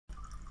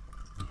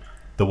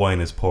The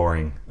wine is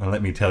pouring, and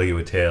let me tell you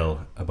a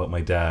tale about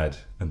my dad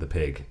and the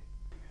pig.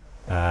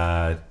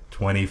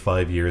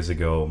 25 years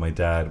ago, my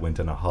dad went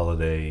on a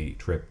holiday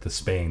trip to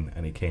Spain,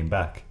 and he came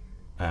back,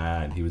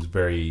 and he was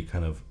very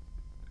kind of,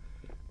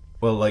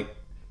 well, like,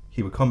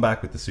 he would come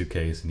back with the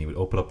suitcase, and he would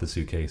open up the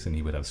suitcase, and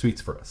he would have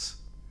sweets for us.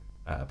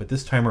 But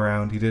this time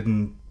around, he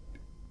didn't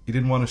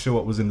want to show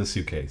what was in the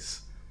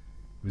suitcase.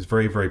 It was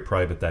very, very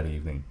private that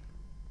evening.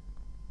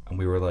 And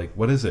we were like,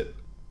 what is it?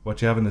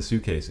 What you have in the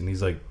suitcase? And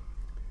he's like,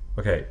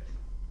 okay,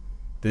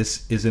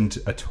 this isn't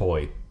a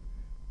toy.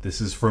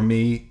 This is for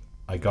me.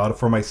 I got it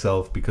for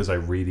myself because I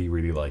really,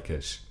 really like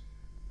it.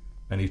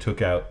 And he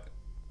took out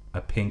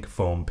a pink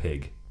foam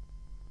pig.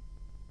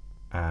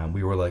 And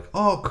we were like,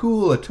 oh,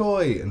 cool, a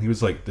toy. And he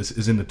was like, this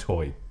isn't a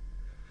toy.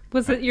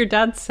 Was it your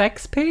dad's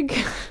sex pig?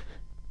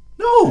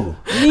 No!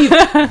 Neve,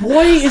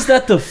 why is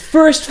that the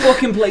first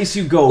fucking place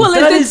you go? Well,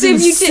 that is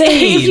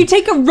insane. If you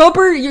take a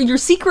rubber, your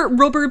secret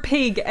rubber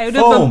pig out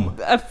of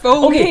a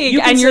foam pig,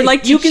 and you're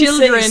like you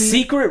children. can say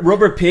secret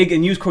rubber pig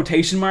and use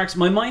quotation marks.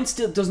 My mind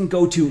still doesn't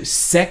go to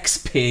sex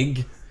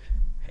pig.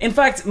 In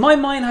fact, my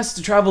mind has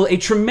to travel a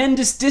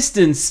tremendous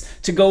distance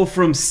to go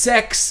from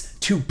sex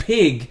to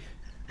pig.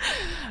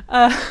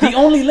 The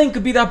only link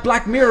could be that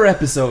Black Mirror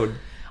episode.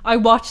 I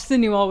watched the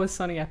new Always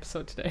Sunny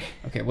episode today.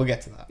 Okay, we'll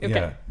get to that. Okay,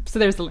 Yeah. So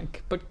there's the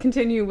link. But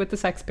continue with the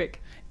sex pig.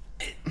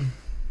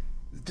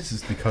 This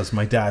is because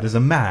my dad is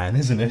a man,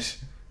 isn't it?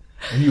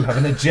 And you have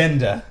an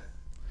agenda.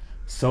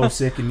 So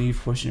sick of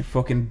Neve pushing your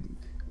fucking...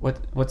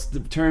 What's the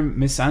term?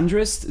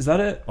 Misandrist? Is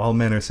that it? All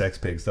men are sex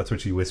pigs. That's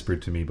what she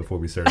whispered to me before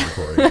we started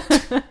recording.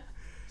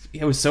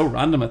 Yeah, it was so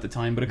random at the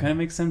time, but it kind of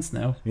makes sense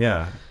now.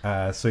 Yeah.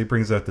 So he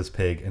brings out this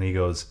pig and he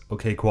goes,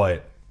 okay,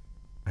 quiet.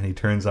 And he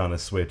turns on a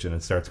switch and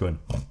it starts going.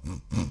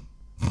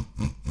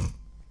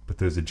 But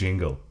there's a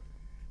jingle.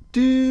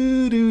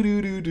 Do do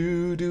do do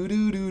do do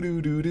do do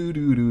do do do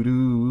do do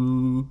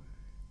do.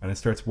 And it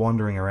starts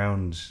wandering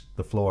around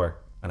the floor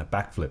and it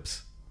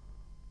backflips.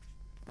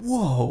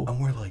 Whoa. And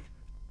we're like,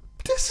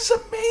 this is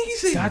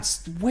amazing.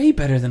 That's way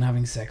better than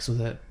having sex with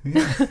it.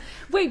 Yeah.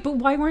 Wait, but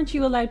why weren't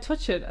you allowed to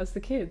touch it as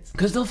the kids?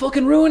 Because they'll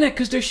fucking ruin it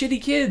because they're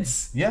shitty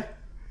kids. Yeah.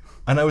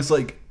 And I was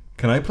like,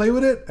 can I play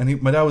with it? And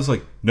my dad was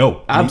like,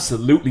 no.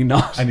 Absolutely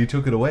not. And he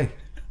took it away.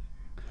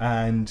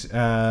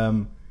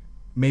 And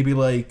maybe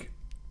like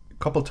a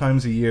couple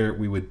times a year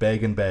we would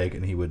beg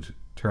and he would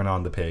turn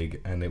on the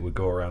pig and it would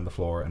go around the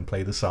floor and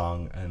play the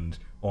song and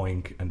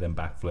oink and then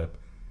backflip.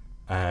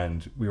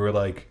 And we were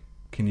like,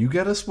 can you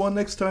get us one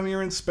next time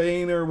you're in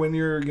Spain or when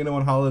you're,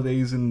 on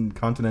holidays in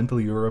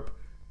continental Europe?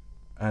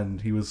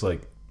 And he was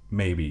like,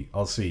 maybe.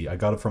 I'll see. I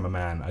got it from a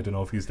man. I don't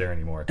know if he's there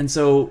anymore. And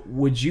so,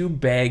 would you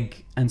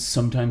beg and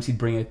sometimes he'd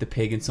bring out the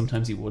pig and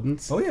sometimes he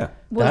wouldn't? Oh, yeah.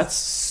 That's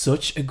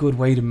such a good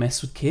way to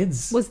mess with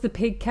kids. Was the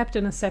pig kept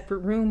in a separate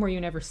room where you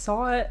never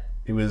saw it?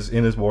 It was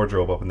in his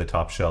wardrobe up in the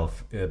top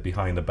shelf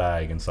behind a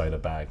bag inside a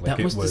bag. Like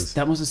that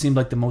must have seemed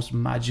like the most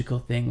magical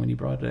thing when you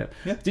brought it out.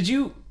 Yeah.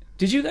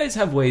 Did you guys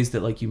have ways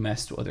that like you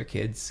messed with other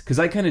kids? Because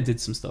I kind of did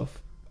some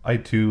stuff. I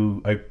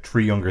have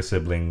 3 younger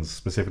siblings,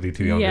 specifically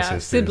 2 younger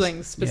sisters.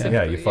 Siblings specifically.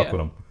 Yeah, you fuck with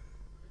them.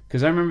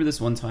 Because I remember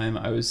this one time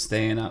I was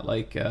staying at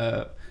like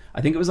I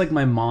think it was like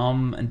my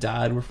mom and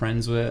dad were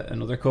friends with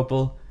another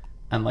couple,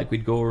 and like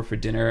we'd go over for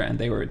dinner and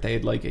they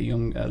had like a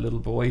young little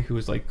boy who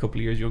was like a couple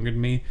of years younger than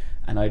me,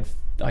 and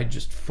I'd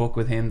just fuck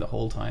with him the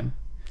whole time.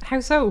 How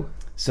so?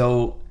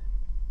 So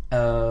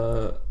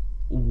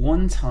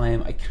one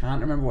time, I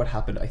can't remember what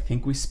happened. I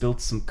think we spilt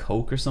some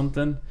Coke or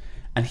something,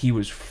 and he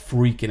was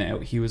freaking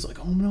out. He was like,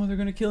 oh no, they're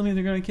gonna kill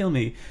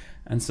me.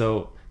 And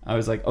so I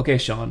was like, okay,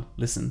 Sean,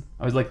 listen.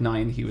 I was like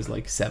 9, he was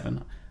like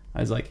 7. I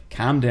was like,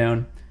 calm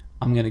down.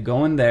 I'm gonna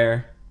go in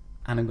there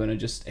and I'm gonna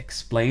just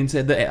explain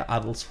to the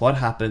adults what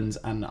happens,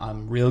 and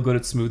I'm real good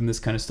at smoothing this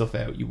kind of stuff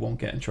out. You won't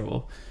get in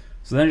trouble.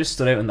 So then I just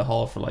stood out in the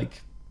hall for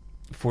like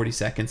 40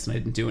 seconds and I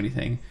didn't do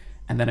anything.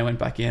 And then I went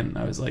back in and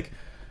I was like,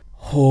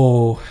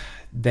 oh,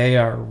 they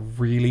are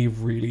really,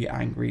 really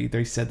angry.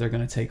 They said they're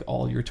going to take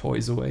all your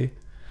toys away.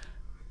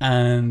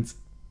 And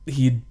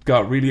he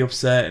got really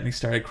upset and he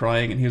started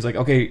crying. And he was like,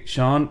 okay,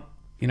 Sean,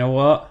 you know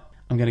what?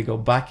 I'm going to go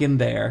back in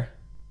there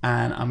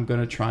and I'm going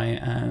to try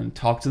and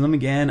talk to them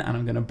again. And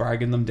I'm going to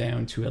bargain them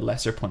down to a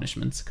lesser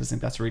punishment because I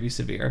think that's really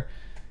severe.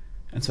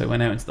 And so I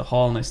went out into the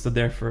hall and I stood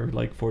there for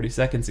like 40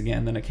 seconds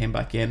again. Then I came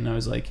back in and I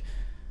was like,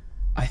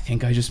 I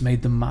think I just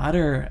made them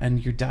madder,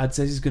 and your dad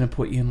says he's going to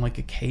put you in like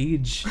a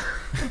cage.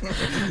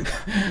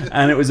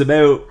 And it was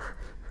about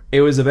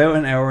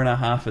an hour and a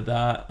half of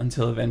that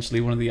until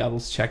eventually one of the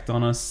adults checked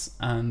on us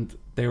and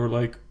they were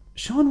like,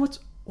 Sean,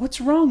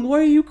 what's wrong? Why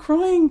are you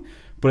crying?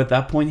 But at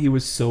that point he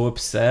was so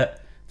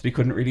upset that he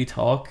couldn't really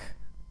talk.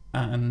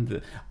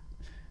 And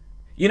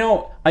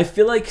I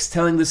feel like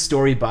telling this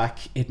story back,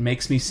 it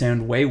makes me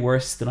sound way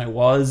worse than I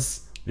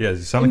was. Yeah,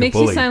 you sound it like a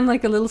bully. Makes you sound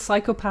like a little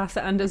psychopath,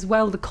 and as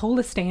well, the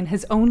cola stain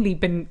has only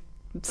been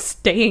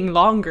staying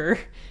longer.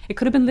 It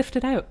could have been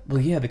lifted out.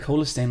 Well, yeah, the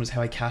cola stain was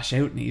how I cash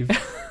out, Neve.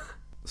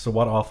 So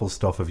what awful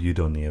stuff have you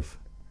done, Neve?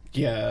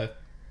 Yeah.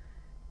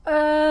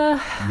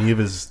 Neve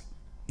is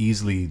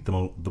easily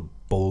the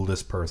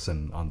boldest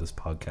person on this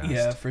podcast.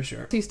 Yeah, for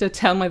sure. I used to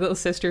tell my little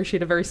sister she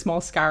had a very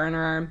small scar on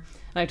her arm.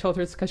 And I told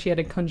her it's because she had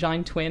a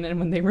conjoined twin, and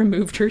when they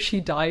removed her, she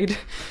died.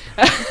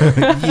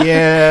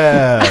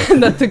 Yeah.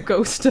 And that the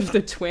ghost of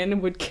the twin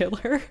would kill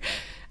her.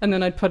 And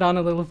then I'd put on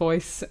a little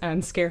voice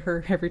and scare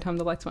her every time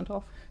the lights went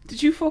off.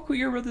 Did you fuck with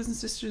your brothers and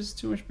sisters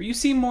too much? But you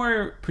seem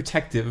more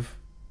protective.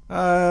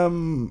 I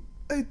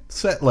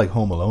set like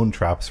Home Alone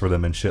traps for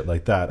them and shit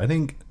like that. I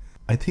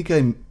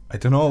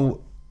don't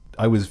know.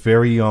 I was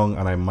very young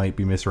and I might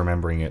be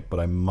misremembering it, but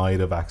I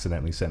might have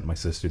accidentally sent my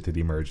sister to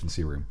the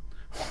emergency room.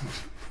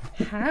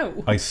 How?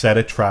 I set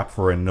a trap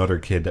for another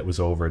kid that was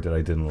over that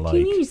I didn't like.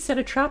 Can you set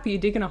a trap? Are you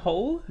digging a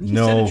hole?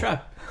 No, set a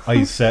trap.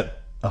 I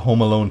set a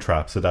Home Alone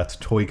trap, so that's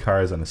toy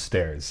cars and a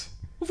stairs.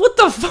 What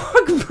the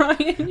fuck,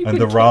 Brian? And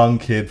the wrong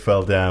kid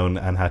fell down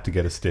and had to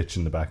get a stitch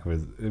in the back of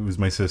his... It was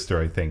my sister,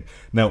 I think.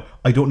 Now,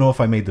 I don't know if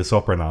I made this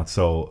up or not,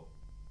 so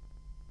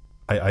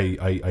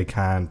I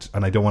can't...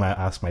 And I don't want to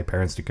ask my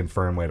parents to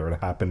confirm whether it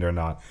happened or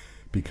not,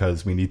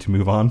 because we need to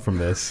move on from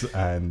this,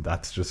 and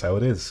that's just how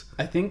it is.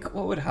 I think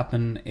what would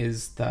happen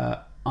is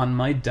that on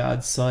my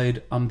dad's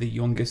side, I'm the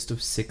youngest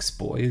of 6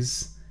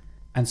 boys,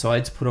 and so I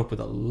had to put up with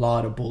a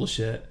lot of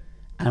bullshit.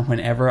 And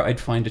whenever I'd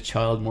find a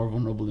child more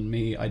vulnerable than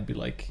me, I'd be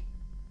like,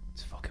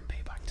 it's fucking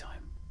payback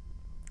time.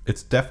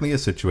 It's definitely a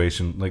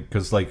situation, like,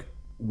 because, like,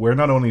 we're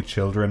not only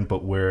children,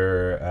 but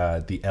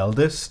we're the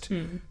eldest.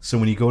 So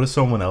when you go to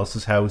someone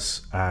else's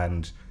house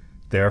and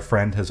their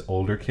friend has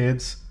older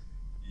kids,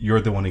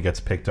 you're the one who gets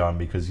picked on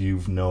because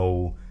you've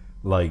no,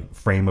 like,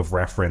 frame of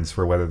reference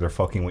for whether they're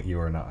fucking with you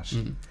or not.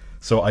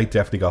 So I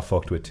definitely got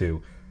fucked with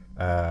too.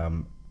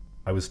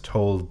 I was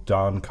told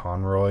Don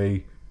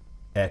Conroy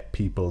ate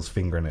people's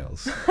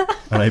fingernails,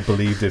 and I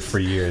believed it for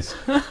years.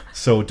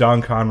 So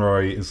Don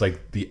Conroy is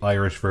like the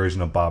Irish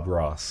version of Bob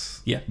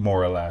Ross, Yeah.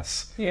 more or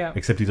less. Yeah.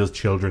 Except he does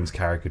children's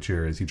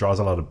caricatures. He draws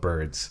a lot of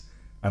birds,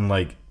 and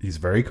like he's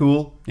very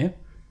cool. Yeah.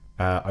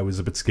 I was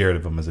a bit scared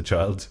of him as a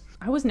child.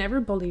 I was never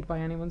bullied by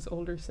anyone's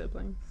older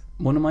siblings.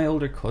 One of my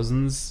older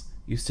cousins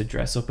used to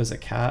dress up as a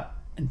cat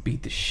and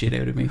beat the shit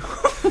out of me.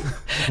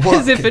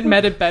 As if it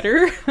made it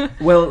better.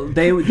 Well,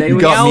 they would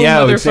got me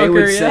out. They would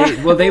Motherfucker, say,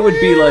 yeah. well, they would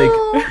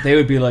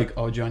be like,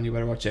 oh, John, you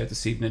better watch out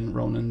this evening.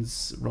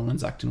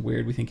 Ronan's acting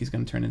weird. We think he's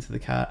going to turn into the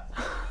cat.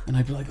 And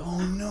I'd be like,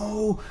 oh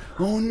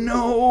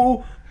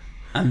no.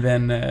 And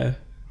then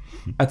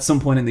at some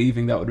point in the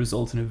evening, that would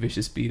result in a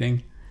vicious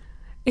beating.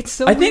 It's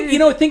so I think,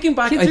 weird. thinking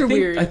back, Kids are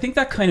weird. I think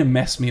that kind of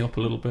messed me up a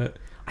little bit.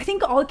 I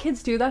think all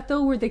kids do that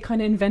though, where they kind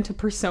of invent a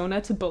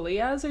persona to bully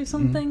as or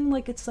something.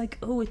 Like it's like,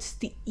 oh, it's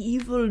the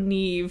evil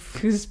Neve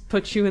who's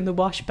put you in the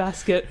wash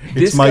basket.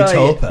 It's my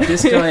tulpa.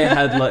 This guy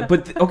had like,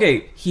 but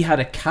okay, he had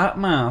a cat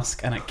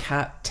mask and a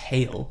cat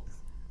tail.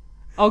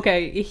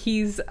 Okay,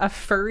 he's a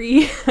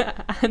furry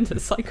and a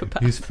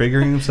psychopath. He's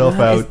figuring himself Is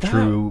out that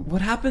through...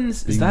 what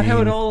happens? Is being that how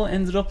it mean. all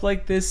ended up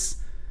like this?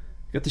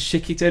 Got the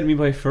shit kicked out of me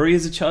by a furry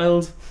as a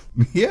child.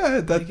 Yeah,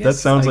 that guess-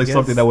 sounds I like guess-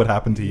 something that would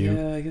happen to you.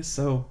 Yeah, I guess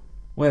so.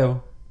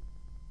 Wow,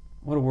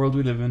 what a world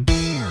we live in.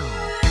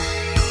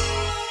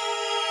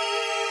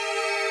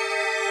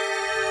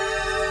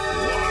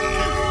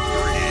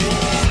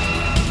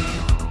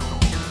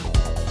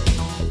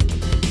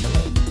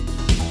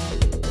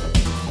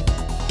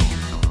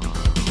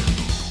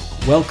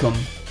 Welcome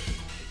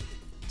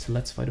to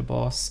Let's Fight a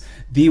Boss,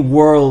 the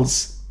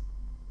world's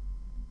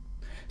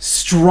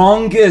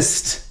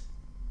strongest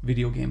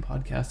video game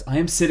podcast. I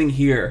am sitting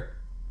here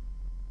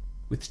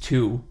with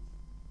 2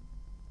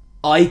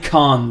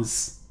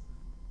 icons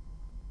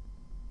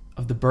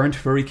of the burnt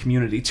furry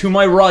community. To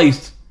my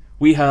right,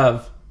 we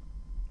have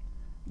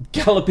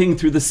galloping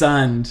through the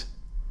sand,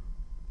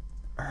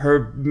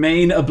 her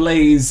mane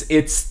ablaze,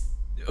 its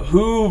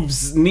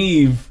hooves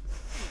Neve.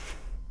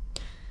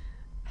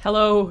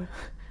 Hello.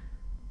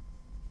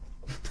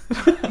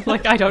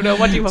 Like, I don't know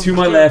what you want To me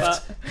my do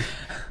left, with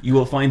you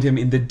will find him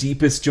in the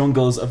deepest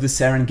jungles of the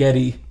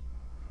Serengeti.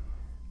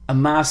 A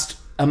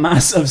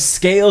mass of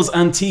scales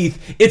and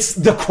teeth. It's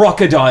the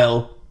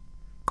crocodile.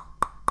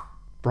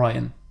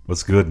 Brian,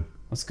 What's good?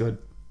 what's good?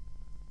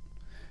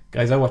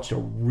 Guys, I watched a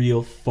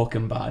real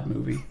fucking bad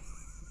movie.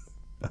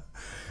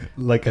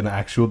 Like an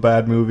actual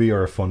bad movie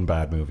or a fun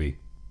bad movie?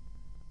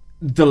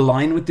 The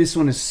line with this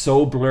one is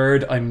so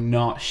blurred, I'm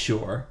not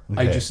sure.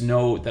 I Okay. just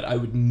know that I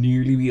would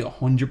nearly be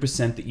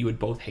 100% that you would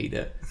both hate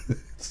it.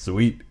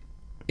 Sweet.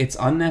 It's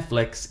on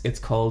Netflix. It's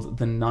called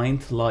The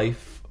Ninth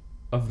Life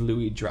of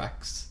Louis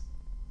Drax.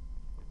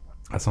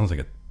 That sounds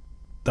like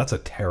that's a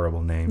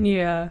terrible name. that.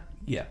 Yeah.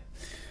 Yeah.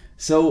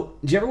 So,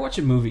 do you ever watch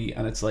a movie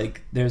and it's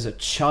like there's a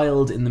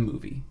child in the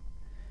movie,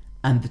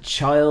 and the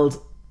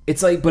child,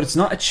 it's like, but it's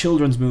not a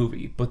children's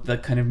movie, but the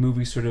kind of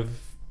movie sort of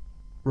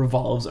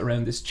revolves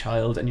around this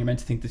child, and you're meant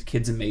to think this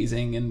kid's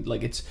amazing, and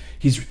like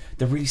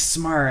they're really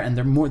smart, and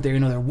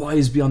they're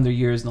wise beyond their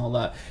years and all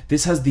that.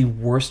 This has the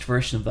worst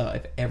version of that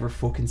I've ever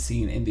fucking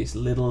seen in this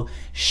little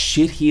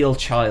shitheel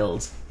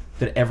child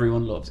that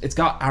everyone loves. It's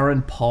got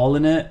Aaron Paul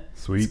in it.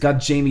 Sweet. It's got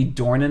Jamie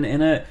Dornan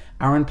in it.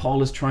 Aaron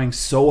Paul is trying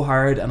so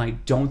hard, and I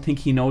don't think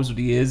he knows what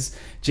he is.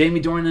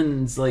 Jamie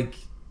Dornan's like,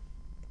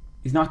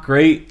 he's not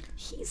great.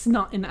 He's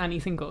not in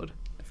anything good.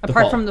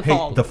 Apart from The Hey,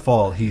 Fall. The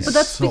Fall. He's But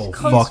that's so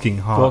because- fucking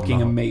hot. Fucking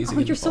now. amazing. Oh,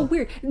 in The you're so Fall.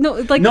 weird. No,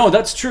 like No,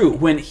 that's true.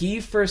 When he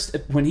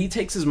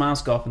takes his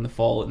mask off in The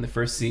Fall in the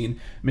first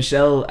scene,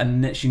 Michelle,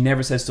 and she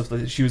never says stuff like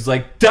that. She was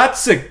like,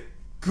 "That's a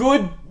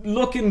good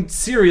looking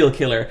serial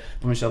killer,"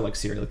 but Michelle likes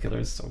serial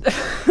killers, so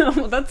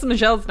well, that's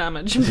Michelle's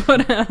damage.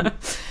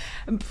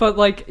 But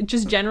like,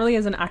 just generally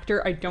as an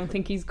actor, I don't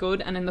think he's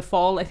good. And in The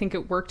Fall, I think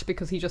it worked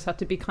because he just had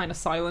to be kind of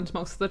silent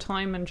most of the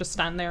time and just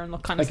stand there and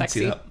look kind I of can sexy.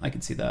 see that. I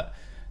can see that.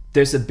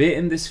 There's a bit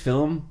in this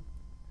film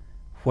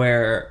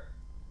where,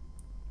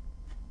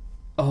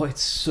 oh,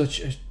 it's such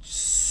a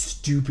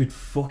stupid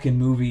fucking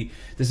movie.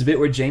 There's a bit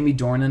where Jamie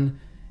Dornan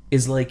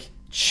is like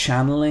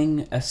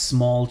channeling a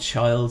small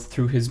child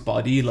through his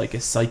body like a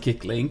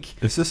psychic link.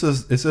 Is this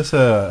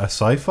a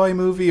sci-fi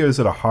movie or is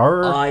it a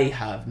horror? I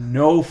have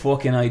no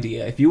fucking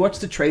idea. If you watch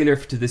the trailer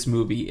to this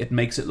movie, it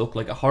makes it look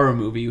like a horror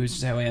movie, which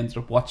is how I ended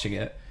up watching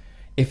it.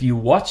 If you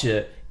watch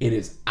it, it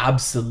is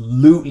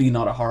absolutely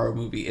not a horror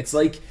movie. It's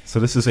like, So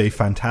this is a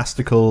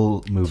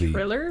fantastical movie.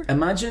 Thriller?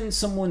 imagine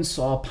someone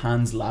saw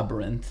Pan's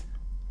Labyrinth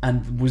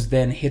and was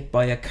then hit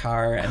by a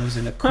car and was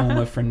in a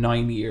coma for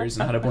 9 years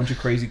and had a bunch of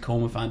crazy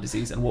coma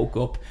fantasies and woke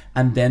up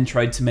and then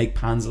tried to make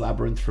Pan's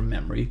Labyrinth from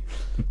memory.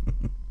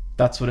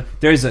 That's what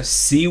there's a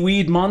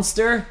seaweed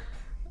monster.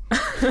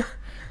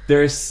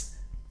 There's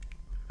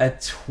a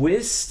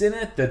twist in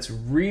it that's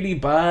really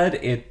bad.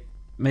 It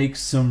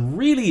makes some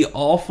really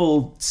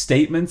awful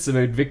statements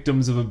about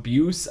victims of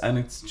abuse, and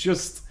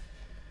it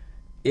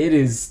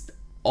is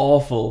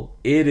awful.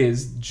 It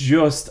is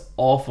just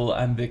awful,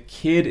 and the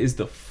kid is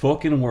the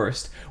fucking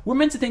worst. We're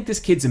meant to think this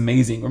kid's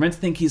amazing. We're meant to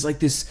think he's like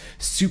this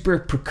super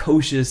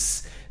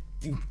precocious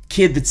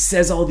kid that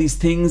says all these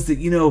things that,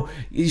 you know,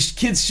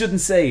 kids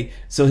shouldn't say.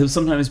 So he'll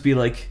sometimes be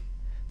like,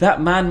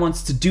 "That man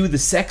wants to do the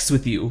sex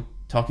with you,"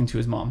 talking to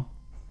his mom.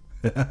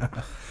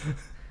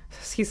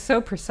 He's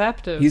so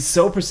perceptive. He's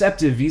so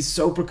perceptive. He's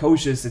so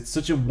precocious. It's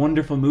such a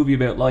wonderful movie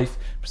about life,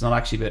 but it's not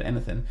actually about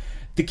anything.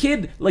 The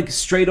kid, like,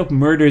 straight up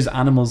murders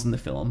animals in the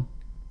film.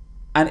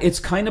 And it's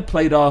kind of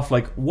played off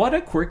like, what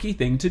a quirky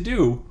thing to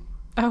do.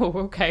 Oh,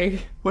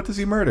 okay. What does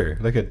he murder?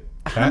 Like a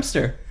cat?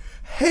 Hamster.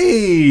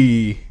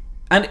 Hey!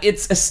 And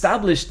it's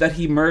established that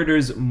he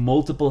murders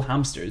multiple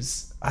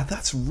hamsters.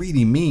 That's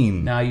really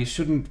mean. Nah, you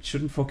shouldn't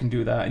fucking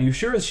do that. And you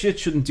sure as shit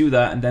shouldn't do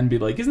that and then be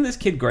like, isn't this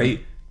kid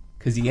great?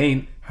 Because he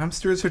ain't.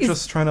 Hamsters are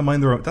just trying to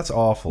mind their own. That's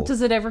awful.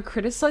 Does it ever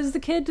criticize the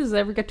kid? Does it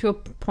ever get to a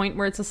point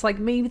where it's just like,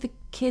 maybe the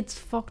kid's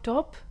fucked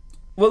up?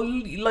 Well,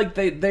 like,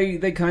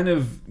 they kind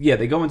of, yeah,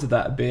 they go into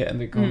that a bit,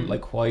 and they go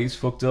like, why he's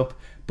fucked up.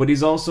 But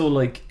he's also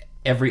like,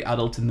 every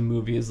adult in the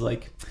movie is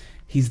like,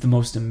 he's the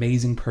most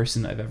amazing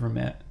person I've ever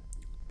met.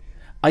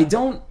 I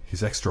don't...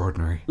 He's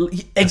extraordinary.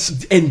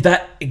 In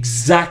that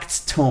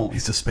exact tone.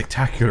 He's a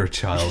spectacular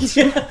child.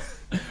 Yeah.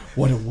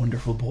 What a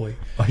wonderful boy.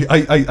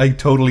 I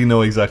totally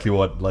know exactly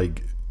what,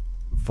 like,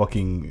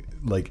 fucking,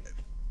 like,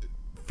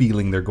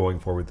 feeling they're going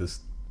for with this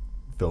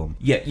film.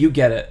 Yeah, you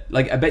get it.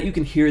 Like, I bet you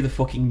can hear the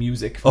fucking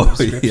music from the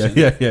description.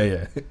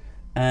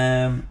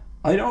 yeah.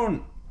 I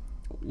don't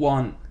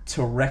want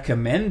to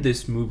recommend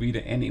this movie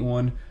to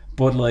anyone,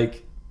 but,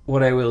 like,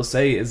 what I will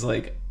say is,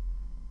 like,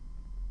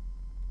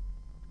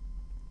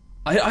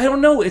 I don't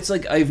know. It's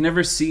like I've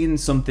never seen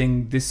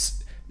something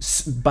this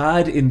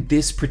bad in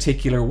this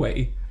particular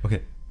way.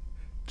 Okay.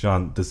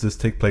 John, does this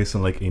take place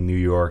in, like, a New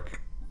York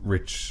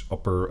rich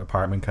upper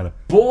apartment kind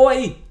of...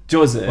 Boy,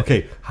 does it.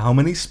 Okay, how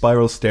many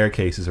spiral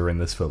staircases are in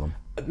this film?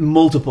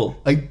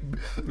 Multiple.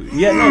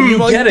 Yeah, no, you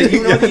get it.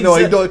 You know what no,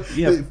 I said. don't.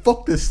 Yeah.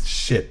 Fuck this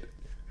shit.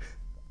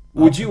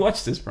 Would you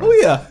watch this, bro? Oh,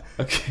 yeah.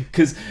 Okay,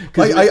 because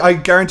I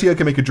guarantee I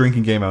can make a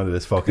drinking game out of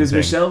this fucking thing.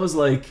 Michelle was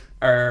like,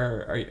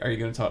 are you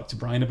going to talk to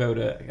Brian about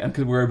it? And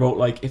because we're about,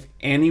 like, if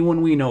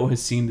anyone we know has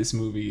seen this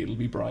movie, it'll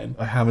be Brian.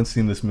 I haven't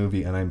seen this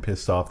movie, and I'm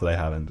pissed off that I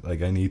haven't.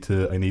 Like, I need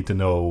to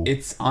know.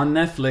 It's on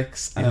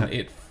Netflix, and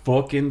it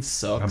fucking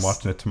sucks. I'm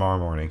watching it tomorrow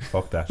morning.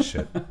 Fuck that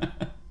shit.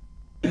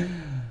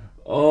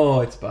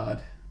 Oh, it's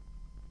bad.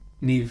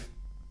 Neve,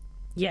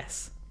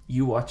 Yes.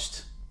 you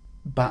watched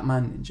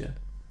Batman Ninja.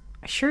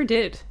 I sure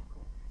did.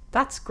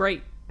 That's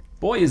great.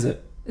 Boy, is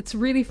it. It's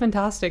really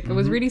fantastic. I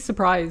was really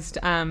surprised.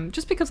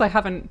 Just because I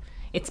haven't...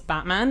 It's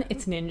Batman,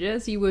 it's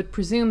ninjas. You would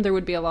presume there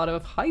would be a lot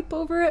of hype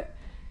over it.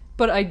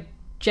 But I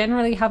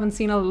generally haven't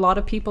seen a lot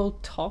of people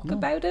talk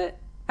about it.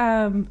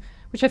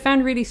 Which I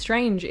found really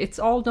strange. It's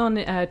all done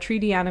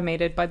 3D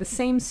animated by the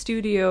same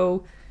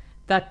studio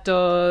that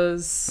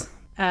does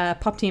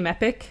Pop Team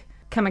Epic.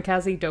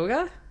 Kamikaze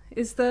Doga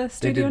is the They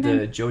studio did name.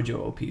 the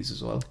JoJo OPs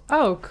as well.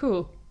 Oh,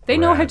 cool. They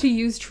know how to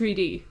use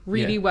 3D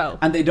really well.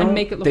 And they don't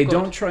make it look they good.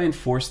 don't try and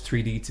force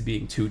 3D to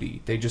being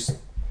 2D. It's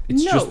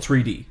No. just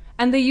 3D.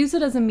 And they use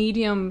it as a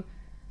medium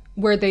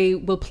where they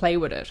will play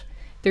with it.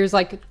 There's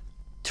like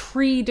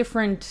 3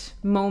 different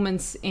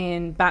moments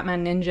in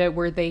Batman Ninja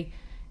where they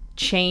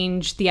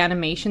change the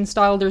animation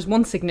style. There's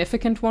one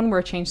significant one where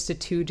it changes to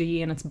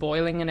 2D and it's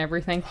boiling and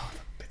everything. Oh,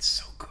 it's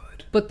so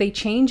good. But they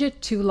change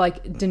it to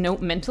like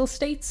denote mental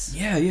states.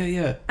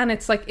 Yeah. And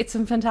it's like, it's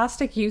a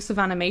fantastic use of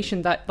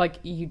animation that like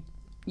you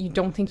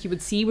don't think you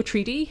would see with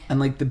 3D. And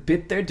like the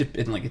bit they're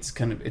like it's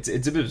a bit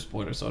of a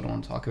spoiler, so I don't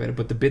want to talk about it,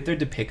 but the bit they're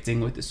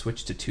depicting with the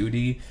switch to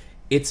 2D,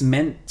 it's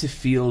meant to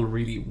feel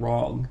really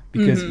wrong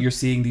because you're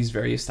seeing these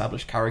very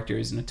established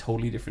characters in a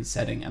totally different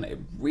setting, and it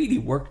really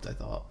worked, I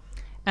thought.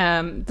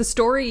 The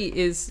story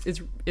is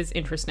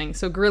interesting.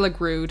 So Gorilla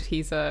Grodd,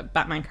 he's a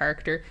Batman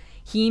character.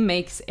 He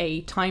makes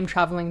a time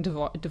traveling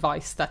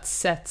device that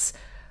sets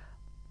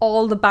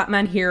all the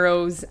Batman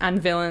heroes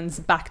and villains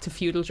back to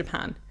feudal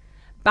Japan.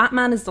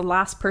 Batman is the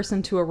last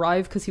person to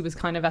arrive because he was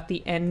kind of at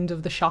the end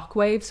of the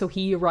shockwave, so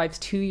he arrives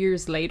 2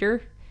 years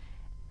later,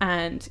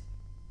 and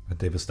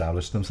they've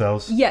established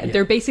themselves. Yeah,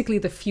 they're basically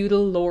the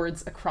feudal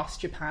lords across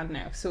Japan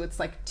now. So it's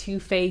like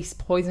Two-Face,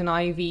 Poison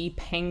Ivy,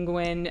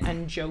 Penguin,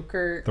 and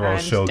Joker. They're all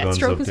and shoguns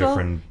Deathstroke of as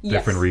well.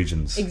 different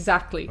regions.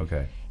 Exactly.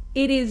 Okay.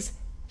 It is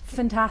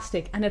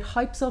fantastic, and it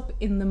hypes up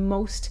in the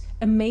most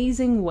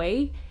amazing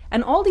way.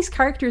 And all these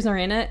characters are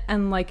in it,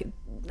 and like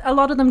a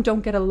lot of them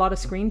don't get a lot of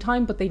screen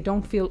time, but they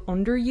don't feel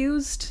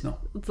underused. No.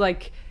 It's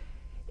like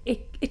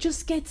it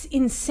just gets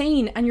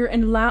insane, and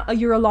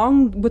you're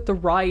along with the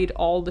ride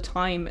all the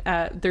time.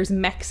 There's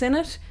mechs in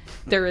it.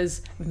 There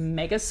is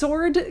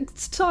Megazord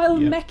style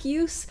mech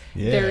use.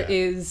 Yeah. There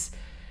is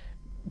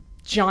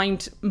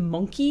giant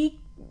monkey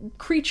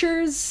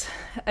creatures.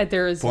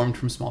 There is Formed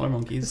from smaller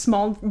monkeys.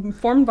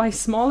 Formed by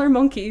smaller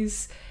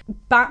monkeys.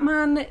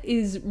 Batman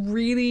is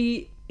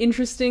really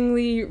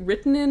interestingly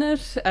written in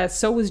it.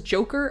 So is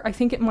Joker. I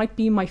think it might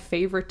be my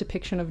favorite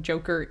depiction of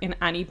Joker in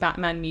any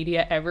Batman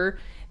media ever.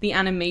 The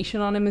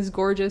animation on him is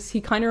gorgeous. He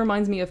kind of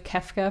reminds me of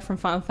Kefka from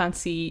Final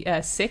Fantasy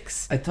VI.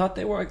 I thought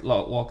they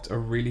walked a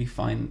really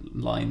fine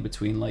line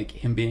between like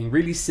him being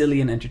really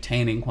silly and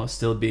entertaining while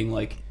still being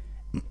like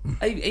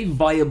a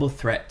viable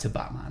threat to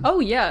Batman. Oh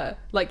yeah,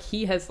 like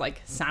he has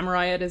like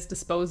samurai at his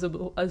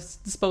disposal,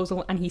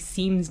 and he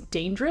seems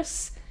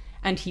dangerous,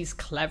 and he's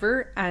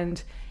clever,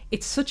 and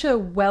it's such a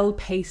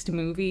well-paced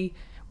movie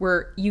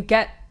where you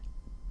get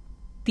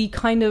the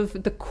kind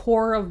of the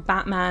core of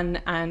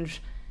Batman and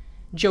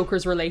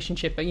Joker's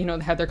relationship, you know,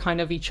 how they're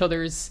kind of each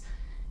other's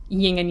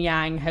yin and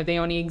yang, how they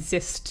only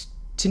exist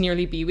to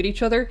nearly be with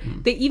each other.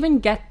 They even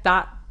get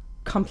that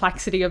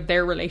complexity of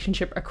their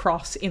relationship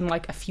across in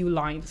like a few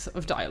lines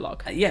of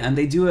dialogue. Yeah, and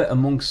they do it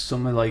amongst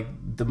some of like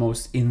the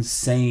most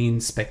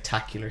insane,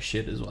 spectacular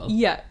shit as well.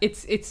 Yeah,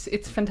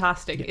 it's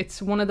fantastic. Yeah. It's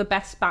one of the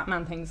best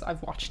Batman things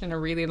I've watched in a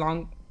really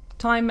long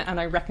time, and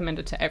I recommend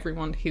it to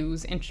everyone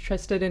who's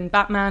interested in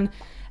Batman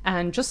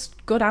and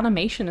just good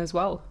animation as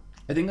well.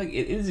 I think like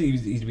it is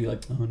easy to be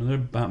like, oh, another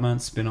Batman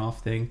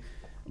spin-off thing,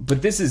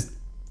 but this is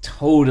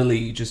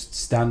totally just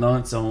stand on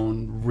its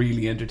own,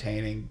 really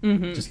entertaining,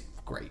 just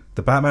great.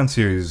 The Batman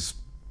series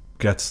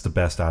gets the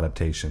best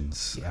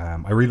adaptations.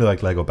 I really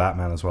like Lego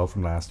Batman as well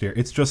from last year.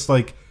 It's just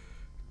like,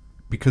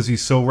 because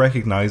he's so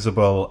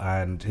recognizable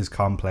and his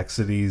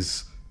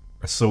complexities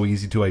are so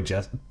easy to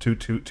digest,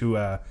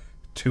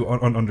 to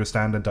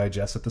understand and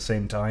digest at the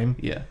same time.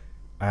 Yeah,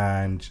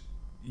 and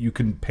you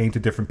can paint a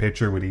different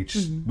picture with each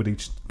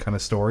kind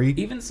of story.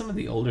 Even some of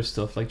the older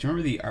stuff, like do you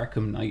remember the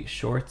Arkham Knight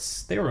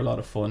shorts? They were a lot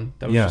of fun.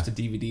 That was just a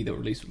DVD that was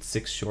released with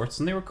 6 shorts,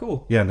 and they were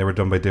cool. Yeah, and they were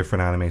done by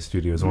different anime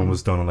studios. One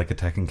was done on like a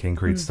Tekken King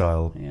Creed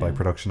style by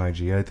Production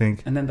IG, I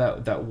think. And then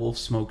that Wolf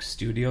Smoke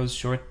Studios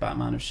short,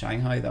 Batman of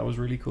Shanghai, that was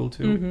really cool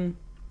too.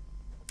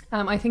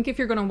 I think if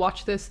you're going to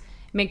watch this,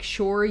 make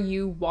sure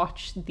you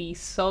watch the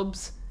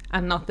subs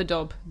and not the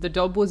dub. The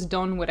dub was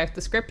done without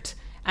the script,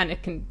 and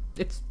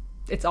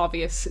it's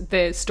obvious.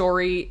 The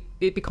story,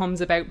 it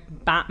becomes about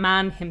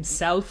Batman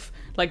himself,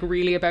 like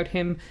really about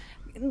him,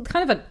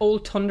 kind of an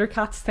old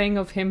Thundercats thing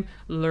of him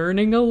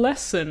learning a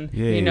lesson,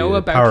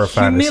 about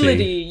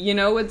humility.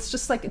 It's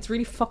just like, it's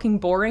really fucking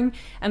boring,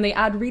 and they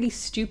add really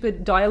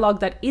stupid dialogue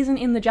that isn't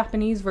in the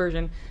Japanese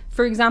version.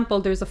 For example,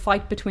 there's a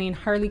fight between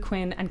Harley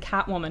Quinn and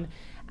Catwoman,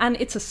 and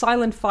it's a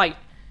silent fight.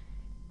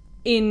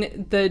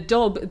 In the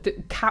dub, the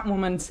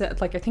Catwoman said,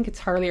 like, I think it's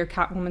Harley or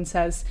Catwoman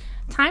says,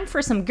 "Time for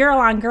some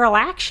girl-on-girl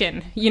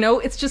action."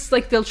 It's just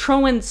like they'll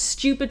throw in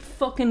stupid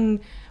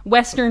fucking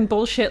Western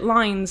bullshit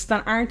lines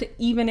that aren't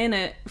even in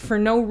it for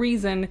no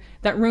reason,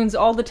 that ruins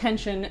all the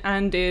tension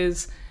and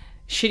is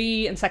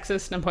shitty and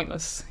sexist and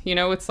pointless.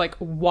 It's like,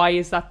 why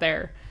is that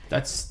there?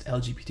 That's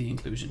LGBT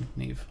inclusion,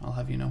 Neve. I'll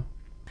have you know.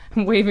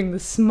 I'm waving the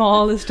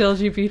smallest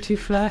LGBT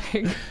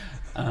flag.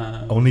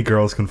 Only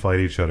girls can fight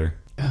each other.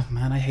 Oh,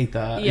 man, I hate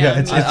that.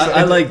 Yeah,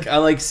 I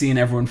like seeing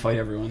everyone fight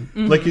everyone.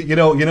 Like, you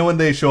know when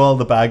they show all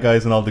the bad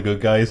guys and all the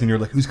good guys, and you're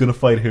like, who's gonna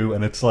fight who?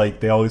 And it's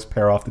like they always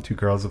pair off the two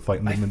girls and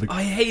fighting them.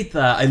 I hate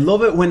that. I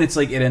love it when it's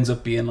like it ends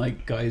up being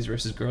like guys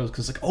versus girls,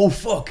 because like, oh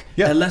fuck,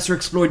 a lesser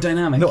explored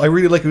dynamic. No, I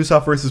really like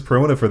Usopp versus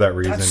Perona for that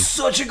reason. That's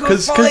such a good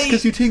fight.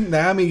 Because you think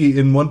Nami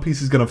in One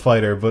Piece is gonna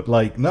fight her, but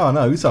like no,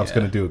 Usopp's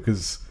gonna do it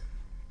because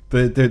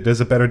there's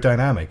a better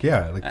dynamic.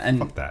 Yeah, like And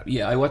fuck that.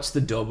 yeah, I watched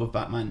the dub of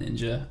Batman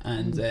Ninja,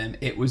 and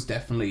it was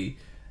definitely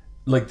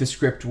like the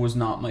script was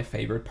not my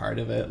favorite part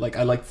of it. Like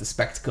I liked the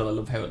spectacle, I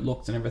love how it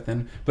looked and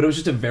everything, but it was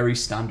just a very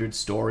standard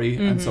story.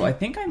 And so I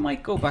think I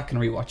might go back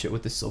and rewatch it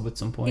with the sub at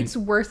some point. It's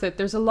worth it.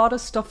 There's a lot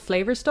of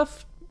flavor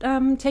stuff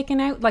taken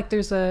out. Like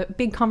there's a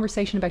big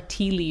conversation about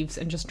tea leaves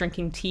and just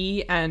drinking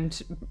tea,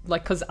 and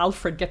like because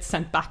Alfred gets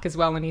sent back as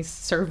well and he's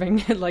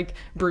serving like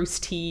Bruce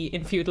tea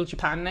in feudal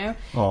Japan now.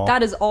 Aww.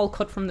 That is all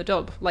cut from the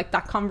dub. Like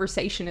that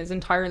conversation is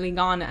entirely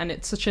gone, and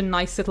it's such a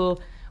nice little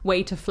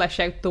way to flesh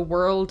out the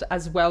world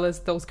as well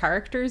as those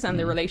characters and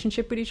their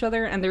relationship with each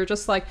other. And they're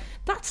just like,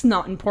 that's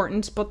not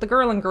important, but the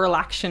girl and girl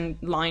action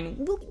line,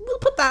 we'll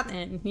put that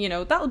in, you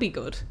know, that'll be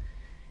good.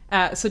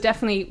 So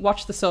definitely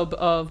watch the sub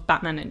of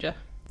Batman Ninja.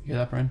 You hear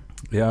that, Brian?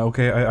 Yeah,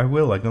 okay, I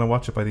will. I'm gonna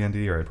watch it by the end of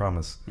the year. I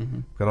promise.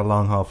 Got a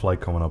long haul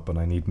flight coming up, and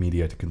I need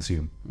media to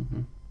consume.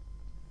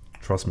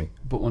 Trust me.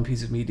 But one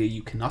piece of media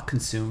you cannot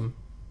consume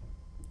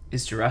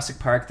is Jurassic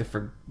Park.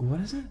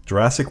 What is it?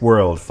 Jurassic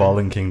World: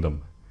 Fallen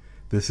Kingdom.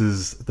 This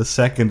is the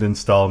second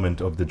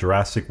installment of the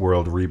Jurassic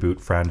World reboot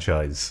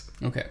franchise.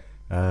 Okay.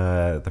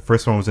 The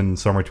first one was in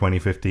summer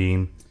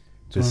 2015.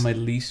 It's one of my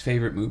least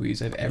favorite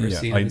movies I've ever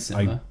seen in the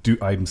cinema.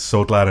 I'm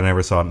so glad I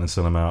never saw it in the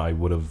cinema. I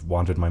would have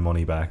wanted my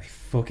money back.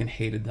 Fucking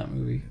hated that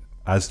movie.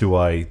 As do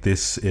I.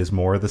 This is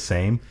more of the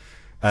same.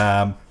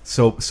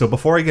 So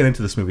before I get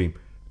into this movie,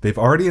 they've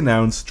already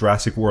announced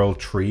Jurassic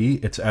World 3.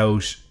 It's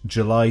out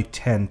July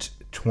 10th,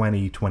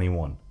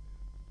 2021.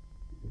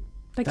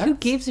 Like, who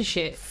gives a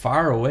shit?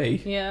 Far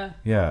away. Yeah.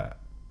 Yeah.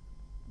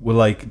 Well,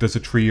 like, there's a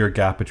 3-year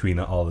gap between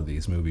all of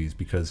these movies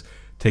because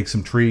it takes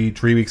them three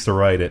weeks to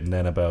write it, and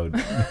then about...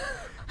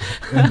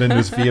 and then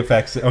there's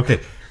VFX.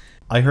 Okay.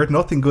 I heard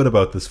nothing good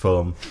about this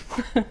film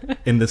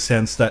in the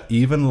sense that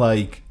even,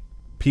 like,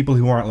 people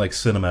who aren't, like,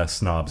 cinema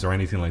snobs or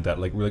anything like that,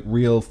 like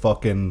real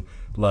fucking,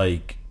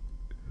 like,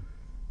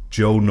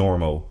 Joe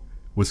Normo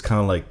was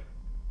kind of like,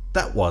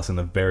 that wasn't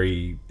a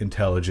very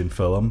intelligent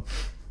film.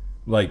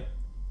 Like,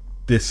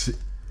 this...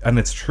 And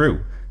it's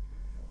true.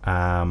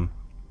 It's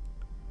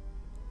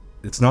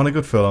not a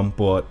good film,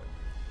 but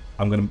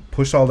I'm going to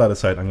push all that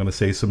aside. I'm going to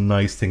say some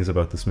nice things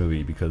about this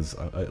movie because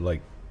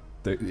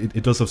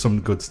it does have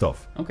some good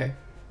stuff. Okay.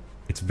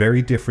 It's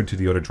very different to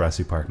the other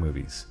Jurassic Park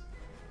movies.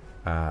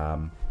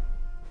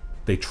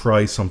 They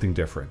try something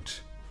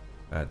different.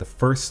 The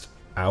first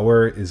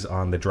hour is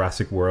on the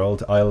Jurassic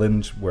World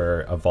island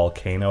where a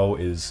volcano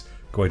is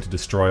going to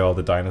destroy all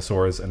the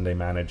dinosaurs, and they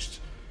managed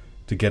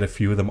to get a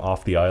few of them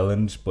off the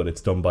island, but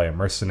it's done by a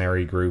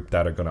mercenary group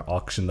that are going to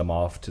auction them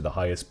off to the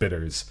highest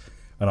bidders,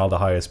 and all the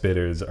highest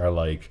bidders are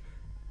like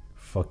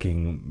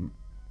fucking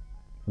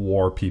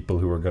war people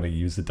who are going to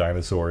use the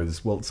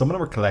dinosaurs. Well, some of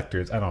them are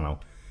collectors. I don't know.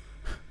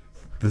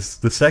 The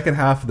second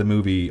half of the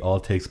movie all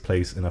takes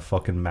place in a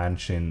fucking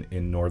mansion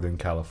in Northern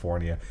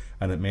California,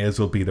 and it may as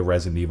well be the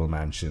Resident Evil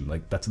mansion.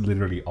 Like, that's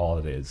literally all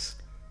it is.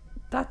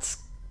 That's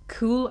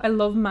cool. I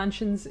love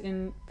mansions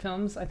in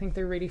films. I think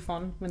they're really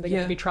fun when they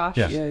get to be trashed.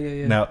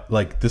 Yeah. Now,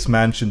 like, this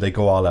mansion, they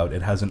go all out.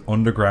 It has an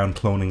underground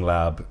cloning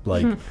lab,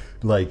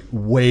 like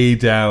way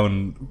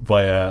down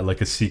via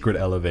like a secret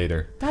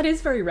elevator. That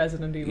is very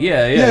Resident Evil.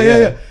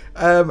 Yeah.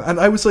 And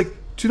I was like,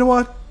 do you know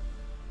what?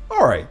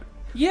 All right.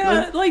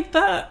 Yeah, like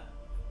that.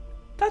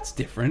 That's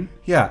different.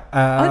 Yeah.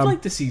 I'd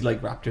like to see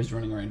like raptors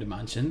running around a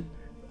mansion.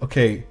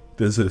 Okay,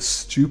 there's a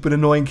stupid,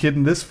 annoying kid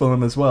in this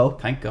film as well.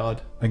 Thank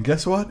God. And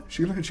guess what?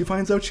 She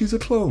finds out she's a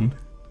clone.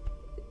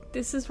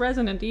 This is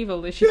Resident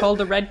Evil. Is she called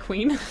the Red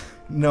Queen?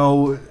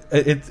 No,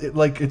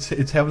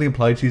 it's heavily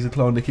implied she's a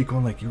clone. They keep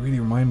going like, you really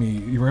remind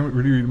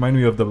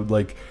me of the,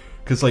 like,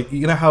 because like,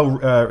 you know how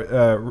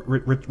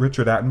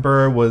Richard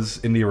Attenborough was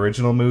in the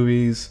original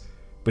movies,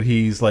 but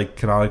he's like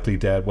canonically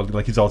dead. Well,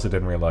 like, he's also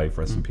dead in real life.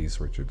 Rest in peace,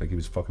 Richard. Like, he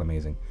was fucking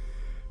amazing.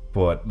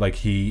 But like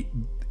he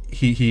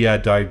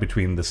died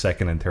between the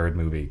second and third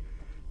movie.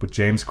 But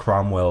James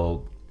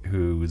Cromwell,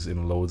 who's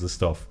in loads of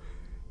stuff,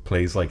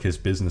 plays like his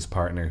business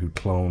partner who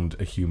cloned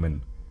a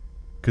human.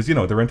 Because, you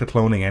know, they're into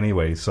cloning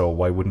anyway, so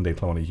why wouldn't they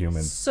clone a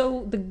human?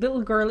 So the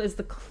little girl is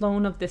the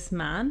clone of this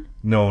man?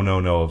 No,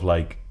 of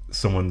like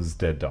someone's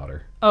dead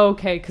daughter.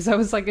 Okay, because I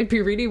was like, it'd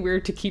be really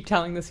weird to keep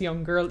telling this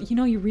young girl, you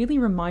know, you really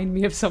remind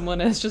me of someone,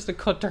 and it's just a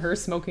cut to her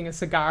smoking a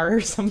cigar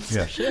or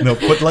something. Yeah, no,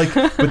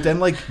 but then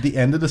like the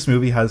end of this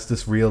movie has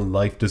this real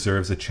life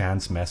deserves a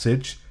chance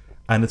message,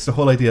 and it's the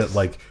whole idea that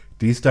like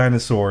these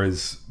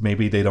dinosaurs,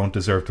 maybe they don't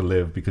deserve to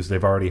live because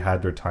they've already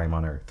had their time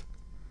on Earth.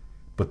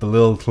 But the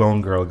little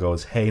clone girl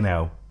goes, hey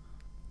now,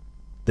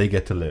 they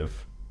get to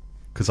live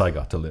because I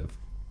got to live.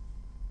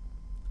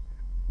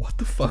 What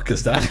the fuck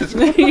is that?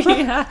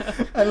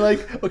 Yeah. And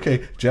like,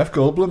 okay, Jeff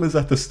Goldblum is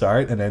at the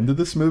start and end of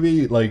this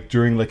movie, like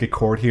during like a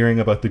court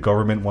hearing about the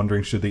government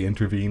wondering should they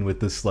intervene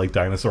with this like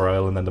dinosaur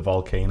island and the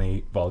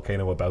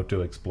volcano about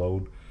to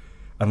explode.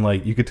 And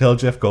like, you could tell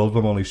Jeff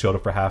Goldblum only showed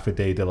up for half a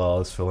day, did all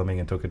his filming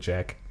and took a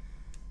check.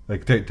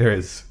 Like, there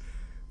is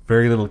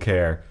very little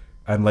care.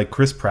 And like,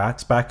 Chris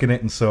Pratt's back in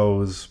it, and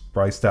so is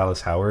Bryce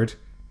Dallas Howard.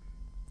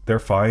 they're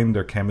fine.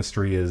 Their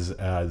chemistry is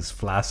as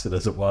flaccid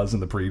as it was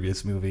in the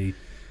previous movie.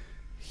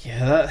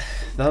 Yeah,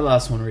 that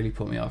last one really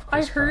put me off.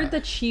 I heard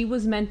that she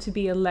was meant to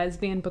be a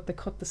lesbian, but they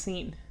cut the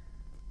scene.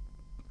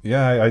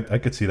 Yeah, I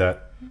could see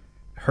that.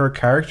 Her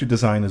character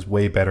design is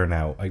way better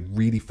now. I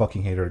really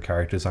fucking hated her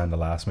character design in the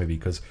last movie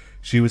because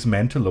she was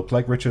meant to look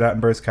like Richard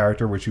Attenborough's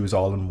character, where she was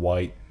all in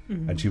white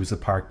and she was a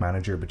park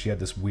manager, but she had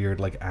this weird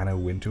like Anna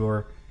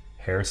Wintour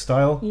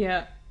hairstyle.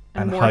 Yeah,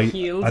 and more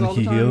heels all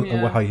the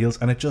time. High heels,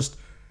 and it just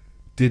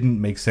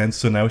didn't make sense.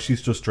 So now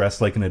she's just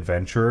dressed like an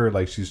adventurer,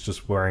 like she's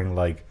just wearing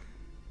like,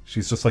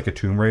 she's just like a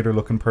Tomb Raider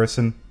looking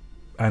person.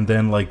 And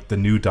then like the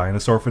new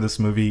dinosaur for this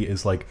movie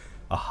is like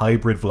a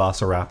hybrid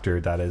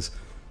velociraptor that is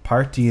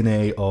part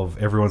DNA of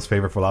everyone's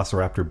favorite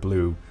velociraptor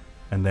Blue,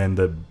 and then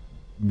the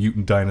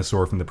mutant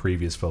dinosaur from the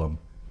previous film.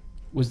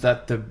 Was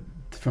that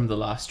from the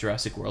last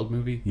Jurassic World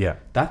movie? Yeah,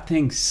 that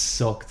thing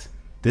sucked.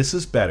 This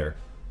is better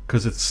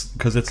because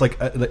it's like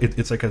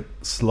it's like a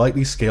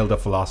slightly scaled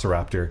up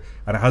velociraptor,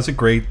 and it has a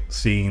great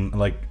scene.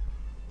 Like,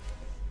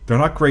 they're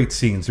not great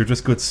scenes; they're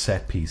just good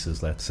set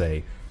pieces. Let's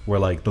say where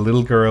like the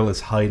little girl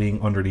is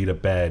hiding underneath a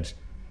bed,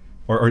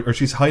 or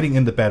she's hiding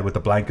in the bed with the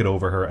blanket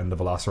over her, and the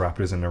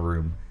velociraptor's in her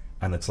room,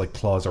 and it's like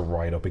claws are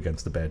right up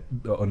against the bed,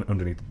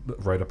 underneath,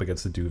 right up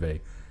against the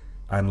duvet.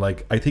 And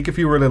like, I think if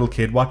you were a little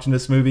kid watching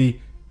this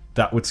movie,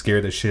 that would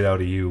scare the shit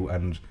out of you,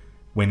 and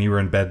when you were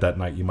in bed that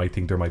night, you might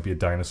think there might be a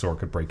dinosaur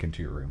could break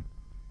into your room.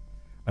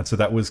 And so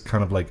that was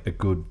kind of like a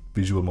good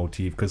visual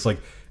motif, because like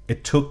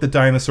it took the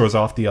dinosaurs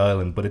off the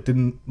island, but it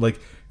didn't, like,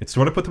 it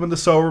sort of put them in the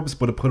suburbs,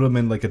 but it put them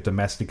in like a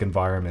domestic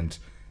environment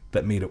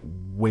that made it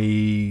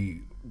way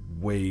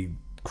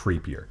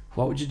creepier.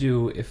 What would you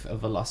do if a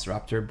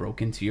velociraptor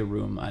broke into your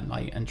room at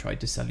night and tried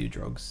to sell you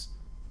drugs?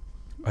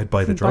 I'd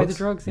buy the drugs. Buy the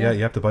drugs, yeah.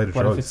 You have to buy the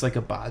drugs. What if it's like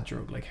a bad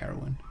drug, like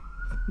heroin?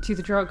 Do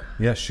the drug.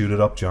 Yeah, shoot it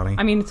up, Johnny.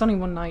 I mean, it's only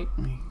one night.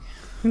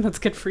 Let's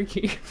get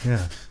freaky.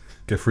 Yeah,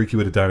 get freaky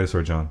with a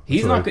dinosaur, John.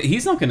 He's not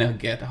going to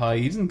get high.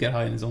 He doesn't get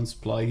high in his own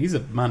supply. He's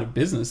a man of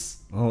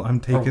business. Well, I'm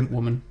taking... Or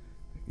woman.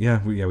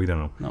 Yeah, we don't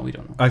know. No, we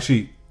don't know.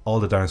 Actually, all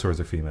the dinosaurs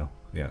are female.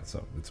 Yeah,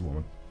 so it's a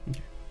woman.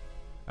 Okay.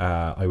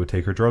 I would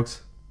take her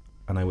drugs,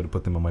 and I would have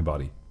put them on my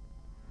body.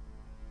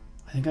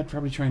 I think I'd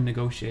probably try and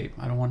negotiate.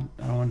 I don't want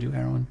to do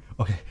heroin.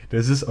 Okay,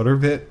 there's this other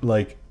bit,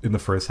 like, in the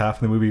first half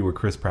of the movie where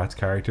Chris Pratt's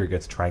character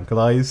gets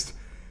tranquilized.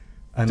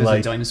 And does like,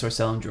 a dinosaur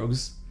sell him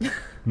drugs?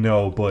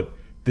 No, but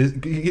this,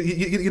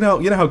 you know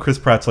how Chris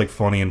Pratt's like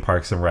funny in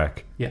Parks and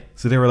Rec? Yeah.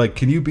 So they were like,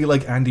 can you be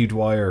like Andy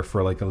Dwyer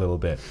for like a little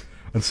bit?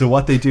 And so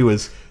what they do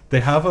is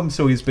they have him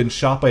so he's been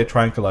shot by a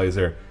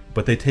tranquilizer,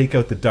 but they take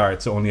out the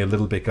dart so only a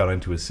little bit got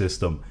into his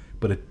system.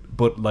 But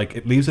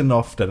it leaves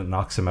enough that it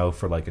knocks him out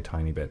for like a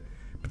tiny bit.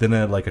 But then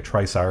a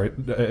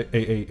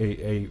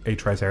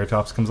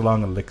Triceratops comes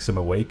along and licks him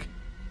awake.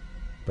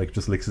 Like,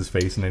 just licks his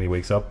face and then he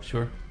wakes up.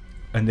 Sure.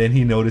 And then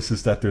he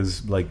notices that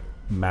there's like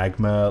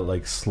magma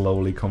like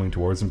slowly coming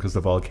towards him because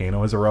the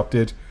volcano has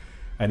erupted.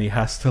 And he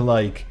has to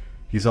like,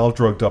 he's all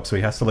drugged up, so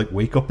he has to like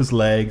wake up his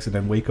legs and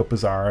then wake up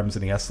his arms,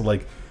 and he has to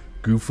like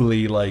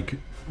goofily like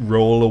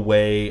roll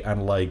away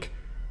and like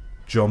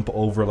jump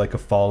over like a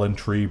fallen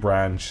tree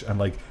branch, and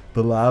like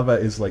the lava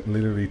is like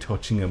literally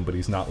touching him, but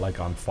he's not like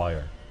on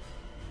fire.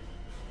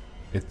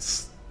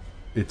 It's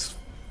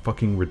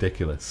fucking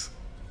ridiculous.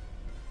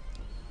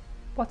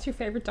 What's your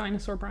favorite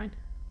dinosaur, Brian?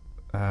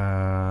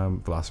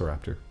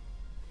 Velociraptor.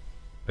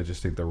 I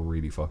just think they're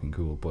really fucking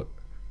cool, but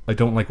I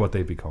don't like what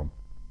they've become.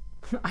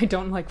 I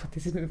don't like what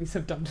these movies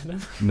have done to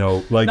them.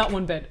 No, like not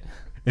one bit.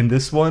 In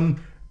this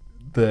one,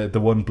 the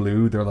one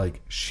Blue, they're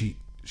like, she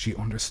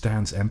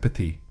understands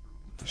empathy.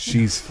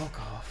 Fuck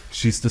off.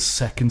 She's the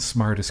second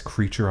smartest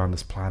creature on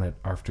this planet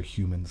after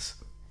humans.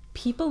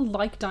 People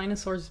like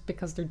dinosaurs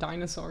because they're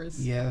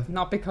dinosaurs. Yeah.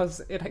 Not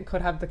because it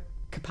could have the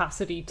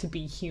capacity to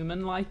be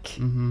human-like.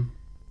 Mm-hmm.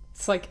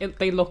 It's like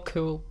they look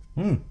cool.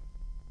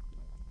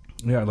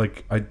 Yeah,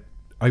 like I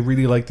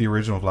really like the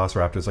original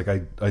Velociraptors. Like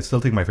I still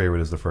think my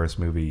favorite is the first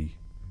movie,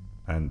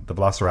 and the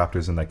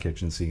Velociraptors in that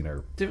kitchen scene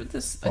are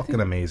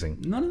fucking amazing.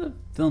 None of the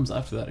films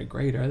after that are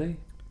great, are they?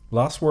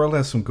 Lost World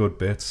has some good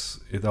bits.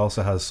 It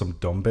also has some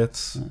dumb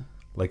bits.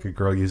 Like a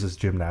girl uses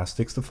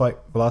gymnastics to fight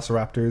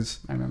Velociraptors.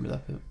 I remember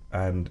that bit.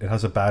 And it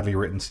has a badly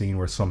written scene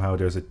where somehow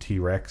there's a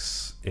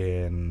T-Rex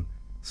in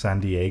San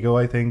Diego,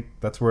 I think.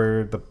 That's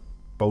where the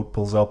boat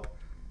pulls up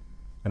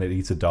and it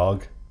eats a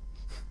dog.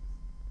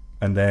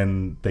 And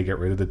then they get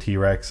rid of the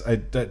T-Rex.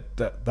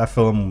 That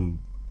film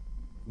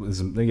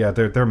is... Yeah,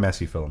 they're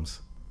messy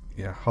films.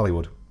 Yeah,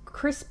 Hollywood.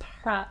 Chris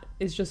Pratt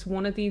is just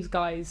one of these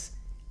guys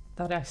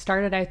that I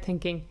started out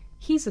thinking,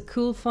 he's a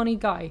cool, funny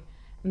guy.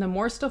 And the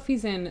more stuff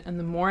he's in, and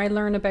the more I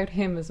learn about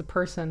him as a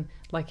person,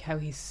 like how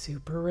he's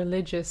super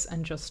religious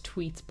and just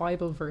tweets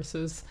Bible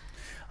verses.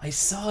 I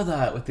saw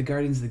that with the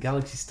Guardians of the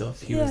Galaxy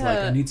stuff. He was like,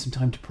 I need some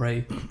time to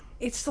pray.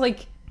 It's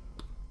like...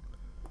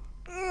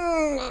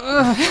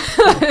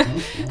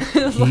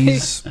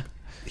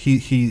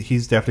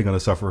 he's definitely going to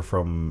suffer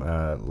from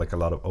like a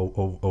lot of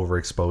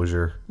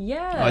overexposure.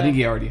 Yeah. I think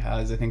he already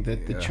has. I think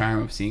that the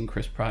charm of seeing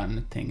Chris Pratt in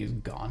the thing is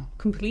gone.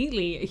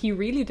 Completely. He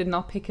really did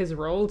not pick his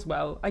roles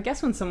well. I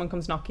guess when someone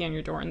comes knocking on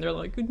your door and they're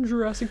like,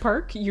 Jurassic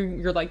Park,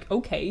 you're like,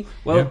 okay.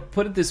 Well,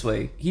 put it this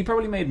way. He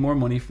probably made more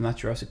money from that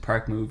Jurassic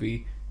Park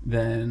movie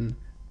than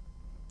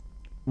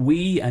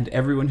we and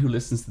everyone who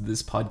listens to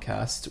this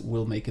podcast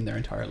will make in their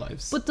entire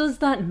lives. But does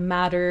that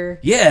matter?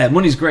 Yeah,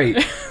 money's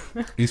great.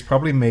 He's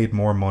probably made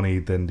more money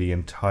than the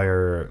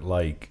entire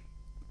like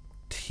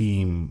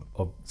team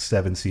of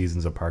 7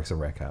 seasons of Parks and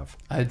Rec have.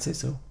 I'd say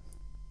so.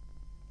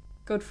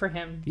 Good for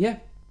him. Yeah.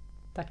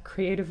 That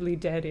creatively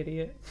dead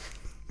idiot.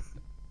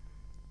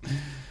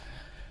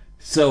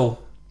 So,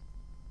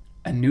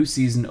 a new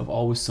season of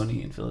Always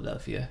Sunny in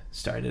Philadelphia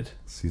started.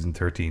 Season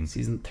 13.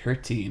 Season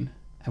 13.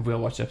 Have we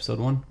all watched episode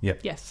 1? Yep.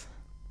 Yes.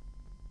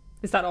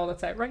 Is that all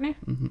that's out right now?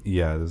 Mm-hmm.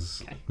 Yeah,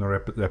 there's no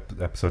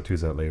episode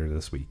 2's out later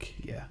this week.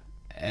 Yeah.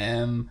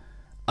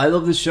 I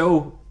love this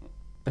show.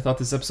 I thought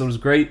this episode was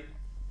great.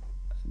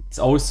 It's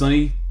Always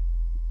Sunny.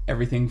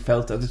 Everything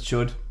felt as it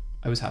should.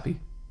 I was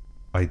happy.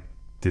 I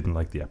didn't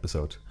like the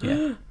episode.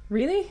 Yeah.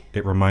 Really?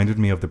 It reminded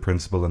me of the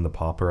Principal and the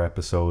Pauper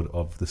episode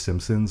of The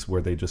Simpsons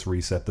where they just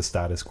reset the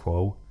status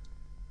quo.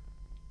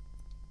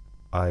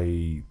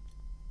 I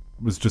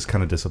was just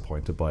kind of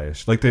disappointed by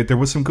it. Like there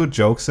was some good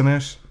jokes in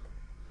it.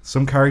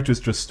 Some characters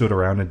just stood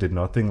around and did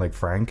nothing, like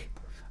Frank.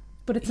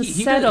 But it's a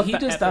He setup.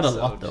 does that a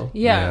lot, though.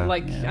 Yeah,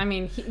 Yeah. I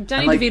mean,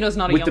 Danny And, DeVito's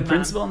not a with young the man.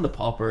 Principal and the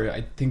Pauper,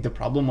 I think the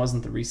problem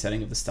wasn't the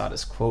resetting of the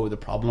status quo. The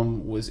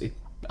problem was it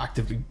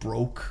actively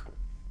broke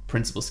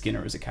Principal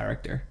Skinner as a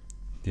character.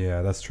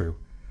 Yeah, that's true.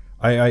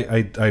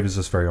 I was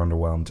just very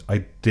underwhelmed.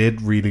 I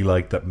did really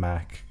like that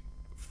Mac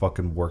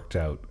fucking worked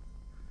out.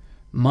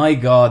 My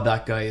God,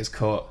 that guy is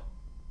cut.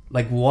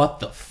 Like, what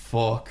the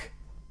fuck?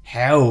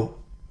 How?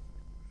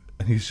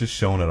 And he's just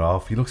showing it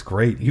off. He looks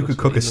great. You could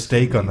He cook a looks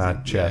steak on amazing.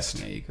 that chest.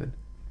 Yeah, you could.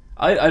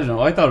 I don't know.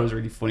 I thought it was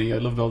really funny. I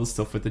loved all the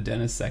stuff with the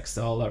Dennis sex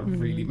doll. That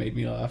really made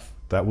me laugh.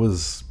 That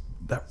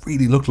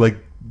really looked like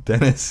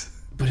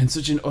Dennis. But in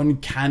such an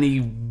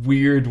uncanny,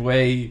 weird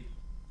way.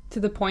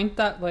 To the point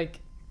that, like,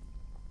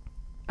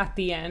 at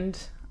the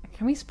end...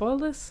 Can we spoil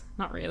this?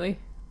 Not really.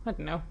 I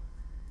don't know.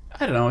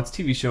 I don't know. It's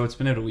a TV show. It's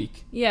been out a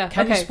week. Yeah,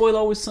 Can okay. you spoil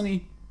Always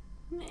Sunny?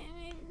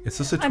 It's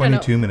just a I don't know.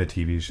 22-minute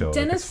TV show.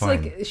 Dennis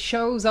like, it's fine.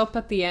 shows up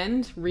at the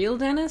end, real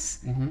Dennis,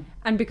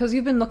 and because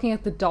you've been looking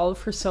at the doll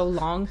for so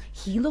long,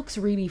 he looks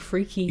really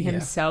freaky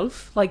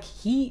himself. Like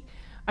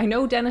I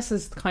know Dennis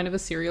is kind of a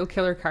serial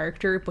killer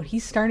character, but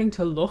he's starting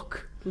to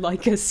look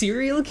like a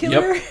serial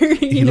killer. Yep.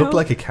 He looked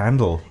like a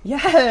candle.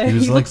 Yeah, he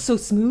like- looks so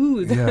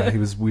smooth. Yeah, he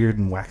was weird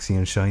and waxy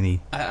and shiny.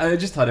 I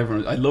just thought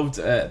everyone... I loved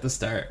at the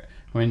start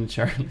when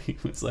Charlie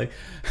was like,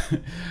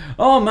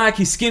 oh, Mac,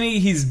 he's skinny,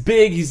 he's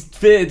big, he's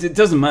fit, it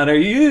doesn't matter,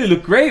 you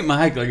look great,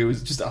 Mac. Like, it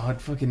was just,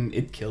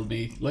 it killed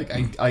me. Like,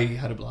 I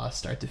had a blast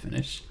start to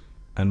finish.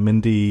 And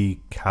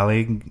Mindy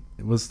Kaling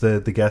was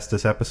the guest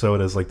this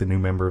episode as like the new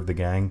member of the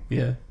gang.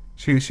 Yeah.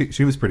 She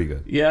was pretty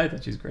good. Yeah, I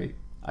thought she was great.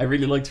 I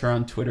really liked her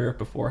on Twitter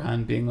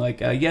beforehand being like,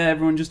 yeah,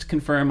 everyone, just to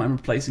confirm, I'm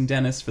replacing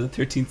Dennis for the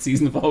 13th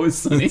season of Always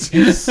Sunny.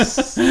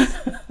 Jesus.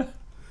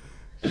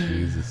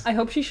 I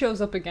hope she shows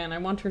up again. I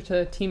want her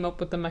to team up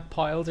with the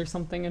McPiles or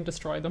something and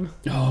destroy them.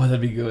 Oh, that'd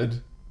be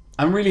good.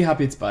 I'm really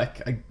happy it's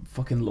back. I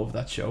fucking love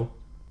that show.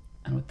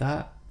 And with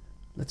that,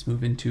 let's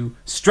move into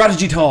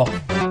strategy talk.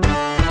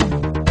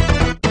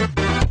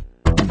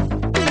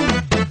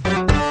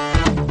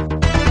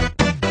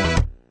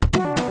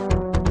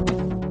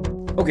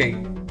 Okay,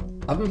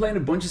 I've been playing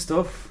a bunch of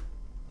stuff,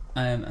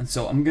 and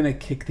so I'm gonna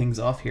kick things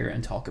off here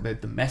and talk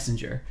about The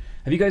Messenger.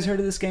 Have you guys heard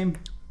of this game?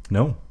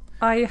 No.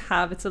 I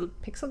have. It's a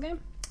pixel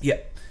game? Yeah.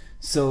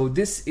 So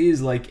this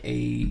is like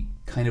a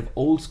kind of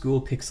old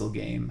school pixel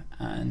game,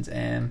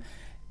 and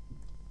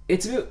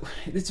it's a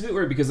bit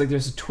weird because like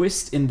there's a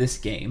twist in this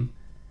game,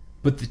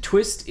 but the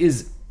twist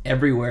is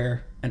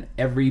everywhere, and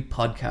every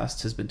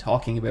podcast has been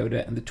talking about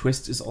it, and the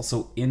twist is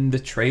also in the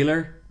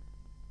trailer.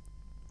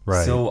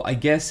 Right. So I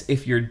guess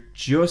if you're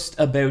just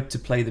about to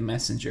play The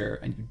Messenger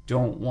and you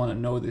don't want to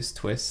know this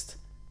twist,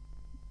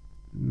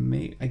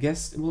 I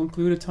guess it will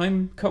include a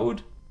time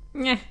code.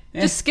 Yeah.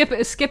 Just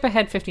skip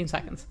ahead 15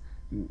 seconds.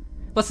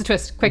 What's the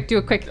twist? Quick, do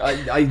it quick.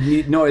 I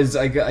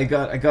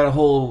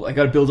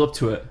gotta build up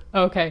to it.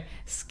 Okay.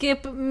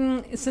 Skip,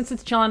 since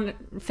it's John,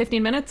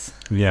 15 minutes.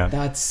 Yeah.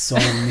 That's so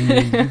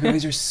mean. You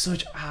guys are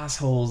such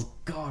assholes.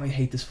 God, I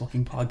hate this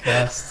fucking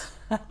podcast.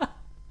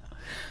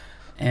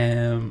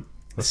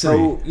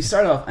 So you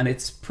start off and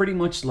it's pretty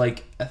much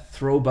like a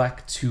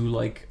throwback to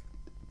like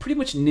pretty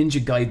much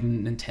Ninja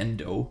Gaiden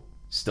Nintendo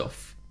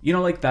stuff. You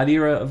know, like that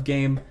era of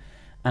game.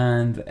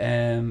 And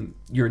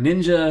you're a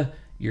ninja,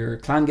 your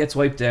clan gets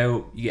wiped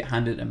out, you get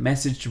handed a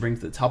message to bring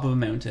to the top of a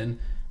mountain,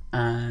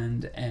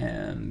 and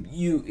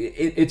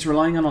it's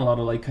relying on a lot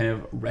of like kind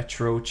of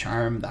retro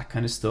charm, that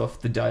kind of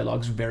stuff. The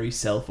dialogue's very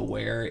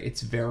self-aware,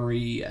 it's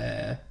very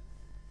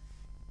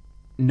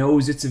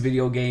knows it's a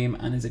video game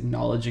and is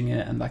acknowledging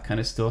it and that kind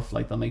of stuff.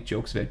 Like they'll make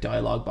jokes about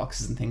dialogue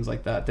boxes and things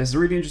like that. There's a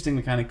really interesting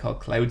mechanic called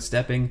cloud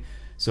stepping.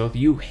 So if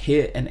you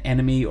hit an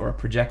enemy or a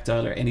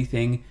projectile or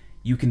anything,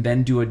 you can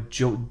then do a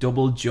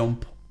double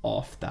jump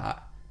off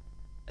that.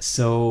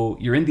 So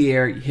you're in the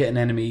air, you hit an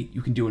enemy,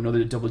 you can do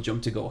another double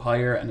jump to go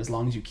higher, and as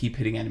long as you keep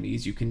hitting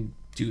enemies, you can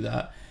do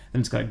that. Then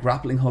it's got a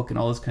grappling hook and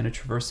all this kind of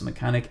traversal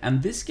mechanic.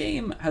 And this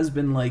game has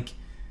been like,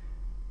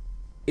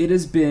 it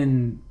has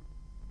been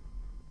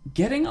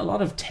getting a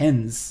lot of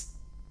 10s.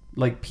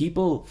 Like,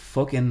 people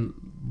fucking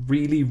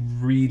really,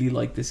 really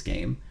like this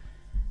game.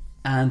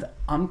 And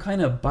I'm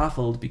kind of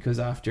baffled because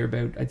after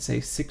about, I'd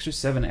say 6 or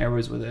 7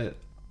 hours with it,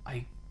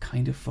 I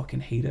kind of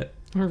fucking hate it.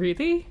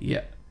 Really?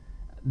 Yeah.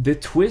 The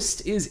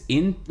twist is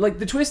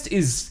the twist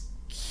is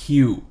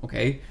cute,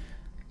 okay?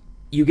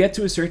 You get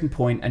to a certain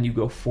point and you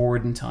go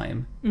forward in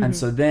time. Mm-hmm. And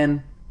so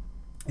then,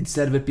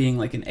 instead of it being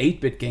like an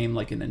 8-bit game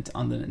like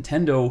on the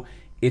Nintendo,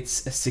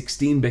 it's a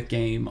 16-bit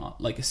game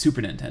like a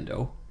Super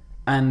Nintendo.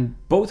 And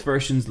both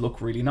versions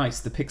look really nice.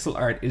 The pixel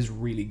art is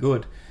really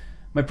good.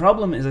 My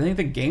problem is I think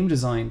the game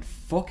design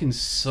fucking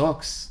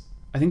sucks.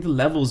 I think the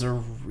levels are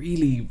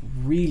really,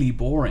 really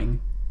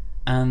boring.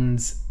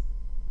 And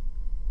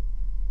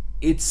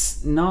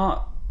it's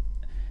not...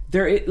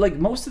 like,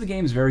 most of the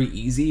game is very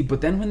easy,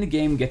 but then when the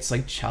game gets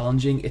like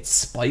challenging, it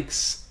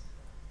spikes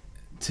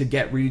to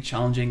get really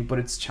challenging, but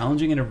it's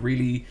challenging in a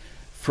really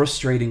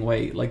frustrating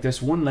way. Like,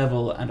 there's one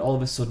level and all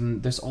of a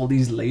sudden there's all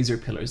these laser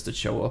pillars that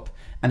show up,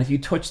 and if you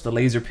touch the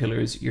laser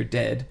pillars, you're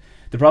dead.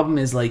 The problem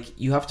is, like,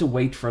 you have to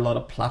wait for a lot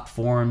of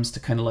platforms to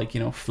kind of like, you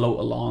know, float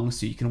along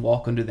so you can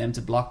walk under them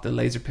to block the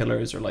laser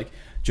pillars or like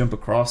jump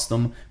across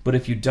them. But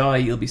if you die,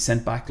 you'll be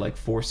sent back like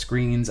 4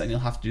 screens and you'll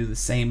have to do the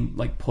same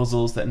like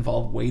puzzles that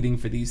involve waiting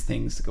for these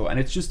things to go. And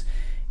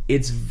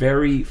it's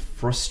very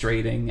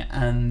frustrating.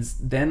 And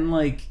then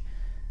like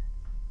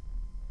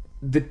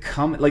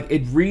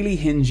it really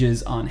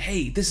hinges on,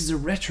 hey, this is a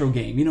retro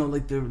game, you know,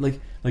 like they're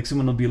like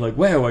someone will be like,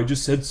 wow, I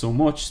just said so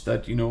much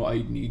that, you know,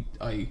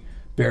 I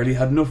barely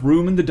had enough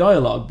room in the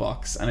dialogue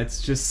box. And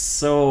it's just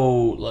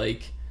so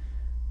like,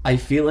 I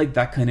feel like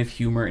that kind of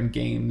humor in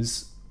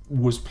games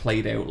was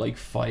played out like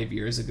 5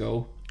 years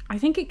ago. I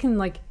think it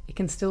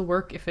can still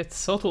work if it's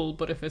subtle,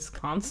 but if it's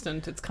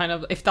constant, it's kind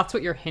of, if that's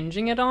what you're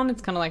hinging it on,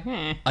 it's kind of like,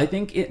 eh. I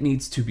think it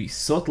needs to be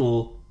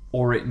subtle,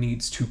 or it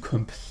needs to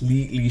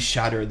completely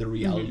shatter the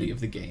reality of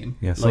the game.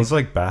 Yeah, sounds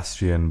like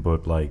Bastion,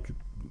 but like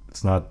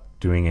it's not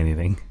doing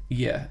anything.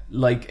 Yeah,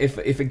 like if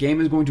a game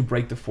is going to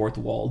break the fourth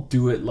wall,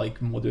 do it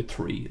like Mother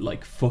 3,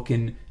 like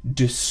fucking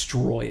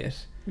destroy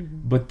it.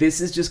 Mm-hmm. But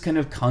this is just kind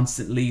of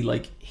constantly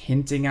like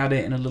hinting at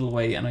it in a little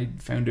way, and I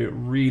found it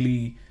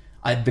really,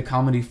 the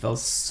comedy fell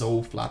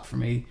so flat for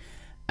me.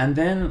 And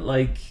then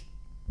like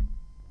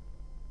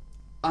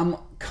I'm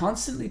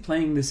constantly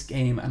playing this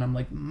game and I'm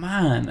like,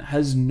 man,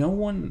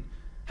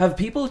 have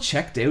people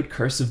checked out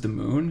Curse of the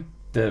Moon,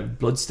 the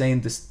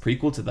Bloodstained, this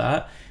prequel to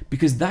that?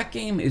 Because that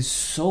game is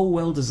so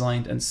well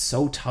designed and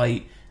so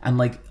tight, and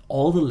like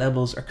all the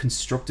levels are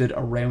constructed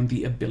around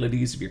the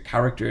abilities of your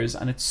characters,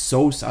 and it's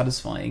so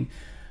satisfying.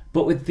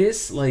 But with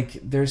this, like,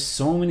 there's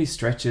so many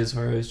stretches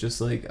where it's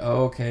just like,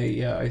 oh, okay,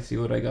 yeah, I see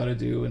what I gotta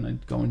do, and I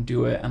go and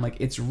do it. And like,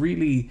 it's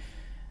really,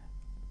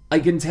 I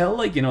can tell,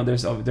 like, you know,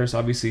 there's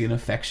obviously an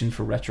affection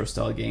for retro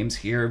style games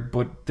here,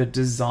 but the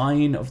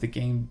design of the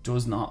game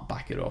does not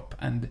back it up.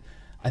 And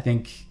I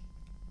think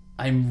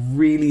I'm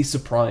really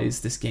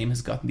surprised this game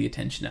has gotten the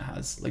attention it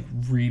has. Like,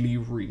 really,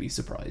 really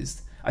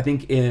surprised. I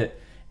think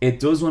it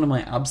does one of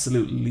my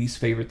absolute least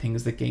favorite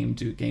things that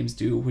games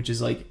do, which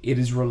is like, it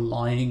is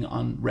relying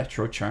on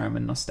retro charm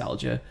and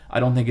nostalgia. I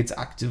don't think it's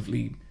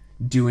actively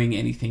doing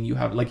anything you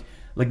have. Like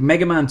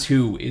Mega Man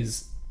 2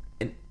 is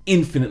an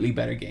infinitely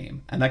better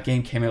game, and that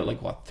game came out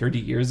like, what, 30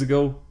 years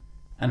ago?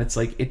 And it's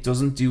like, it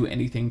doesn't do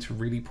anything to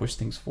really push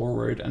things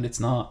forward, and it's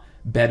not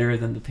better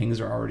than the things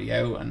that are already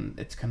out, and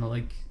it's kind of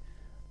like,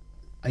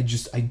 I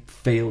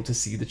fail to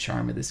see the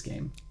charm of this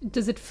game.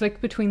 Does it flick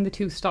between the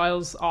two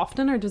styles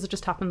often, or does it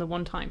just happen the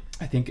one time?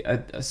 I think,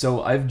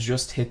 so I've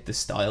just hit the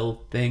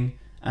style thing,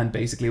 and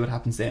basically what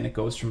happens then, it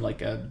goes from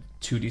like a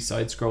 2D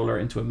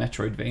side-scroller into a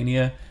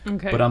Metroidvania.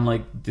 Okay. But I'm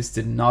like, this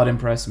did not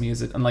impress me,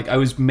 as it, and like, I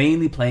was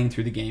mainly playing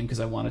through the game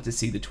because I wanted to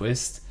see the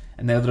twist,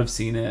 and now that I've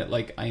seen it,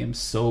 like, I am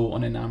so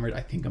unenamored,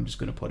 I think I'm just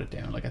going to put it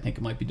down. Like, I think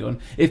it might be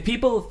done. If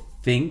people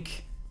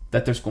think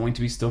that there's going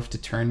to be stuff to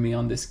turn me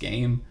on this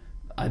game,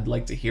 I'd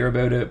like to hear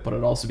about it, but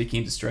I'd also be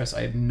keen to stress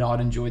I have not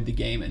enjoyed the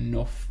game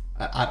enough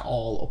at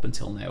all up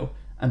until now.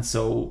 And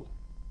so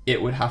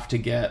it would have to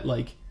get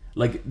like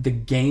the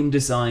game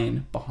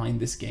design behind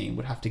this game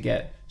would have to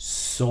get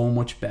so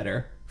much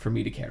better for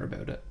me to care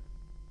about it.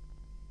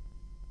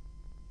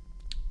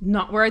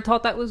 Not where I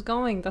thought that was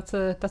going. That's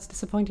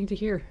disappointing to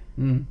hear.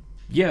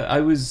 Yeah, I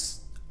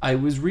was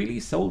really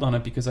sold on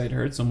it because I'd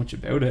heard so much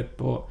about it,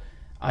 but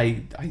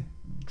I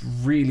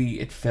really,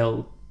 it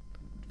fell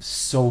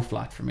so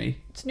flat for me.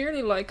 It's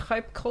nearly like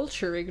hype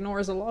culture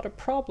ignores a lot of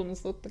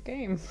problems with the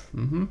game.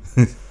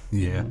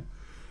 Yeah.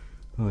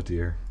 Oh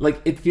dear.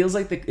 Like it feels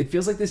like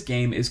this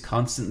game is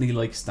constantly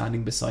like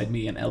standing beside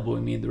me and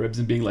elbowing me in the ribs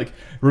and being like,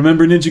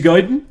 "Remember Ninja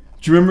Gaiden?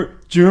 Do you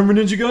remember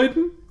Ninja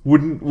Gaiden?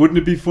 Wouldn't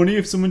it be funny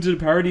if someone did a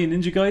parody in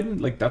Ninja Gaiden?"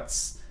 Like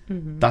that's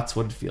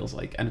what it feels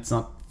like, and it's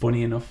not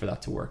funny enough for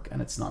that to work,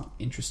 and it's not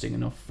interesting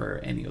enough for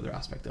any other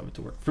aspect of it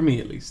to work, for me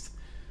at least.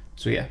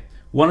 So yeah,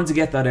 wanted to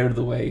get that out of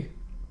the way.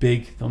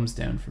 Big thumbs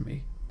down for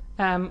me.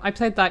 I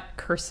played that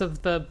Curse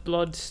of the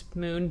Blood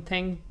Moon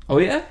thing. Oh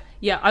yeah?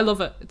 Yeah, I love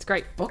it. It's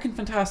great. Fucking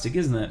fantastic,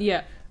 isn't it?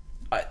 Yeah.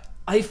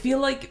 I feel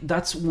like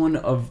that's some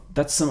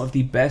of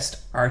the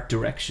best art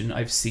direction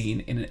I've seen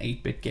in an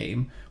 8-bit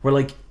game, where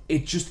like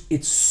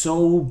it's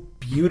so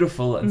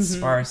beautiful and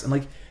sparse, and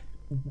like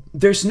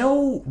there's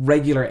no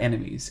regular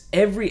enemies.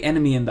 Every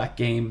enemy in that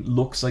game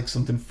looks like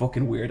something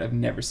fucking weird I've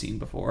never seen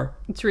before.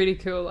 It's really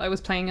cool. I was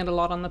playing it a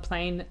lot on the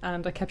plane,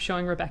 and I kept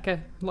showing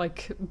Rebecca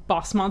like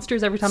boss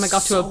monsters every time I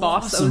got to a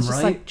boss. Awesome, I was just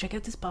right? like, check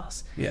out this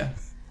boss. Yeah.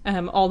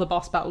 All the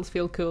boss battles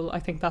feel cool. I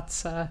think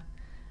that's a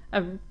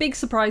big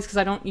surprise, because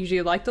I don't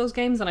usually like those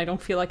games, and I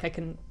don't feel like I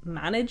can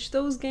manage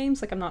those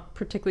games. Like, I'm not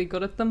particularly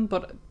good at them,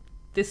 but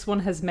this one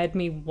has made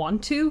me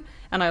want to,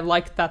 and I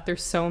like that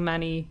there's so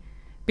many.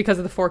 Because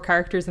of the 4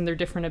 characters and their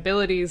different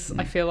abilities,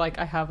 I feel like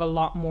I have a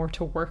lot more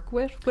to work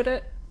with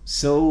it.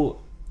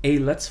 So, a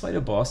Let's Fight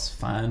a Boss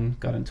fan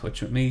got in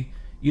touch with me.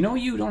 You know,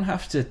 you don't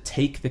have to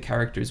take the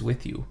characters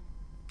with you.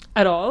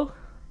 At all?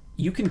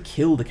 You can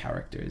kill the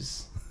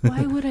characters.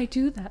 Why would I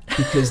do that?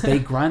 Because they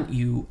grant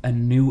you a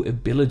new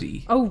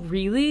ability. Oh,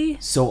 really?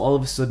 So all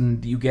of a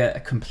sudden, you get a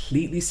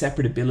completely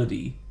separate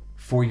ability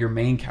for your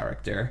main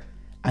character,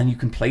 and you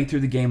can play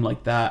through the game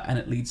like that, and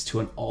it leads to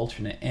an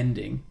alternate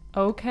ending.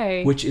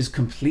 Okay. Which is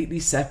completely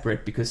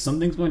separate, because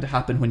something's going to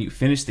happen when you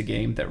finish the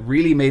game that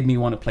really made me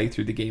want to play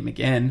through the game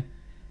again,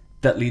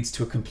 that leads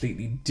to a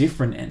completely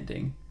different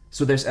ending.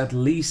 So there's at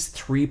least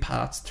 3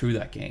 paths through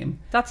that game.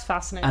 That's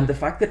fascinating. And the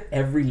fact that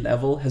every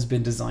level has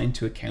been designed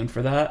to account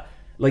for that,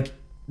 like,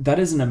 that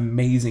is an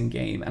amazing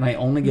game, and I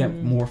only get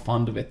more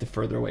fond of it the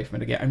further away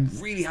from it I get. I'm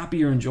really happy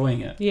you're enjoying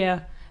it.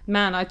 Yeah.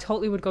 Man, I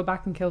totally would go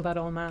back and kill that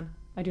old man.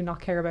 I do not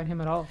care about him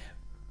at all.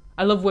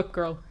 I love Whip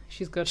Girl.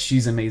 She's good.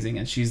 She's amazing,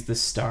 and she's the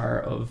star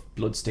of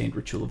Bloodstained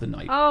Ritual of the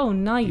Night. Oh,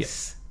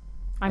 nice.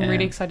 Yeah. I'm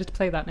really Um, excited to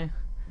play that now.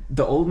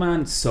 The old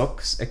man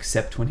sucks,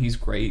 except when he's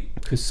great,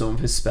 because some of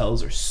his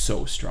spells are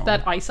so strong.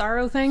 That ice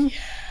arrow thing,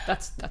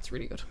 that's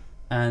really good.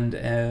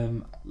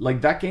 And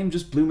like, that game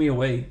just blew me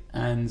away.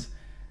 And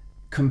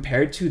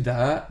compared to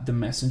that, The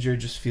Messenger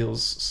just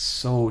feels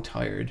so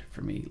tired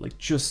for me. Like,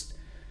 just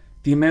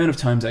the amount of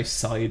times I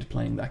sighed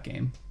playing that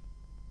game.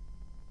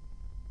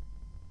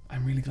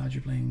 I'm really glad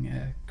you're playing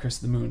Curse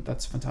of the Moon.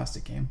 That's a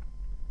fantastic game.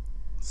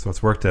 So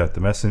it's worked out. The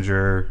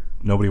Messenger,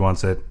 nobody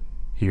wants it.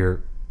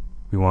 Here,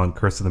 we want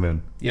Curse of the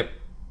Moon. Yep.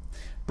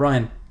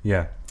 Brian.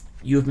 Yeah.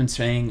 You've been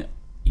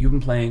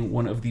playing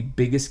one of the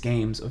biggest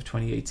games of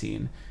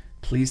 2018.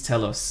 Please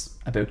tell us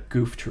about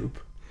Goof Troop.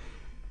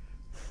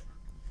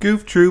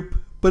 Goof Troop.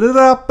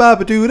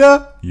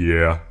 Ba-da-da-ba-ba-doo-da.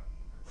 Yeah.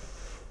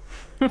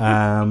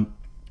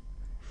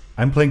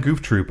 I'm playing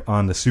Goof Troop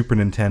on the Super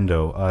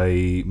Nintendo.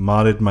 I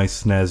modded my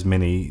SNES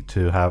Mini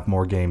to have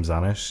more games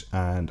on it,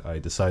 and I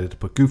decided to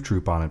put Goof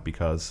Troop on it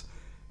because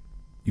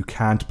you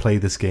can't play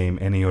this game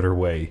any other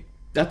way.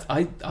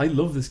 I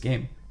love this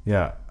game.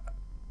 Yeah.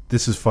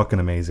 This is fucking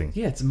amazing.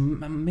 Yeah, it's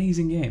an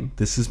amazing game.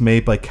 This is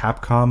made by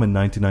Capcom in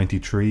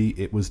 1993.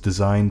 It was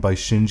designed by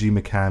Shinji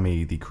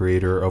Mikami, the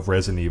creator of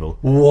Resident Evil.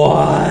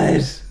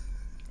 What?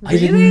 Really? I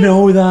didn't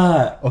know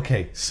that.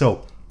 Okay,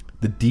 so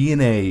the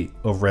DNA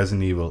of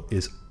Resident Evil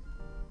is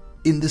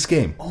in this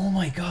game. Oh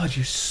my god,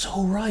 you're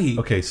so right.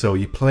 Okay, so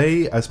you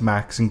play as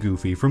Max and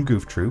Goofy from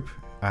Goof Troop,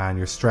 and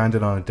you're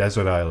stranded on a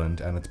desert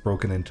island, and it's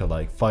broken into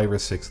like 5 or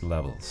 6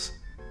 levels.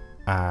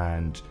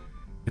 And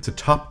it's a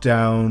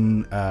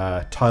top-down,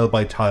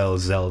 tile-by-tile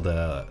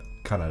Zelda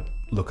kind of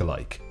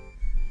look-alike.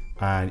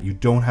 And you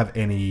don't have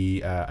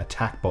any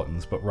attack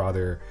buttons, but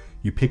rather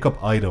you pick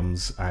up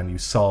items and you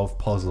solve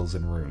puzzles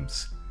in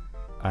rooms.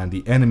 And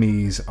the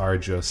enemies are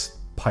just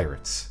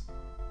pirates.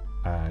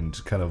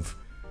 And kind of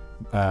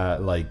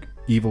like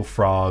evil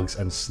frogs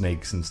and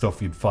snakes and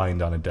stuff you'd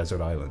find on a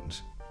desert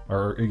island.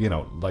 Or, you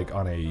know, like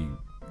on a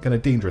kind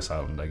of dangerous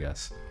island, I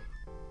guess.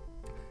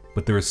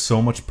 But there is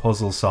so much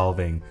puzzle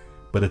solving,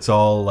 but it's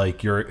all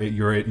like you're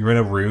in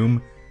a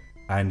room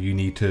and you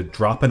need to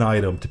drop an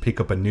item to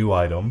pick up a new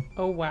item.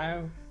 Oh,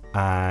 wow.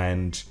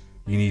 And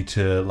you need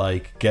to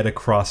like get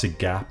across a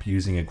gap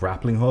using a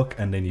grappling hook,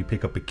 and then you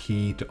pick up a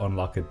key to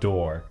unlock a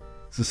door.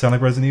 Does it sound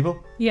like Resident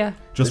Evil? Yeah.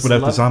 Just without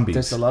the zombies.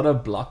 There's a lot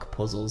of block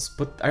puzzles,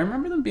 but I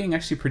remember them being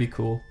actually pretty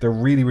cool. They're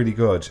really, really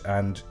good,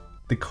 and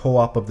the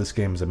co-op of this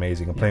game is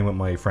amazing. I'm playing with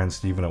my friend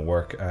Steven at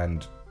work,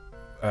 and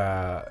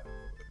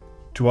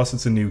to us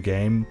it's a new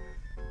game,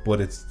 but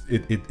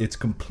it's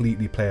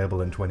completely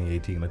playable in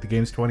 2018. Like, the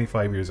game's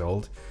 25 years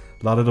old.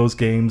 A lot of those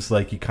games,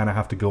 like, you kind of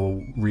have to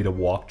go read a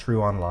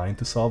walkthrough online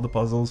to solve the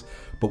puzzles.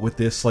 But with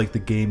this, like, the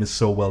game is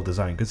so well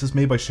designed because it's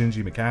made by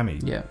Shinji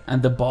Mikami. Yeah,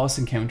 and the boss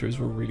encounters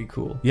were really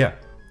cool. Yeah.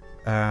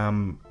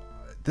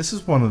 this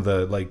is one of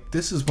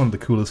the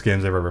coolest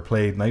games I've ever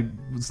played, and I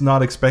was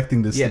not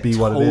expecting this to be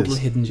what it is. Total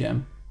hidden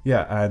gem.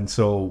 Yeah, and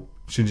so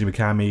Shinji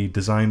Mikami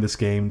designed this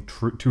game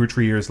 2 or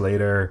 3 years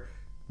later,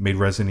 made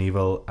Resident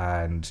Evil,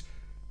 and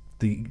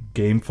the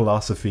game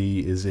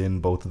philosophy is in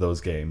both of those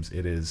games.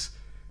 It is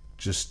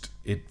just,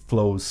 it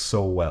flows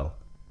so well.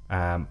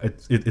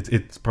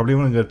 It's probably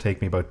only going to take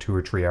me about 2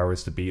 or 3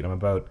 hours to beat. I'm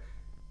about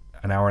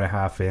an hour and a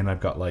half in. I've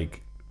got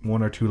like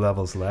 1 or 2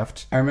 levels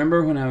left. I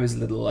remember when I was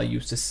little, I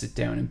used to sit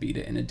down and beat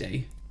it in a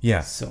day.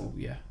 Yeah. So,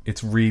 yeah.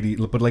 It's really,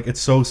 but like,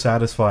 it's so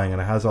satisfying,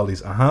 and it has all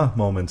these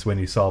moments when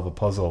you solve a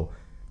puzzle,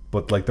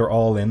 but like, they're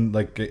all in,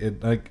 like,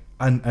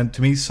 and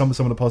to me, some of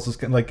the puzzles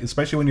can, like,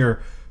 especially when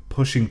you're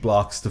pushing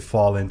blocks to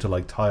fall into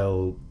like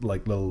tile,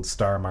 like little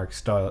star mark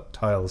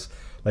tiles,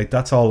 like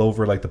that's all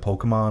over like the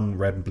Pokemon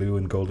Red and Blue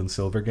and Gold and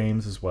Silver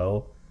games as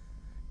well,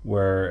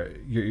 where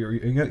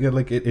you're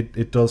like,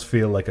 it does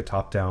feel like a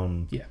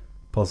top-down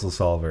puzzle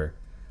solver.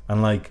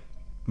 And like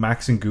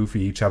Max and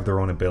Goofy each have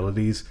their own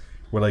abilities,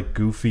 where like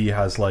Goofy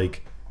has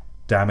like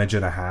damage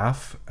and a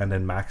half, and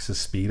then Max has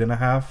speed and a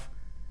half.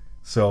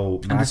 So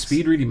Max, and the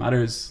speed really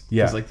matters,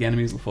 because like the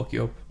enemies will fuck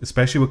you up,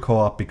 especially with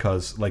co-op,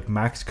 because like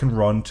Max can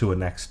run to a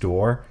next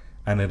door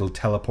and it'll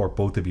teleport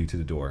both of you to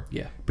the door.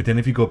 Yeah. But then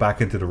if you go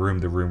back into the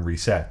room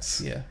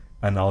resets. Yeah.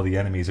 And all the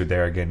enemies are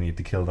there again, and you have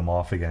to kill them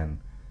off again.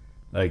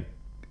 Like,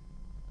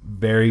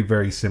 very,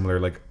 very similar.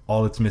 Like,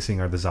 all it's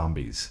missing are the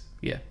zombies.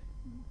 Yeah.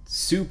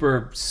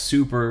 Super,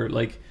 super,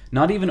 like,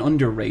 not even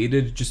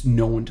underrated, just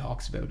no one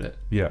talks about it.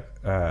 Yeah.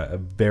 A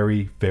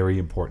very, very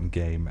important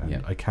game. And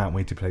Yeah. I can't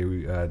wait to play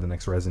the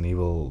next Resident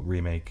Evil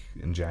remake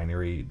in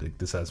January. Like,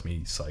 this has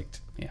me psyched.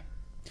 Yeah.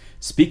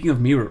 Speaking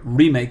of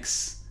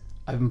remakes,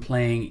 I've been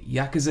playing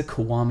Yakuza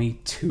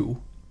Kiwami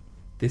 2.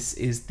 This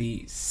is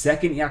the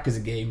second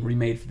Yakuza game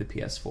remade for the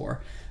PS4.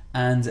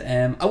 And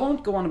I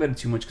won't go on about it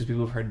too much, because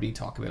people have heard me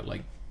talk about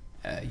like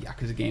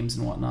Yakuza games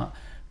and whatnot.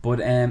 But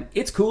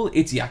it's cool.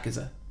 It's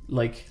Yakuza.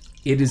 Like,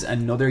 it is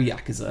another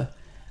Yakuza.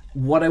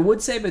 What I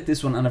would say about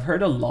this one, and I've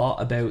heard a lot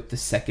about the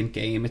second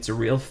game, it's a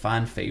real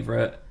fan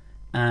favorite,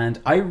 and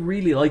I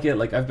really like it.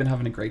 Like, I've been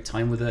having a great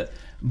time with it.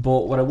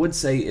 But what I would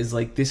say is,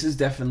 like, this is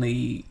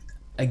definitely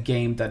a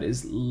game that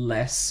is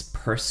less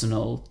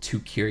personal to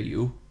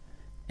Kiryu.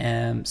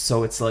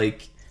 So it's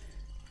like,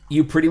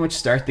 you pretty much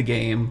start the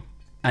game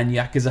and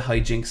Yakuza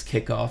hijinks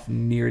kick off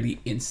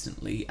nearly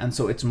instantly, and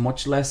so it's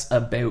much less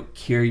about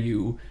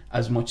Kiryu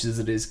as much as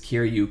it is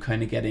Kiryu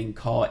kind of getting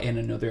caught in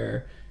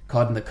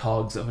the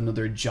cogs of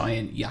another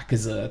giant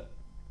Yakuza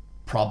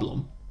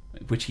problem,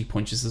 which he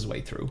punches his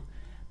way through.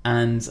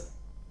 And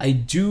I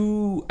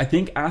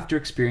think after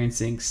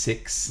experiencing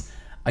 6,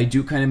 I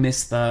do kind of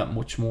miss that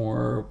much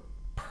more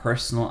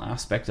personal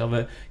aspect of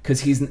it,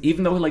 because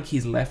even though like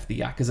he's left the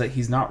Yakuza,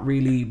 he's not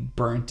really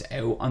burnt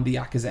out on the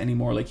Yakuza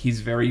anymore. Like,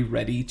 he's very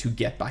ready to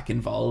get back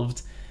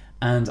involved.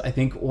 And I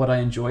think what I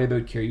enjoy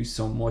about Kiryu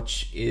so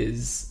much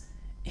is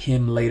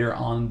him later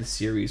on in the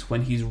series,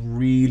 when he's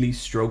really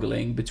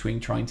struggling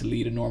between trying to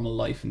lead a normal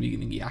life and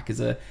being in the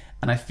Yakuza,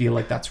 and I feel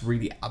like that's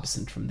really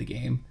absent from the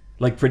game.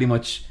 Like, pretty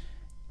much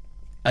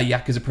a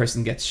Yakuza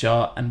person gets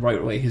shot and right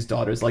away his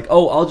daughter's like,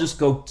 oh, I'll just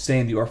go stay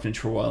in the orphanage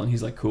for a while, and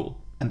he's like, cool,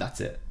 and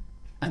that's it.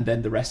 And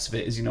then the rest of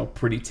it is,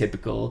 pretty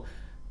typical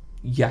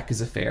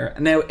Yakuza fare.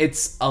 Now,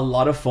 it's a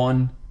lot of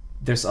fun.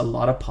 There's a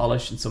lot of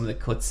polish in some of the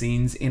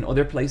cutscenes. In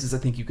other places, I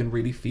think you can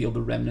really feel the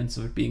remnants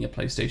of it being a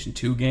PlayStation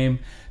 2 game.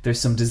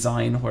 There's some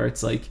design where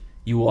it's like,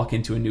 you walk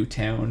into a new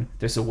town,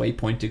 there's a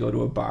waypoint to go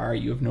to a bar,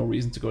 you have no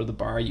reason to go to the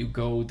bar, you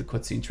go, the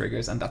cutscene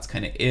triggers, and that's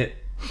kind of it.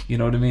 You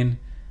know what I mean?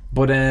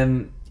 But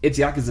it's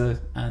Yakuza,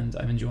 and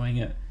I'm enjoying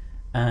it.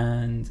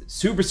 And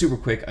super, super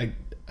quick, I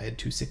had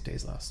 2 sick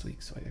days last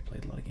week, so I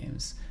played a lot of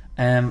games.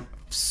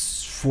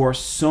 For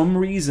some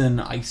reason,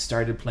 I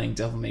started playing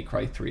Devil May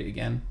Cry 3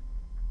 again.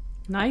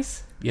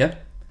 Nice. Yeah.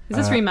 Is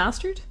this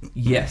remastered?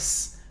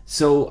 Yes.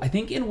 So I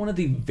think in one of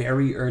the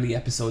very early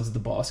episodes of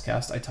the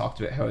Bosscast, I talked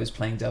about how I was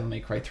playing Devil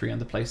May Cry 3 on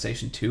the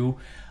PlayStation 2.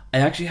 I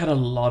actually had a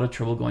lot of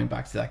trouble going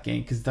back to that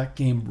game, because that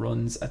game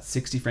runs at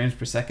 60 frames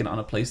per second on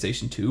a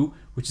PlayStation 2,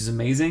 which is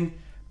amazing.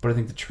 But I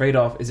think the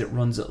trade-off is it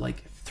runs at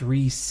like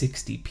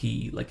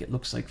 360p. Like, it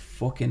looks like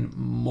fucking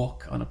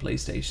muck on a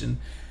PlayStation.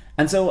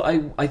 And so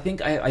I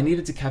think I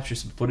needed to capture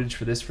some footage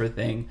for this for a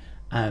thing,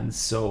 and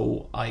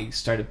so I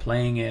started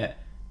playing it,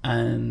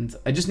 and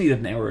I just needed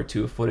an hour or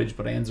 2 of footage,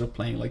 but I ended up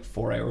playing like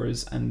 4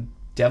 hours, and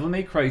Devil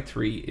May Cry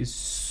 3 is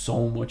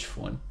so much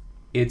fun.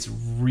 It's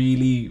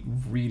really,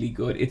 really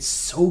good. It's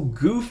so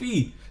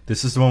goofy.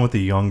 This is the one with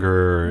the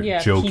younger,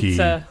 jokey...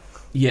 Pizza.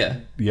 Yeah.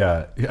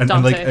 Yeah. And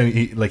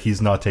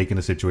he's not taking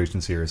the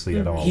situation seriously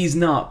at all. He's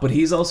not, but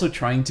he's also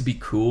trying to be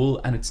cool,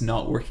 and it's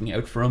not working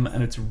out for him,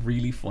 and it's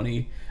really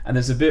funny. And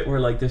there's a bit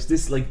where like there's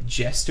this like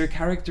jester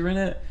character in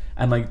it,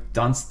 and like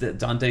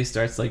Dante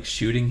starts like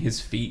shooting his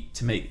feet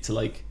to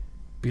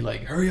be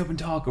like, hurry up and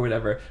talk or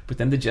whatever, but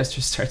then the jester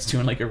starts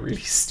doing like a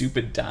really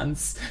stupid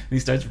dance, and he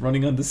starts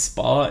running on the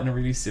spot in a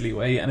really silly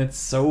way, and it's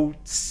so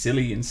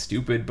silly and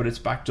stupid, but it's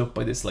backed up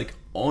by this like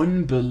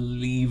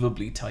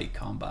unbelievably tight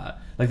combat.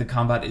 Like, the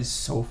combat is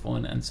so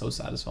fun and so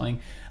satisfying.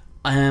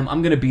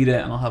 I'm gonna beat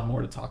it, and I'll have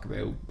more to talk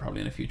about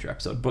probably in a future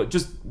episode. But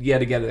just to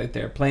get it out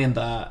there, playing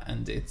that,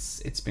 and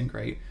it's been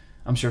great.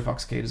 I'm sure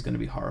Foxcade is gonna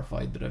be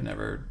horrified that I've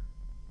never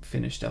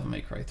finished Devil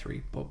May Cry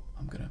 3, but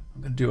I'm gonna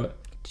do it.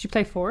 Did you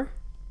play 4?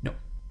 No,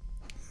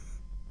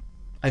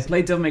 I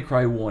played Devil May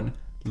Cry 1,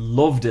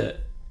 loved it,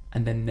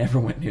 and then never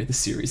went near the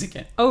series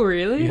again. Oh,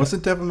 really? Yeah.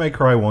 Wasn't Devil May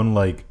Cry 1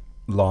 like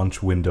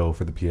launch window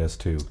for the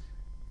PS2?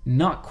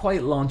 Not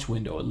quite launch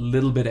window, a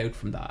little bit out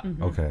from that.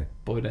 Okay.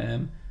 But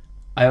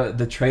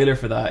the trailer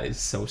for that is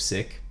so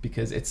sick,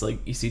 because it's like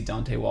you see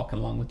Dante walking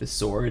along with this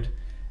sword,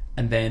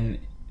 and then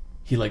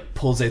he like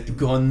pulls out the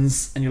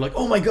guns, and you're like,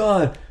 oh my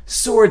god,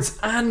 swords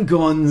and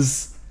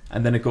guns,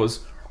 and then it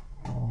goes,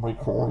 oh my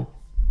god.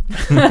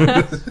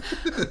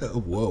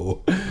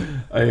 Whoa.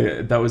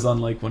 That was on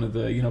like one of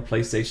the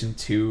PlayStation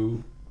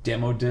 2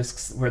 demo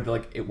discs, where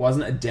like it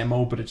wasn't a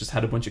demo, but it just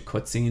had a bunch of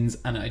cutscenes,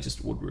 and I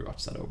just would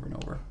rewatch that over and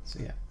over. So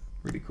yeah,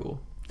 really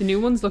cool. The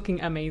new one's looking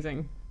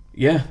amazing.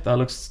 Yeah, that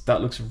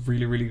looks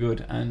really, really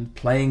good, and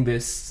playing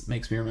this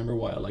makes me remember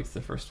why I liked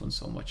the first one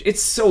so much.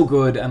 It's so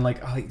good, and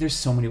like there's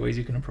so many ways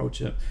you can approach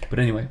it. But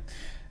anyway,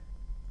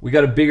 we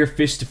got a bigger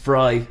fish to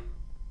fry,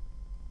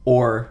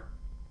 or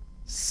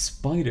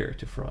spider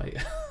to fry.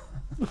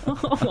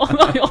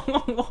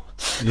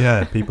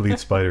 Yeah, people eat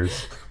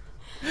spiders.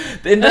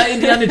 In that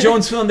Indiana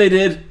Jones film they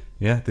did.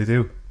 Yeah, they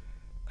do.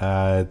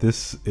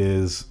 This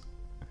is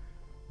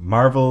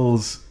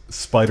Marvel's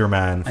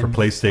Spider-Man for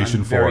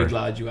PlayStation 4. I'm very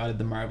glad you added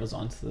the Marvels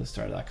onto the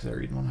start of that, because I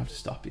really don't have to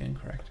stop you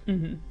incorrect.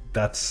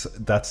 That's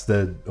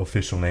the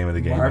official name of the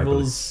game.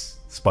 Marvel's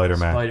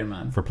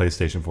Spider-Man for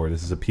PlayStation 4.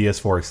 This is a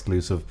PS4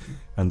 exclusive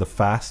and the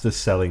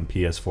fastest selling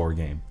PS4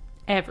 game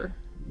Ever.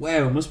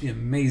 Wow, it must be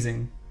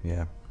amazing.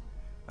 Yeah.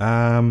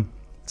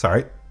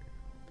 Sorry.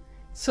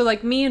 So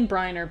like me and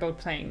Brian are both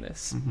playing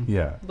this.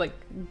 Yeah. Like,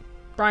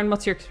 Brian,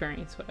 what's your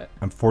experience with it?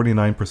 I'm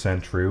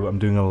 49% through. I'm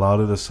doing a lot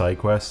of the side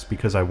quests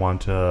because I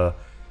want to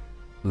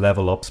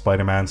level up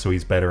Spider-Man so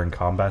he's better in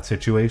combat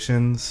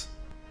situations.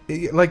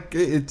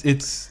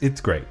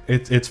 It's great.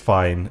 It's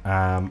fine.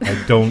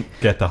 I don't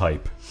get the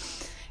hype.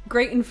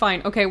 Great and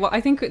fine. Okay, well,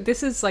 I think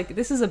this is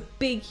a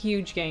big,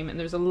 huge game, and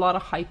there's a lot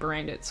of hype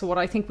around it. So what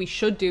I think we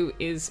should do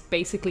is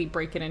basically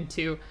break it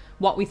into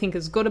what we think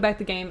is good about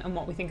the game and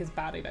what we think is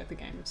bad about the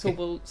game. So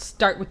we'll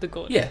start with the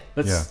good. Yeah,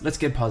 let's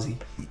get posy.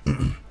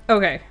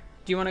 Okay.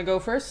 Do you want to go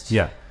first?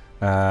 Yeah.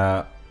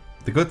 The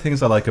good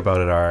things I like about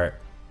it are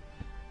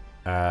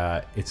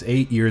it's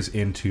 8 years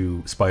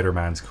into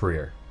Spider-Man's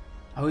career.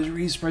 I was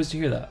really surprised to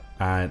hear that.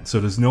 And so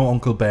there's no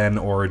Uncle Ben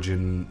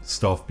origin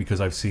stuff,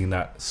 because I've seen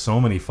that so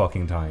many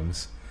fucking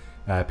times.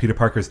 Peter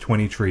Parker's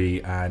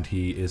 23 and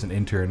he is an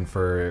intern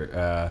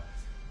for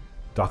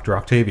Dr.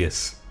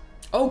 Octavius.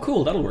 Oh,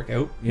 cool. That'll work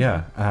out.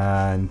 Yeah,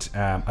 and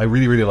I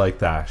really, really like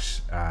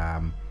that.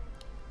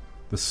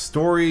 The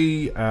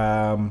story,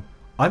 I'm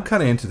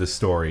kind of into the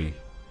story.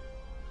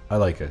 I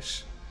like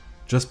it.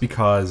 Just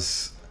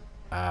because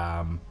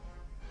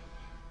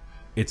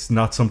it's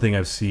not something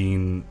I've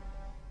seen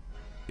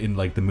in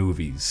like the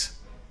movies.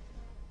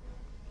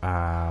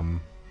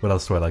 What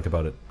else do I like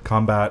about it?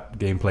 Combat,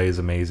 gameplay is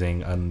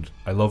amazing, and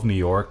I love New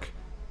York,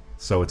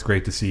 so it's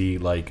great to see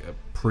like a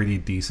pretty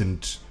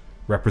decent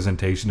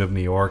representation of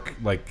New York.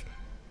 Like,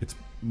 it's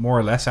more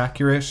or less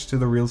accurate to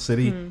the real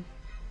city.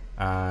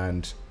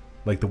 And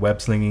like the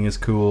web slinging is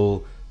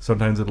cool.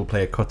 Sometimes it'll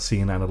play a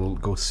cutscene and it'll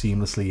go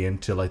seamlessly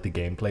into like the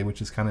gameplay,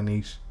 which is kind of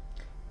neat.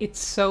 It's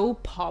so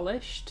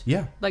polished.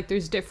 Yeah. Like,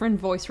 there's different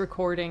voice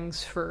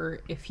recordings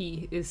for if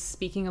he is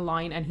speaking a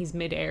line and he's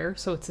mid-air,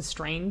 so it's a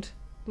strained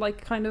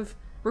like kind of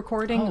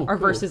recording, or cool.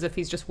 versus if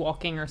he's just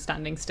walking or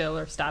standing still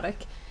or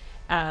static.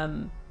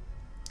 The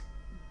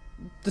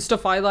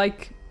stuff I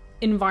like,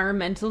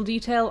 environmental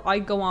detail, I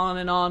go on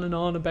and on and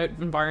on about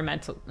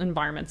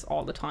environments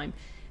all the time.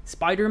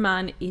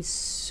 Spider-Man is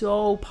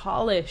so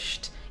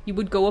polished. You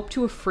would go up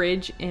to a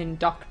fridge in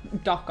Doc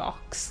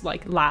Ock's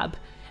like lab,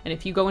 and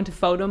if you go into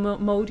photo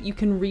mode, you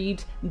can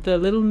read the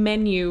little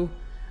menu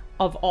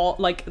of all,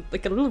 like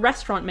a little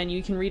restaurant menu.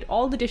 You can read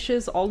all the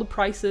dishes, all the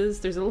prices.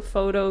 There's little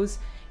photos.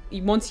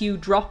 Once you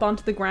drop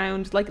onto the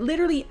ground, like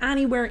literally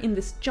anywhere in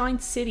this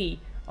giant city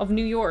of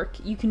New York,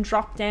 you can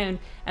drop down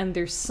and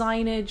there's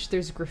signage,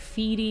 there's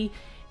graffiti.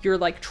 You're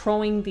like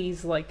throwing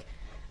these like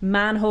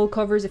manhole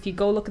covers. If you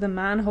go look at the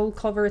manhole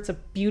cover, it's a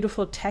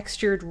beautiful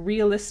textured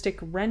realistic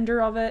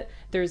render of it.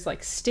 There's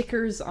like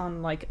stickers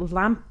on like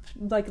lamp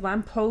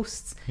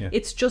posts. Yeah.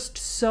 It's just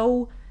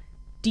so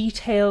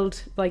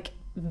detailed, like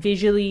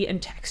visually and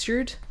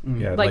textured.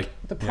 Yeah, like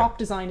the prop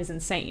design is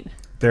insane.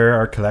 There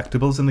are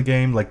collectibles in the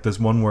game. Like, there's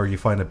one where you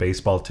find a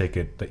baseball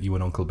ticket that you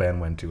and Uncle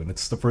Ben went to, and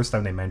it's the first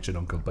time they mention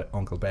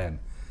Uncle Ben.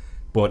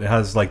 But it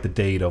has like the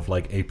date of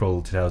like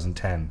April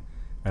 2010,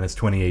 and it's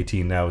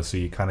 2018 now, so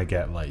you kind of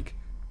get like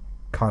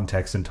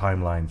context and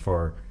timeline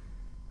for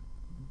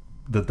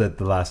the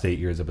last 8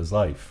 years of his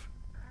life.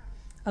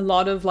 A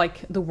lot of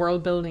like the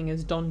world building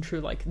is done through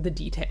like the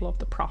detail of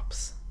the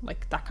props,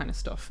 like that kind of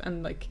stuff,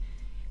 and like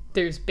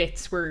there's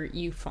bits where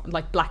you find,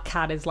 like Black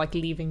Cat is like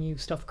leaving you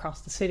stuff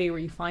across the city where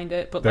you find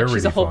it, but They're like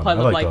she's really a whole fun.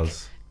 pile I of like like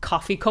those.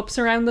 coffee cups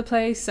around the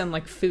place and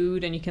like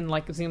food, and you can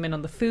like zoom in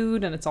on the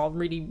food and it's all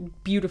really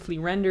beautifully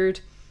rendered.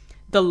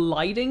 The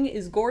lighting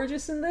is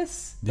gorgeous in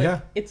this. Like, Yeah.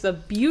 it's a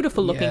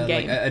beautiful looking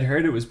game. Like, I'd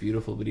heard it was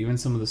beautiful, but even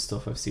some of the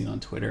stuff I've seen on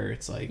Twitter,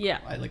 it's like, Yeah.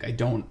 I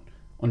don't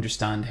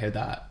understand how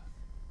that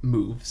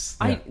moves.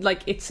 I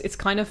like it's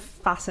kind of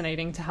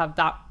fascinating to have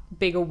that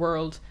big a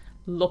world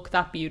look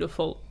that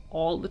beautiful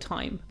all the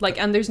time. Like,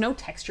 and there's no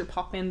texture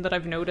pop in that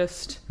I've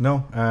noticed.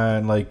 No,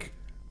 and like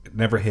it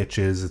never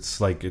hitches.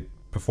 It's like it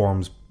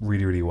performs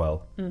really, really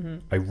well.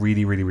 I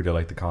really, really, really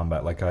like the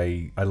combat. Like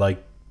I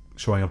like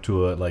showing up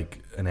to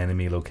an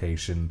enemy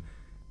location,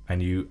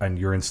 and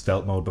you're in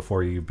stealth mode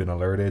before you've been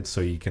alerted,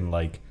 so you can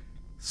like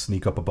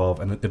sneak up above,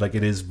 and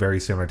it is very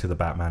similar to the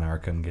Batman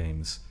Arkham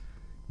games,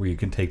 where you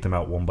can take them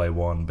out one by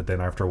one, but then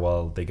after a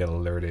while they get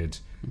alerted,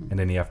 and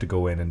then you have to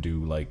go in and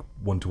do like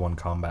 1-to-1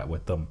 combat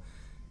with them,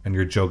 and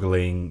you're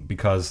juggling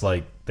because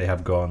like they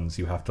have guns.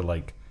 You have to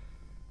like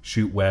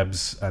shoot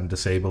webs and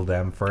disable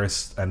them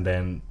first, and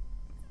then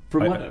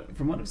From what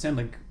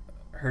I've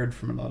heard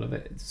from a lot of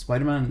it,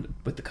 Spider-Man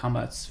with the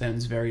combat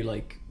sounds very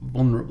like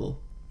vulnerable,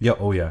 yeah,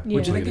 oh yeah,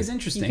 which I think is You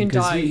interesting can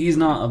because die. he's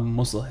not a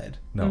musclehead.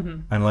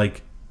 no, and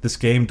like this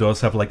game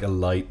does have like a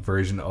light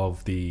version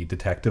of the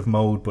detective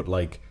mode, but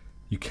like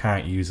you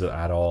can't use it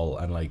at all,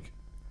 and like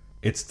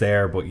it's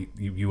there, but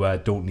you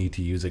don't need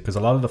to use it because a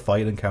lot of the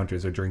fight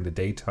encounters are during the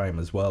daytime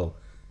as well,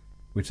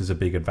 which is a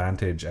big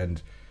advantage.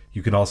 And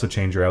you can also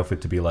change your outfit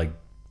to be like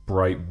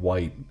bright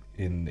white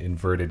in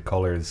inverted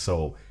colors,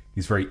 so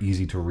he's very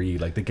easy to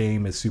read. Like the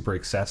game is super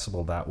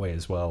accessible that way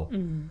as well.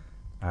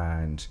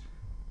 And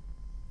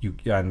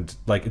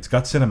like it's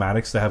got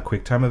cinematics that have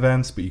QuickTime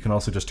events, but you can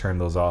also just turn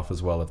those off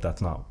as well if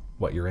that's not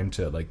what you're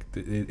into. Like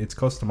it's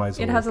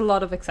customizable. It has a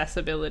lot of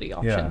accessibility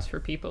options Yeah. for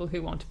people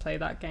who want to play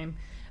that game.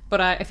 But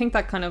I think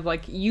that kind of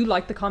like, you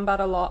like the combat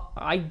a lot.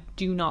 I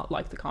do not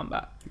like the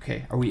combat.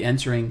 Okay, are we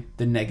entering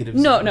the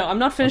negatives? No, I'm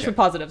not finished Okay. with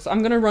positives. I'm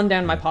going to run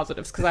down my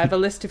positives because I have a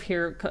list of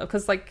here,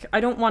 because like I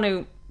don't want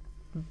to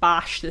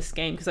bash this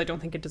game because I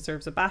don't think it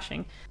deserves a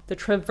bashing. The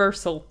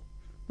traversal,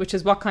 which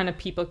is what kind of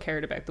people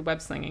cared about, the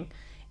web slinging.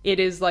 It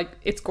is like,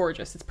 it's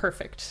gorgeous, it's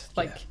perfect.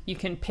 Like you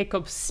can pick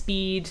up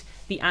speed.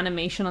 The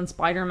animation on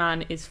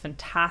Spider-Man is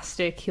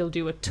fantastic. He'll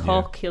do a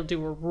tuck, he'll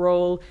do a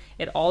roll.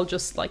 It all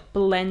just like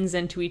blends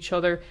into each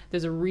other.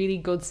 There's a really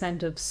good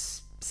sense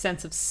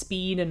of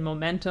speed and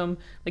momentum.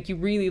 Like you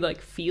really like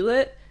feel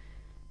it.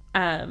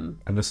 And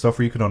the stuff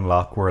where you can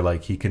unlock where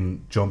like he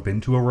can jump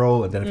into a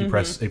roll, and then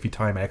if you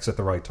time X at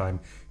the right time,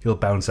 he'll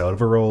bounce out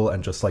of a roll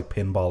and just like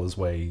pinball his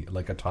way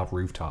like atop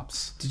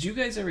rooftops. Did you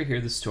guys ever hear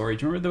the story?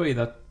 Do you remember the way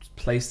that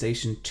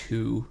PlayStation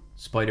 2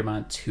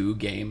 Spider-Man 2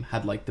 game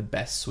had like the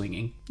best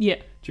swinging? Yeah.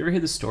 Do you ever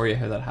hear the story of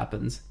how that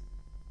happens?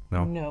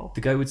 No.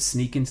 The guy would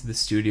sneak into the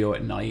studio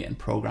at night and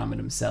program it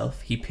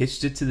himself. He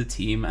pitched it to the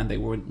team and they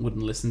wouldn't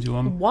listen to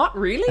him. What,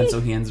 really? And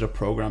so he ended up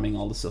programming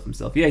all the stuff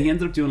himself. Yeah, he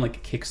ended up doing like a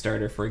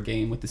Kickstarter for a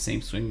game with the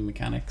same swinging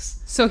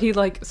mechanics. So he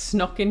like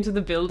snuck into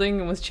the building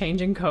and was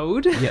changing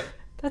code? Yeah.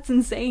 That's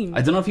insane.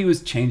 I don't know if he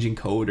was changing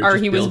code or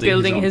just he was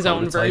building his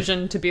own prototype.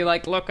 version to be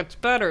like, look, it's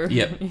better.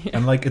 Yep.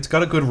 And like it's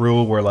got a good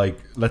rule where like,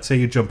 let's say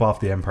you jump off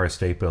the Empire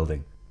State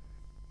Building,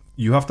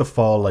 you have to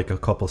fall like a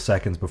couple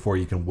seconds before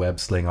you can web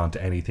sling onto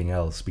anything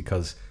else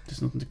because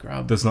There's nothing to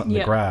grab. there's nothing to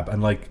Yeah. grab.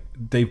 And like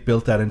they've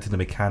built that into the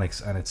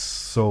mechanics, and it's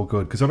so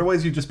good because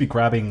otherwise you'd just be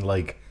grabbing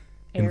like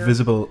Air.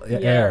 invisible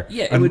air.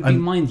 Yeah, it and, would be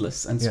and,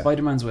 mindless. And Yeah.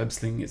 Spider-Man's web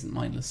sling isn't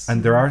mindless.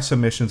 and there are some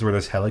missions where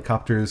there's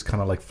helicopters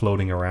kind of like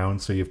floating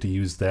around, so you have to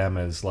use them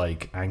as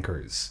like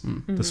anchors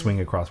to swing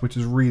across, which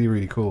is really,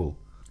 really cool.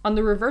 On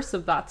the reverse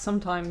of that,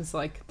 sometimes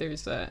like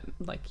there's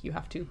like you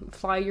have to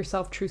fly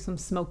yourself through some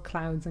smoke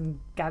clouds and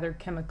gather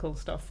chemical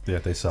stuff. Yeah,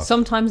 they suck.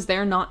 Sometimes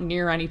they're not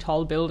near any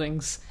tall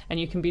buildings, and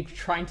you can be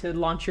trying to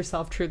launch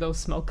yourself through those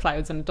smoke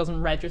clouds, and it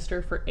doesn't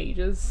register for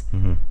ages.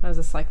 I was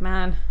just like,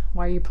 man,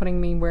 why are you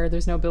putting me where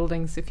there's no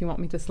buildings if you want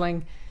me to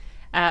sling?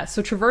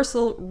 So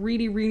traversal,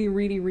 really, really,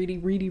 really, really,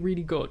 really,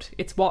 really good.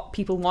 It's what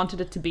people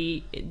wanted it to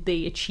be.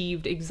 They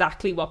achieved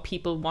exactly what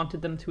people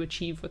wanted them to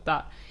achieve with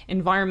that.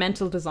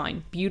 Environmental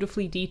design,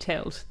 beautifully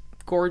detailed,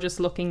 gorgeous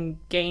looking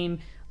game.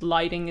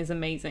 Lighting is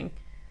amazing.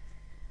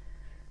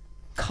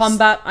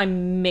 Combat,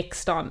 I'm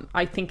mixed on.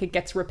 I think it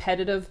gets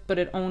repetitive, but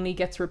it only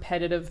gets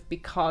repetitive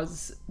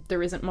because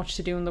there isn't much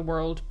to do in the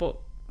world but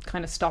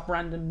kind of stop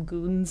random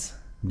goons.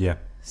 Yeah.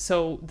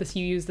 So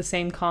you use the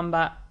same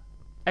combat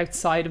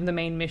outside of the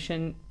main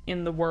mission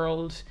in the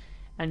world,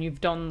 and you've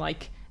done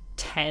like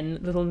 10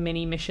 little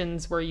mini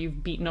missions where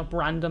you've beaten up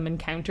random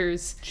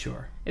encounters.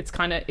 Sure. It's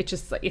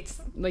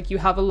like you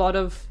have a lot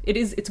of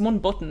it's one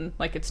button,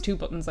 like it's two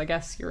buttons, I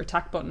guess, your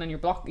attack button and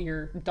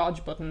your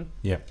dodge button.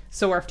 Yeah.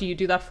 So after you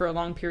do that for a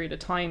long period of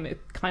time, it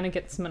kind of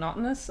gets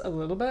monotonous a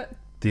little bit.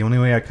 The only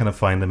way I kind of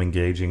find them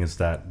engaging is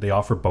that they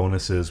offer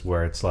bonuses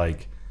where it's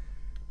like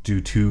do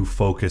 2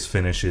 focus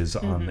finishes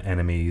on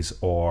enemies,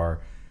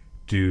 or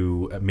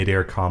do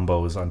mid-air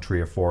combos on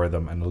 3 or 4 of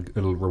them, and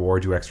it'll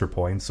reward you extra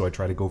points. So I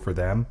try to go for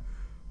them.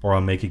 or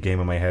I'll make a game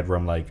in my head where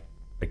I'm like,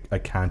 I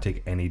can't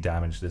take any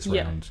damage this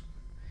round.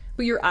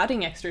 But you're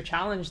adding extra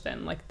challenge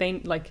then. Like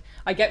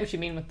I get what you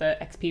mean with the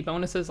XP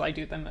bonuses. I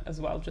do them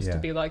as well, just to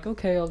be like,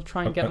 okay, I'll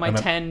try and get my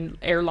 10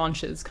 air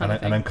launches kind of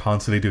thing. And I'm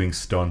constantly doing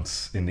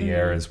stunts in the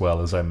air as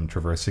well as I'm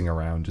traversing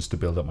around just to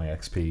build up my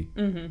XP.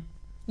 Mm-hmm.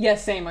 Yeah,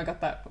 same. I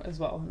got that as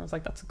well. And I was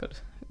like, that's a good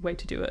way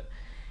to do it.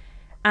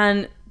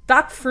 And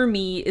that for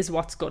me is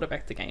what's good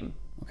about the game.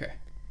 Okay.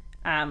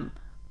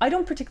 I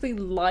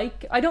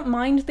don't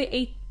mind the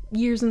 8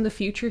 years in the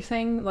future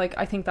thing. Like,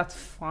 I think that's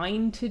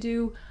fine to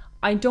do.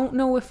 I don't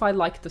know if I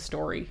like the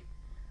story.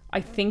 I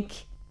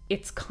think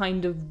it's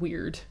kind of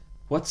weird.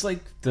 What's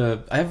like I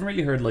haven't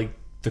really heard like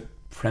the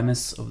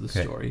premise of the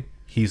story.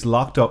 He's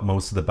locked up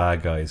most of the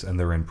bad guys and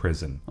they're in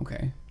prison.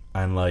 Okay.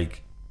 And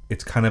like,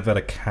 it's kind of at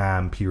a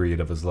calm period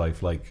of his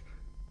life. Like,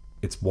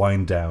 it's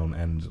wound down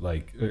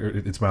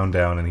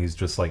and he's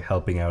just like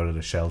helping out at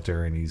a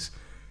shelter, and he's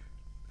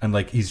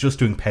just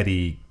doing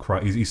petty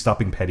crime. He's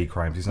stopping petty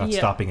crimes. He's not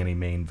stopping any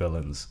main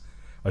villains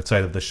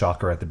outside of the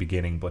shocker at the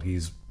beginning, but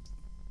he's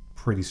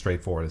pretty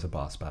straightforward as a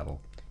boss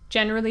battle.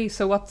 Generally,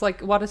 so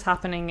what is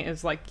happening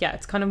is like,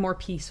 it's kind of more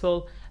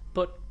peaceful,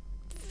 but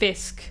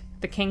Fisk,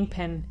 the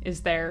kingpin,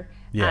 is there,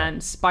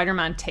 and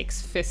Spider-Man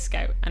takes Fisk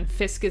out, and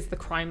Fisk is the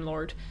crime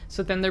lord.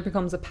 So then there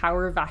becomes a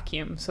power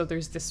vacuum. So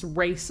there's this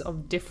race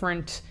of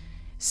different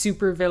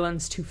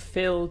supervillains to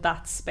fill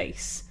that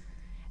space.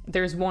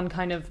 There's one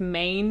kind of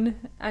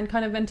main and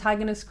kind of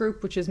antagonist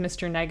group, which is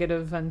Mr.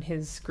 Negative and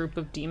his group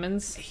of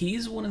demons.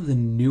 He's one of the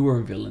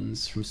newer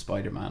villains from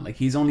Spider-Man. Like,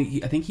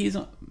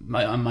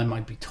 I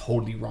might be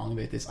totally wrong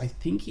about this. I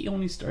think he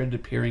only started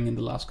appearing in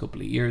the last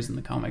couple of years in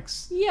the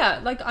comics. Yeah,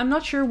 like, I'm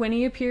not sure when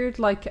he appeared,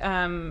 like,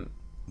 in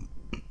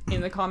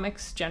the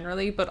comics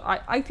generally, but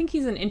I think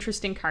he's an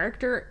interesting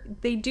character.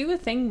 They do a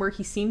thing where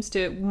he seems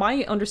to...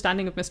 My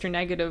understanding of Mr.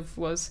 Negative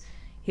was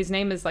his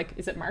name is, like,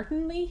 is it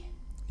Martin Lee?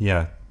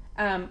 Yeah.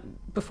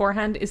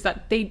 Beforehand, is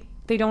that they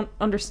don't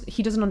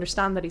he doesn't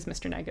understand that he's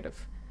Mr.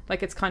 Negative.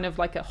 Like, it's kind of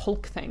like a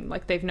Hulk thing.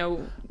 Like, they've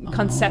no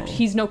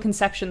he's no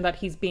conception that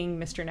he's being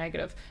Mr.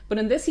 Negative. But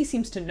in this, he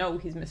seems to know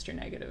he's Mr.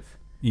 Negative.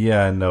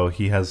 Yeah, no,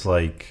 he has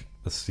like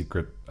a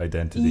secret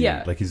identity.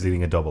 Yeah. Like, he's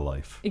leading a double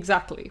life.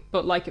 Exactly.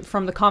 But like,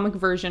 from the comic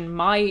version,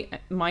 my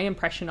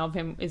impression of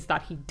him is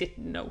that he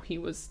didn't know he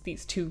was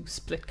these two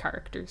split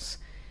characters.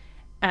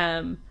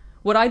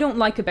 What I don't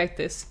like about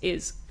this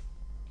is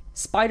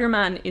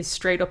Spider-Man is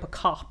straight up a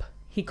cop.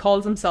 He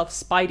calls himself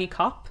Spidey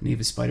Cop. And he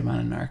was Spider-Man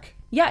and narc.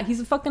 Yeah, he's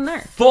a fucking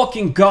narc.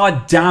 Fucking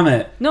god damn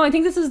it! No, I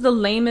think this is the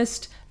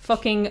lamest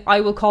fucking I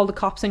will call the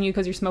cops on you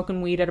because you're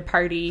smoking weed at a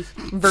party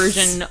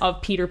version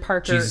of Peter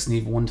Parker. Jesus,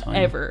 Neve, one time.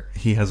 Ever.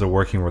 He has a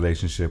working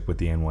relationship with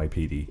the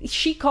NYPD.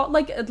 She called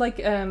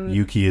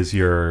Yuki is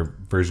your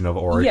version of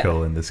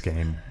Oracle in this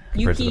game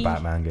compared to the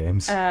Batman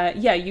games.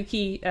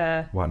 Yuki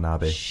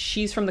Watanabe.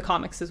 She's from the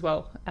comics as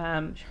well.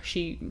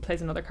 She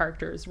plays another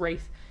character as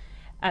Wraith.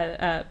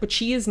 But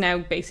she is now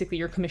basically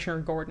your Commissioner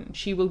Gordon.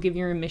 She will give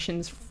you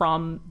missions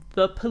from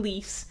the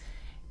police.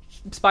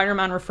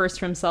 Spider-Man refers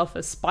to himself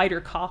as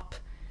Spider Cop.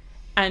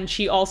 And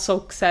she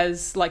also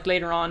says, like,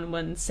 later on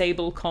when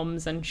Sable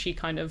comes and she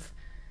kind of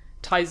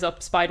ties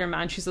up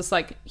Spider-Man, she's just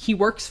like, he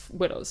works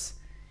with us.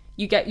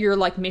 You get your,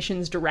 like,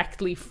 missions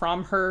directly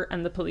from her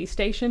and the police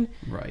station.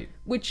 Right.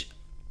 Which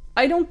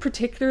I don't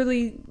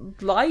particularly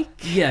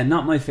like. Yeah,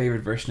 not my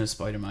favorite version of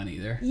Spider-Man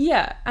either.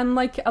 Yeah, and,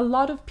 like, a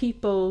lot of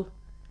people...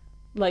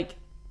 like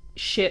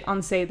shit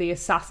on, say, the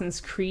Assassin's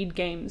Creed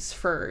games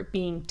for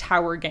being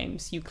tower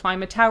games. You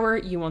climb a tower,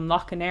 you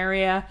unlock an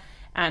area,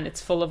 and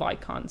it's full of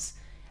icons.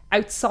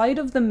 Outside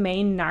of the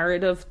main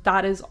narrative,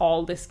 that is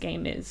all this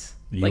game is.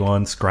 You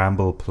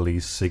unscramble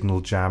police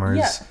signal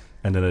jammers,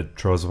 and then it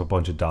throws up a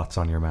bunch of dots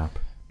on your map.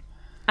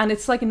 And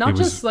it's like not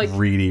just like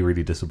really,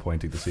 really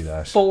disappointing to see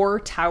that.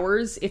 4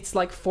 towers. It's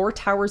like 4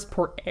 towers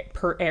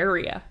per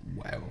area.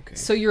 Wow. Okay.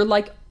 So you're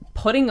like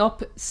putting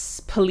up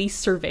police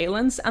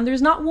surveillance, and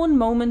there's not one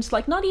moment,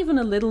 like not even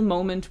a little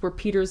moment, where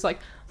Peter's like,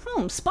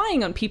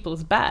 spying on people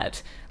is bad.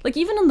 Like,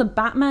 even in the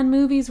Batman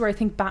movies, where I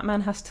think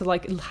Batman has to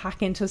like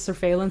hack into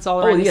surveillance all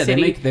around the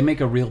city. They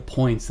make a real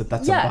point that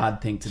that's a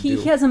bad thing to do.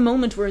 He has a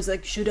moment where he's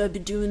like, should I be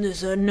doing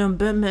this? I don't know,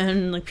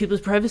 Batman, like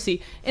people's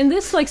privacy. In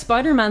this, like,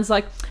 Spider-Man's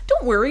like,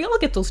 don't worry, I'll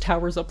get those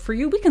towers up for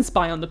you. We can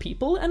spy on the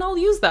people, and I'll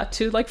use that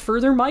to like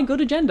further my good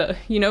agenda.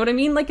 You know what I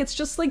mean? Like, it's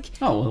just like,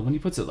 oh well, when he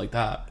puts it like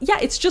that, yeah,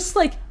 it's just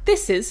like,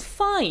 this is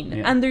fine,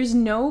 and there's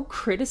no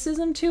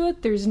criticism to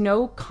it. There's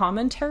no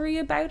commentary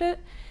about it.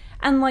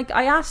 And, like,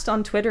 I asked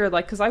on Twitter,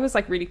 like, because I was,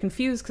 like, really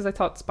confused because I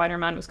thought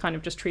Spider-Man was kind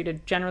of just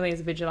treated generally as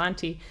a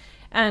vigilante.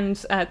 And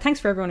thanks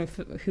for everyone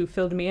who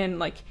filled me in.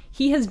 Like,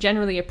 he has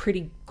generally a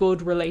pretty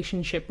good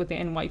relationship with the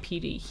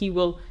NYPD. He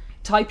will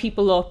tie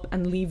people up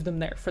and leave them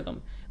there for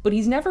them. But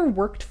he's never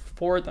worked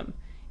for them.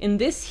 In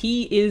this,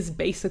 he is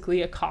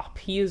basically a cop.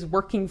 He is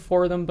working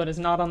for them, but is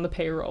not on the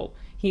payroll.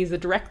 He's a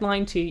direct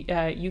line to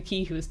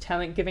Yuki, who is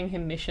giving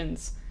him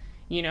missions,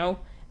 you know?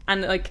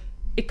 And, like,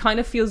 it kind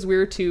of feels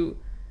weird to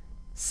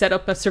set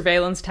up a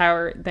surveillance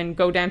tower, then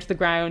go down to the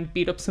ground,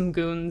 beat up some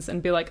goons,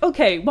 and be like,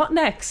 okay, what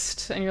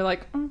next? And you're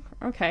like,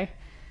 okay.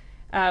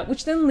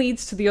 Which then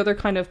leads to the other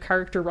kind of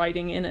character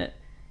writing in it.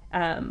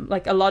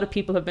 Like, a lot of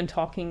people have been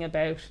talking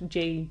about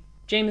Jay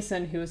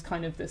Jameson, who is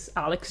kind of this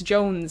Alex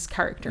Jones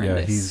character in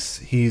this.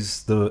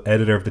 He's the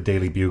editor of the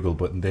Daily Bugle,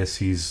 but in this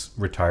he's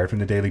retired from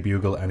the Daily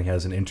Bugle and he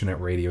has an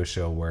internet radio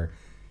show where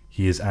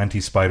he is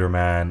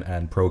anti-Spider-Man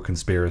and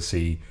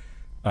pro-conspiracy,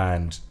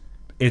 and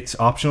it's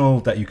optional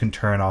that you can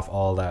turn off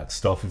all that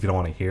stuff if you don't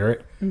want to hear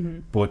it.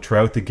 But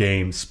throughout the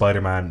game,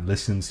 Spider-Man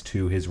listens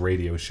to his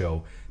radio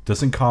show,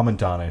 doesn't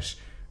comment on it,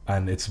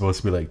 and it's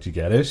supposed to be like, do you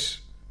get it?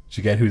 Do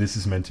you get who this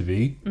is meant to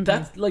be?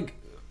 That's like,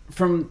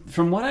 from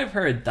what I've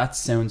heard, that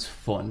sounds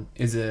fun.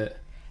 Is it?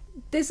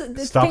 This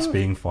Stops thing,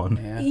 being fun.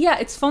 Yeah,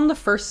 it's fun the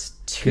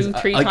first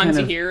 2-3 times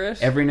you hear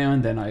it. Every now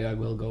and then I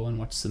will go and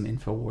watch some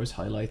InfoWars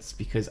highlights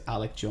because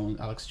Alex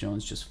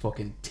Jones just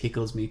fucking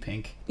tickles me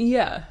pink.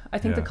 Yeah, I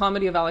think the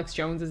comedy of Alex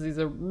Jones is he's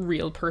a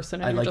real person,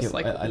 and I you're like just it.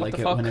 like, I like what the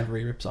it fuck? whenever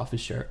he rips off his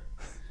shirt.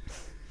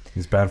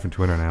 He's banned from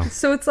Twitter now.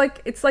 So it's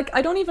like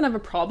I don't even have a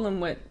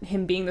problem with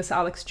him being this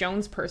Alex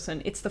Jones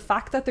person. It's the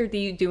fact that they're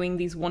doing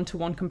these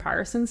one-to-one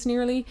comparisons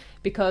nearly,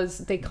 because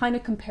they kind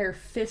of compare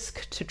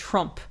Fisk to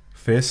Trump.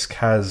 Fisk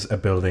has a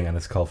building and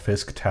it's called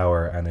Fisk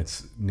Tower, and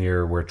it's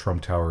near where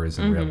Trump Tower is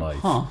in real life.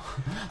 Huh.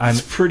 And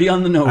it's pretty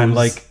on the nose. And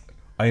like,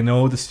 I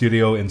know the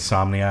studio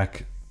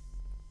Insomniac,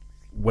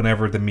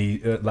 whenever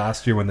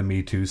last year when the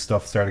Me Too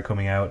stuff started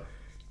coming out,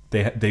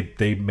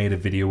 they made a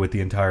video with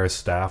the entire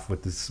staff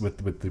with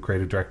the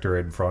creative director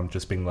in front,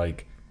 just being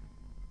like,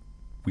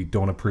 we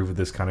don't approve of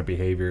this kind of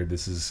behavior.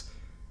 This is,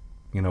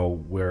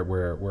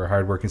 we're a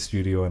hardworking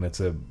studio and it's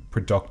a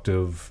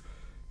productive,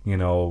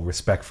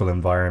 respectful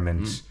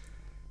environment.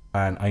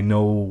 And I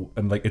know,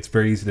 and like, it's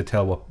very easy to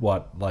tell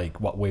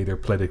what way they're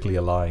politically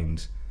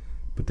aligned,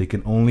 but they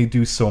can only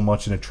do so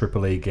much in a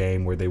AAA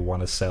game where they want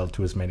to sell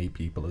to as many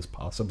people as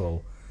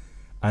possible.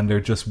 And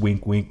they're just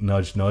wink, wink,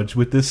 nudge, nudge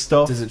with this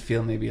stuff. Does it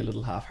feel maybe a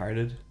little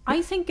half-hearted?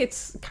 I think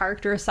it's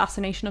character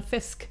assassination of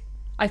Fisk.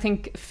 I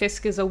think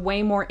Fisk is a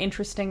way more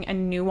interesting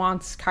and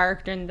nuanced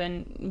character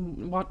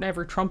than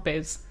whatever Trump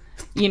is.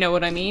 You know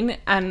what I mean?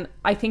 And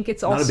I think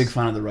it's also... Not a big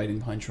fan of the writing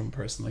behind Trump,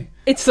 personally.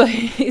 It's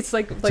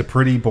like a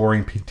pretty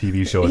boring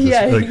TV show.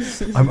 Yeah,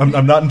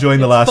 I'm not enjoying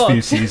the last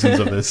few seasons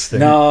of this thing.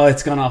 No,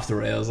 it's gone off the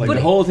rails. Like,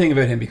 the whole thing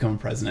about him becoming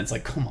president, it's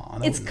like, come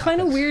on. It's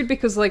kind of weird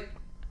because, like,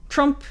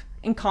 Trump,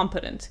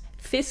 incompetent.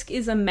 Fisk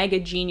is a mega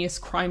genius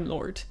crime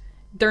lord.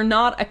 They're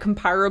not a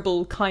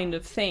comparable kind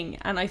of thing,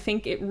 and I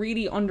think it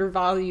really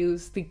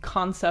undervalues the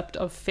concept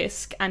of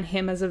Fisk and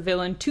him as a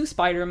villain to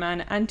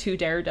Spider-Man and to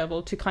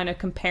Daredevil, to kind of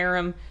compare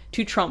him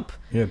to Trump.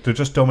 Yeah, they're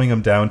just dumbing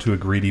him down to a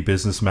greedy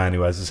businessman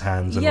who has his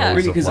hands in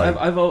really, because like,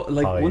 I've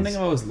like pies. One thing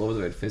I've always loved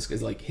about Fisk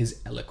is like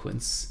his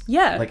eloquence.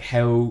 Yeah, like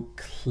how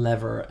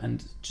clever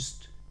and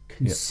just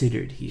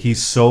considered he is.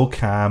 He's so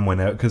calm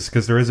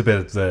because there is a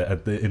bit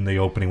in the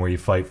opening where you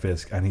fight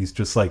Fisk, and he's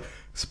just like,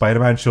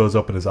 Spider-Man shows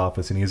up in his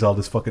office and he has all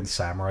this fucking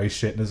samurai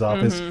shit in his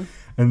office,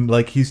 and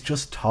like he's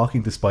just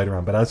talking to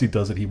Spider-Man, but as he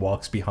does it, he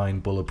walks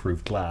behind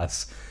bulletproof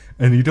glass,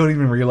 and you don't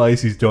even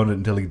realize he's done it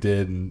until he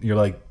did, and you're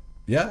like,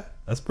 yeah,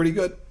 that's pretty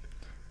good.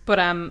 But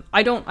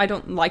I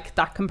don't like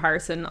that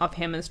comparison of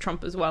him as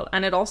Trump as well,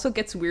 and it also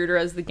gets weirder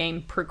as the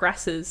game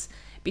progresses,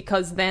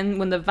 because then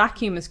when the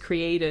vacuum is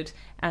created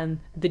and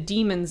the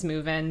demons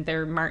move in,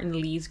 they're Martin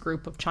Lee's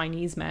group of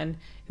Chinese men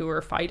who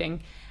are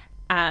fighting.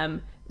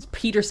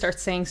 Peter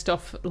starts saying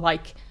stuff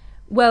like,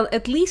 well,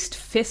 at least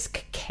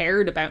Fisk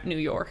cared about New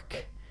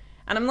York.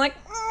 And I'm like,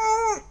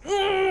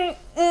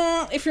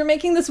 if you're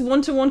making this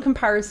one-to-one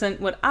comparison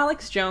with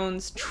Alex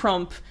Jones,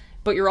 Trump,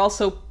 but you're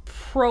also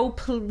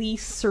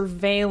pro-police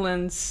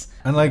surveillance.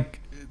 And like,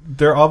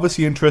 they're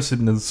obviously interested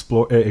in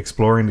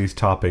exploring these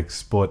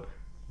topics, but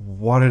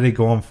what are they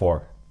going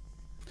for?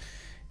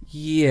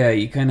 Yeah,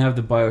 you kind of have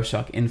the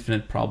Bioshock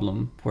Infinite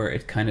problem where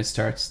it kind of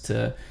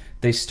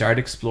they start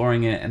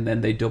exploring it and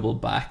then they double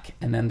back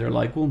and then they're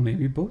like, well,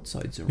 maybe both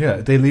sides are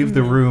right. They leave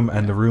the room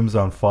and the room's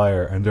on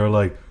fire and they're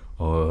like,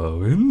 oh,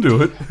 we didn't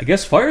do it. I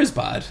guess fire is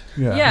bad.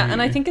 Yeah,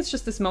 and I think it's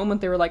just this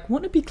moment they were like,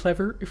 wouldn't it be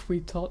clever if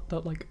we thought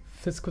that like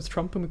Fisk was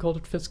Trump and we called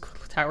it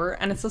Fisk Tower?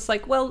 And it's just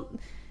like, well,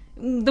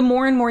 the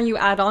more and more you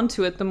add on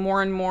to it, the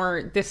more and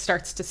more this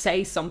starts to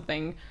say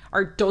something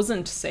or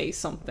doesn't say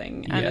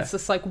something. And it's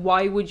just like,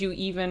 why would you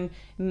even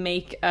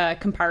make a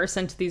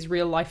comparison to these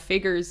real life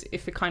figures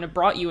if it kind of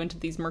brought you into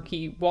these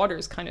murky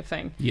waters kind of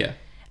thing? Yeah.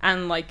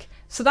 And like,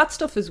 so that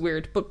stuff is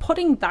weird. But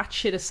putting that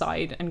shit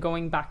aside and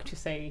going back to,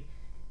 say,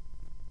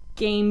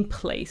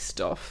 gameplay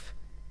stuff,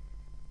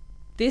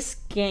 this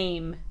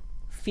game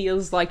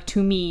feels like,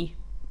 to me,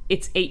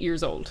 it's 8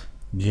 years old.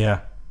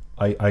 Yeah.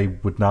 I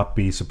would not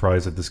be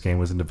surprised if this game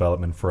was in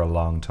development for a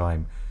long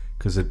time,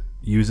 because it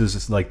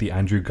uses like the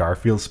Andrew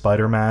Garfield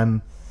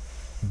Spider-Man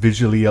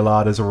visually a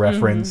lot as a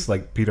reference.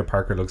 Like Peter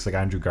Parker looks like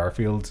Andrew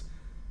Garfield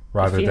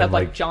rather if he than had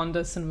like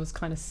jaundice and was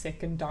kind of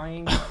sick and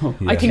dying. Yeah.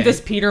 I think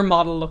this Peter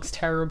model looks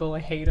terrible. I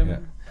hate him. Yeah.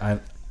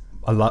 And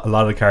a lot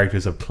of the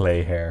characters have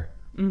clay hair,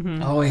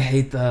 Oh, I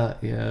hate that.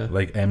 Yeah.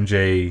 Like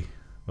MJ,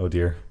 oh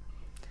dear.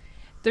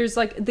 There's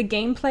like the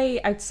gameplay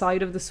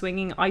outside of the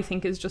swinging, I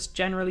think, is just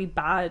generally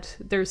bad.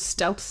 There's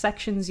stealth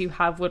sections you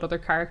have with other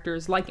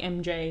characters like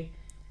MJ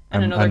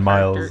and another and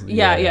character. Miles,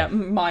 Yeah,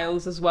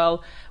 Miles as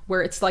well,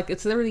 where it's like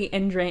it's literally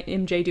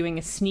MJ doing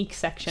a sneak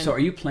section. So are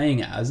you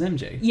playing as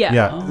MJ? Yeah.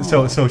 Yeah.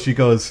 So she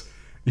goes.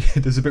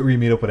 There's a bit where you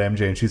meet up with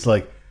MJ, and she's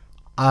like,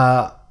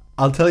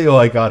 "I'll tell you how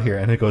I got here,"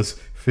 and it goes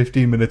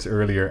 15 minutes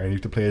earlier, and you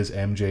have to play as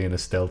MJ in a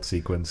stealth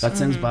sequence. That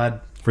sounds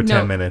bad. For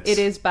 10 minutes. It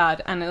is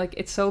bad, and like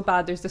it's so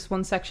bad. There's this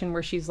one section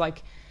where she's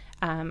like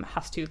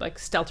has to like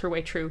stealth her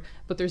way through,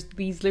 but there's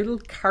these little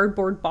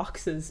cardboard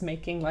boxes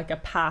making like a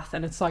path,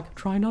 and it's like,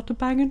 try not to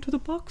bang into the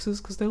boxes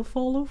because they'll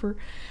fall over,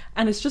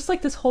 and it's just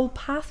like this whole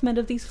path made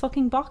of these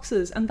fucking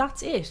boxes, and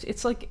that's it.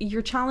 It's like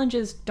your challenge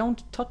is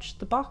don't touch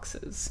the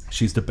boxes.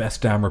 She's the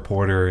best damn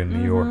reporter in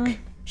New York.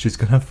 She's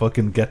gonna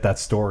fucking get that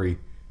story.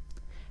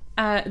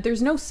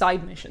 There's no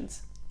side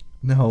missions.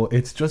 No,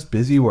 it's just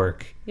busy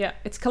work. Yeah,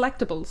 it's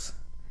collectibles.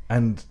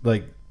 And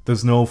like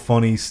there's no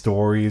funny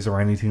stories or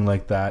anything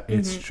like that.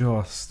 It's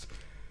just,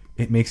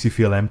 it makes you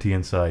feel empty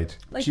inside.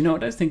 Like, Do you know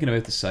what I was thinking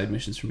about the side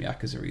missions from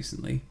Yakuza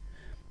recently?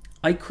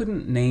 I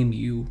couldn't name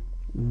you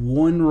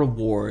one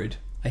reward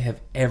I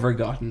have ever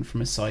gotten from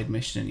a side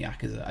mission in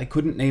Yakuza. I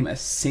couldn't name a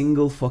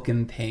single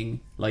fucking thing.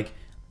 Like,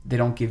 they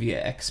don't give you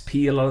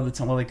XP a lot of the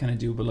time. Well, they kind of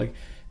do, but like,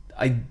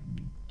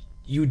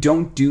 you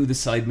don't do the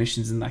side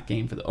missions in that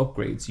game for the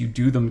upgrades. You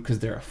do them because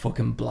they're a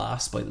fucking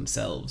blast by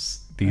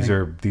themselves. These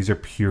are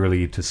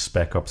purely to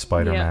spec up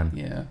Spider-Man.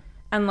 Yeah.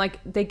 and like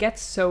they get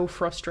so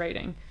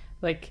frustrating.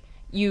 Like,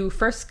 you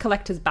first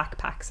collect his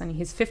backpacks, and he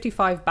has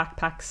 55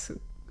 backpacks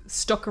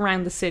stuck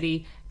around the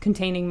city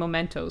containing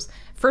mementos.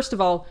 First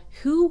of all,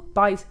 who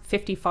buys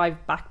 55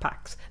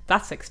 backpacks?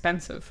 That's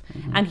expensive.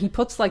 And he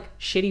puts like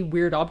shitty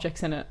weird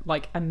objects in it,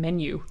 like a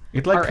menu.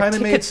 It like kind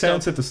of made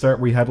sense at the start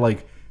where he had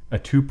like a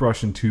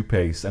toothbrush and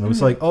toothpaste, and it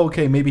was like, oh,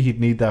 okay, maybe he'd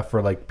need that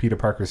for like Peter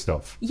Parker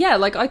stuff. Yeah,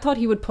 like I thought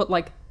he would put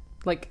like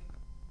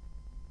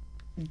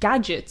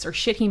gadgets or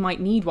shit he might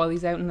need while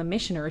he's out in the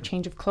mission, or a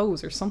change of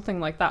clothes or something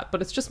like that.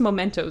 But it's just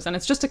mementos, and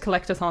it's just a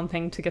collectathon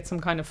thing to get some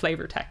kind of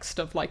flavor text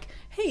of like,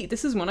 hey,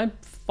 this is when I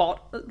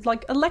fought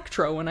like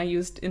Electro and I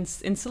used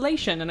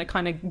insulation, and it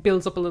kind of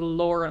builds up a little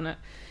lore on it.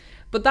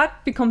 But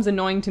that becomes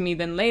annoying to me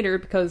then later,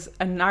 because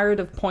a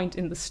narrative point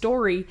in the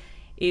story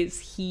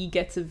is he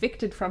gets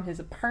evicted from his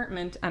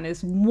apartment, and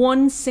is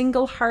one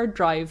single hard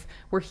drive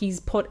where he's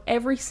put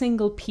every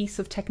single piece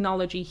of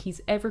technology he's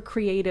ever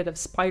created of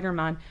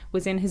Spider-Man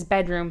was in his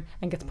bedroom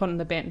and gets put in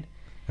the bin.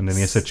 And then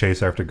he has to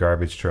chase after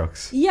garbage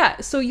trucks.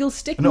 Yeah, so you'll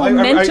stick No,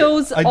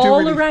 mementos I do all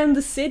really... around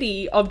the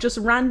city of just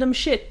random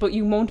shit, but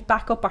you won't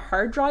back up a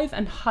hard drive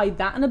and hide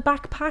that in a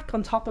backpack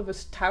on top of a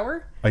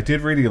tower? I did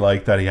really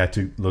like that he had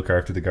to look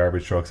after the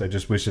garbage trucks. I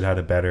just wish it had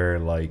a better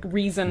like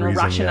reason or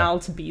rationale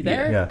to be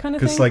there, kind of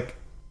thing. Because like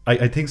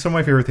I think some of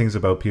my favorite things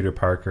about Peter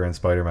Parker and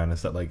Spider-Man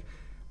is that like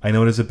I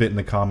know there's a bit in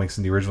the comics,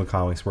 in the original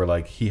comics, where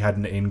like he had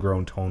an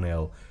ingrown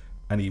toenail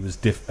and he was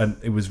and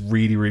it was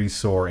really, really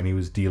sore, and he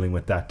was dealing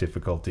with that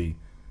difficulty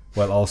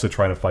while also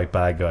trying to fight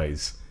bad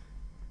guys.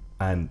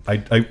 And I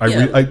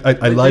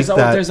like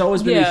that. There's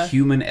always been a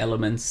human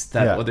elements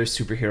that other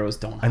superheroes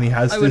don't have. And he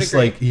has this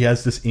like he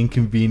has this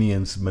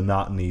inconvenience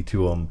monotony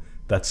to him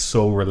that's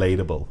so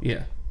relatable.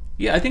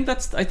 Yeah, I think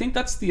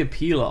that's the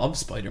appeal of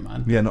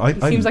Spider-Man. Yeah, no, he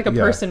seems like a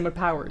person with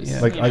powers. Yeah.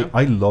 Like you know?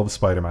 I love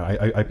Spider-Man.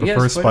 I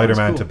prefer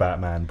Spider-Man to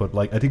Batman, but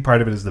like I think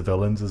part of it is the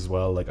villains as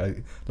well. Like I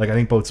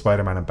think both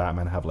Spider-Man and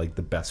Batman have like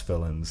the best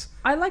villains.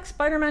 I like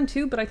Spider-Man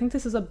too, but I think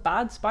this is a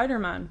bad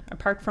Spider-Man,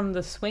 apart from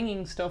the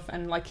swinging stuff,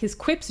 and like his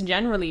quips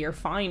generally are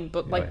fine,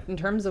 but like in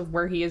terms of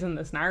where he is in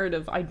this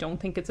narrative, I don't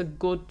think it's a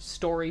good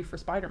story for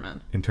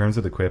Spider-Man. In terms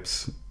of the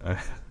quips,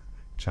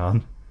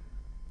 John,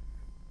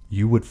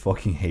 you would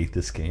fucking hate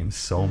this game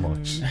so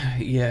much.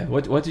 Yeah.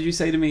 What did you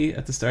say to me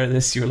at the start of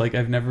this? You were like,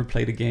 I've never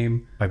played a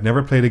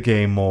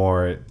game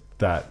more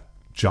that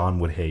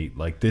John would hate.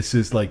 Like, this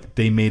is like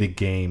they made a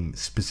game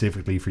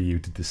specifically for you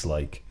to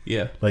dislike.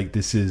 Yeah. Like,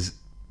 this is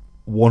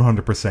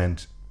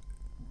 100%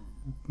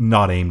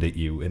 not aimed at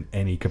you in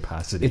any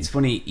capacity. It's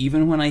funny,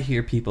 even when I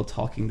hear people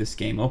talking this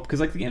game up, because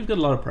like the game's got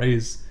a lot of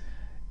praise,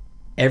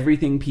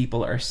 everything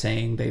people are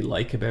saying they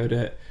like about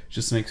it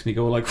just makes me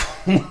go like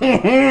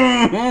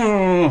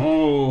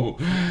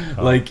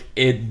like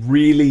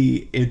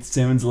it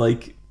sounds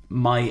like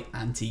my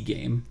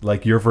anti-game.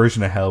 Like, your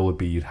version of hell would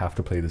be you'd have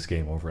to play this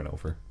game over and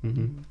over.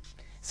 Mm-hmm.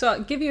 So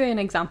I'll give you an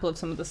example of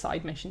some of the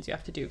side missions you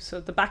have to do.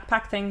 So the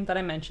backpack thing that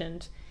I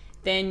mentioned,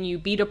 then you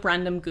beat up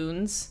random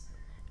goons,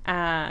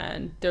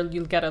 and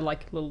you'll get a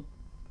like little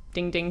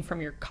ding ding from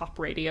your cop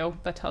radio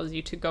that tells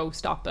you to go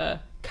stop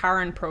a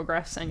car in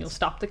progress, and you'll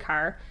stop the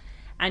car,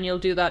 and you'll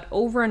do that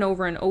over and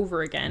over and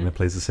over again, and it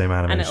plays the same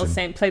animation, and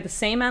it'll play the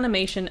same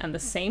animation and the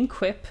same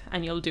quip,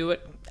 and you'll do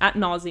it ad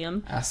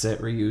nauseum. Asset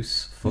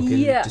reuse fucking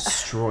Yeah.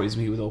 destroys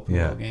me with open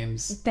world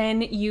games.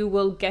 Then you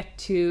will get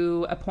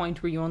to a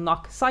point where you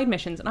unlock side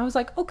missions. And I was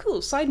like, oh,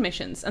 cool, side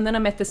missions. And then I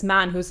met this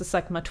man who's just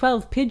like, my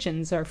 12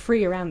 pigeons are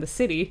free around the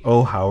city.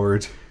 Oh,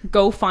 Howard.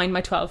 Go find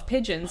my 12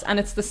 pigeons. And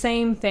it's the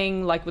same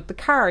thing like with the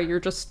car. You're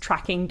just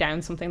tracking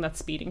down something that's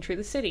speeding through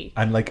the city.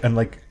 And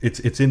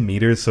it's in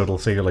meters, so it'll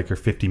say you're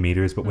 50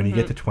 meters, but when you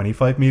get to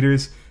 25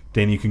 meters,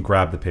 then you can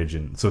grab the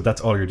pigeon. So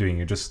that's all you're doing.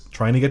 You're just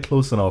trying to get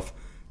close enough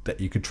that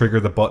you could trigger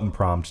the button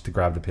prompt to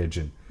grab the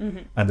pigeon.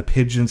 And the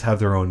pigeons have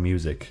their own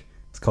music.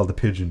 It's called the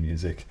pigeon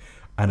music.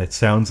 And it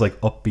sounds like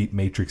upbeat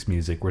Matrix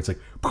music, where it's like...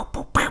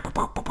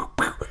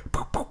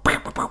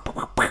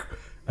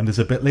 And there's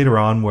a bit later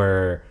on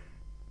where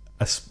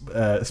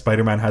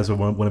Spider-Man has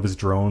one of his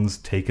drones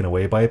taken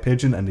away by a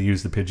pigeon, and they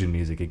use the pigeon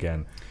music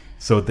again.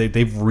 So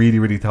they've really,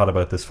 really thought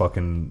about this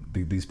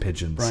these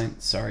pigeons. Brian,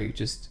 sorry,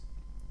 just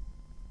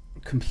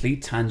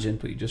complete tangent,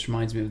 but it just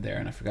reminds me of there,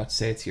 and I forgot to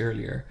say it to you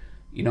earlier.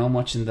 You know, I'm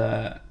watching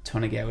the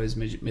Tonegawa's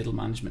Middle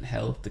Management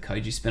Hell, the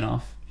Kaiji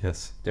spin-off.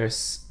 Yes.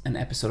 There's an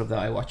episode of that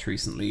I watched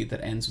recently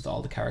that ends with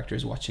all the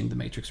characters watching The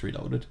Matrix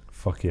Reloaded.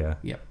 Fuck yeah.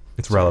 Yep.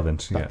 It's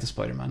relevant. Back to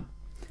Spider-Man.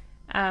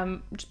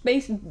 Just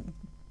basically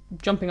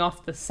jumping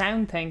off the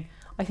sound thing,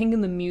 I think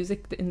in the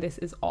music in this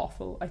is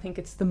awful. I think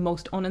it's the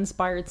most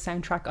uninspired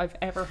soundtrack I've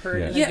ever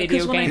heard in a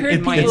video game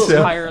in my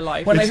entire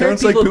life. When it I heard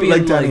sounds like people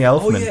being Danny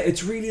like, Elfman. "Oh yeah,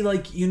 it's really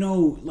like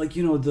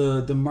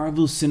the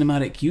Marvel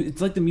Cinematic."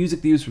 It's like the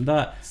music they use from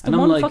that. It's the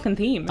one fucking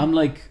theme. I'm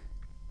like,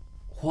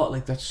 what?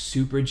 Like that's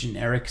super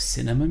generic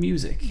cinema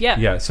music? Yeah.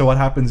 Yeah. So what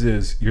happens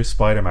is you're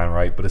Spider-Man,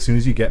 right? But as soon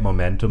as you get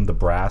momentum, the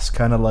brass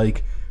kind of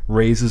like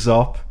raises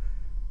up,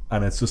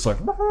 and it's just like,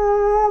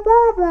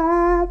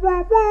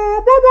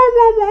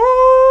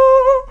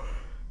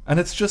 and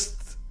it's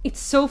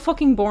so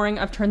fucking boring.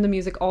 I've turned the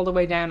music all the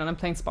way down and I'm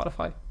playing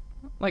Spotify.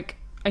 Like,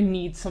 I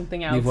need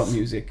something else. Neve, what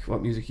music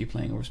are you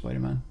playing over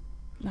Spider-Man?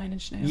 9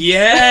 Inch Nails.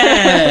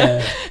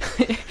 Yeah.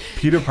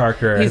 Peter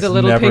Parker. He's a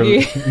little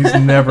piggy. He's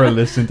never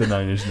listened to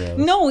 9 Inch Nails.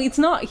 No, it's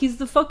not. He's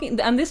the fucking...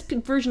 And this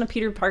version of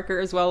Peter Parker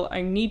as well,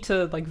 I need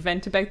to like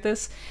vent about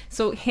this.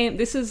 So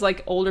this is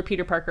like older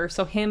Peter Parker.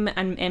 So him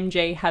and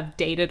MJ have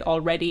dated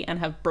already and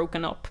have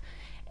broken up.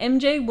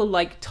 MJ will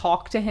like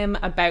talk to him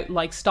about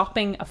like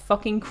stopping a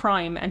fucking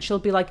crime, and she'll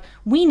be like,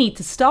 we need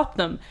to stop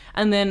them.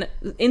 And then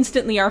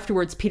instantly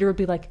afterwards, Peter would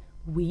be like,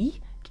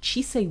 we? Did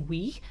she say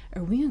we?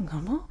 Are we in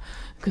coma?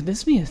 Could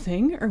this be a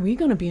thing? Are we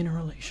gonna be in a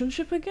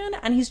relationship again?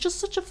 And he's just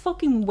such a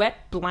fucking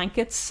wet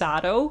blanket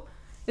sado.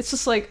 It's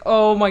just like,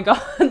 oh my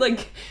god,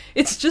 like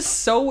it's just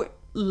so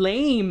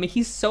lame.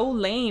 He's so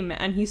lame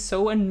and he's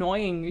so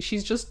annoying.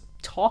 She's just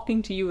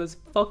talking to you as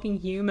fucking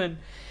human.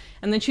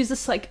 And then she's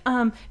just like,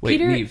 Wait,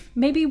 Peter, Neve.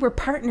 maybe we're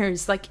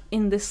partners, like,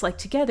 in this, like,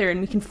 together, and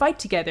we can fight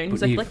together. And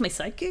he's Neve, like my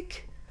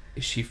psychic?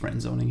 Is she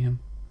friend zoning him?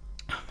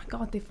 Oh my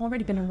god, they've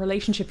already been in a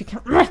relationship. You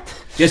can't...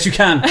 Yes, you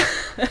can.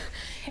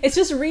 It's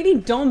just really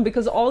dumb,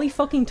 because all he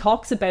fucking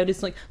talks about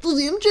is like,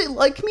 does MJ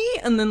like me?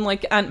 And then,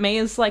 like, Aunt May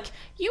is like,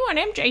 you and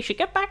MJ should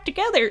get back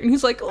together. And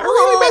he's like, oh, I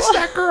really miss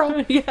that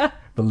girl. Yeah.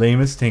 The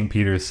lamest thing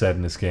Peter said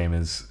in this game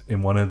is,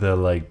 in one of the,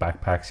 like,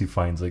 backpacks he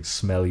finds, like,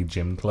 smelly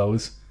gym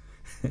clothes.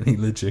 And he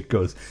legit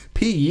goes,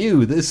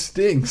 P.U., this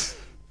stinks.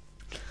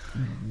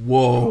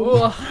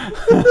 Whoa.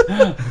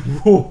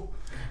 Whoa.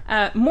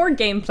 More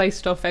gameplay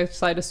stuff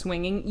outside of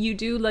swinging. You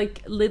do,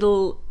 like,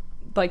 little,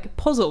 like,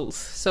 puzzles.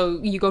 So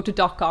you go to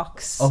Doc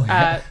Ock's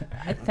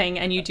thing,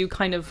 and you do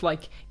kind of,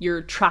 like,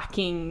 you're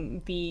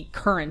tracking the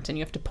current, and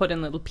you have to put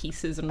in little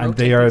pieces. And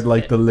they are,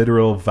 like, the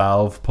literal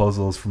Valve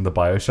puzzles from the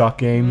Bioshock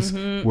games,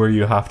 where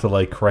you have to,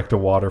 like, correct a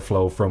water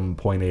flow from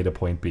point A to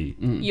point B.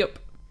 Yep.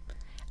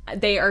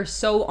 They are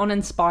so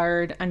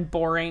uninspired and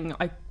boring.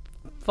 I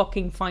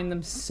fucking find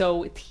them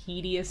so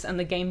tedious, and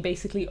the game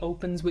basically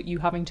opens with you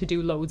having to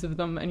do loads of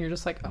them, and you're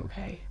just like,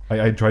 okay.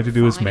 I tried to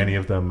do as many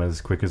of them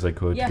as quick as I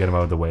could to get them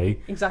out of the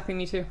way. Exactly,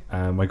 me too.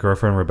 My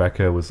girlfriend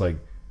Rebecca was like,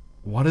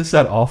 what is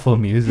that awful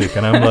music?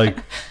 And I'm like,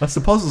 that's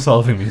the puzzle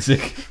solving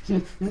music.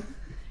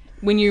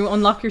 When you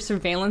unlock your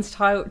surveillance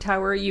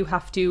tower, you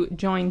have to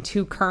join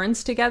 2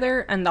 currents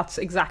together, and that's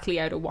exactly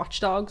out of Watch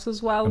Dogs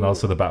as well. And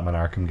also the Batman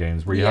Arkham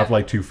games, where you have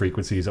like 2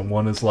 frequencies, and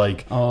one is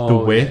like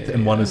the width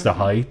and one is the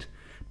height.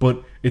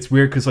 But it's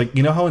weird because, like,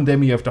 you know how in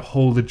them you have to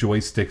hold the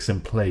joysticks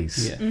in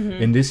place? Yeah.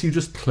 In this, you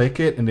just click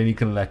it and then you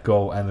can let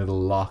go and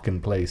it'll lock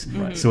in place.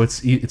 Right. So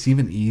it's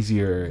even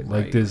easier.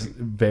 Like,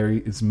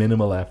 it's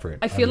minimal effort.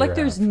 I feel like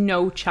there's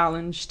no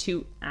challenge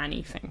to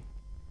anything.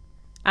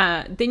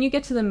 Then you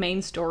get to the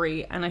main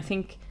story, and I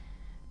think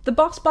the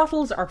boss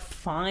battles are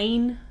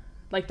fine.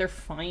 Like, they're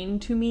fine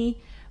to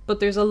me.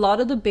 But there's a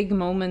lot of the big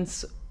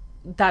moments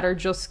that are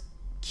just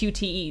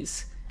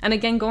QTEs. And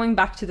again, going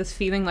back to this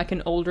feeling like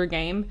an older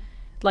game,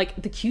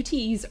 like, the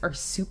QTEs are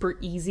super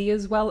easy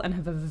as well and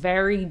have a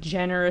very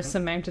generous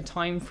amount of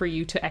time for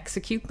you to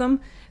execute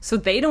them. So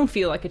they don't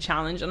feel like a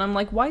challenge. And I'm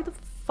like, why the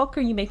fuck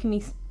are you making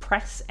me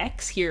press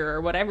X here or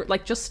whatever?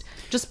 Like, just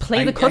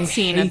play the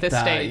cutscene at this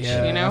stage,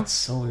 you know? That's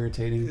so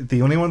irritating.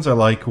 The only ones I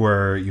like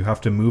where you have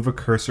to move a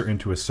cursor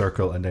into a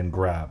circle and then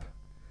grab.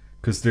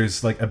 because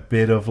there's like a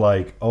bit of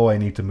like, oh, I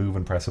need to move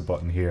and press a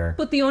button here.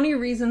 But the only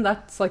reason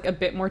that's like a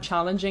bit more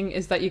challenging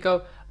is that you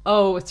go,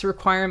 oh, it's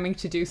requiring me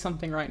to do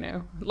something right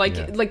now. Like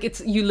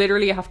it's you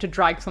literally have to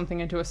drag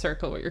something into a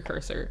circle with your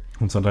cursor.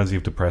 And sometimes you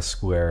have to press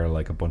square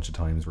like a bunch of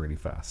times really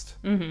fast.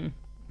 Mm-hmm.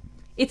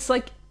 It's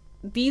like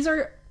these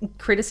are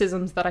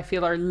criticisms that I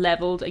feel are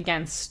leveled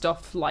against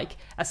stuff like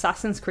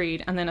Assassin's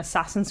Creed, and then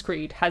Assassin's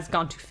Creed has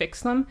gone to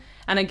fix them.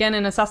 And again,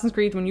 in Assassin's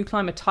Creed, when you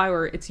climb a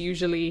tower, it's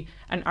usually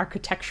an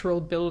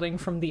architectural building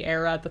from the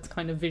era that's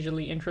kind of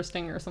visually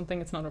interesting or something.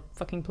 It's not a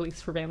fucking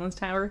police surveillance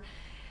tower.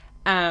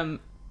 And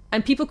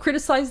people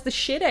criticize the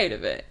shit out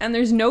of it. And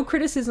there's no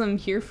criticism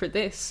here for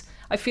this.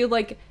 I feel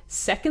like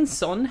Second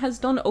Son has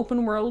done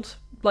open world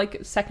like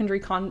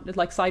secondary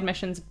like side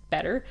missions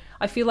better.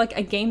 I feel like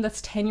a game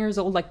that's 10 years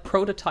old, like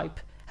Prototype,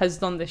 has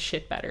done this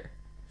shit better.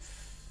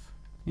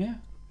 Yeah.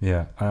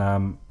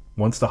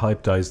 Once the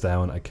hype dies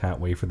down, I can't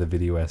wait for the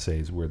video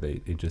essays where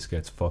it just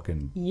gets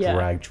fucking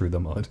dragged through the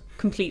mud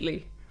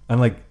Completely.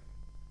 and like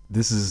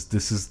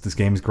this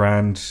game's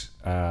grand.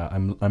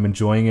 I'm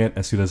enjoying it.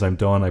 As soon as I'm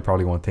done, I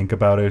probably won't think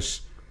about it.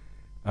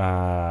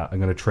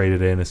 I'm gonna trade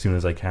it in as soon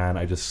as I can.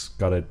 I just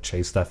gotta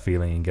chase that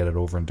feeling and get it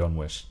over and done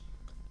with.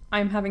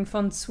 I'm having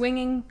fun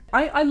swinging.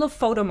 I love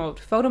photo mode.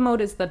 Photo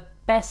mode is the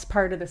best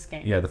part of this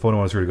game. Yeah, the photo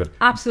mode is really good.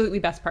 Absolutely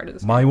best part of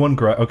this game. My one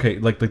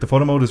like the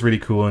photo mode is really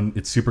cool and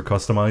it's super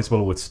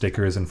customizable with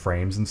stickers and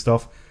frames and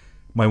stuff.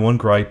 My one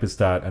gripe is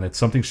that, and it's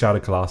something Shadow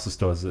Colossus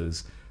does,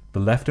 is the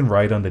left and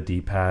right on the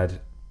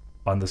D-pad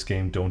on this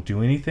game don't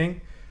do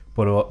anything,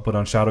 but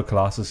on Shadow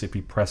Colossus, if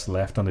you press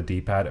left on the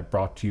D-pad, it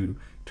brought you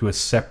to a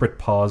separate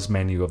pause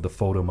menu of the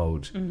photo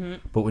mode. Mm-hmm.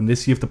 But in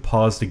this, you have to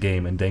pause the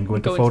game and then go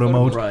into photo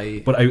mode.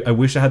 Right. But I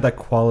wish I had that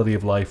quality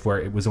of life where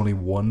it was only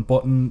one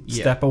button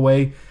step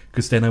away,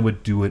 because then I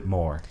would do it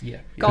more. Yeah.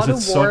 Because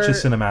it's such a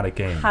cinematic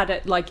game. Had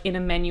it like in a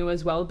menu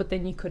as well, but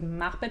then you could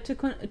map it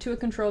to a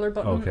controller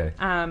button. Okay.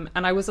 And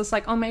I was just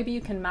like, oh, maybe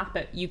you can map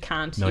it. You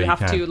can't. No, you have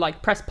can't. to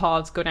like press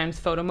pause, go down to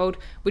photo mode,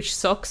 which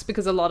sucks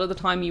because a lot of the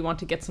time you want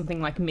to get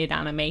something like mid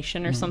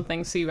animation or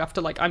something, so you have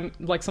to like, I'm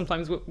like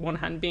sometimes with one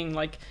hand being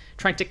like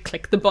trying to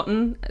click the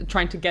button,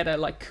 trying to get a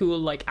like cool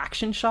like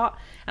action shot,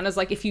 and it's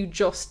like if you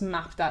just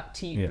map that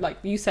to like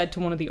you said, to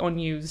one of the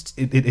unused,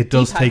 it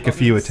does D-pad take a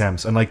few buttons.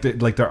 attempts, and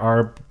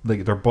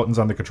there are buttons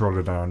on the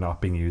controller that are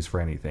not being used for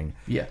anything.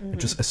 Yeah.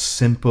 It's just a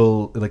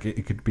simple, like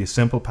it could be a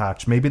simple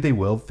patch. Maybe they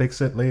will fix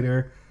it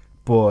later,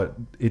 but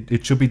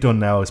it should be done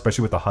now,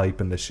 especially with the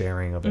hype and the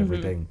sharing of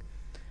everything.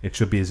 It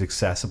should be as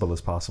accessible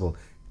as possible,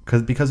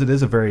 because it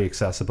is a very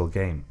accessible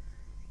game.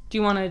 Do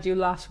you want to do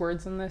last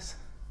words on this?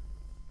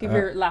 Give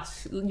your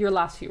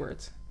last few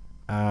words.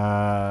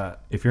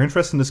 If you're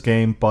interested in this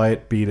game, buy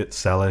it, beat it,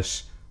 sell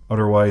it.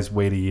 Otherwise,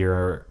 wait a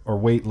year or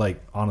wait,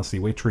 honestly,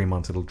 wait 3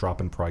 months. It'll drop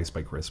in price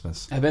by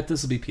Christmas. I bet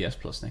this will be PS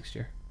Plus next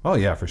year. Oh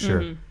yeah, for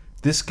sure.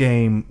 This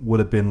game would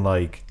have been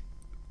like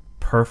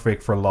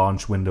perfect for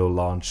launch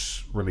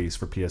release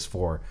for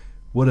PS4.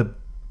 Would have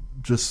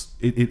just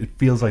it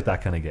feels like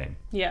that kind of game.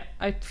 Yeah,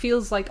 it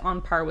feels like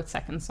on par with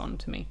Second Son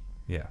to me.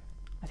 Yeah.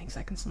 I think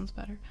Second Son's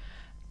better.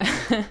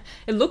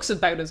 It looks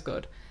about as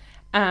good.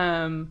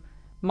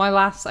 My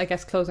last, I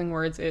guess, closing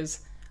words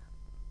is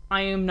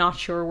I am not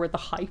sure where the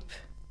hype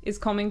is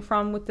coming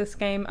from with this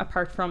game,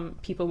 apart from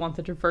people want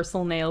the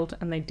traversal nailed,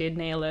 and they did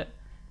nail it.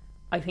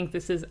 I think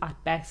this is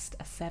at best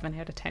a 7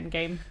 out of 10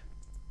 game.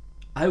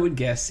 I would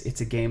guess it's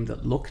a game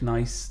that looks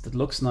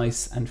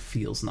nice and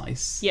feels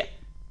nice. Yeah.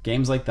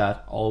 Games like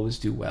that always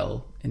do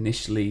well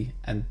initially,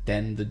 and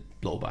then the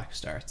blowback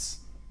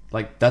starts.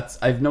 Like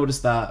I've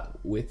noticed that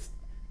with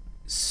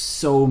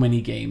so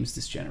many games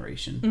this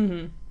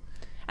generation.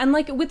 And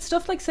like with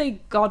stuff like, say,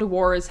 God of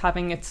War is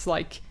having its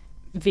like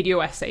video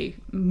essay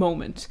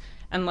moment,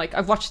 and like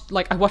I watched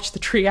the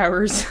 3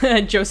 hours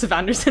Joseph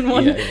Anderson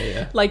one.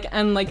 Yeah. Like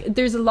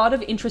there's a lot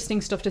of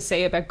interesting stuff to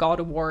say about God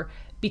of War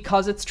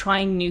because it's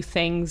trying new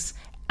things,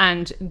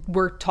 and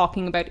we're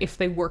talking about if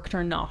they worked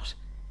or not.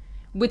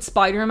 With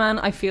Spider-Man,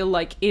 I feel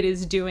like it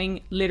is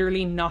doing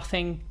literally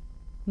nothing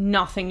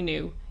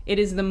new. It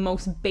is the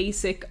most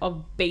basic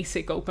of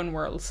basic open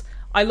worlds.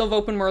 I love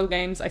open world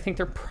games. I think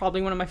they're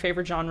probably one of my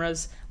favorite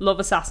genres. Love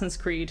Assassin's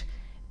Creed.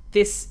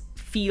 This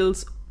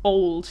feels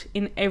old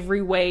in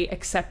every way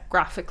except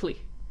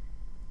graphically.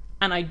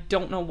 And I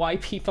don't know why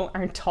people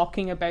aren't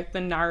talking about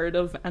the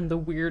narrative and the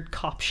weird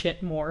cop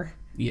shit more.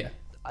 Yeah.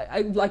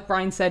 I like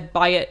Brian said,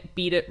 buy it,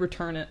 beat it,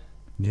 return it.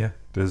 Yeah,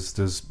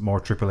 there's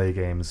more AAA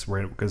games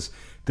because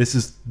this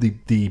is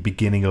the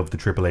beginning of the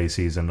AAA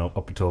season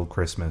up until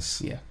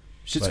Christmas. Yeah.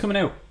 Shit's coming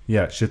out.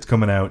 Yeah, shit's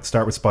coming out.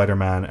 Start with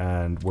Spider-Man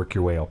and work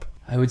your way up.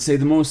 I would say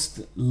the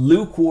most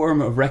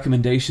lukewarm of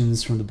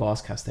recommendations from the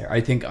Bosscast there.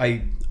 I think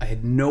I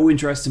had no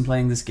interest in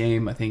playing this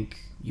game. I think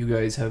you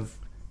guys have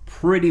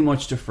pretty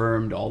much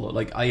affirmed all of,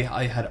 like I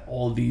had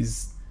all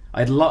these, I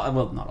had a lot,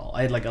 well not all,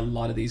 I had like a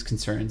lot of these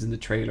concerns in the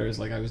trailers.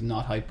 Like I was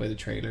not hyped by the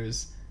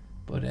trailers.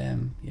 But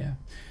yeah.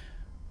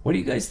 What do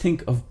you guys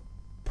think of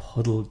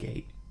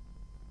Puddlegate?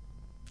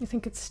 I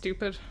think it's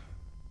stupid.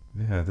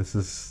 Yeah, this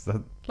is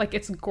that. Like,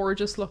 it's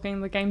gorgeous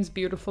looking. The game's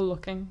beautiful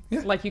looking.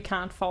 Yeah. Like, you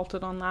can't fault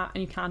it on that,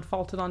 and you can't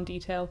fault it on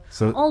detail.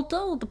 So,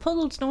 Although the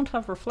puddles don't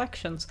have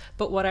reflections,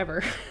 but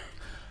whatever.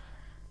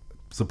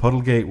 so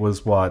Puddlegate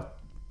was what,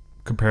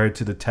 compared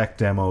to the tech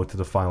demo to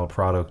the final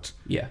product,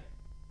 Yeah.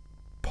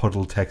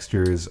 puddle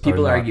textures.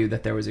 People are not, argue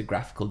that there was a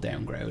graphical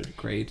downgrade,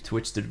 to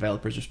which the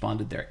developers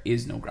responded, there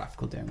is no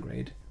graphical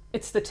downgrade.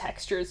 It's the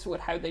textures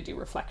with how they do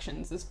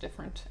reflections is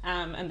different.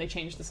 And they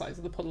changed the size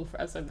of the puddle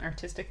as an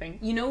artistic thing.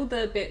 You know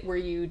the bit where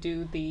you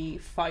do the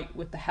fight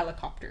with the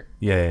helicopter?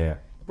 Yeah.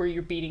 Where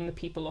you're beating the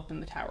people up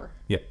in the tower?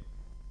 Yeah.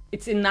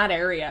 It's in that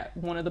area,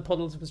 one of the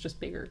puddles was just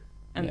bigger.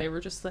 And Yeah. they were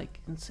just like,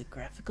 it's a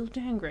graphical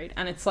downgrade.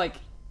 And it's like,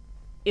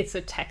 it's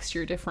a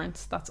texture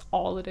difference. That's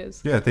all it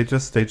is. Yeah, they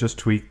just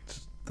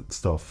tweaked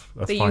stuff.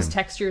 That's They fine. use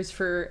textures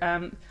for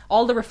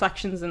all the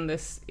reflections in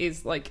this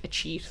is like a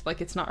cheat. Like,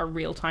 it's not a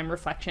real time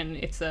reflection.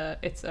 It's a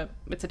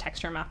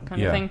texture map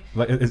kind of thing.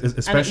 Like, And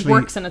especially, it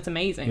works and it's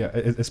amazing. Yeah,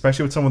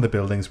 especially with some of the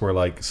buildings where,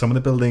 like, some of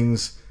the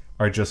buildings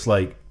are just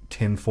like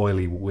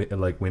tin-foily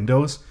like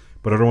windows,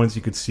 but other ones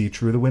you could see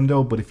through the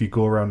window. But if you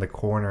go around the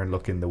corner and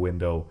look in the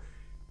window,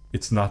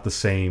 it's not the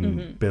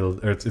same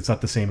build, or it's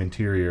not the same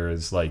interior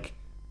as like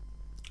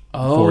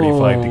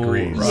 45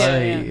 degrees.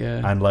 Right,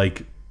 Yeah. And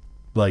like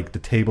the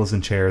tables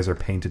and chairs are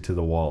painted to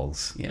the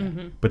walls. Yeah.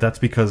 But that's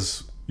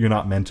because you're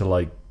not meant to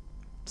like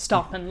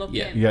Stop and look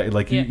in. yeah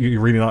like Yeah.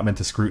 you're really not meant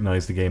to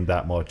scrutinize the game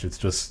that much. It's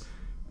just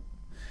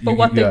But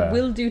what they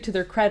will do to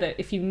their credit,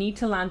 if you need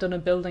to land on a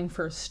building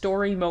for a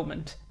story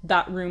moment,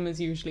 that room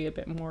is usually a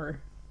bit more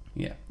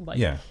Yeah.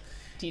 like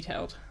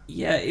detailed.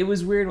 Yeah, it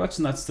was weird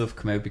watching that stuff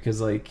come out because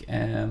like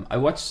I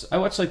watched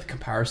like the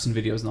comparison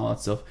videos and all that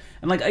stuff,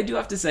 and like I do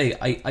have to say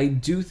I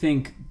do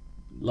think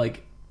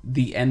like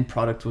the end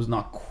product was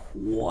not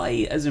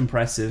quite as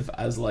impressive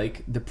as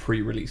like the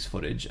pre-release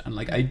footage, and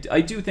like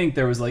I do think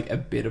there was like a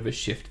bit of a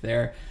shift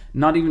there,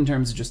 not even in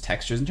terms of just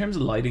textures, in terms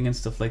of lighting and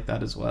stuff like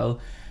that as well.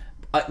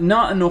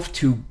 Not enough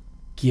to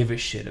give a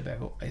shit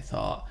about, I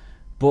thought.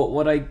 But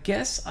what I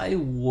guess I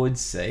would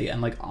say, and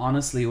like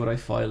honestly what I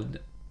find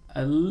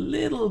a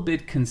little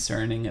bit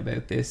concerning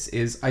about this,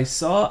 is I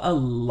saw a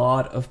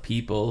lot of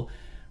people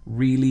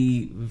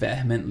really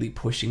vehemently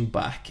pushing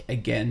back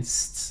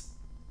against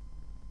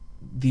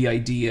the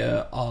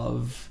idea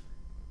of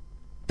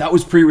that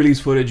was pre-release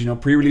footage,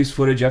 pre-release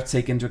footage, you have to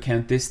take into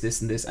account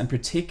this, and this. And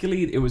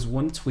particularly, it was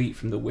one tweet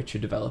from the Witcher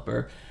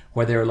developer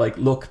where they were like,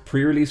 look,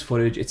 pre-release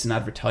footage, it's an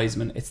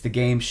advertisement. It's the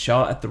game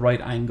shot at the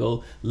right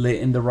angle, lit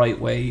in the right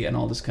way, and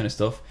all this kind of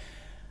stuff.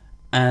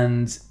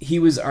 And he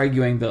was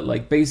arguing that,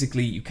 like,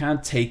 basically you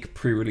can't take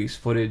pre-release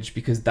footage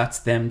because that's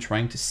them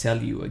trying to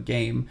sell you a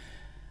game.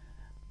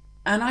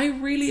 And I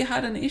really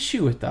had an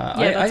issue with that.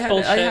 Yeah, that's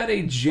bullshit. I had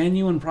a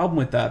genuine problem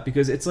with that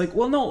because it's like,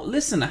 well, no,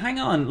 listen, hang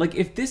on. Like,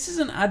 if this is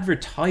an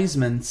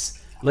advertisement,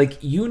 like,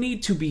 you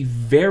need to be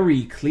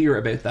very clear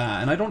about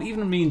that. And I don't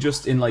even mean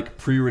just in, like,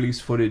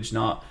 pre-release footage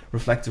not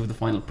reflective of the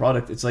final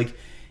product. It's like,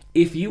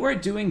 if you are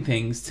doing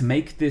things to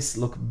make this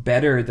look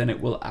better than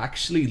it will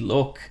actually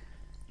look,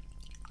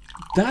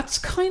 that's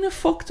kind of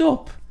fucked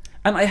up.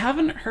 And I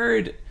haven't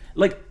heard,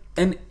 like,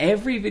 in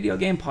every video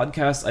game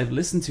podcast I've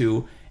listened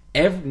to,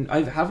 I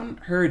haven't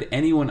heard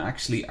anyone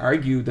actually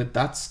argue that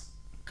that's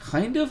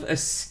kind of a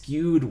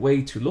skewed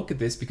way to look at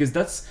this, because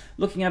that's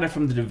looking at it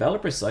from the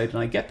developer side, and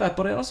I get that,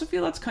 but I also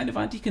feel that's kind of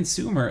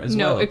anti-consumer as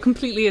well. No, it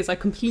completely is. I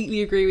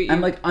completely agree with you.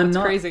 And like,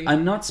 crazy.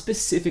 I'm not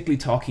specifically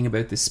talking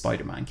about this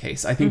Spider-Man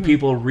case. I think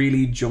people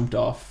really jumped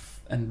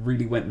off and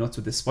really went nuts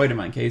with this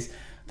Spider-Man case.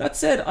 That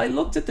said, I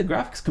looked at the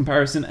graphics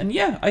comparison, and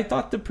yeah, I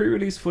thought the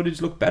pre-release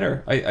footage looked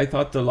better. I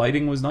thought the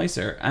lighting was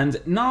nicer,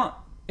 and not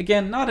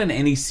in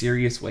any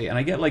serious way. And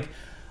I get, like,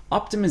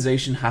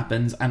 optimization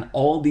happens, and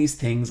all these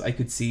things I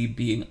could see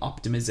being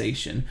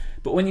optimization.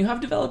 But when you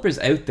have developers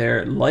out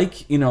there,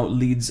 like,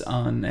 leads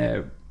on,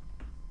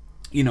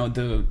 what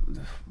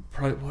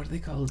are they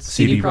called?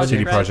 CD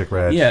Project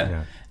Red.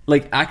 Yeah.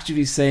 Like,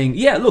 actually saying,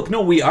 yeah, look,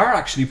 no, we are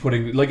actually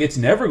putting, like, it's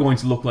never going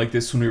to look like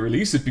this when we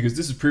release it because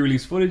this is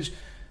pre-release footage.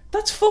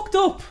 That's fucked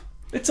up.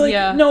 It's like,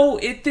 no,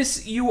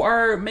 you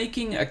are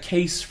making a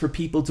case for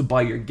people to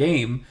buy your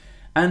game.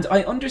 And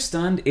I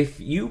understand if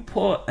you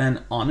put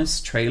an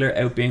honest trailer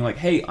out being like,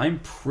 hey, I'm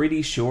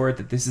pretty sure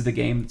that this is the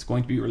game that's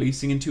going to be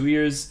releasing in 2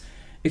 years.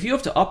 If you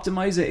have to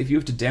optimize it, if you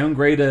have to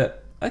downgrade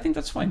it, I think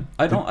that's fine.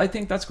 I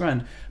think that's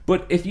grand.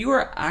 But if you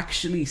are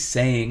actually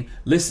saying,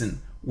 listen,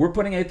 we're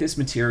putting out this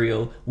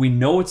material, we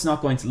know it's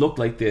not going to look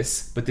like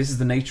this, but this is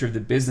the nature of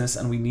the business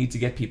and we need to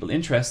get people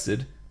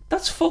interested,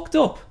 that's fucked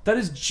up. That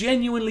is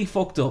genuinely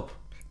fucked up.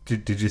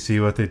 Did you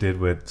see what they did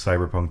with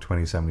Cyberpunk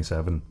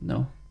 2077?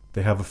 No.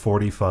 They have a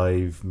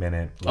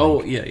 45-minute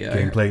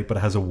gameplay, but it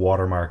has a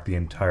watermark the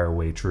entire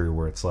way through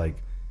where it's like,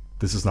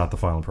 this is not the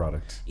final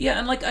product. Yeah,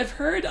 and like, I've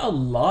heard a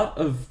lot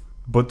of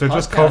But they're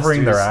just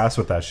covering their ass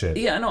with that shit.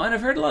 Yeah, no, and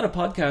I've heard a lot of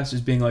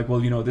podcasters being like, well,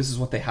 this is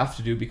what they have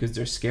to do because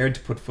they're scared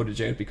to put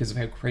footage out because of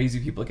how crazy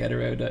people get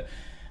around it.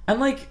 And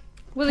like,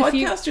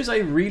 podcasters I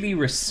really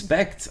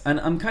respect, and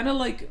I'm kind of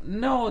like,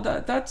 no,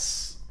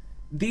 that's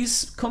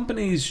these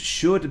companies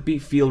should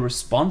feel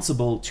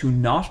responsible to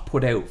not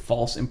put out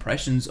false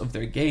impressions of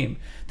their game.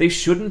 They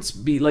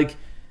shouldn't be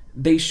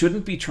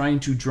trying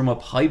to drum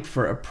up hype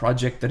for a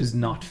project that is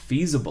not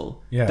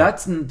feasible. Yeah.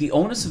 That's the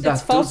onus of that.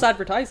 It's false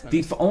advertisement.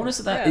 The onus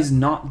of that is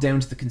not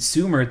down to the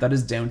consumer, that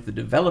is down to the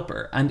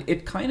developer. And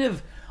it kind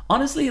of,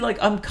 honestly, like,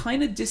 I'm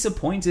kind of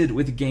disappointed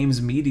with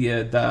games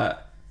media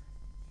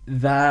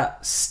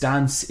that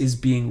stance is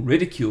being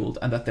ridiculed,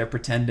 and that they're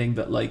pretending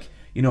that, like,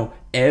 you know,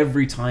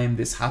 every time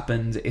this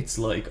happens, it's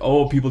like,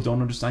 oh, people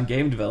don't understand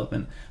game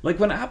development. Like,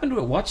 when it happened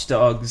with Watch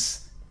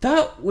Dogs,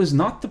 that was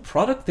not the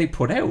product they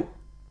put out.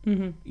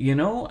 Mm-hmm. You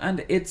know, and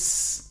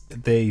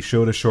they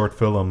showed a short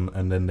film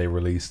and then they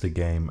released a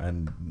game,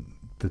 and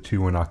the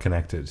two were not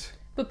connected.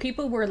 But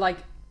people were, like,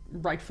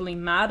 rightfully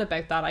mad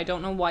about that. I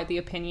don't know why the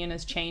opinion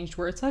has changed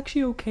where it's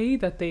actually okay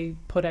that they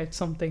put out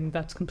something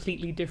that's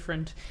completely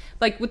different.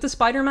 Like with the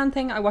Spider-Man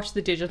thing, I watched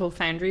the Digital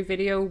Foundry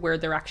video where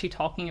they're actually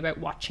talking about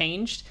what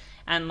changed,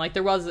 and like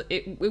it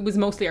was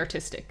mostly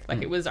artistic.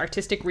 Like it was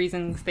artistic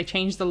reasons. They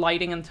changed the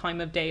lighting and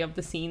time of day of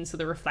the scene so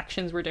the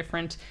reflections were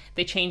different.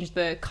 They changed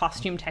the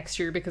costume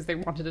texture because they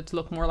wanted it to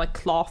look more like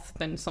cloth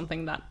than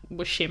something that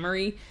was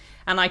shimmery.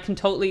 And I can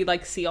totally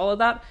like see all of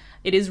that.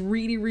 It is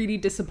really, really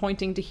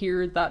disappointing to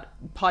hear that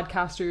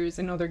podcasters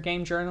and other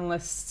game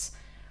journalists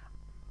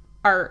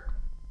are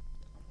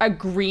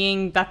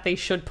agreeing that they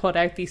should put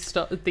out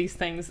these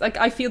things. Like,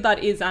 I feel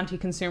that is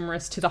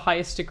anti-consumerist to the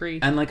highest degree.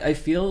 And like, I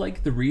feel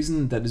like the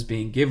reason that is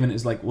being given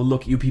is like, well,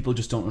 look, you people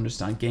just don't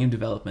understand game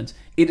development.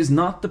 It is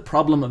not the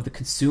problem of the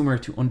consumer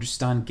to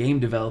understand game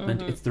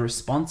development. It's the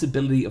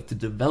responsibility of the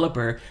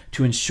developer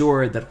to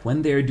ensure that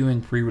when they're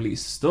doing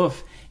pre-release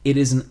stuff, it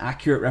is an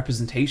accurate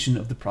representation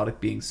of the product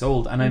being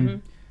sold. And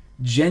I'm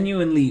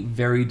genuinely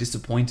very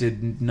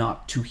disappointed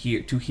not to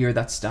hear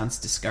that stance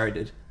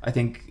discarded. I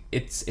think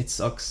it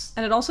sucks.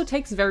 And it also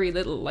takes very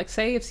little. Like,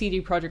 say if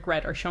CD Projekt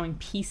Red are showing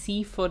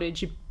PC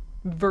footage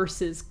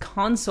versus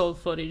console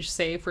footage,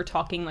 say if we're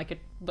talking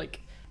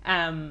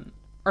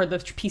or the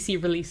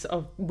PC release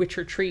of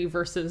Witcher 3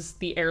 versus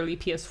the early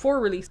PS4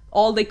 release,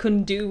 all they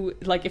couldn't do,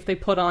 like if they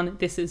put on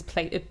this is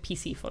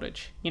PC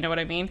footage, you know what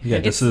I mean? Yeah,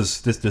 this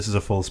is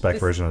a full spec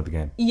version of the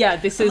game. Yeah,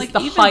 this is like the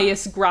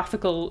highest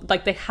graphical,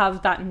 like they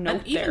have that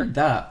note and there. Even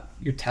that,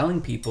 you're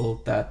telling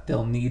people that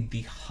they'll need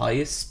the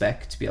highest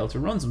spec to be able to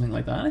run something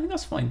like that. And I think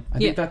that's fine. I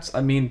think that's,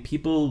 I mean,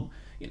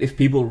 if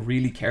people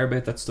really care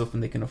about that stuff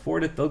and they can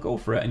afford it, they'll go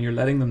for it, and you're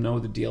letting them know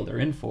the deal they're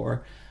in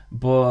for.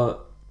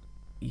 But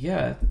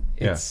yeah,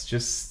 it's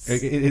just...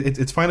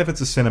 It's fine if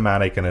it's a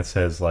cinematic and it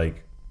says,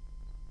 like,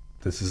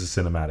 this is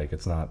a cinematic.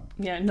 It's not...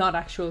 Yeah, not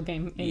actual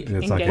game.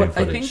 It's not game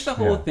footage. I think the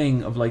whole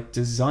thing of, like,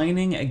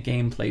 designing a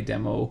gameplay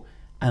demo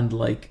and,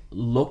 like,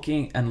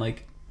 looking and,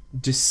 like,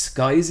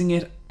 disguising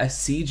it a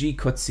CG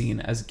cutscene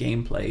as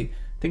gameplay,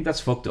 I think that's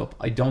fucked up.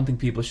 I don't think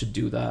people should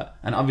do that.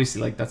 And obviously,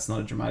 like, that's not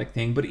a dramatic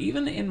thing. But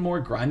even in more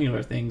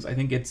granular things, I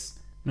think it's...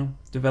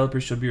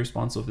 developers should be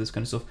responsible for this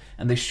kind of stuff.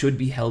 And they should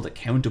be held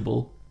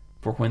accountable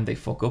for when they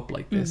fuck up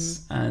like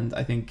this. And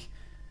I think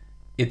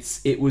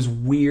it was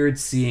weird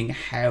seeing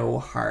how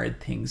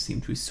hard things seem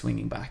to be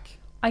swinging back.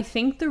 I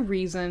think the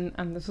reason,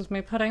 and this is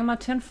me putting my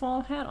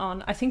tinfoil hat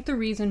on, I think the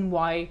reason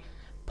why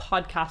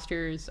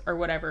podcasters or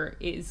whatever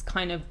is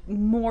kind of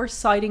more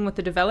siding with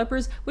the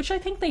developers, which I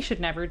think they should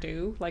never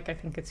do. Like, I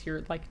think it's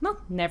your, like,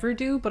 not never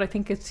do, but I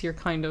think it's your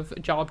kind of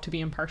job to be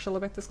impartial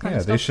about this kind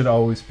of stuff. Yeah, they should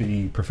always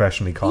be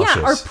professionally cautious.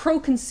 Yeah, or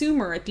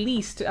pro-consumer, at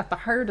least, at the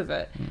heart of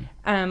it.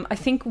 I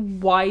think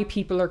why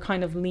people are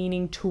kind of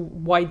leaning to,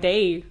 why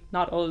they,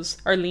 not us,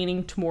 are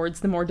leaning towards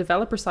the more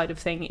developer side of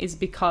thing is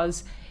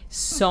because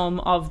some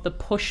of the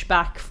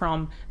pushback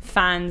from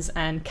fans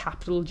and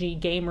capital G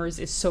gamers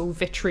is so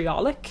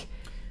vitriolic.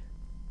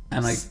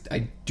 And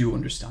I do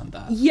understand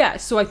that. Yeah,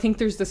 so I think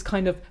there's this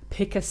kind of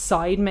pick a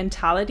side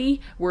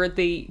mentality where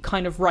the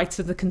kind of rights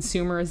of the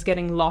consumer is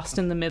getting lost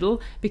in the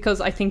middle,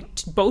 because I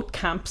think both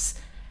camps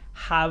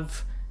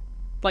have,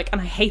 like,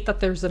 and I hate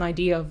that there's an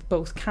idea of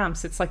both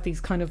camps. It's like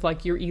these kind of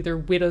like you're either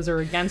with us or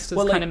against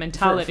us kind of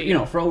mentality.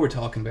 For all we're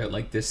talking about,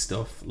 like, this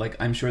stuff, like,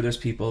 I'm sure there's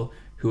people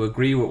who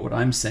agree with what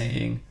I'm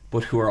saying,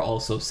 but who are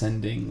also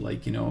sending,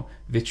 like,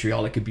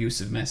 vitriolic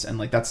abusive mess, and,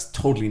 like, that's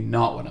totally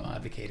not what I'm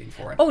advocating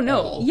for. Oh no,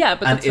 all. Yeah,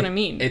 but and that's what I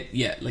mean.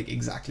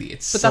 Exactly.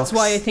 But that's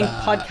why I think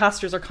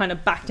podcasters are kind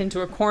of backed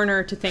into a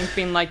corner to think,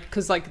 being like,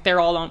 because, like,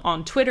 they're all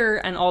on Twitter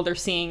and all they're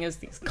seeing is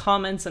these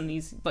comments and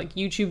these, like,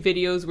 YouTube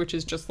videos, which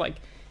is just like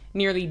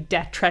nearly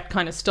death threat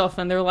kind of stuff,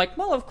 and they're like,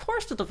 well, of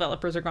course the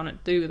developers are going to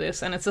do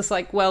this, and it's just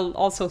like, well,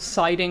 also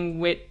siding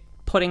with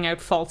putting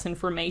out false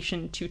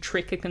information to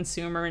trick a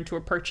consumer into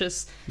a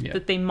purchase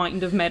that they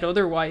mightn't have met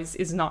otherwise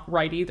is not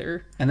right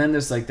either. And then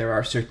there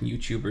are certain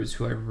YouTubers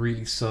who I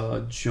really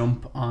saw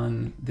jump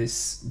on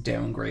this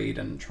downgrade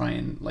and try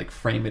and, like,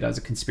 frame it as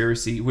a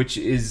conspiracy, which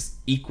is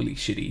equally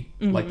shitty.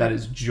 Like, that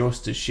is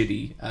just as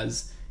shitty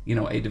as,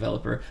 a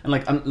developer. And,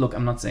 like,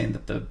 I'm not saying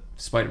that the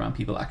Spider-Man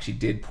people actually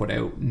did put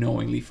out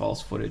knowingly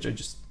false footage.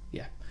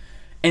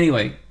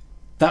 Anyway,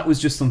 that was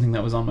just something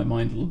that was on my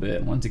mind a little bit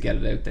and wanted to get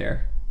it out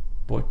there.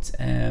 But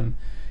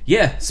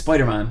Yeah,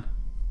 Spider-Man.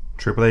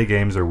 AAA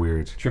games are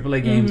weird.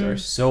 AAA games are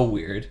so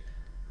weird.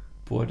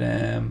 But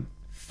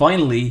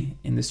finally,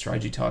 in the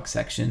strategy talk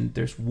section,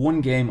 there's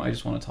one game I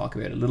just want to talk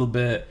about a little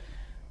bit.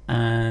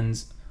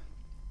 And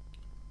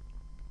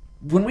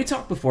when we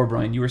talked before,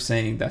 Brian, you were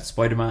saying that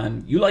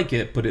Spider-Man, you like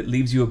it, but it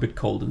leaves you a bit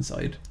cold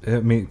inside.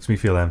 It makes me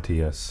feel empty,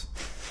 yes.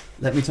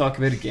 Let me talk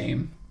about a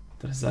game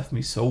that has left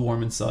me so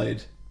warm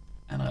inside,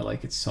 and I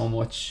like it so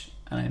much,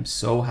 and I am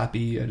so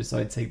happy I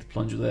decided to take the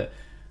plunge with it.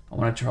 I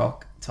want to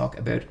talk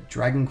about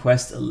Dragon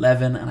Quest XI,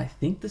 and I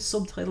think the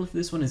subtitle for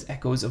this one is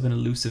Echoes of an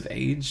Elusive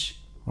Age.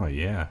 Oh,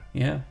 yeah.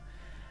 Yeah.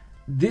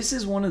 This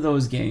is one of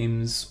those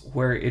games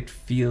where it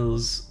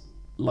feels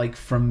like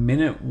from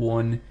minute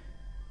one,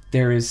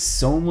 there is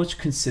so much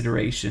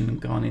consideration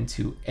gone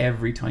into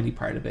every tiny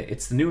part of it.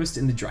 It's the newest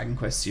in the Dragon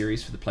Quest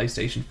series for the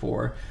PlayStation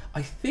 4.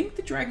 I think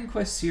the Dragon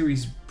Quest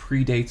series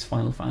predates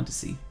Final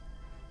Fantasy.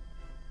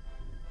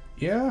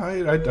 Yeah,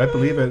 I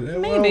believe it.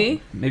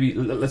 Maybe. Maybe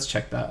let's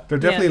check that. They're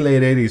definitely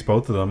late 80s,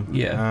 both of them.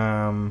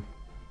 Yeah.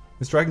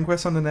 Is Dragon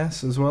Quest on the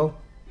NES as well?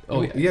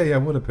 Oh yeah. Yeah,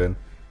 would have been.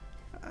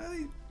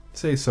 I'd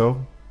say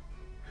so.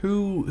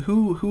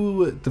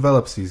 Who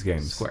develops these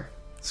games?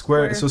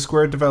 Square. So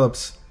Square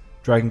develops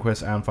Dragon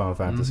Quest and Final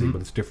Fantasy,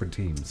 but it's different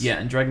teams. Yeah,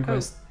 and Dragon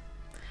Quest.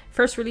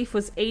 First release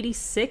was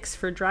 86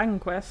 for Dragon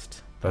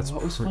Quest. That's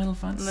what was Final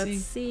Fantasy?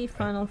 Let's see,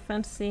 Final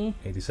Fantasy.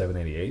 87,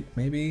 88,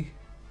 maybe?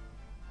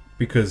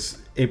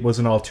 Because it was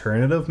an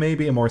alternative,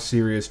 maybe a more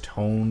serious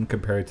tone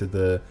compared to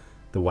the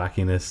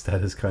wackiness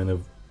that is kind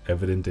of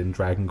evident in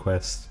Dragon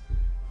Quest.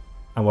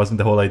 And wasn't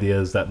the whole idea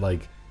is that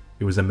like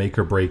it was a make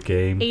or break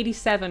game?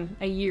 87,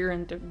 a year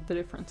and the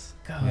difference.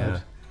 God. Yeah.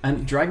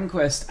 And Dragon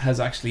Quest has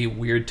actually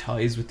weird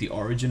ties with the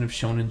origin of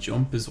Shonen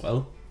Jump as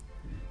well.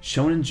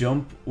 Shonen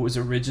Jump was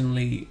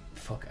originally...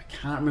 Fuck, I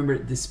can't remember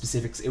the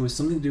specifics. It was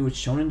something to do with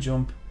Shonen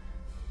Jump.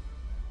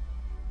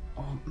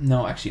 Oh,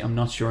 no, actually, I'm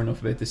not sure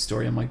enough about this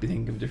story. I might be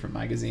thinking of a different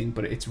magazine,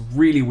 but it's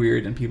really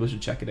weird and people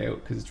should check it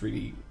out because it's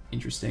really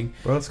interesting.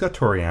 Well, it's got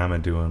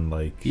Toriyama doing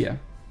like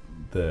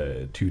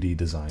the 2D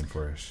design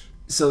for it.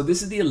 So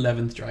this is the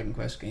 11th Dragon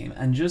Quest game,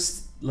 and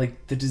just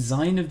like the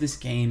design of this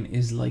game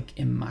is like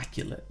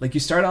immaculate. Like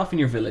you start off in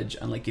your village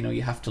and like, you know,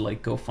 you have to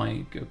like go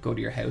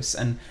to your house,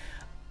 and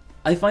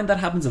I find that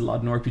happens a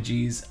lot in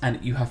RPGs,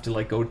 and you have to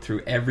like go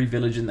through every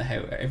village in the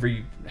house,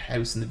 every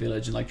house in the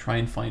village, and like try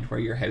and find where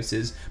your house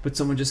is. But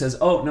someone just says,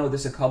 "Oh no,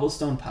 there's a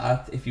cobblestone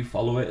path. If you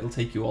follow it, it'll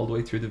take you all the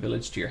way through the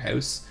village to your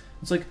house."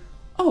 It's like,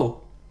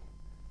 oh,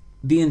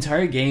 the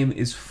entire game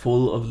is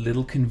full of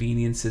little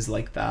conveniences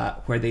like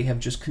that, where they have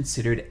just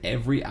considered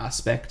every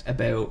aspect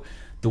about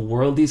the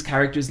world these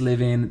characters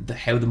live in,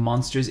 how the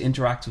monsters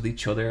interact with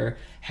each other,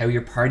 how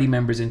your party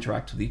members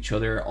interact with each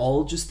other,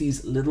 all just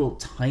these little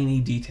tiny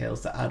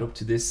details that add up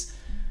to this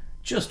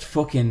just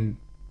fucking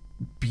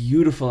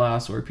beautiful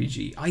ass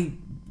RPG. I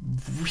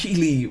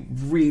really,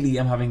 really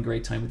am having a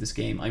great time with this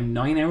game. I'm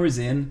 9 hours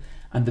in,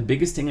 and the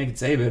biggest thing I could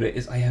say about it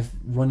is I have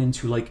run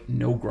into like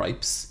no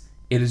gripes.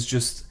 It is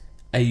just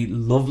a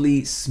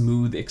lovely,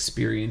 smooth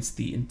experience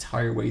the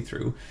entire way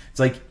through. It's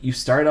like you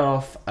start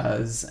off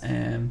as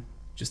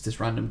just this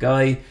random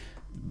guy.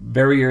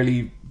 Very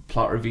early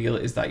plot reveal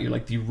is that you're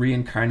like the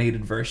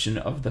reincarnated version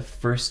of the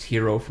first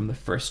hero from the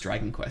first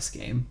Dragon Quest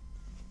game.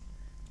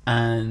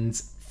 And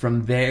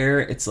from there,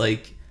 it's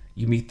like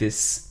you meet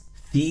this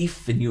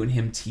thief and you and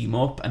him team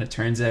up, and it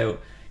turns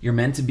out you're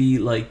meant to be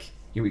like,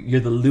 you're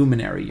the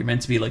luminary. You're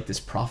meant to be like this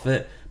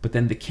prophet, but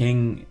then the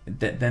king,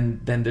 then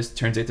this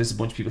turns out there's a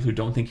bunch of people who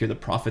don't think you're the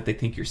prophet. They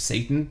think you're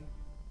Satan.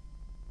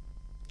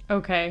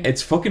 Okay.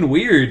 It's fucking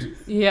weird.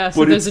 Yeah,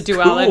 so there's a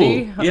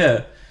duality. Cool.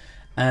 Yeah.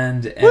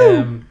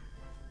 And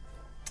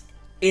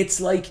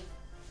it's like,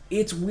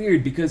 it's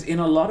weird because in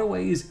a lot of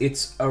ways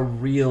it's a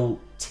real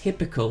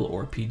typical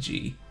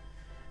RPG.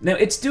 Now,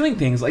 it's doing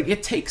things like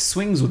it takes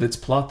swings with its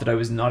plot that I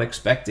was not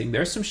expecting.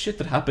 There's some shit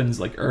that happens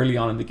like early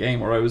on in the game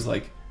where I was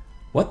like,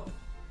 what?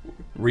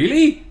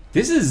 Really?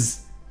 This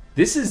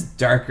is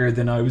darker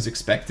than I was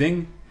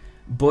expecting.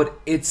 But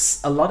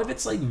it's a lot of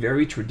it's like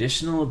very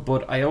traditional,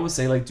 but I always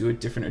say like do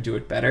it different or do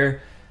it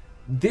better.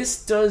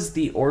 This does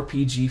the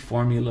RPG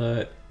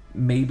formula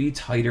maybe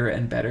tighter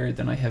and better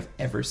than I have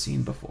ever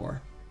seen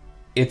before.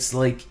 It's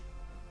like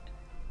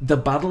the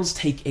battles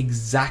take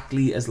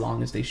exactly as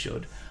long as they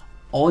should.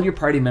 All your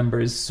party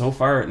members, so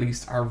far at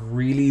least, are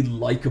really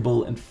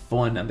likable and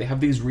fun, and they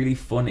have these really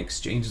fun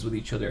exchanges with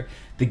each other.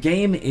 The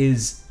game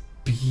is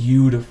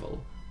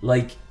beautiful.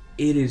 Like,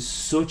 it is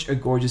such a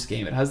gorgeous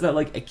game. It has that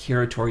like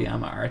Akira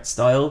Toriyama art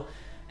style,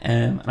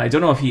 and I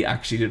don't know if he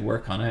actually did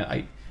work on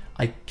it.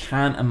 I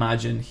can't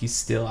imagine he's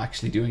still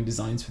actually doing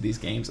designs for these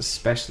games,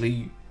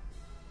 especially.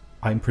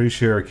 I'm pretty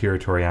sure Akira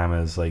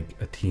Toriyama is like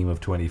a team of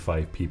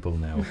 25 people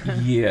now.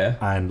 Yeah.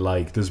 And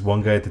like there's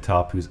one guy at the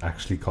top who's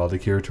actually called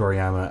Akira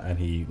Toriyama, and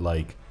he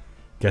like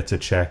gets a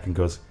check and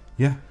goes,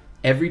 yeah.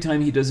 Every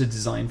time he does a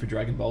design for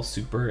Dragon Ball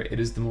Super, it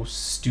is the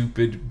most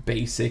stupid,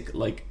 basic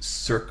like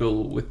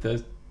circle with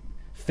the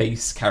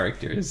face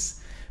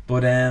characters.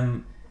 But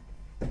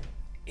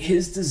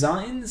his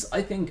designs,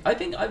 I think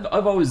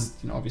I've always,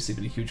 you know, obviously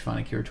been a huge fan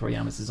of Akira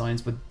Toriyama's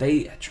designs, but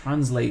they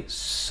translate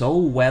so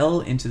well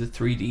into the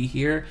 3D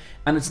here,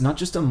 and it's not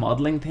just a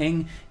modeling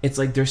thing. It's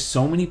like there's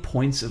so many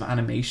points of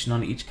animation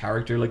on each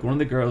character. Like one of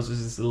the girls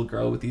is this little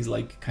girl with these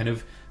like kind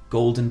of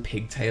golden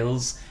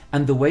pigtails,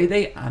 and the way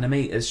they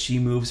animate as she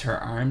moves her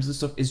arms and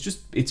stuff is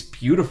just, it's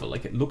beautiful.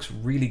 Like it looks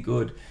really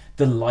good.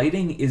 The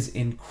lighting is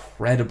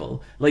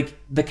incredible. Like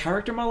the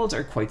character models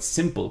are quite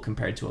simple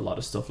compared to a lot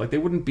of stuff. Like they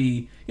wouldn't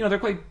be, you know, they're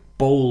quite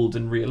bold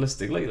and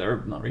realistic. Like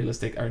they're not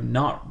realistic, or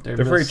not. They're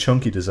very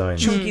chunky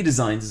designs. Chunky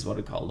designs is what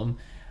I call them.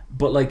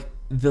 But like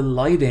the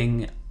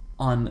lighting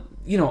on,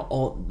 you know,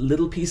 all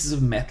little pieces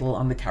of metal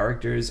on the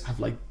characters have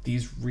like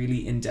these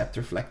really in-depth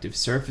reflective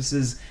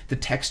surfaces. The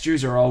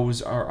textures are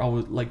always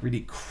like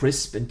really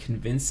crisp and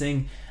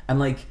convincing, and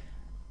like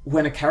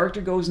when a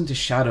character goes into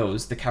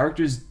shadows, the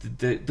characters,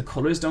 the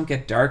colors don't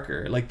get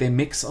darker. Like they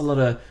mix a lot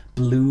of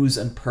blues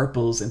and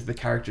purples into the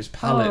character's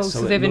palette. Oh,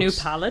 so they have a new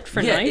palette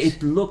for night? Yeah,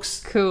 it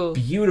looks cool,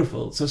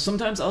 beautiful. So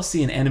sometimes I'll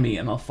see an enemy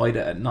and I'll fight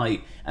it at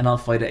night, and I'll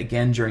fight it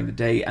again during the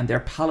day, and their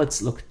palettes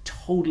look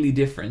totally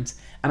different.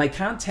 And I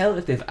can't tell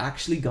if they've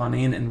actually gone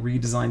in and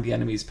redesigned the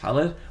enemy's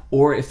palette,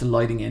 or if the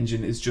lighting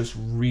engine is just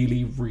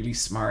really, really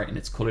smart in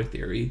its color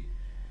theory.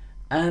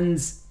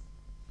 And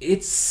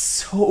it's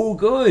so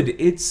good.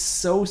 It's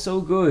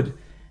so good.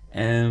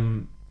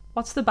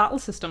 What's the battle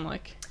system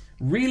like?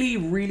 Really,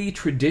 really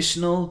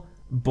traditional,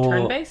 but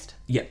turn-based?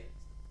 Yeah,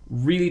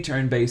 really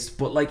turn-based,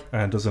 but like,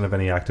 and it doesn't have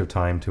any active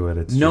time to it.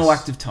 It's no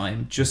just active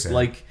time. Just okay.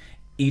 Like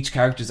each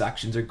character's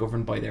actions are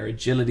governed by their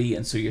agility,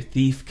 and so your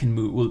thief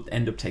will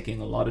end up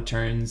taking a lot of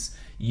turns.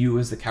 You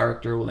as the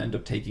character will end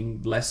up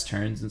taking less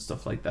turns and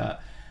stuff like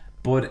that.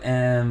 But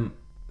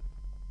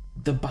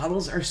the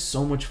battles are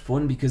so much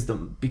fun because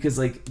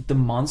like the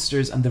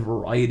monsters and the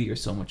variety are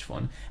so much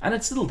fun. And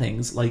it's little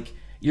things like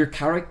your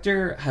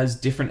character has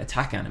different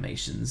attack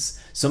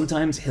animations.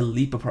 Sometimes he'll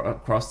leap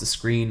across the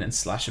screen and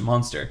slash a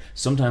monster.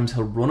 Sometimes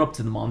he'll run up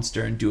to the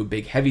monster and do a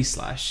big heavy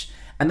slash.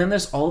 And then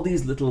there's all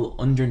these little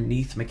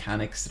underneath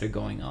mechanics that are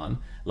going on.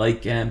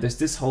 Like there's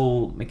this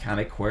whole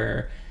mechanic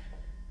where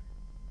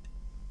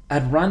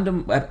at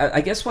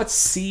I guess what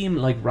seem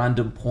like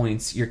random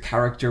points, your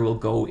character will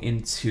go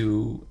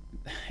into,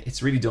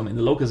 it's really dumb. In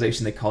the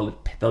localization, they call it,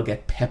 they'll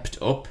get pepped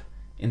up.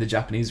 In the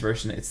Japanese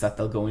version, it's that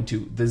they'll go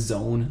into the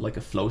zone, like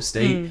a flow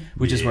state,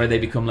 which is where they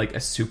become like a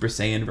Super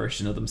Saiyan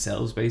version of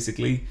themselves,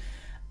 basically.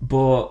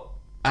 But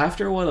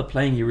after a while of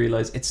playing, you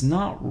realize it's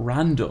not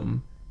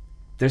random.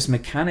 There's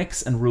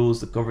mechanics and rules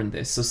that govern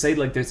this. So say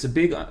like there's a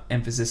big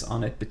emphasis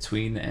on it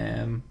between...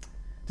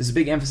 there's a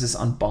big emphasis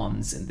on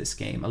bonds in this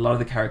game. A lot of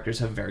the characters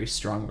have very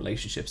strong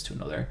relationships to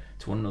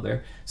one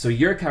another. So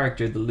your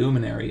character, the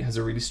Luminary, has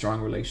a really strong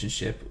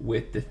relationship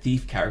with the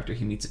thief character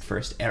he meets at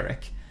first,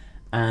 Eric.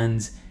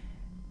 And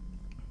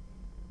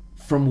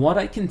from what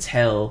I can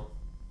tell,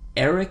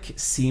 Eric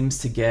seems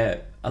to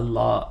get a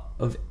lot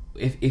of...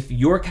 If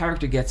your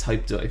character gets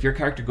hyped up, if your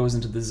character goes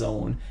into the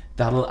zone,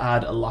 that'll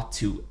add a lot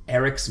to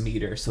Eric's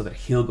meter so that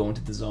he'll go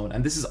into the zone.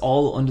 And this is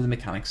all under the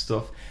mechanic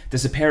stuff.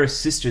 There's a pair of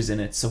sisters in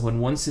it, so when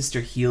one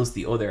sister heals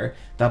the other,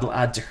 that'll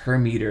add to her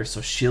meter,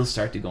 so she'll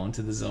start to go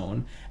into the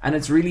zone. And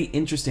it's really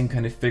interesting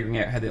kind of figuring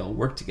out how they all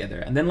work together.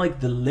 And then like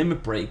the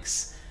limit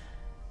breaks,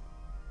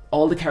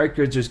 all the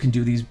characters can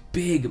do these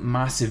big,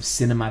 massive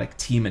cinematic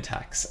team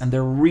attacks, and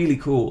they're really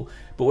cool.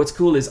 But what's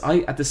cool is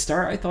at the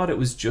start I thought it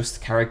was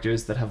just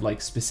characters that have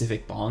like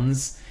specific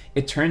bonds.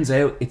 It turns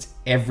out it's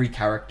every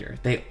character.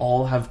 They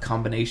all have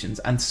combinations,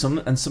 and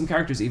some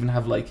characters even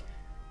have like,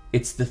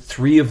 it's the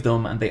three of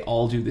them and they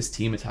all do this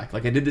team attack.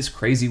 Like I did this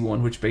crazy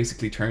one which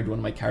basically turned one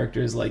of my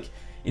characters like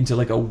into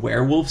like a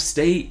werewolf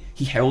state.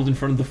 He howled in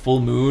front of the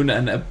full moon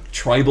and a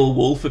tribal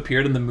wolf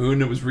appeared on the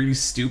moon. It was really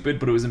stupid,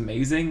 but it was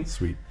amazing.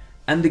 Sweet.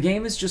 And the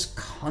game is just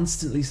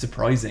constantly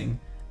surprising.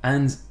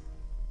 And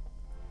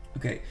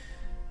okay,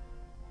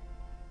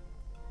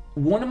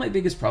 one of my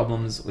biggest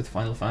problems with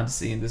Final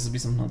Fantasy, and this will be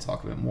something I'll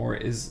talk about more,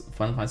 is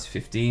Final Fantasy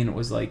 15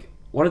 was like,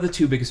 what are the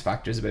two biggest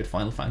factors about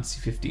Final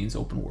Fantasy 15's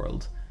open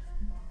world?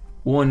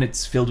 One,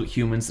 it's filled with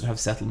humans that have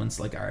settlements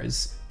like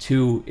ours.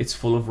 Two, it's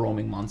full of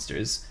roaming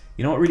monsters.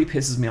 You know what really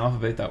pisses me off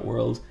about that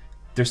world?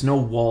 There's no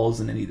walls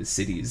in any of the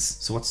cities,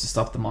 so what's to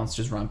stop the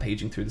monsters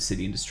rampaging through the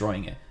city and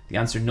destroying it? The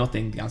answer,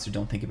 nothing. The answer,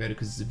 don't think about it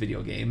because it's a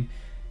video game.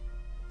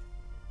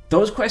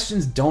 Those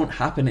questions don't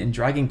happen in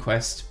Dragon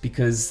Quest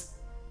because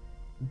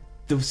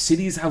the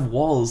cities have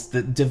walls.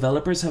 The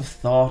developers have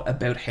thought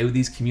about how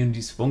these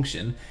communities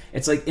function.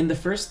 It's like in the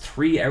first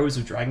 3 hours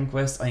of Dragon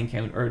Quest, I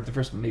encountered, or the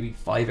first maybe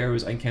 5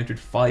 hours, I encountered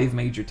 5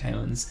 major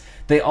towns.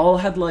 They all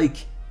had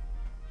like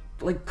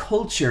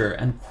culture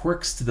and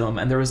quirks to them,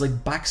 and there was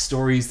like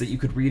backstories that you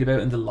could read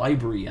about in the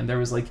library, and there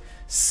was like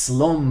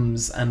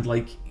slums and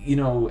like, you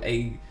know,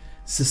 a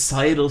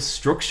societal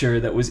structure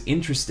that was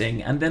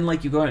interesting. And then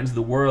like you go out into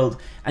the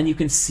world and you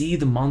can see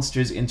the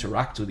monsters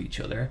interact with each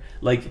other.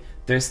 Like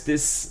there's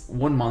this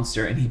one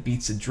monster and he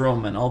beats a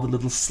drum and all the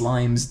little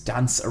slimes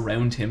dance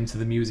around him to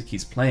the music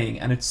he's playing,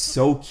 and it's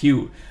so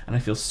cute, and I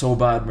feel so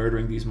bad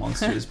murdering these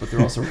monsters, but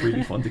they're also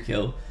really fun to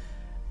kill.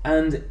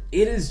 And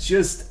it is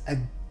just a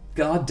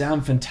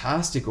goddamn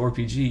fantastic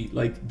RPG.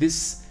 Like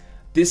this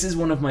is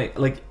one of my,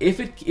 like, if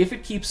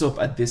it keeps up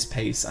at this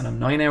pace and I'm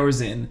 9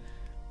 hours in,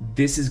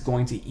 this is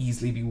going to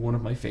easily be one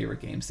of my favorite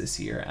games this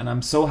year. And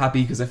I'm so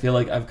happy because I feel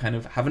like I've kind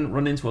of haven't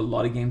run into a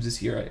lot of games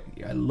this year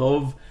I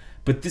love,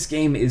 but this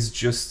game is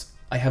just,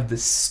 I have the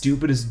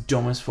stupidest,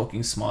 dumbest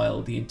fucking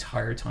smile the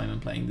entire time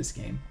I'm playing this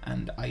game,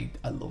 and I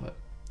love it.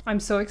 I'm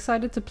so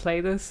excited to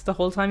play this. The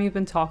whole time you've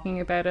been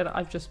talking about it,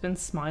 I've just been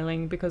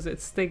smiling because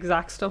it's the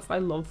exact stuff I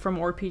love from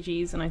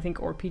RPGs, and I think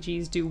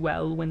RPGs do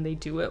well when they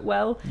do it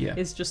well. Yeah.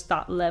 It's just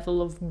that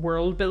level of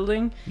world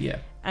building. Yeah.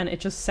 And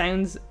it just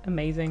sounds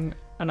amazing,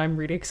 and I'm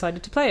really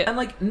excited to play it. And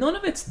like, none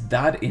of it's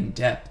that in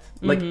depth.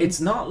 Like, it's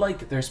not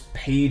like there's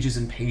pages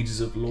and pages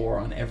of lore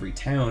on every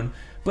town,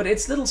 but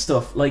it's little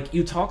stuff. Like,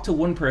 you talk to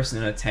one person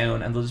in a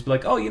town and they'll just be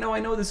like, oh, you know, I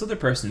know this other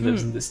person who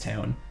lives in this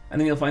town. And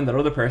then you'll find that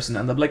other person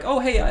and they'll be like, oh,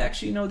 hey, I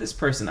actually know this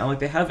person. And like,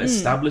 they have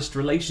established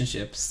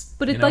relationships.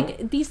 But you it know?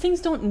 like, these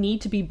things don't need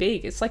to be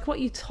big. It's like what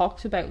you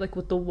talked about, like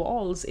with the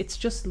walls. It's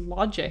just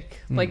logic.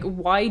 Like,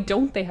 why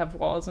don't they have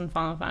walls in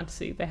Final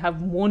Fantasy? They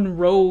have one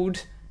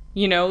road.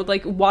 You know,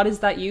 like, what is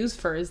that used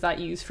for? Is that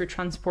used for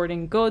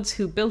transporting goods?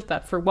 Who built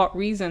that? For what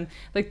reason?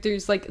 Like,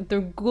 there's like the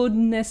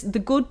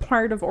good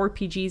part of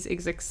RPGs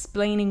is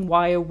explaining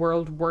why a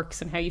world works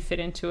and how you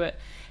fit into it.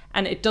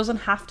 And it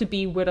doesn't have to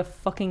be with a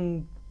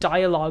fucking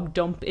dialogue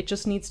dump. It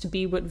just needs to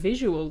be with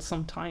visuals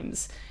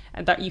sometimes,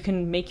 and that you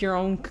can make your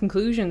own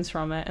conclusions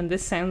from it. And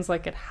this sounds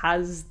like it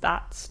has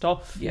that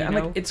stuff. Yeah, you and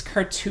know? like, it's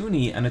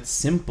cartoony and it's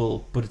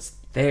simple, but it's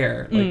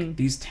there. Like,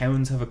 these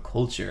towns have a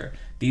culture.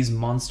 These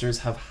monsters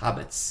have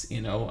habits, you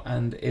know,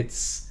 and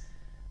it's,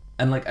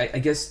 and like, I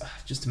guess,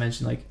 just to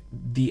mention, like,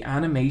 the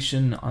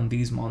animation on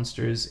these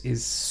monsters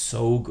is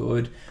so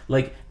good.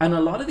 Like, and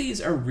a lot of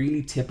these are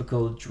really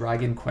typical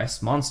Dragon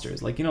Quest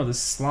monsters, like, you know, the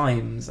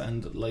slimes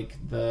and like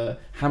the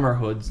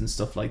hammerhoods and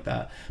stuff like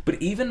that. But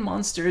even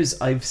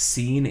monsters I've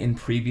seen in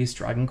previous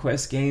Dragon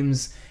Quest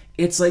games,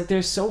 it's like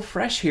they're so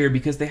fresh here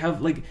because they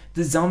have, like,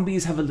 the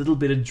zombies have a little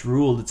bit of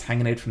drool that's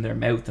hanging out from their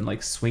mouth and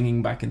like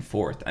swinging back and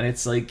forth, and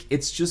it's like,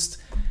 it's just,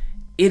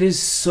 it is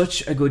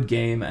such a good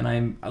game, and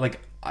I'm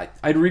like,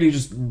 I'd really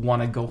just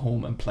want to go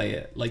home and play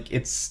it. Like,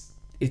 it's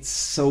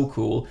so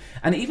cool.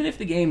 And even if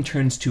the game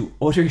turns to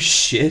utter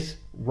shit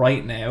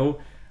right now,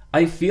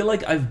 I feel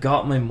like I've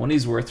got my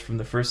money's worth from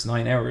the first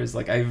 9 hours.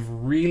 Like, I've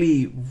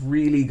really,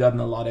 really gotten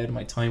a lot out of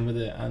my time with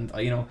it. And,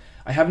 you know,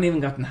 I haven't even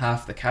gotten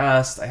half the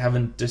cast.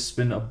 There's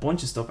been a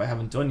bunch of stuff I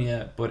haven't done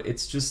yet, but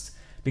it's just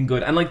been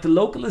good. And, like, the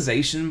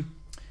localization,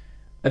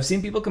 I've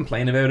seen people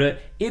complain about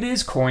it. It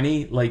is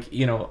corny. Like,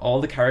 you know, all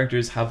the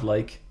characters have,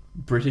 like,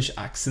 British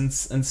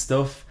accents and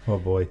stuff. Oh,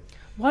 boy.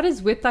 What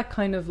is with that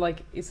kind of,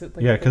 like, is it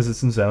like... Yeah, because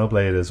it's in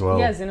Xenoblade as well.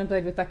 Yeah,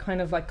 Xenoblade with that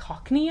kind of, like,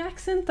 Cockney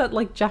accent that,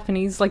 like,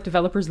 Japanese, like,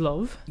 developers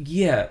love.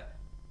 Yeah.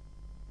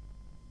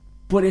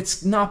 But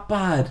it's not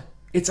bad.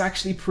 It's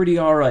actually pretty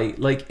alright.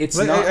 Like, it's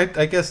like, not...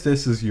 I guess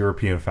this is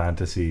European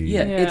fantasy.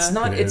 Yeah, it's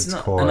not... in It's its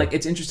not... core. And, like,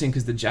 it's interesting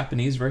because the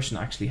Japanese version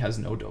actually has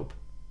no dub.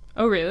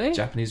 Oh, really?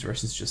 Japanese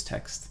version's just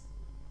text.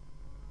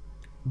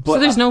 So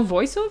there's no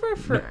voiceover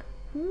for... No.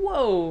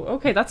 Whoa,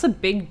 okay, that's a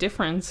big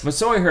difference. But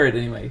so I heard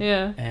anyway.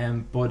 Yeah.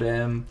 But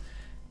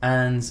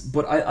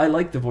I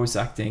like the voice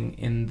acting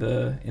in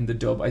the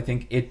dub. I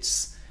think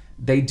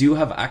they do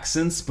have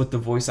accents, but the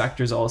voice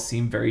actors all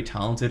seem very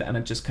talented, and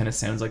it just kind of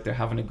sounds like they're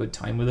having a good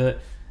time with it.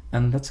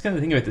 And that's the kind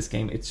of thing about this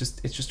game. It's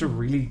just a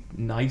really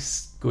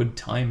nice, good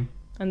time.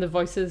 And the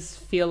voices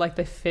feel like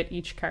they fit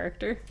each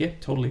character. Yeah,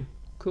 totally.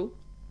 Cool.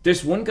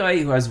 There's one guy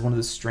who has one of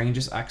the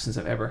strangest accents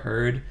I've ever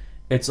heard.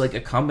 It's like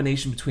a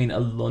combination between a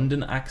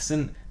London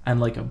accent and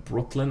like a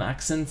Brooklyn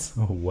accent.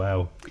 Oh,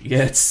 wow.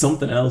 Yeah, it's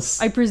something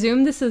else. I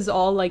presume this is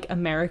all like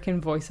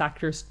American voice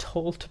actors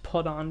told to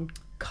put on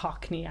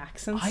Cockney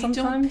accents sometimes.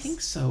 I don't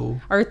think so.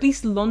 Or at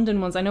least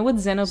London ones. I know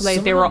with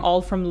Xenoblade they were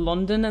all from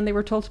London and they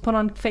were told to put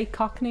on fake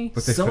Cockney.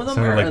 But they sounded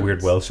like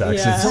weird Welsh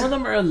accents. Yeah. Some of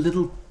them are a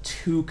little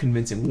too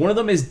convincing. One of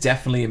them is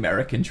definitely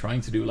American,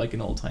 trying to do like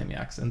an old-timey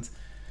accent.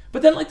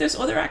 But then, like, there's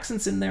other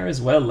accents in there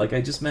as well. Like, I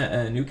just met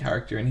a new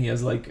character, and he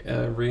has, like,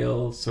 a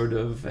real sort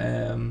of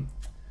kind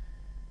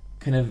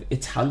of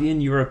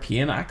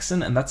Italian-European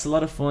accent, and that's a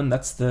lot of fun.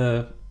 That's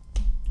the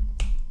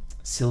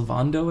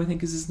Silvando, I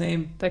think is his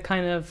name. The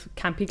kind of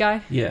campy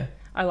guy? Yeah.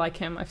 I like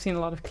him. I've seen a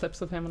lot of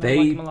clips of him, and I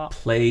like him a lot. They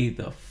play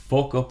the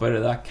fuck up out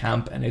of that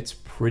camp, and it's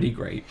pretty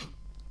great.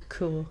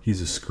 Cool.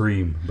 He's a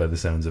scream by the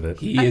sounds of it.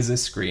 He is a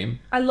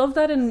scream. I love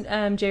that in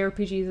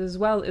JRPGs as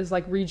well, is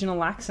like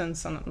regional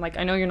accents. And like,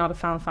 I know you're not a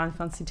fan of Final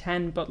Fantasy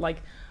X, but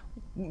like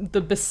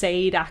the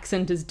Besaid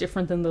accent is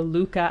different than the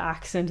Luca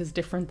accent is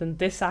different than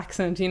this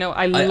accent. You know,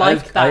 I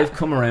like that. I've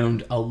come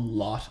around a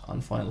lot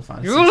on Final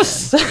Fantasy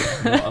Yes!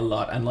 X. A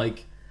lot. And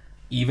like,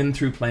 even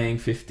through playing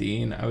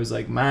 15, I was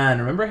like, man,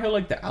 remember how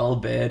like the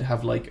Albed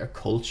have like a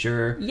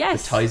culture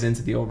yes. that ties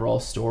into the overall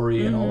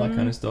story and all that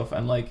kind of stuff?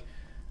 And like,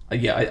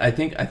 Yeah, I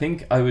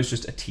think I was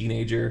just a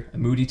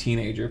moody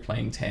teenager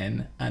playing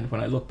 10, and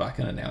when I look back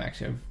on it now, I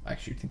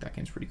actually think that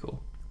game's pretty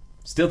cool.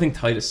 Still think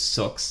Titus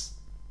sucks.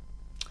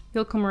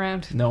 You'll come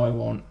around. No, I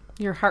won't.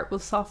 Your heart will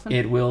soften.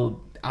 It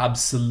will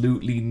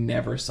absolutely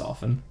never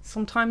soften.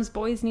 Sometimes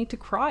boys need to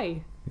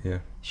cry. Yeah.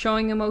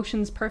 Showing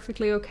emotions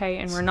perfectly okay,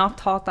 and we're not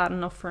taught that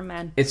enough for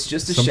men. It's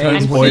just a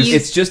Sometimes shame. boys-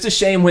 It's just a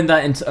shame when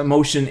that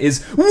emotion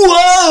is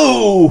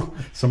whoa.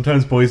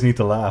 Sometimes boys need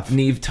to laugh.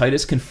 Neve,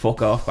 Titus can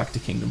fuck off back to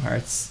Kingdom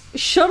Hearts.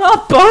 Shut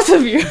up, both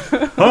of you!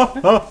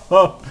 Ha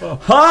ha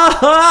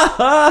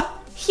ha!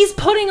 He's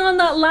putting on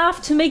that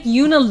laugh to make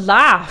Yuna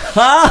laugh.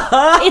 Ha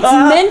ha! It's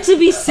meant to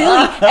be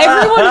silly.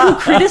 Everyone who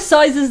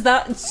criticizes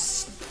that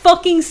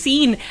fucking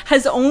scene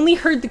has only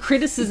heard the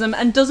criticism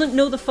and doesn't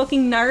know the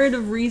fucking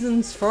narrative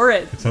reasons for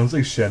it. It sounds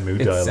like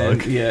Shenmue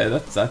dialogue. Yeah,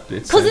 that's that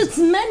bit. Because it's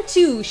meant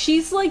to.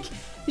 She's like,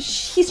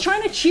 he's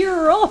trying to cheer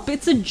her up.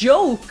 It's a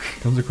joke.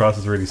 Comes across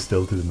as really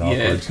stilted and awkward.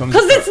 Yeah, it comes.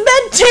 Because it's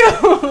meant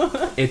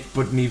to.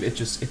 But Neve, it's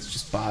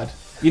just bad.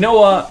 You know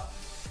what?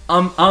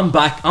 I'm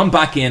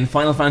back in.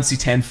 Final Fantasy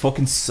X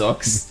fucking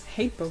sucks. I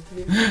hate both of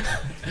you.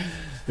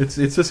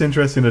 It's just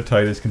interesting that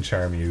Titus can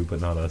charm you,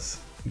 but not us.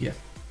 Yeah.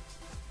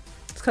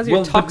 It's because of your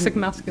Well, toxic but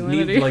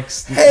masculinity. Neve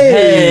likes.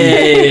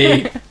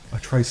 Hey! I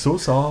try so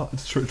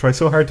try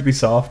so hard to be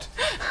soft.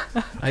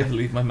 I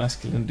believe my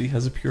masculinity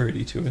has a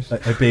purity to it.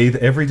 I bathe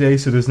every day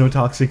so there's no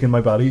toxic in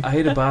my body. I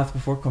had a bath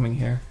before coming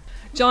here.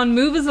 John,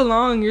 move us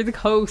along. You're the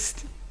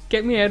host.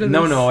 Get me out of this.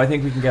 No, I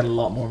think we can get a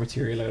lot more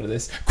material out of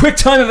this.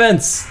 Quicktime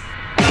Events!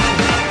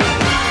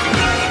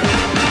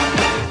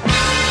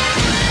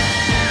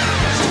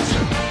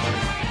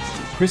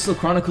 Crystal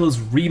Chronicles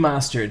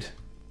Remastered.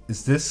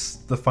 Is this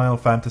the Final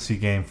Fantasy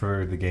game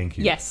for the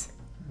GameCube? Yes.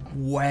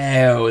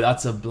 Wow,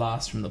 that's a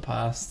blast from the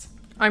past.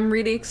 I'm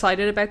really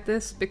excited about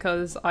this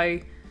because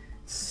I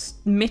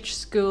mitched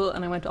school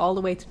and I went all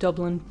the way to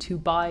Dublin to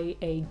buy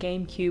a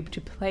GameCube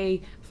to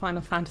play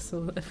Final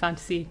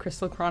Fantasy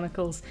Crystal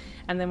Chronicles,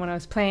 and then when I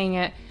was playing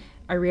it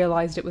I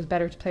realised it was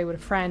better to play with a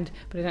friend,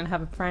 but I didn't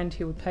have a friend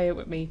who would play it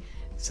with me,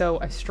 so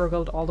I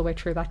struggled all the way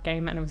through that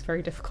game and it was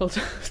very difficult.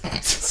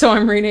 So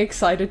I'm really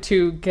excited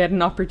to get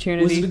an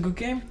opportunity. Was it a good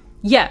game?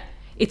 Yeah,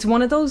 it's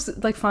one of those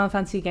like Final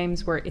Fantasy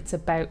games where it's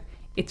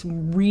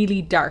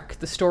really dark.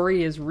 The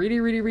story is really,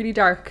 really, really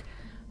dark,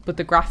 but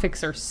the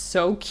graphics are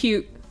so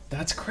cute.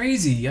 That's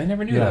crazy. I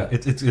never knew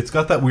that. It's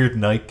got that weird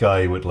night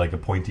guy with like a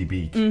pointy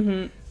beak.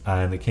 Mm-hmm.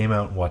 And it came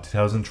out in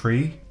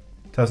 2002,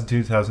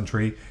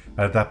 2003.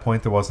 At that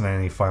point there wasn't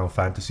any Final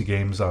Fantasy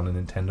games on a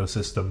Nintendo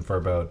system for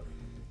about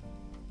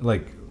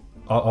like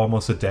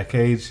almost a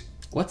decade.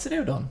 What's it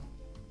out on?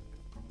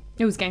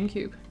 It was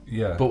GameCube.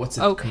 Yeah. But what's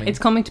it coming? It's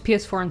coming to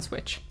PS4 and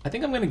Switch. I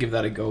think I'm going to give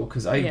that a go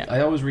because I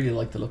always really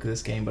like the look of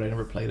this game, but I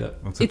never played it.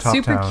 It's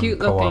super top-down cute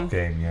co-op looking.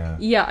 game, yeah.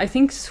 Yeah, I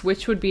think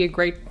Switch would be a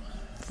great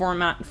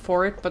format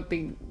for it, but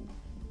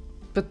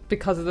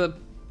because of the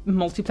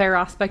multiplayer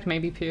aspect,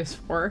 maybe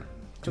PS4.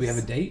 Do we have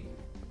a date?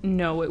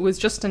 No, it was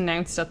just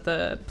announced at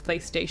the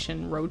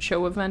PlayStation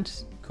Roadshow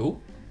event.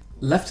 Cool.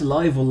 Left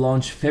Alive will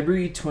launch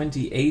February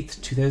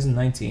 28th,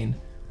 2019.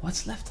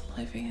 What's Left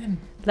Alive again?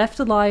 Left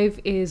Alive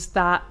is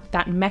that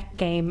mech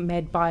game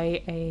made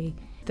by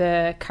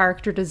the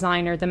character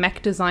designer, the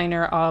mech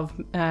designer of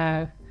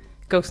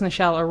Ghost in the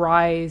Shell,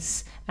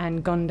 Arise,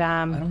 and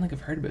Gundam. I don't think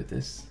I've heard about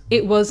this.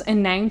 It was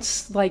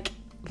announced like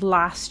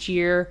last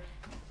year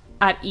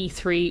at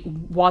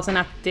E3, wasn't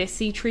at this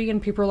E3,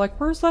 and people were like,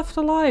 where's Left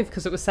Alive?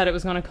 Because it was said it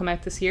was going to come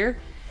out this year.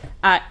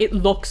 It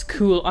looks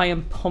cool. I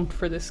am pumped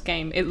for this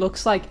game. It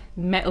looks like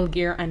Metal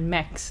Gear and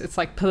mechs. It's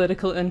like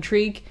political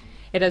intrigue.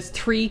 It has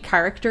 3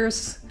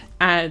 characters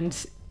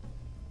and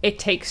it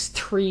takes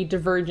 3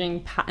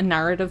 diverging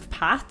narrative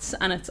paths,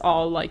 and it's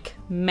all like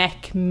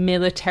mech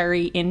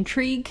military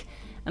intrigue.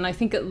 And I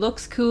think it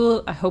looks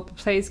cool. I hope it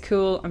plays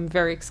cool. I'm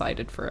very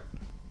excited for it.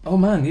 Oh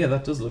man, yeah,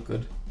 that does look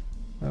good.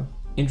 Wow,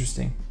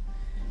 interesting.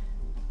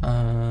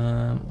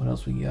 What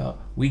else we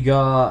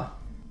got?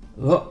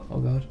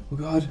 Oh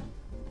god.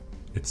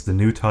 It's the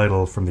new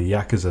title from the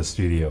Yakuza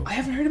studio. I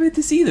haven't heard about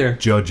this either.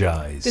 Judge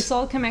Eyes. This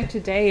all came out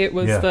today. It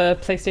was the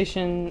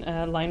PlayStation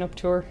lineup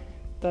tour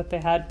that they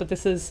had. But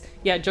this is,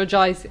 Judge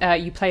Eyes.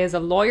 You play as a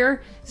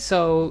lawyer,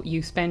 so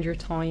you spend your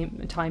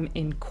time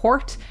in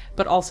court,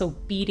 but also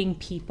beating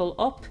people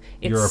up.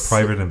 You're a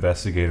private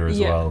investigator as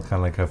well, kind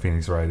of like how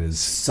Phoenix Wright is.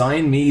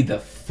 Sign me the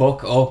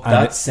fuck up.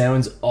 That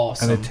sounds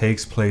awesome. And it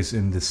takes place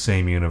in the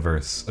same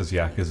universe as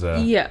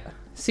Yakuza. Yeah.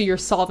 So you're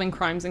solving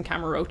crimes in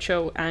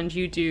Kamurocho, and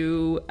you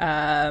do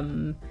a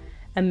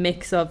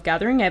mix of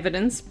gathering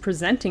evidence,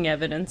 presenting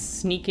evidence,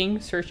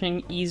 sneaking,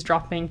 searching,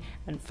 eavesdropping,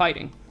 and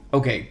fighting.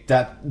 Okay,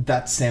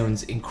 that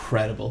sounds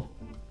incredible.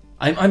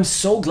 I'm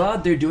so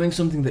glad they're doing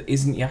something that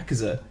isn't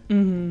Yakuza.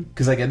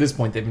 Because like at this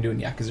point they've been doing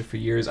Yakuza for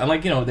years, and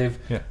like, you know, they've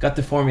got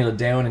the formula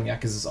down, and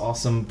Yakuza's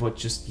awesome. But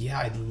just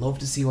I'd love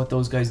to see what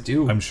those guys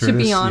do. I'm sure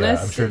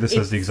this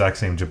has the exact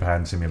same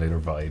Japan Simulator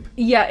vibe.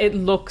 Yeah, it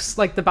looks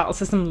like the battle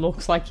system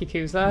looks like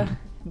Yakuza,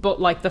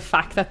 but like the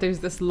fact that there's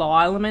this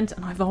law element,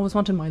 and I've always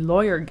wanted my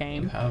lawyer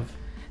game. You have.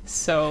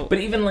 So, But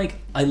even like,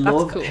 I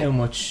love cool.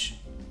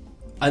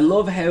 I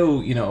love how,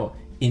 you know,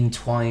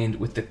 entwined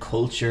with the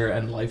culture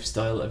and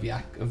lifestyle of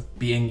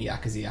being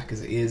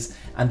Yakuza is,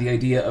 and the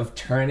idea of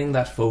turning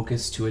that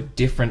focus to a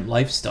different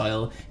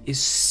lifestyle is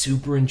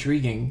super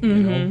intriguing.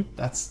 You know,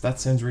 that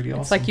sounds really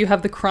awesome. it's like you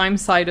have the crime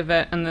side of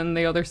it, and then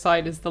the other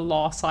side is the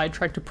law side,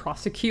 trying to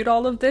prosecute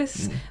all of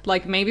this.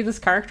 Like, maybe this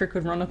character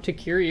could run up to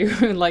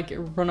Kiryu, like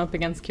run up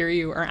against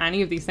Kiryu, or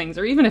any of these things,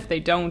 or even if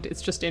they don't,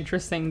 it's just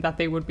interesting that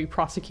they would be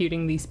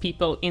prosecuting these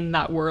people in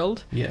that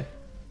world. Yeah.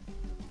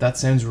 That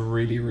sounds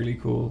really, really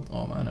cool.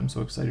 Oh man, I'm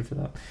so excited for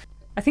that.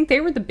 I think they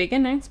were the big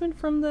announcement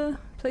from the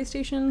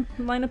PlayStation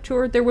lineup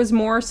tour. There was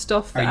more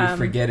stuff. Are you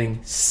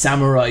forgetting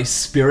Samurai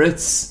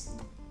Spirits?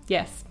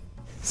 Yes.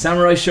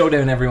 Samurai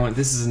Shodown, everyone.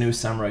 This is a new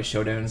Samurai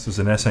Shodown. This is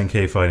an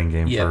SNK fighting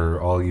game for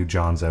all you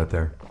Johns out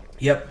there.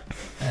 Yep.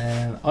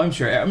 I'm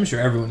sure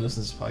everyone who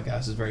listens to this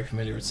podcast is very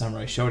familiar with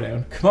Samurai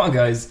Shodown. Come on,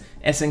 guys.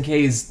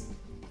 SNK's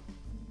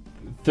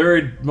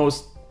third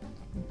most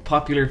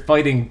popular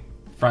fighting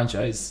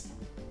franchise.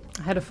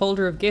 I had a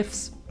folder of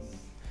GIFs.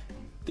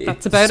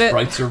 That's about it.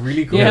 Sprites are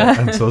really cool. Yeah.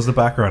 And so is the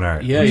background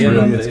art. Yeah,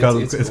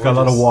 It's it's got a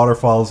lot of gorgeous.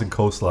 waterfalls and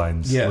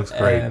coastlines. Yeah, It looks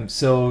great.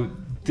 So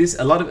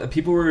a lot of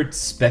people were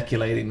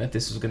speculating that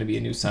this was going to be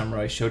a new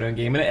Samurai Shodown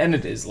game, and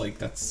it is. Like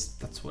that's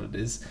what it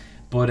is.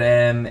 But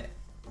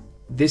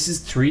this is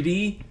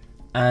 3D,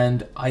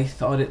 and I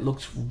thought it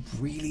looked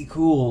really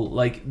cool.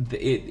 Like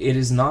it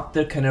is not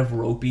the kind of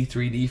ropey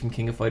 3D from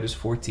King of Fighters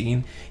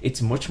 14.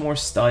 It's much more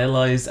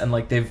stylized, and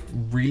like they've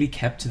really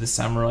kept to the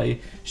Samurai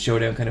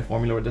Shodown kind of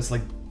formula where there's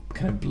like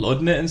kind of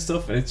blood in it and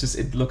stuff, and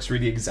it looks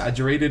really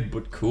exaggerated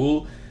but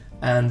cool.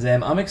 And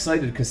I'm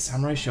excited because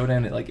Samurai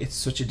Shodown, it's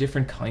such a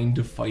different kind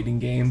of fighting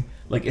game.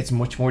 Like, it's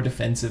much more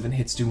defensive and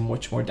hits do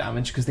much more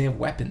damage because they have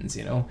weapons,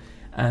 you know.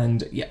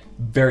 And yeah,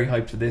 very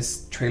hyped for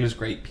this. Trailer's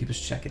great. People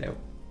should check it out.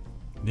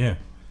 Yeah.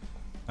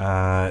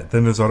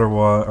 Then there's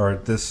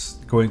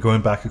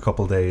going back a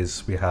couple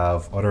days, we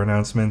have other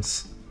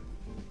announcements.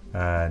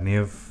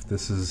 Neve,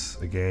 this is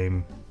a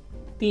game.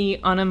 The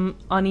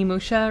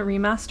Onimusha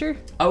remaster.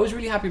 I was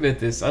really happy about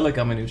this. I like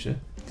Onimusha.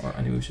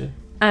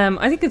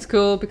 I think it's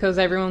cool because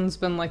everyone's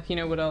been like, you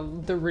know, with all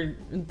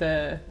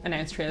the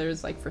announced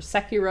trailers, like for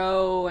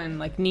Sekiro and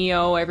like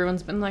Neo,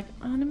 everyone's been like,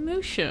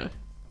 Onimusha,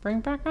 bring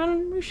back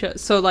Onimusha.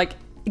 So like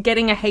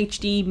getting a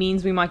HD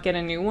means we might get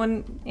a new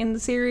one in the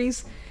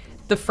series.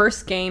 The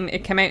first game,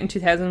 it came out in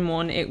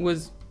 2001. It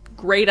was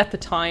great at the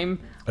time.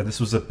 This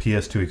was a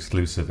PS2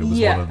 exclusive. It was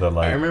one of the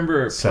I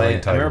remember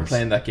selling titles.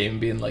 playing that game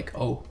and being like,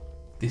 oh,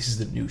 this is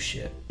the new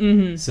shit.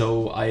 Mm-hmm.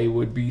 So I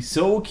would be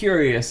so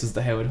curious as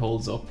to how it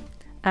holds up.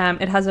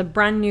 It has a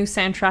brand new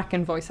soundtrack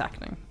and voice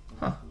acting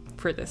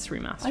for this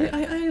remaster.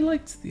 I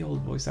liked the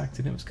old voice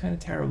acting. It was kind of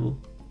terrible.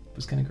 It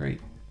was kind of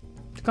great.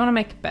 It's gonna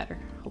make it better,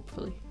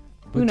 hopefully.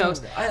 But who knows?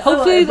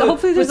 Hopefully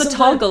there's a sometimes-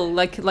 toggle.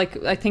 Like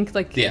I think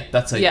like Yeah,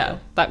 that's ideal. yeah,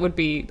 that would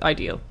be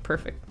ideal.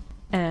 Perfect.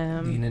 The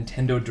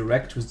Nintendo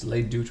Direct was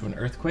delayed due to an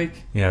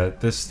earthquake. Yeah,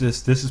 this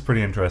is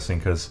pretty interesting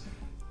because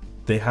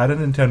they had a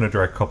Nintendo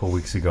Direct a couple of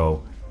weeks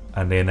ago,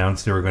 and they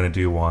announced they were going to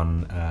do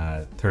one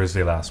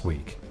Thursday last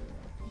week.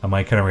 And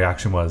my kind of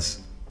reaction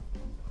was,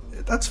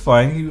 "That's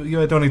fine.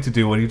 You don't need to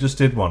do one. You just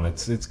did one.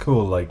 It's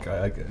cool. Like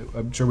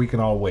I'm sure we can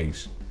all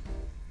wait."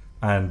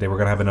 And they were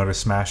going to have another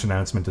Smash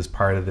announcement as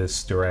part of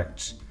this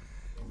Direct,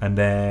 and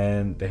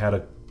then they had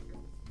a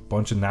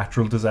bunch of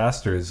natural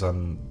disasters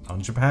on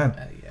Japan,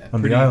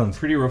 on the island.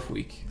 Pretty rough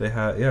week. They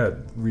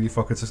had really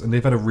fucking, and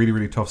they've had a really,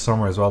 really tough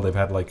summer as well. They've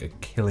had like a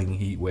killing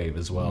heat wave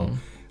as well,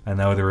 and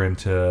now they're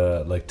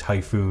into like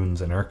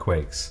typhoons and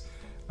earthquakes.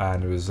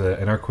 And there was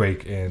an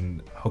earthquake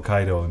in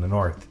Hokkaido in the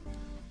north,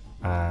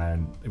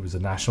 and it was a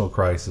national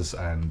crisis,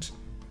 and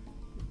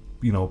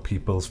you know,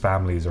 people's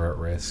families are at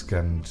risk,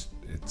 and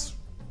it's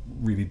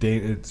really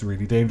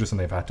dangerous, and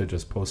they've had to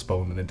just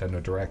postpone the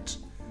Nintendo Direct.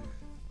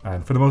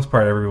 And for the most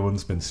part,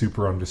 everyone's been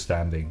super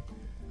understanding.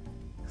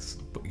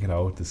 But, you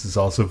know, this is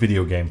also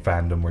video game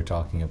fandom we're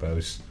talking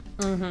about.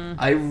 Mm-hmm.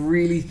 I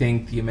really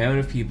think the amount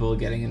of people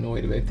getting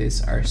annoyed about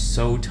this are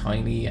so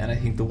tiny, and I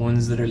think the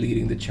ones that are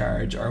leading the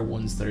charge are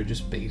ones that are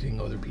just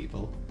baiting other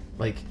people.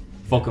 Like,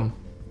 fuck them.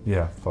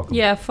 Yeah, fuck 'em.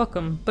 Yeah, fuck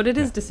them. But it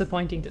is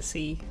disappointing to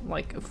see.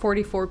 Like,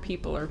 44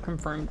 people are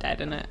confirmed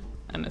dead in it,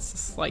 and it's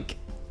just like,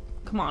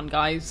 come on,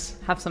 guys,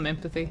 have some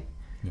empathy.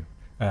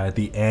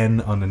 The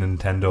N on the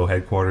Nintendo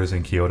headquarters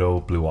in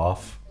Kyoto blew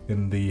off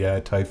in the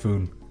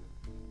typhoon.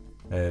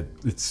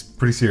 It's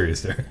pretty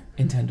serious there.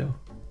 Nintendo.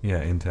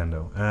 Yeah,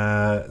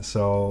 Nintendo.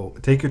 So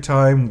take your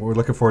time. We're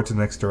looking forward to the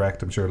next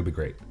Direct. I'm sure it'll be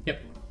great.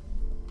 Yep.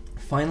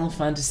 Final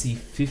Fantasy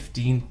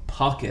 15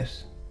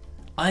 Pocket.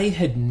 I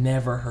had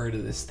never heard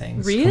of this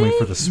thing. Really? Coming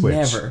for the Switch.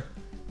 Never.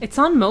 It's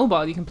on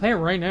mobile. You can play it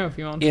right now if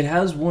you want. It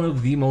has one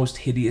of the most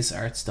hideous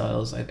art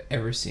styles I've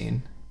ever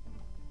seen.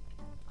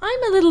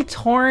 I'm a little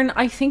torn.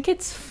 I think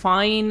it's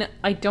fine.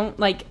 I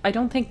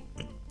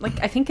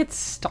think it's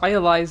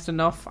stylized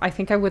enough. I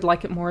think I would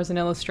like it more as an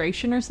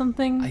illustration or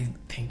something. I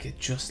think it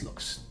just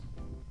looks...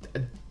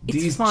 It's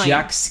these fine.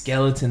 Jack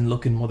Skeleton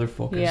looking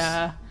motherfuckers.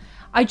 Yeah.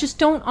 I just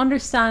don't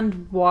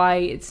understand why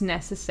it's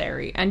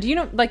necessary. And you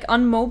know, like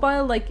on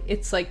mobile, like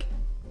it's like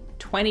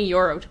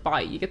 €20 to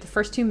buy. You get the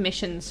first 2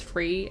 missions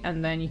free,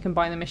 and then you can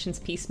buy the missions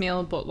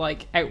piecemeal, but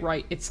like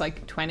outright it's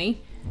like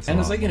 20.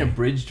 And it's like an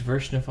abridged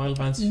version of Final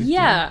Fantasy 15.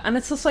 Yeah, and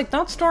it's just like,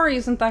 that story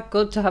isn't that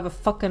good to have a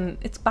fucking...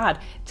 It's bad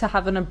to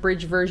have an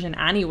abridged version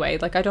anyway.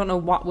 Like, I don't know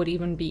what would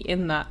even be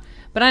in that.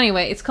 But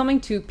anyway, it's coming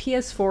to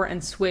PS4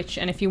 and Switch,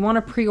 and if you want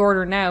to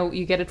pre-order now,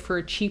 you get it for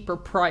a cheaper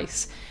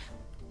price.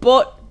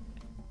 But,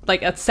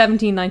 like, at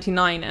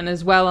 $17.99, and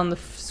as well on the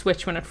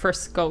Switch when it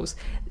first goes,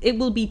 it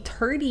will be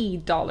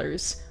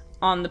 $30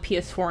 on the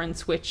PS4 and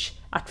Switch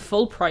at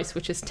full price,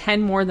 which is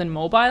 10 more than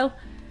mobile.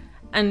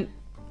 And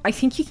I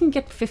think you can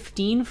get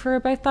 15 for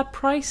about that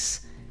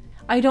price.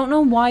 I don't know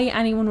why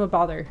anyone would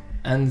bother.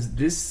 And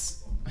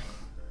this...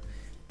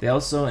 They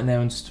also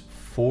announced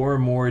 4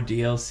 more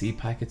DLC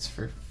packets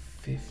for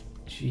 50...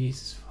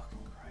 Jesus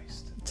fucking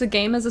Christ. It's a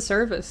game as a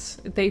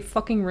service. They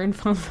fucking ruined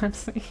Final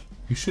Fantasy.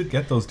 You should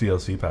get those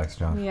DLC packs,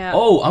 John. Yeah.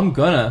 Oh, I'm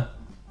gonna.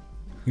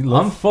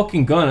 I'm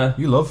fucking gonna.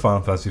 You love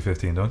Final Fantasy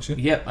 15, don't you?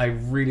 Yeah, I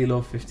really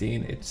love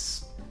 15.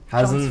 John's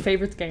Hasn't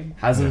favorite game.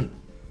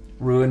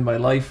 ruined my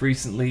life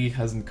recently,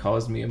 hasn't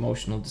caused me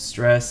emotional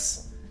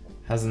distress,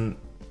 hasn't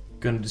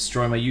gonna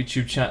destroy my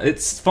YouTube channel.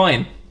 It's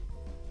fine.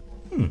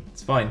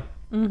 It's fine.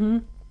 Mm-hmm.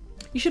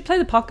 You should play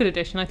the Pocket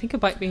Edition. I think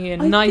it might be a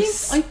I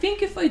nice...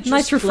 think if I just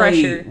nice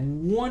refresher.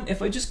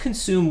 if I just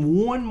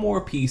consume one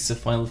more piece of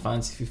Final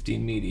Fantasy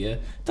 15 media,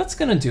 that's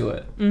gonna do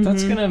it.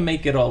 That's gonna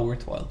make it all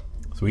worthwhile.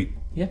 Sweet.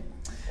 Yeah.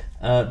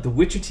 The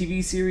Witcher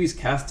TV series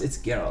cast its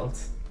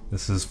Geralt.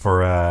 This is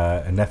for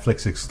a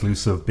Netflix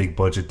exclusive big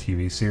budget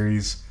TV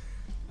series,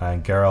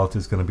 and Geralt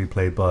is going to be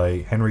played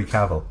by Henry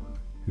Cavill,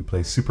 who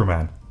plays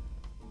Superman.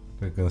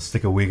 They're going to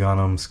stick a wig on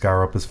him,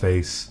 scar up his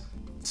face.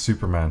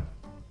 Superman.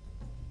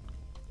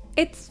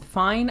 It's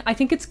fine. I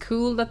think it's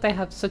cool that they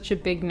have such a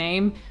big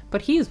name,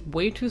 but he is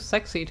way too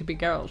sexy to be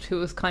Geralt,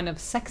 who is kind of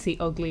sexy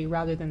ugly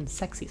rather than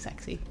sexy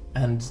sexy.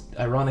 And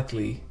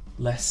ironically,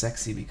 less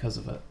sexy because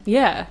of it.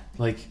 Yeah.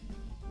 Like,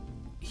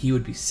 he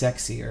would be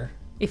sexier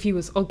if he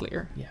was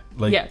uglier. Yeah.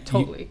 Like, yeah,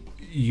 totally.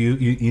 You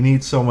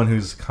need someone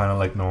who's kind of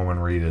like Norman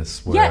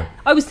Reedus. Where, yeah,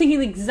 I was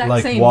thinking the exact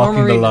like same. Walking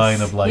Norman the Reedus.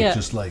 line of like, yeah.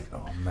 just like,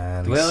 oh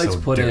man, The way I like he's to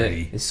so put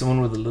dirty. it is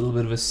someone with a little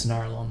bit of a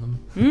snarl on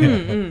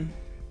them.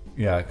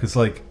 Yeah, because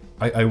like,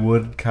 I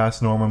would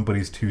cast Norman, but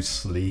he's too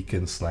sleek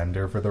and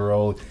slender for the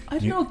role. I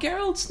don't know,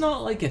 Geralt's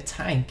not like a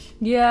tank.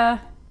 Yeah.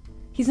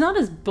 He's not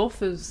as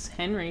buff as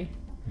Henry.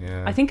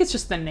 Yeah. I think it's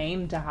just the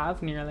name to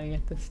have nearly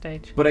at this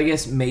stage. But I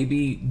guess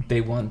maybe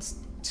they want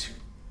to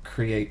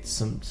create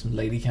some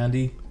lady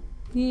candy.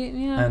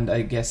 Yeah. And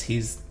I guess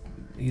he's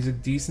a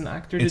decent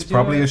actor to It's do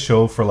probably it. a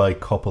show for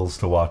like couples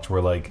to watch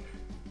where like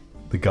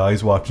the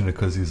guy's watching it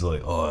because he's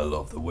like, oh, I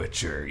love The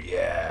Witcher,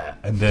 yeah.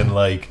 And then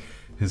like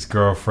his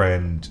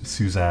girlfriend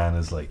Suzanne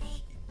is like,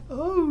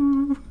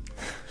 oh.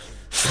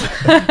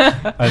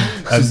 and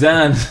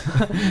Suzanne,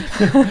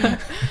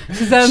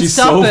 Suzanne, she's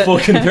stop so it.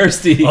 fucking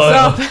thirsty.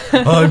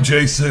 I'm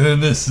Jason.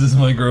 This is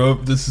my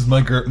This is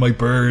my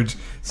bird,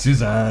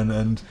 Suzanne,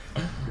 and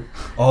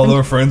all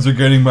our friends are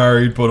getting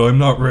married, but I'm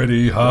not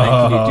ready.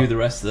 Ha, Can ha, you do the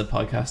rest of the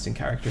podcast in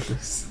character,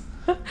 please?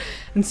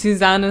 And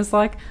Suzanne is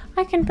like,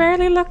 I can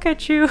barely look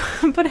at you,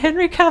 but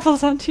Henry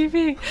Cavill's on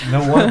TV.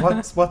 No,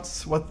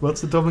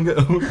 what's the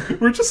dubbing?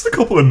 We're just a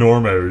couple of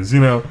normos, you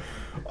know.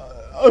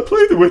 I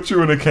played The Witcher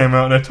when it came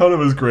out, and I thought it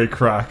was great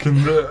crack.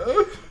 And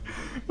well,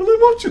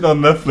 I'm watching it on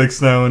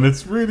Netflix now, and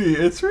it's really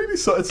it's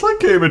like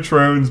Game of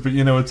Thrones, but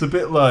you know, it's a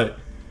bit like,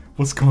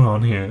 what's going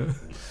on here?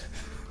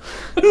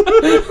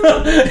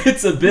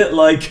 It's a bit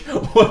like,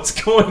 what's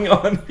going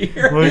on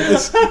here? Like,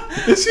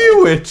 is he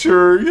a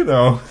Witcher? You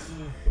know,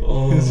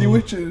 is he a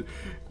Witcher?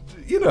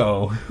 You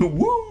know,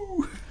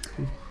 woo.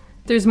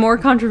 There's more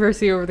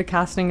controversy over the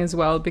casting as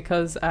well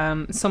because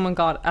someone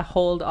got a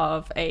hold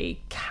of a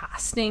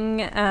casting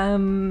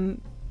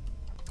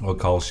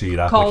Call sheet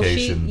call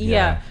application.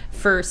 sheet,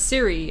 for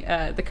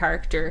Ciri, the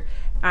character,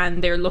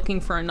 and they're looking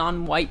for a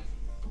non-white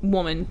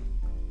woman,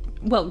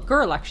 well,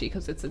 girl actually,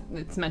 because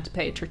it's meant to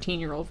play a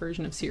 13-year-old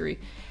version of Ciri,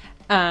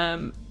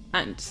 and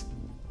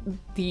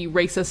the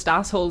racist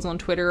assholes on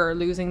Twitter are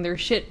losing their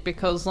shit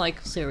because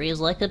like, Ciri is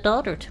like a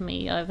daughter to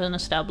me. I have an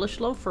established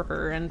love for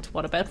her, and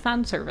what about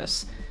fan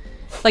service?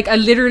 Like, I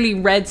literally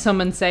read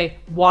someone say,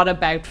 what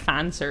about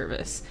fan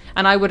service?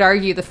 And I would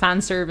argue the fan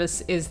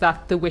service is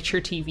that the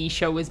Witcher TV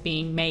show is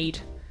being made.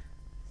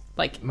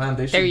 Like, Man,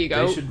 there you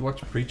go. They should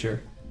watch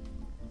Preacher.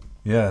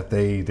 Yeah,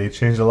 they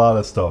changed a lot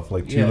of stuff.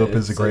 Like Tulip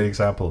is a it's great like-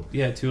 example.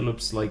 Yeah,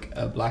 Tulip's like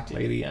a black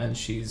lady, and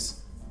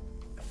she's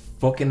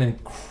fucking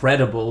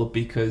incredible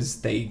because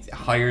they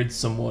hired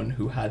someone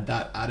who had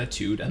that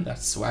attitude and that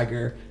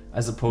swagger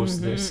as opposed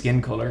to their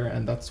skin color,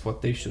 and that's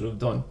what they should have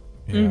done.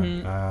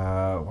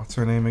 Yeah. What's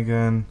her name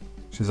again?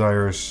 She's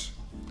Irish.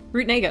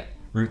 Ruth Negga.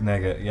 Ruth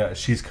Negga. Yeah,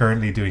 she's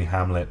currently doing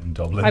Hamlet in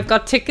Dublin. I've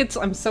got tickets.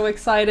 I'm so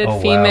excited. Oh,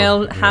 wow.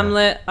 Female Yeah.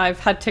 Hamlet. I've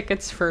had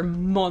tickets for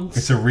months.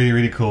 It's a really,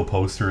 really cool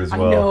poster as I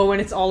well. know,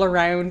 and it's all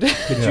around.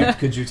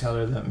 Could you tell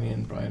her that me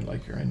and Brian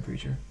like her in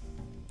Preacher?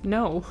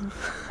 No.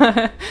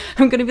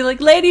 I'm gonna be like,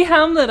 Lady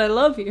Hamlet, I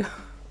love you.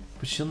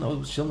 But she'll know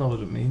what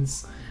it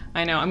means.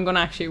 I know, I'm gonna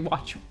actually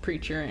watch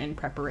Preacher in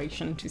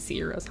preparation to see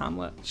her as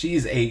Hamlet.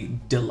 She's a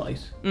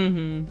delight.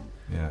 Mm-hmm.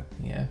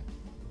 Yeah.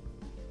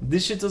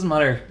 This shit doesn't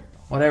matter.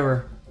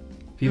 Whatever.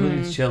 People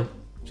need to chill.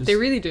 Just They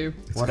really do.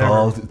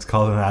 It's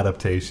called an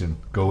adaptation.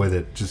 Go with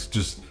it.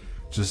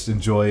 Just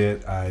enjoy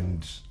it,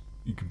 and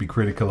you could be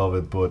critical of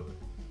it, but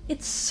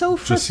It's so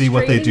frustrating. just see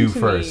what they do to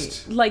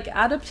first. Me. Like,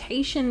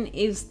 adaptation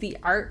is the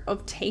art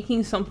of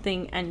taking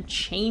something and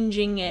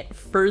changing it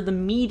for the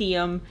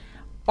medium,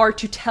 or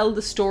to tell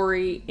the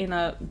story in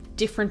a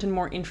different and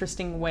more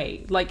interesting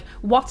way. Like,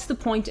 what's the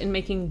point in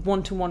making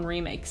one-to-one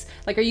remakes?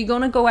 Like, are you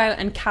gonna go out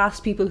and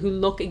cast people who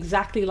look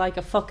exactly like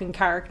a fucking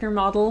character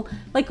model?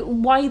 Like,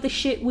 why the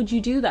shit would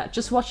you do that?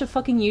 Just watch a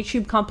fucking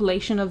YouTube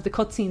compilation of the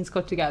cutscenes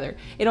cut together.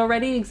 It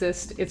already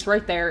exists. It's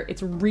right there.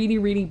 It's really,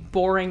 really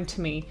boring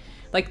to me.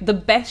 Like, the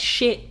best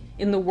shit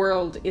in the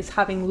world is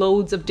having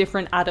loads of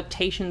different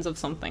adaptations of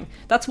something.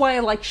 That's why I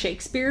like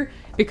Shakespeare,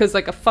 because,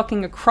 like,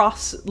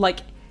 across, like,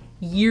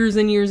 years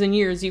and years and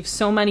years, you've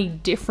so many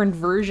different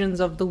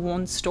versions of the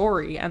one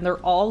story, and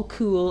they're all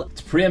cool.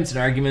 To preempt an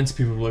argument,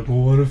 people are like,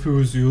 well, what if it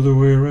was the other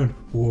way around?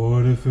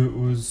 What if it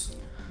was...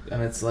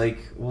 And it's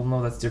like, well,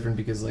 no, that's different,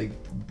 because, like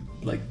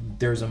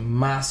there's a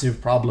massive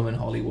problem in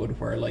Hollywood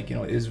where, like, you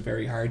know, it is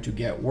very hard to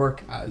get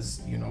work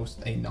as, you know,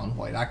 a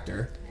non-white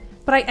actor.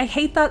 But I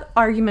hate that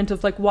argument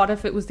of, like, what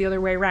if it was the other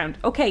way around?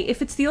 Okay,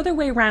 if it's the other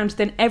way around,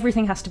 then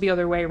everything has to be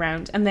other way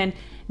around. And then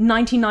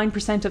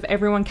 99% of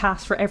everyone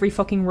cast for every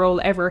fucking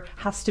role ever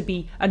has to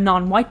be a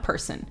non-white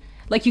person.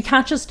 Like, you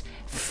can't just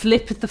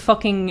flip the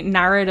fucking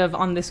narrative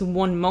on this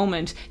one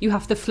moment. You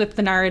have to flip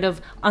the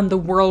narrative on the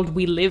world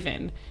we live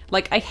in.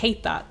 Like, I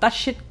hate that. That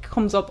shit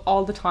comes up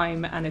all the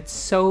time, and it's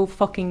so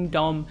fucking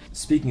dumb.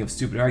 Speaking of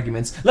stupid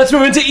arguments, let's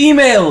move into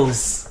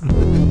emails!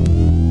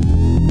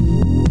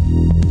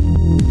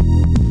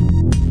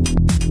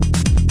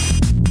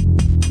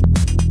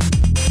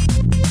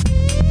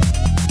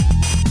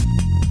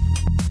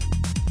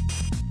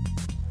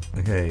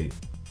 Okay.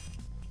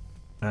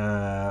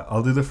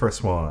 I'll do the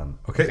first one.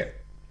 Okay.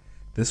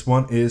 This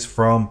one is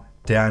from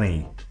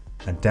Danny.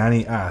 And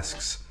Danny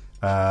asks,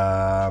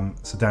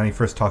 so Danny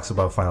first talks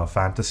about Final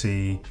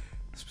Fantasy,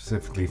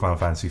 specifically Final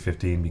Fantasy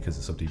 15, because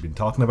it's something you've been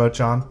talking about,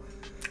 John.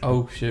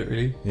 Oh, shit,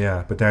 really?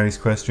 Yeah, but Danny's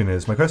question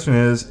is, my question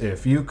is,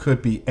 if you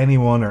could be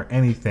anyone or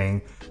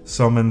anything,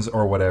 summons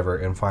or whatever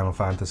in Final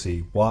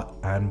Fantasy, what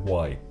and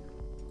why?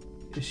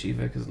 Is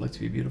Shiva, because I'd like to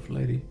be a beautiful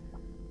lady.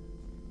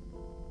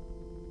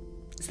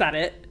 Is that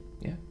it?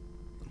 Yeah.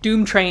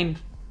 Doom train.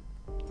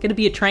 Gonna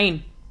be a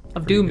train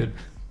of Pretty Doom. good.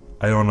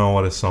 I don't know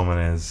what a summon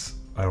is.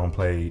 I don't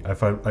play. I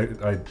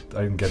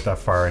didn't get that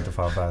far into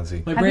Final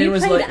Fantasy. My Have brain you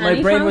was played like, my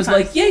any brain Final was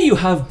like, Fantasy? yeah, you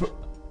have,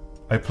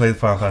 I played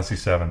Final Fantasy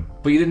 7.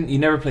 but you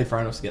never played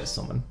far enough to get a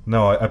summon.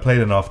 No, I played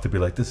enough to be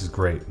like, this is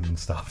great, and then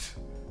stopped.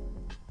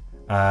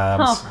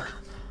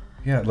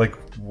 Yeah, like,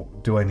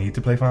 do I need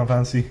to play Final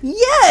Fantasy?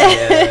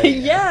 Yeah!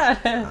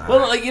 Yeah!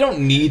 Well, like, you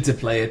don't need to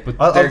play it, but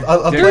I'll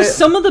play They're it.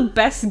 some of the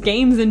best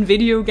games in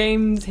video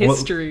games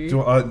history.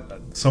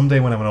 Someday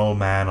when I'm an old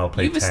man, I'll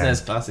play you have a 10.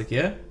 SNES classic,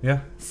 yeah?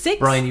 Yeah. 6?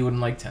 Brian, you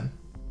wouldn't like 10.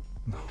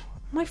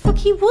 My fuck,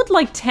 he would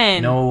like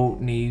 10. No,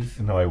 Neve.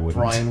 No, I wouldn't.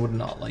 Brian would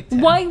not like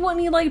 10. Why wouldn't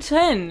he like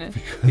 10?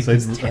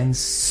 Because 10's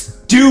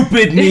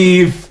stupid,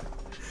 Neve!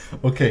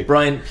 Okay.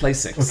 Brian, play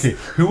 6. Okay,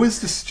 who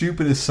is the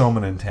stupidest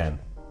summon in 10?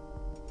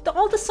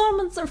 All the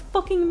summons are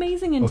fucking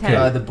amazing in Okay.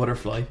 10. The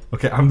butterfly.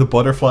 Okay, I'm the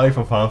butterfly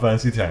from Final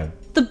Fantasy 10.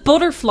 The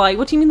butterfly.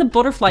 What do you mean the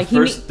butterfly?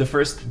 The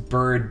first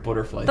bird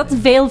butterfly. That's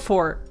thing.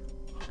 Veilfor.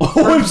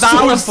 Oh, I'm so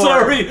Valifor,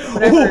 sorry.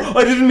 whatever. Oh,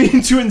 I didn't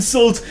mean to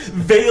insult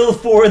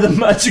Veilfor, the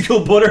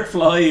magical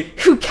butterfly.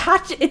 Who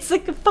catch? It's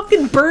like a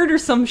fucking bird or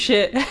some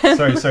shit.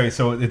 Sorry,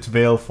 so it's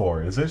Veil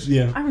 4, is it?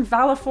 Yeah. I'm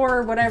Valifor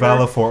or whatever.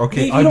 Valifor,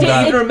 okay, You I'm don't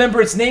that. even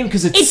remember its name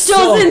because it's It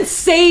doesn't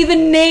say the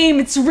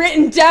name. It's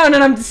written down,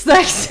 and I'm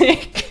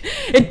dyslexic.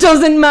 It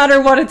doesn't matter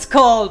what it's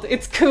called.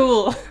 It's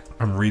cool.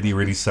 I'm really,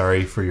 really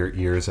sorry for your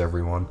ears,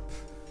 everyone.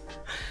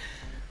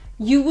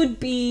 You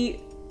would be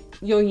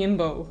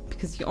Yojimbo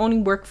because you only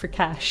work for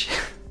cash.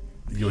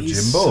 Yojimbo?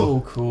 He's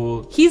so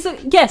cool. He's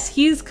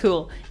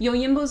cool.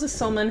 Yojimbo's a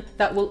summon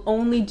that will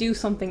only do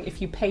something if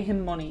you pay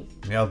him money.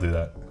 Yeah, I'll do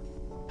that.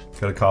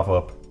 Gotta cough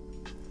up.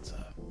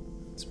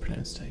 It's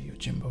pronounced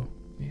Yojimbo.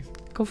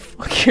 Go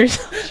fuck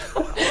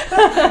yourself.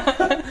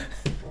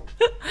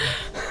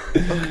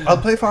 I'll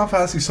play Final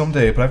Fantasy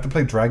someday, but I have to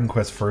play Dragon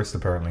Quest first,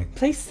 apparently.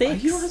 Play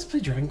 6. You don't have to play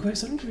Dragon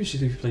Quest. I don't give a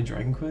shit if you play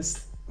Dragon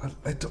Quest.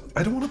 I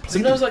don't want to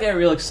play. Sometimes I get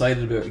real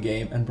excited about a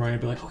game, and Brian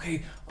would be like,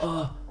 "Okay,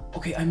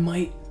 I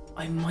might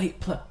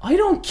play." I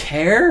don't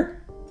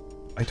care.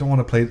 I don't want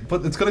to play,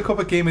 but it's gonna come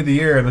up Game of the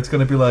Year, and it's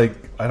gonna be like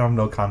I don't have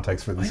no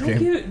context for this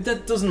game.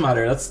 That doesn't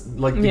matter. That's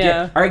like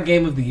our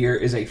Game of the Year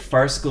is a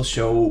farcical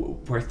show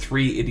where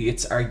 3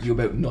 idiots argue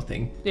about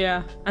nothing.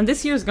 Yeah, and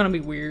this year's gonna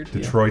be weird.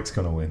 Detroit's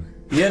gonna win.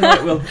 Yeah, no,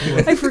 it will.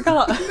 I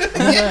forgot.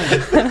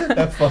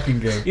 That fucking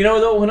game. You know,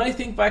 though, when I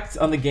think back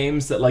on the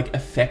games that like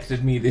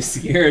affected me this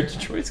year,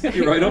 Detroit's gonna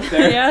be right up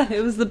there. Yeah,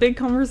 it was the big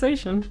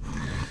conversation.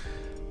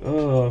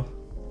 Oh,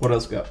 what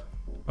else we got?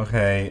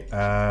 Okay,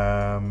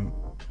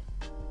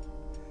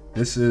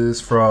 this is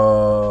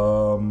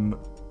from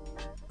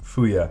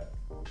Fuya,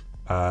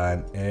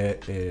 and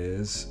it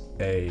is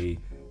a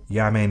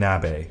Yame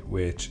Nabe,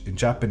 which in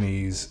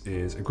Japanese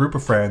is a group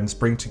of friends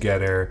bring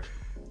together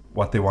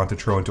what they want to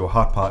throw into a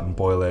hot pot and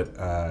boil it.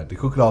 They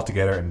cook it all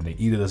together and they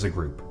eat it as a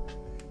group.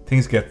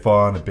 Things get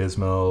fun,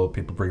 abysmal,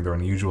 people bring their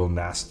unusual,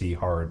 nasty,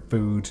 horrid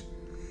food.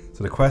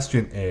 So the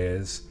question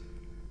is,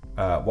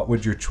 what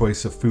would your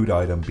choice of food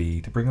item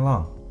be to bring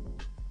along?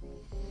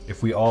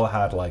 If we all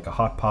had like a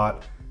hot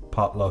pot,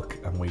 potluck,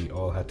 and we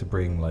all had to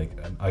bring like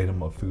an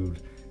item of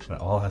food, and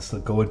it all has to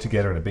go in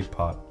together in a big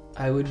pot.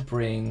 I would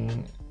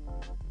bring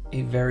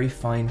a very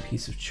fine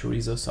piece of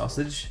chorizo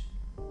sausage,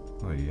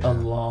 Oh yeah.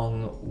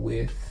 along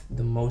with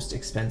the most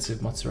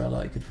expensive mozzarella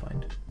I could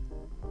find.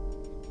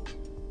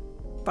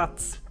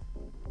 That's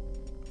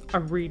a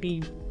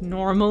really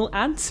normal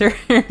answer.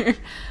 I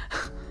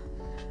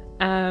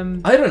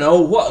don't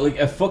know, what, like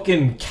a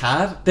fucking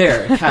cat?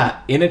 There, a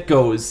cat. In it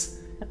goes.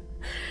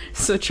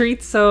 So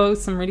chorizo,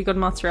 some really good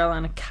mozzarella,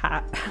 and a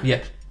cat.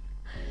 Yeah.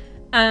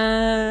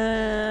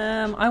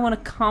 I want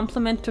to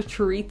compliment the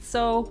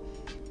chorizo,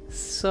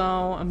 so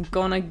I'm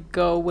gonna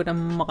go with a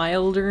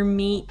milder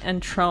meat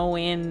and throw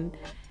in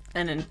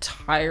an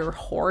entire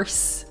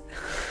horse.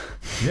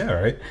 Yeah,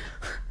 right.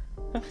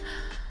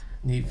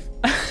 Neve,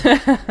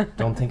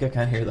 don't think I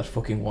can't hear that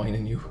fucking whine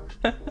in you.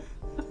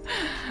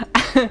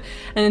 An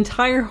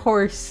entire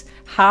horse,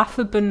 half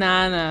a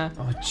banana,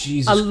 Oh,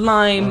 Jesus a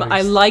lime. Christ.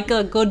 I like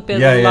a good bit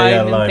Yeah, of yeah, lime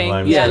yeah, and lime, things.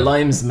 lime. Yeah,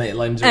 limes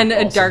are And a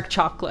awesome. dark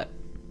chocolate.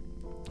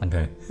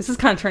 Okay. This is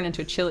kind of turned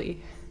into a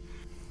chili.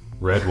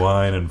 Red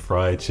wine and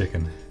fried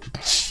chicken.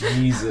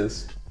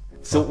 Jesus.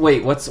 So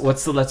wait, what's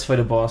the Let's Fight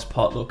a Boss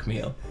potluck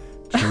meal?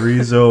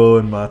 Chorizo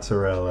and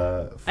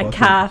mozzarella. A fucking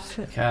cat.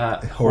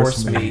 Cat,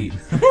 Horse horse meat.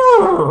 meat.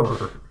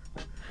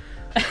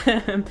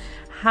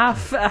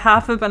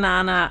 half a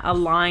banana, a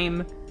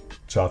lime,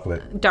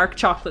 Chocolate. dark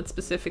chocolate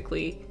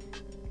specifically.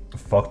 A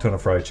fuck ton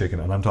of fried chicken.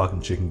 And I'm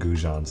talking chicken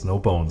goujons. No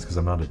bones, because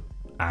I'm not an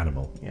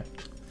animal. Yeah.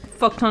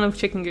 Fuck ton of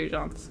chicken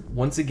goujons.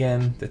 Once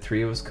again, the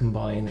three of us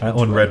combine I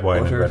into own red an wine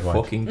and utter red wine.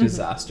 fucking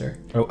disaster.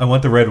 I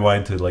want the red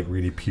wine to like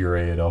really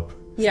puree it up.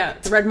 Yeah,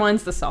 the red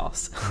wine's the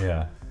sauce.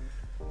 Yeah.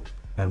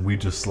 And we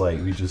just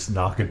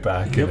knock it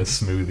back in a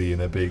smoothie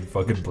in a big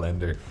fucking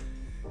blender.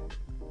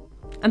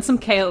 And some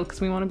kale,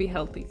 because we want to be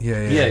healthy.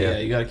 Yeah,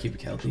 you gotta keep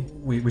it healthy.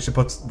 We'll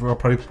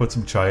probably put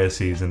some chia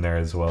seeds in there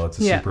as well. It's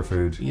a Yeah.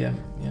 superfood. Yeah.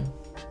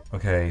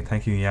 Okay,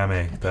 thank you,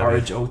 Yame. That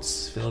Porridge,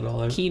 oats, fill it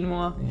all out.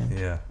 Quinoa. Yeah.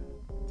 Yeah.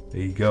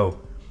 There you go.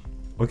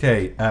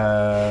 Okay,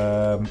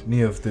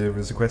 Neve, there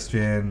was a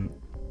question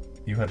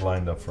you had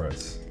lined up for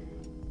us.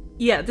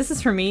 Yeah, this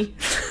is for me.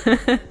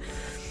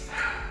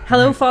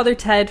 Hello, Father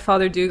Ted,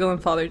 Father Dougal,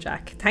 and Father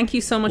Jack. Thank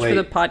you so much for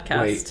the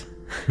podcast.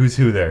 Who's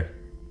who there?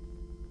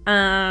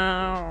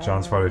 John's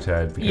John's Father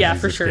Ted, because Yeah,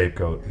 he's for the sure.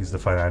 scapegoat. He's the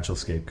financial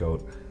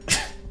scapegoat.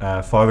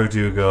 Father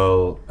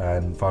Dougal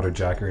and Father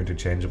Jack are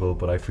interchangeable,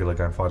 but I feel like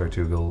I'm Father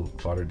Dougal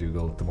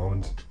at the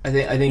moment. I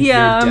think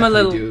Yeah, you're I'm a definitely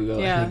little- Dougal.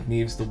 yeah. I think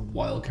Neve's the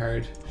wild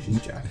card. She's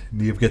Jack.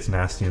 Neve gets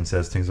nasty and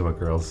says things about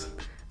girls.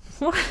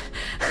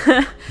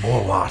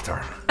 More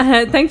water.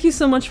 Thank you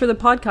so much for the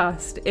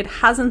podcast. It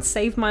hasn't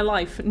saved my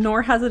life,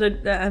 nor has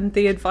it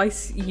the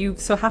advice you've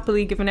so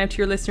happily given out to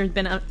your listeners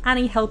been of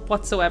any help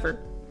whatsoever.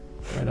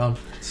 Right on.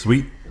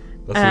 Sweet.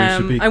 That's what it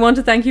should be. I want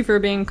to thank you for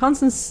being a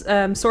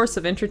constant source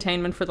of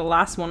entertainment for the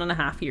last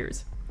 1.5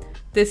 years.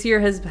 This year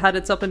has had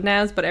its up and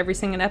downs, but every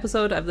single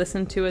episode I've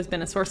listened to has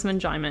been a source of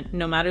enjoyment,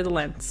 no matter the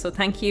length. So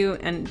thank you,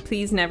 and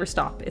please never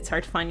stop. It's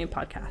hard to find new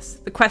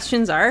podcasts. The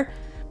questions are,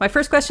 my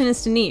first question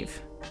is to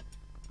Neve.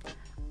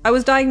 I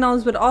was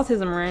diagnosed with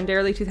autism around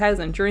early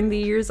 2000. During the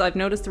years, I've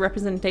noticed the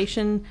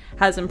representation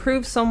has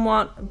improved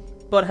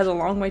somewhat, but has a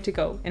long way to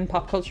go in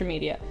pop culture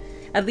media,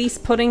 at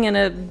least putting in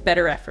a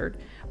better effort.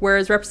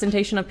 Whereas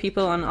representation of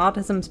people on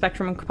autism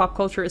spectrum in pop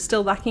culture is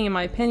still lacking, in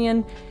my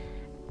opinion.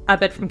 I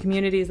bet from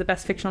Community is the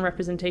best fictional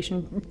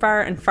representation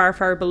far, and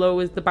far below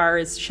is the bar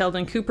is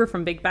Sheldon Cooper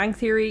from Big Bang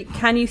Theory.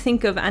 Can you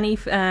think of any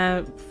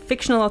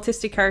fictional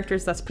autistic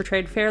characters that's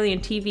portrayed fairly in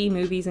TV,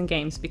 movies, and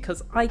games?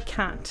 Because I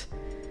can't.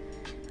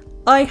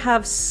 I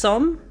have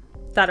some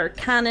that are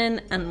canon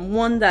and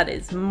one that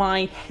is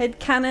my head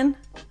canon.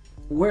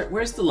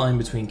 Where's the line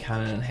between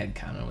canon and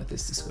headcanon with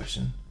this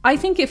discussion? I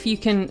think if you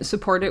can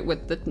support it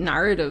with the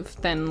narrative,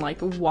 then like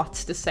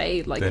what's to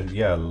say? Like Then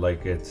yeah,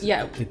 like it's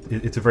Yeah.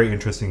 it's a very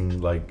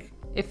interesting like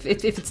if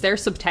it's there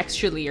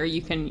subtextually, or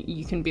you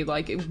can be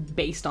like,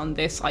 based on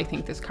this, I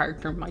think this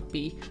character might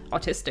be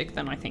autistic.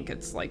 Then I think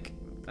it's like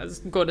as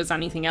good as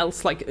anything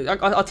else. Like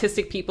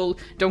autistic people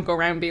don't go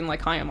around being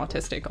like, I am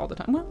autistic all the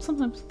time. Well,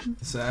 sometimes.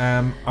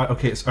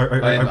 okay. So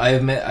I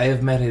have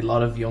met a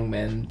lot of young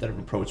men that have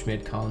approached me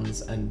at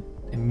cons, and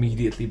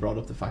immediately brought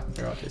up the fact that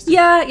they're autistic.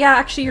 Yeah,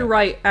 actually you're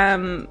right.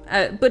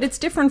 But it's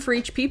different for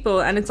each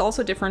people, and it's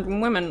also different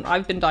in women.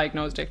 I've been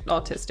diagnosed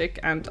autistic,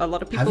 and a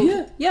lot of people... Have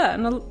you? Yeah,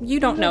 and you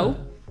don't know.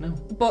 No.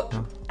 But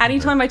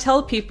anytime I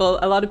tell people,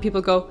 a lot of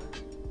people go,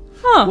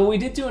 huh. Well, we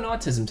did do an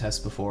autism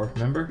test before,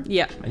 remember?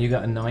 Yeah. And you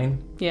got a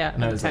 9? Yeah.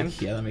 And I was like,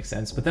 yeah, that makes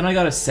sense. But then I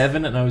got a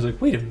 7, and I was like,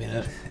 wait a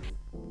minute.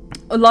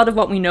 A lot of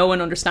what we know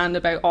and understand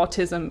about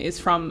autism is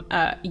from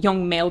a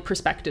young male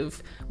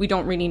perspective. We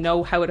don't really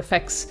know how it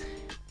affects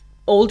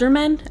older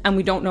men, and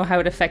we don't know how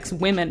it affects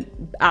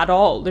women at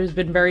all. There's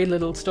been very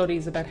little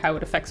studies about how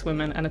it affects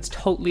women, and it's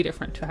totally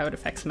different to how it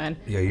affects men.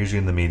 Yeah, usually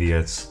in the media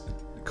it's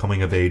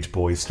coming of age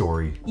boy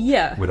story.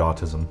 Yeah. With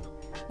autism.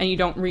 And you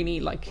don't really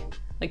like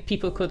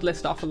people could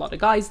list off a lot of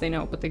guys they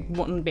know, but they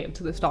wouldn't be able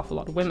to list off a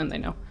lot of women they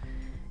know.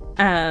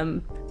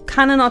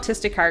 Canon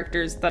autistic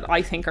characters that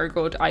I think are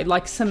good. I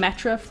like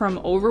Symmetra from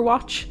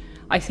Overwatch.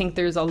 I think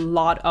there's a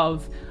lot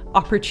of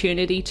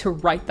opportunity to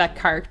write that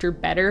character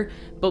better,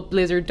 but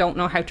Blizzard don't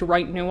know how to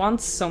write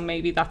nuance, so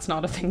maybe that's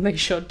not a thing they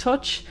should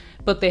touch.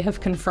 But they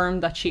have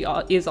confirmed that she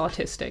is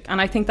autistic, and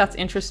I think that's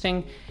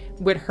interesting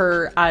with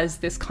her as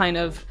this kind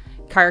of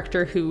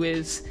character who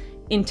is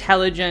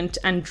intelligent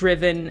and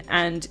driven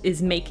and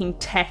is making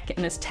tech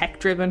and is tech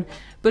driven,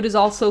 but is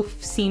also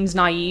seems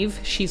naive.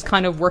 She's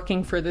kind of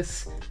working for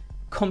this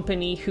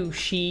company who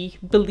she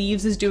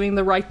believes is doing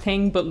the right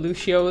thing, but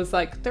Lucio is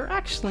like, they're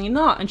actually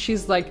not, and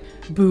she's like,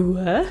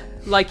 boo,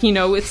 like, you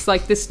know, it's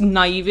like this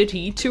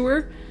naivety to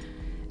her.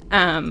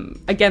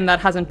 Again,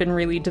 that hasn't been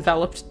really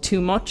developed too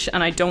much,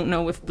 and I don't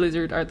know if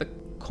Blizzard are the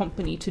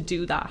company to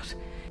do that.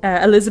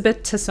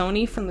 Elizabeth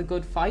Tassoni from The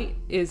Good Fight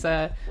is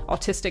a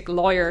autistic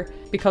lawyer.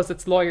 Because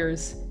it's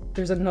lawyers,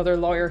 there's another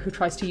lawyer who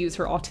tries to use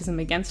her autism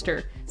against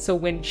her. So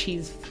when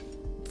she's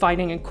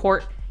fighting in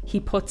court, he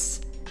puts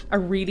a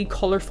really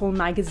colourful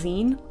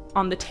magazine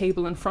on the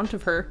table in front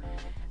of her.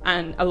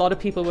 And a lot of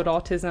people with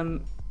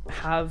autism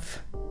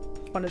have...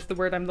 What is the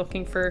word I'm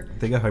looking for?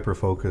 They get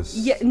hyper-focused.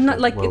 Yeah, not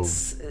like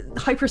it's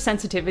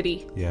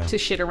hypersensitivity to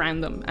shit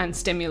around them and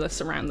stimulus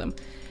around them.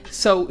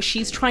 So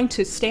she's trying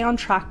to stay on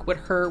track with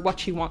what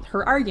she wants,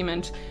 her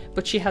argument,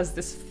 but she has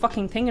this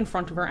fucking thing in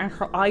front of her and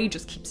her eye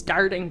just keeps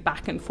darting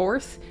back and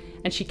forth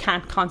and she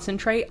can't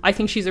concentrate. I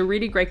think she's a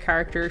really great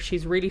character.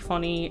 She's really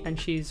funny and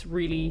she's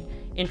really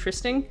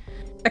interesting.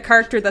 A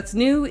character that's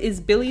new is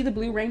Billy the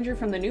Blue Ranger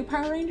from the new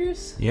Power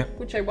Rangers,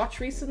 which I watched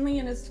recently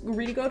and is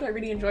really good. I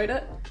really enjoyed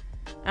it.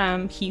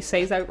 He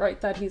says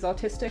outright that he's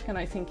autistic, and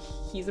I think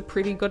he's a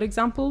pretty good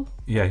example.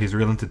 Yeah, he's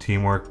real into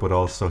teamwork, but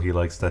also he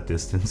likes that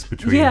distance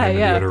between him and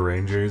the other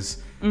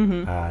Rangers.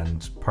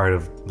 And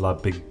a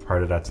big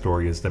part of that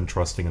story is them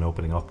trusting and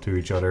opening up to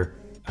each other.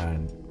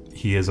 And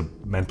he is a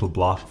mental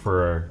block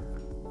for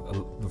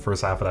the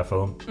first half of that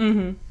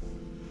film.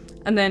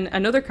 And then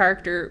another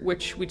character,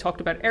 which we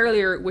talked about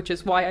earlier, which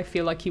is why I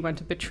feel like he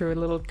went a bit through a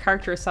little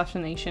character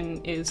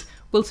assassination, is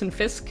Wilson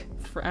Fisk,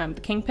 the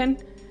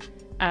Kingpin.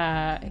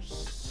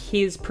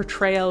 His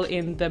portrayal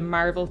in the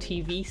Marvel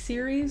TV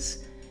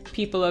series,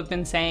 people have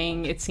been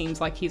saying it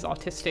seems like he's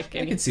autistic.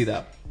 And I can see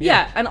that.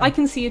 Yeah, and I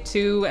can see it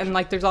too. And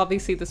like, there's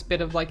obviously this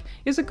bit of like,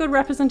 is it good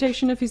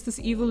representation if he's this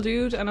evil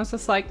dude? And I was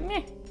just like,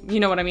 meh. You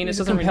know what I mean? He's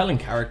a compelling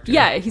character.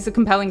 Yeah, he's a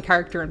compelling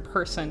character in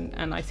person,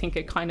 and I think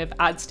it kind of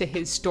adds to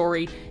his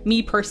story.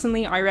 Me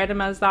personally, I read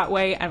him as that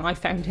way, and I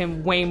found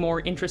him way more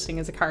interesting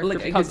as a character.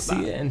 Like, I could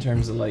see it in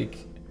terms of like,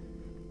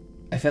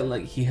 I felt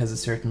like he has a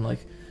certain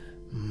like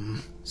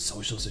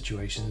social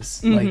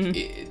situations. Like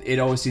it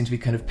always seemed to be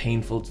kind of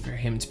painful for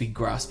him to be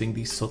grasping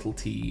the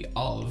subtlety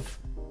of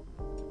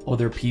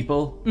other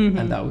people,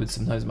 and that would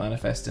sometimes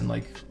manifest in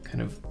like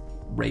kind of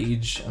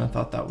rage. And I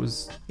thought that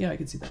was, I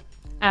could see that.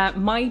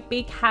 My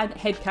big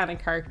headcanon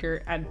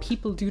character, and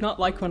people do not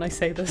like when I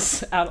say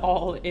this at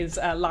all, is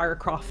Lara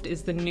Croft,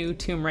 is the new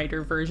Tomb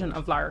Raider version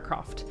of Lara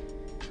Croft.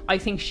 I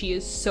think she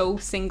is so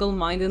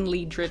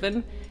single-mindedly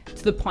driven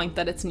to the point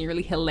that it's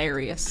nearly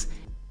hilarious.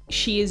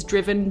 She is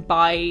driven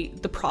by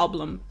the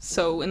problem.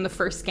 So in the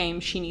first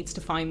game, she needs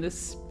to find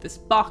this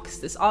box,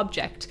 this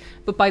object,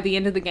 but by the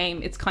end of the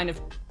game, it's kind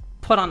of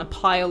put on a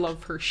pile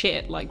of her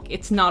shit. Like,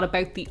 it's not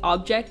about the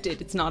object,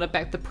 it's not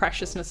about the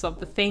preciousness of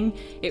the thing,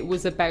 it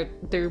was about,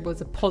 there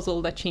was a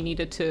puzzle that she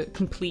needed to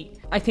complete.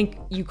 I think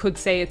you could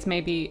say it's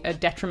maybe a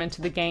detriment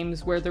to the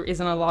games where there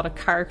isn't a lot of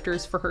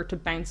characters for her to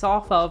bounce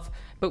off of,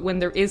 but when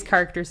there is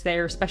characters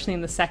there, especially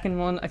in the second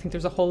one, I think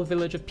there's a whole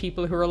village of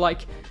people who are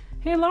like,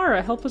 hey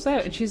Lara, help us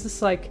out, and she's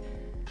just like,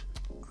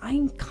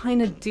 I'm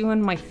kind of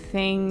doing my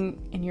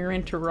thing and you're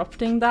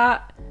interrupting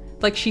that.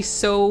 Like, she's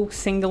so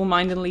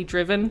single-mindedly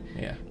driven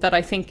that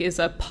I think is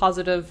a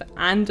positive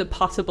and a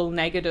possible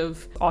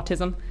negative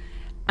autism,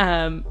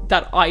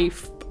 that I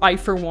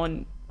for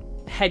one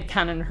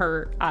headcanon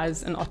her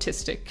as an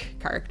autistic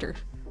character.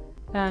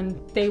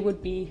 And they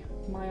would be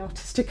my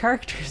autistic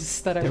characters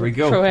that I would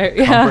throw out.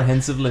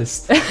 Comprehensive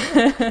list.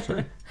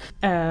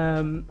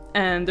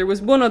 And there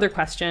was one other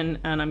question,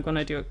 and I'm going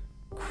to do it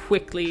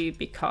quickly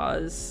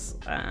because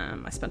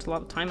I spent a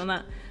lot of time on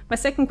that. My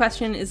second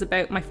question is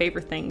about my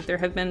favorite thing. There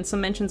have been some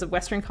mentions of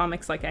Western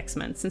comics like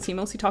X-Men. Since you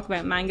mostly talk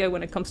about manga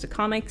when it comes to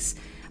comics,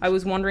 I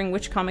was wondering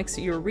which comics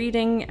you're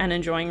reading and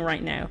enjoying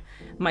right now.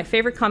 My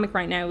favorite comic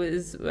right now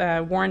is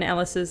Warren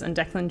Ellis's and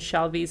Declan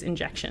Shalvey's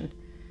Injection.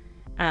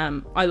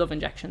 I love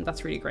Injection.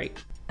 That's really great.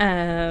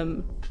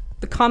 The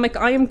comic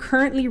I am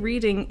currently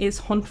reading is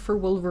Hunt for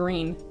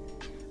Wolverine,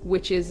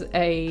 which is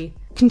a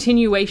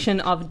continuation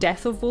of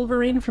Death of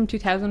Wolverine from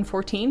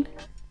 2014.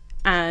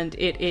 And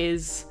it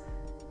is...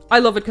 I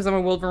love it because I'm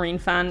a Wolverine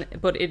fan,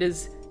 but it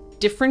is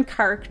different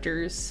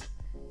characters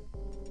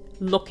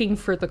looking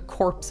for the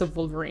corpse of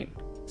Wolverine.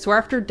 So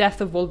after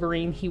Death of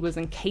Wolverine, he was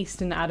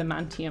encased in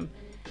adamantium,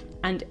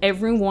 and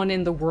everyone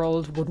in the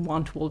world would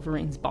want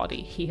Wolverine's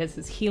body. He has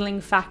his healing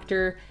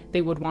factor,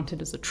 they would want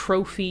it as a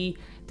trophy.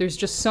 There's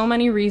just so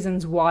many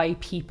reasons why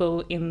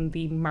people in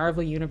the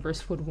Marvel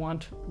Universe would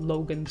want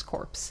Logan's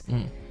corpse.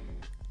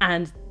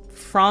 And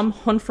from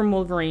Hunt for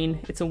Wolverine,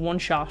 it's a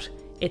one-shot.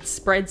 It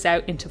spreads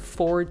out into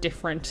 4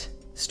 different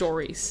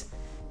stories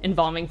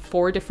involving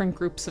 4 different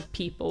groups of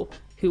people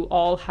who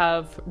all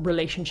have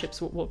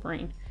relationships with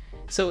Wolverine.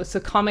 So it's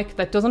a comic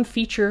that doesn't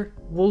feature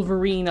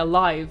Wolverine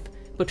alive,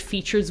 but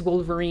features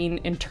Wolverine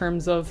in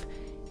terms of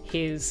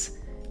his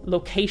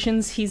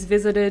locations he's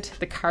visited,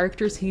 the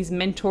characters he's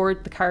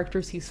mentored, the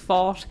characters he's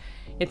fought.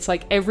 It's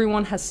like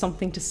everyone has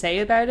something to say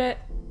about it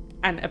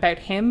and about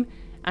him.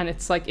 And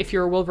it's like, if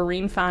you're a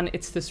Wolverine fan,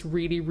 it's this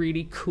really,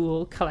 really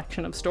cool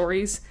collection of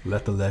stories.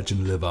 Let the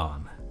legend live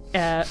on.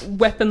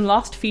 Weapon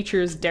Lost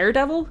features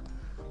Daredevil,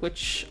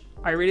 which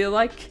I really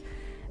like.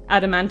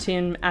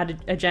 Adamantium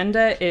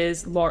Agenda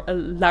is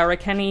Lara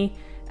Kenny,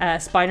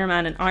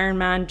 Spider-Man and Iron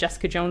Man,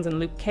 Jessica Jones and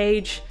Luke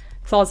Cage.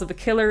 Claws of the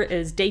Killer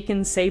is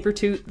Dakin,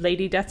 Sabretooth,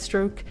 Lady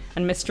Deathstroke,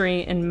 and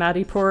Mystery in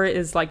Madipur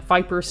is like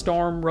Viper,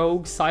 Storm,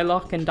 Rogue,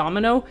 Psylocke, and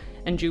Domino,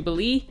 and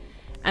Jubilee.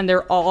 And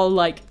they're all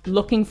like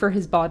looking for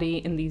his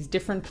body in these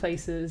different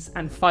places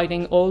and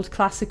fighting old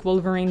classic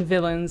Wolverine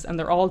villains, and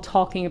they're all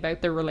talking about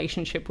their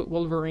relationship with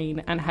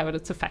Wolverine and how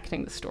it's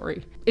affecting the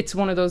story. It's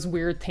one of those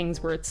weird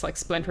things where it's like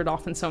splintered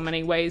off in so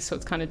many ways, so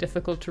it's kind of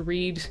difficult to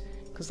read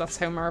because that's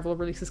how Marvel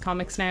releases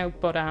comics now,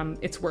 but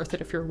it's worth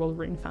it if you're a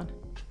Wolverine fan.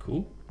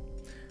 Cool.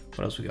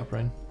 What else we got,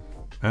 Brian?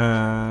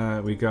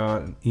 We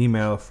got an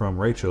email from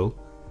Rachel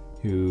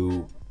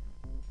who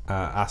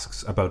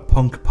asks about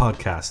punk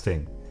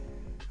podcasting.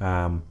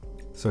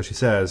 So she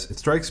says, it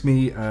strikes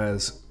me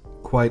as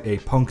quite a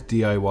punk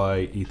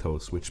DIY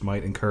ethos, which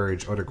might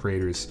encourage other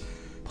creators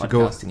to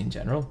go... Podcasting in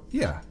general?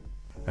 Yeah.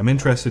 I'm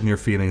interested in your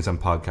feelings on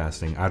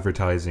podcasting,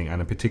 advertising, and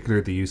in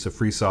particular the use of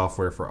free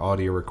software for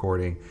audio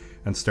recording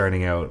and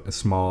starting out a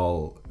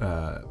small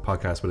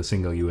podcast with a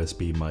single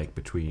USB mic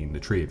between the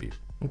 3 of you.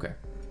 Okay.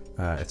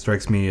 It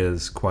strikes me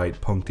as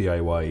quite punk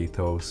DIY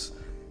ethos,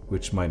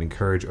 which might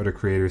encourage other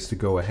creators to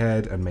go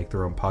ahead and make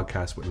their own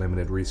podcast with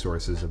limited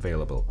resources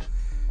available.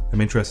 I'm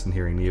interested in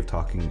hearing Niamh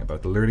talking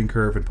about the learning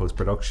curve in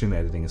post-production,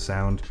 editing a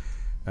sound,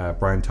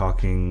 Brian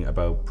talking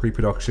about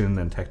pre-production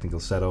and technical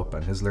setup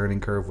and his learning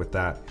curve with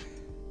that.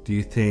 Do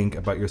you think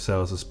about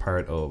yourselves as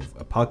part of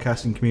a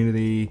podcasting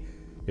community?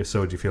 If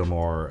so, do you feel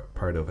more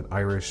part of an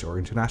Irish or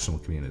international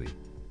community?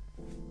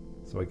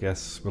 So I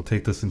guess we'll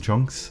take this in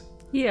chunks.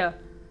 Yeah.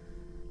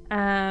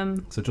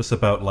 So just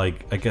about,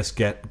 like, I guess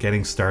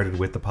getting started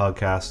with the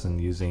podcast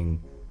and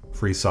using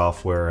free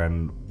software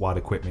and what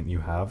equipment you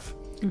have.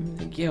 I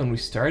think, yeah, when we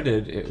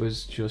started, it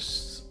was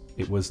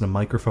the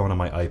microphone on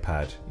my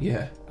iPad.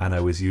 Yeah. And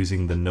I was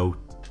using the note,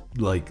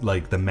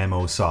 like the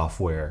memo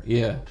software.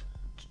 Yeah.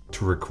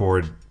 To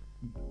record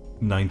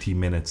 90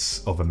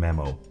 minutes of a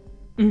memo.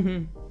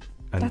 Mm-hmm.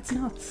 And, that's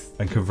nuts.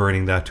 And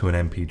converting that to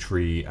an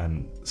MP3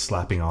 and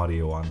slapping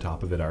audio on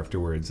top of it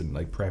afterwards in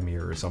like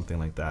Premiere or something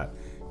like that,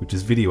 which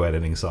is video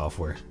editing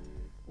software.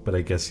 But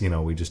I guess,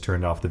 we just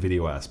turned off the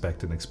video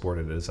aspect and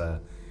exported it as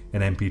an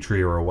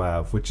MP3 or a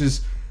WAV, which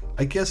is,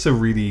 I guess, a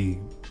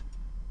really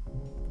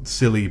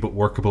silly but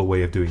workable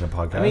way of doing a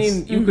podcast. I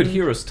mean, you could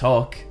hear us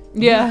talk.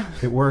 Yeah.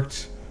 It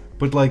worked.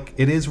 But like,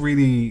 it is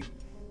really,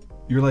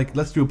 you're like,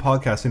 let's do a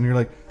podcast, and you're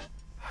like,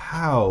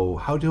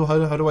 how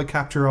do I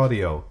capture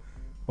audio?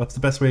 What's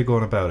the best way of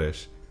going about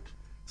it?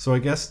 So I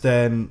guess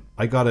then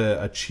I got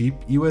a cheap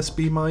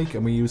USB mic,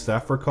 and we used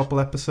that for a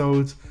couple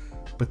episodes.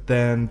 But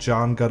then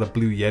John got a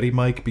Blue Yeti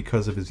mic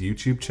because of his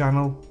YouTube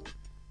channel,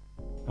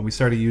 and we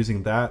started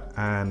using that.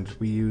 And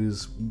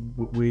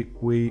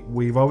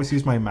we've always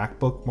used my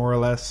MacBook more or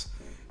less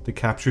to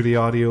capture the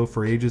audio.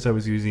 For ages I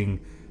was using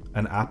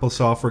an Apple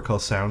software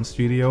called Sound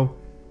Studio,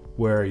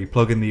 where you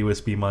plug in the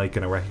USB mic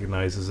and it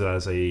recognizes it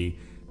as a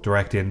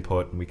direct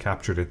input, and we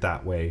captured it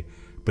that way.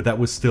 But that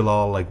was still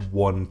all like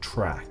one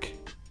track.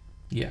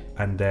 Yeah.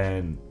 And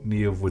then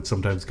Niamh would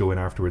sometimes go in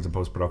afterwards in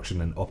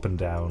post-production and up and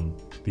down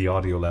the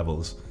audio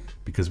levels,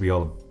 because we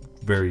all have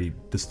very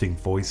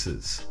distinct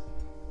voices.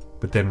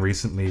 But then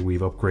recently we've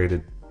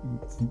upgraded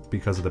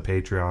because of the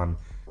Patreon.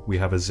 We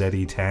have a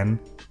ZE10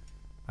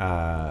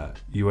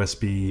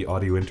 USB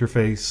audio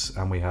interface,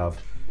 and we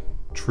have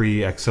 3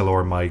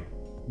 XLR mic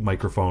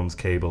microphones,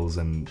 cables,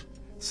 and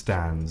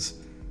stands,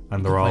 and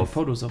You they're can all find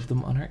photos of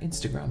them on our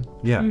Instagram.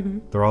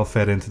 they're all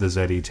fed into the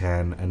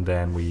ZE10, and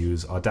then we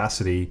use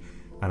Audacity,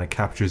 and it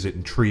captures it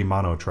in 3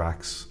 mono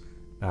tracks,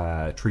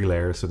 3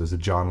 layers. So there's a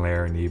John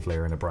layer, an Eve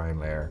layer, and a Brian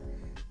layer,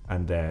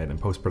 and then in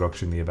post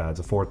production Eve adds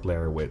a 4th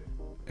layer with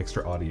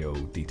extra audio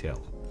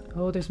detail.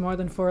 Oh, there's more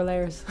than 4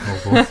 layers.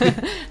 Oh, boy.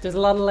 There's a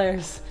lot of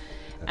layers.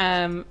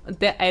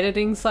 The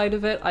editing side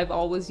of it, I've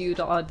always used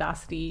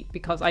Audacity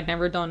because I'd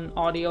never done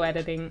audio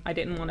editing. I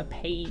didn't want to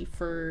pay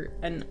for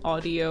an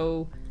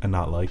audio And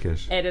not like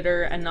it.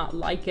 editor and not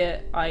like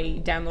it.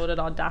 I downloaded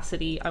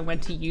Audacity. I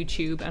went to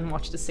YouTube and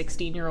watched a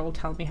 16-year-old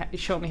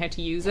show me how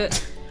to use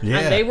it. Yeah.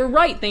 And they were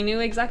right. They knew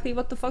exactly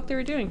what the fuck they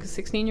were doing, because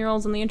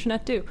 16-year-olds on the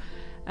internet do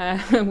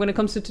when it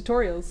comes to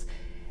tutorials.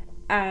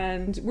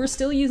 And we're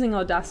still using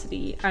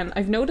Audacity, and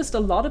I've noticed a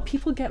lot of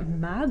people get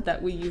mad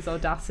that we use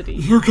Audacity.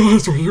 You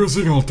guys are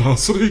using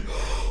Audacity?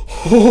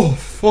 Oh,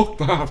 fuck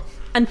that.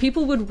 And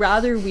people would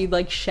rather we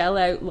like shell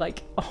out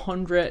like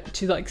 100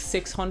 to like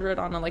 600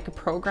 on a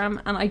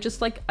program, and I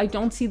just I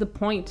don't see the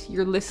point.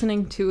 You're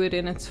listening to it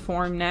in its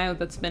form now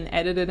that's been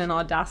edited in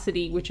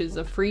Audacity, which is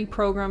a free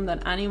program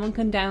that anyone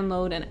can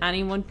download and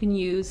anyone can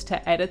use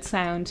to edit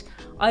sound.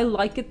 I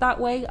like it that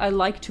way. I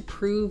like to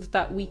prove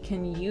that we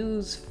can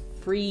use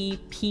free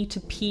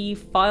P2P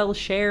file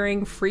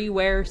sharing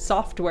freeware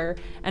software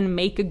and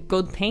make a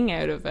good thing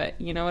out of it.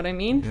 You know what I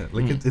mean? Yeah,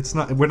 it's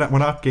not we're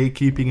not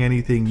gatekeeping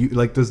anything. You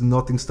there's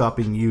nothing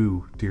stopping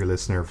you, dear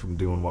listener, from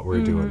doing what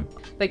we're doing.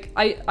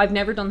 I've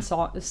never done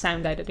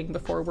sound editing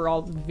before. We're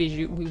all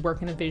we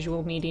work in a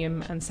visual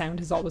medium, and sound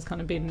has always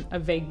kind of been a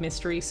vague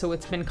mystery, so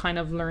it's been kind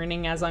of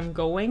learning as I'm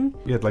going.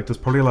 Yeah, there's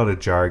probably a lot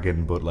of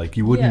jargon, but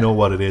you wouldn't know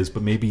what it is,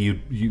 but maybe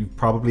you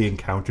probably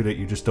encountered it,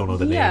 you just don't know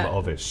the name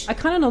of it. I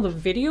kind of know the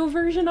video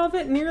version of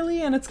it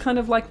nearly, and it's kind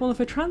of well, if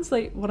I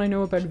translate what I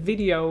know about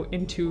video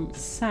into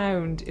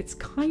sound, it's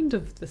kind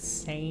of the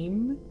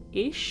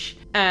same-ish.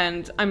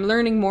 And I'm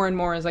learning more and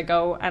more as I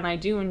go, and I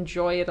do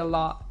enjoy it a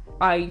lot.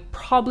 I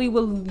probably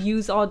will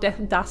use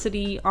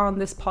Audacity on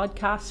this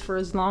podcast for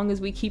as long as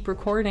we keep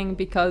recording,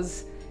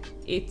 because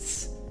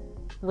it's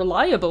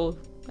reliable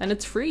and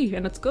it's free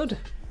and it's good.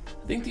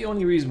 I think the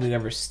only reason we'd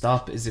ever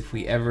stop is if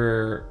we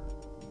ever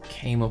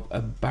came up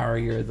a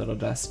barrier that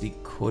Audacity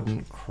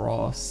couldn't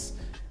cross.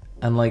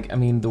 And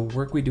the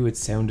work we do with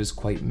sound is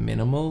quite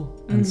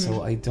minimal, and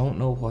so I don't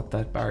know what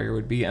that barrier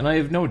would be. And I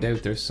have no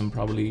doubt there's some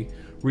probably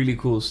really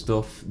cool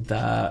stuff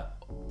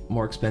that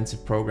more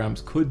expensive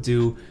programs could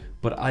do,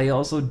 but I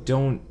also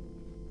don't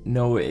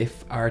know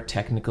if our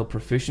technical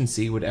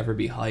proficiency would ever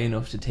be high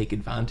enough to take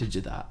advantage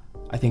of that.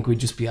 I think we'd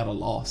just be at a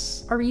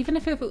loss. Or even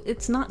if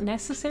it's not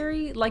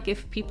necessary,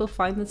 if people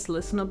find this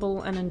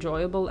listenable and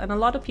enjoyable, and a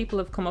lot of people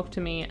have come up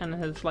to me and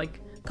have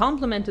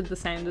complimented the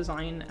sound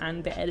design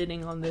and the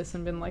editing on this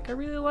and been I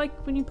really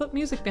like when you put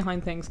music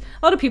behind things.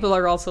 A lot of people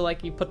are also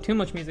you put too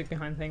much music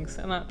behind things,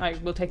 and I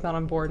will take that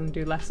on board and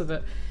do less of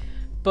it.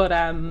 But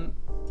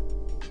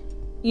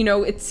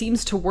it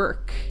seems to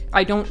work.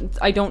 I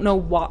don't know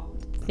what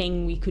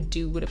thing we could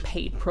do with a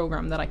paid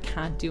program that I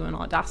can't do in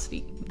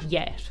Audacity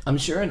yet. I'm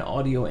sure an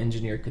audio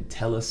engineer could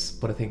tell us,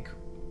 but I think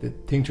the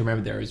thing to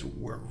remember there is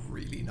we're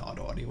really not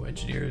audio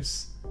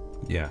engineers.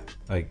 Yeah,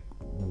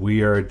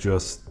 we are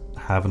just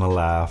having a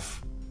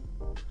laugh.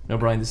 No,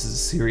 Brian, this is a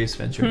serious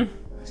venture.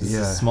 This is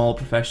a small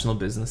professional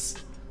business.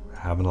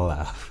 Having a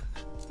laugh.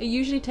 It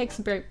usually takes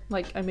about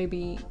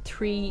maybe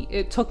 3.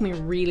 It took me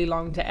really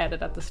long to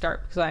edit at the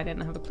start because I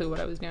didn't have a clue what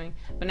I was doing.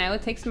 But now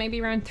it takes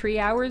maybe around 3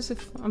 hours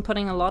if I'm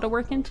putting a lot of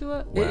work into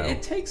it. Wow.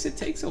 It takes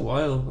a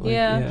while.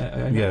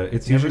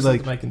 It's never usually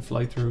something I can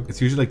fly through.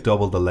 It's usually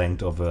double the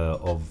length of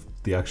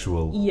the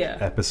actual Yeah.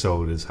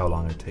 episode is how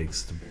long it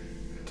takes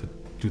to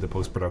do the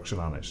post production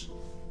on it.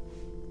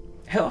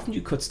 How often do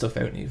you cut stuff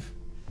out, Neve?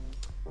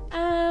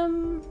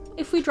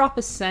 If we drop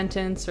a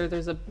sentence or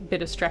there's a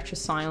bit of stretch of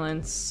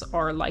silence,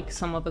 or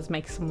some of us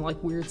make some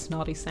weird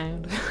snotty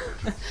sound,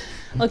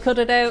 I'll cut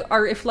it out.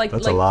 Or if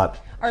that's a lot.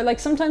 Or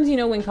sometimes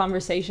in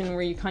conversation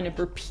where you kind of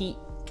repeat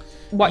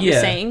what you're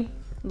saying.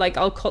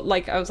 I'll cut.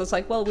 I was just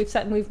well,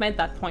 we've made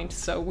that point,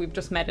 so we've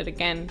just made it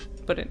again,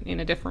 but in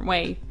a different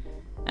way.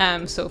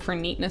 So for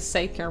neatness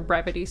sake or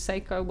brevity's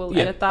sake, I will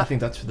edit that. I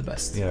think that's for the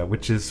best. Yeah,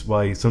 which is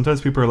why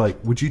sometimes people are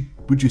would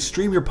you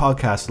stream your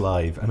podcast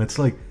live? And it's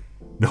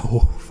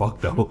no,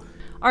 fuck no.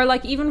 Or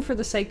even for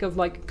the sake of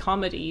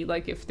comedy,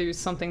 if there's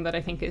something that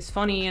I think is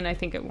funny and I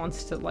think it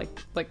wants to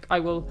I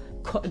will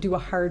do a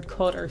hard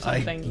cut or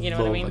something. You know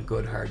what I mean? A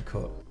good hard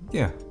cut.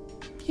 Yeah.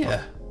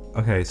 Yeah.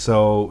 Okay,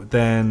 so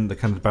then the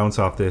kind of bounce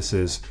off this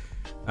is,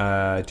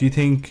 do you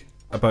think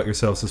about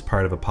yourselves as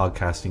part of a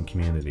podcasting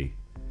community?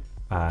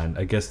 And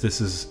I guess this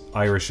is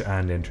Irish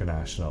and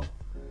international.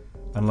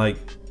 And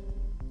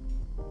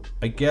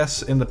I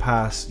guess in the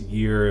past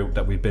year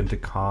that we've been to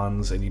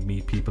cons and you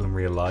meet people in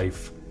real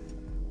life,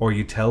 or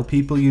you tell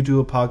people you do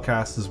a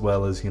podcast as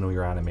well as,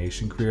 your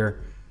animation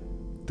career,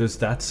 there's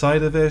that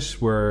side of it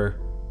where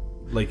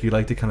you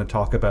like to kind of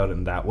talk about it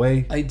in that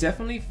way. I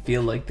definitely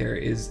feel there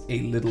is a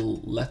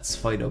little let's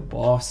fight a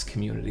boss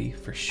community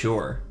for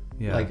sure.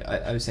 Yeah. Like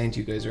I was saying to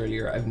you guys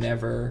earlier, I've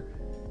never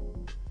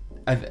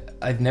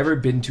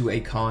been to a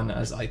con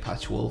as Eye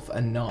Patch Wolf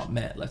and not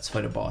met Let's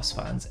Fight a Boss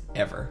fans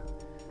ever.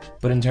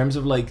 But in terms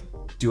of like,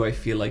 do I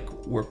feel like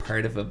we're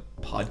part of a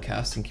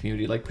podcasting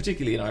community, like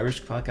particularly an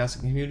Irish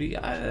podcasting community?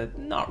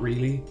 Not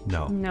really.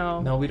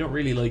 No. We don't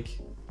really like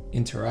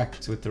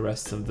interact with the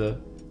rest of the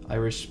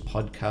Irish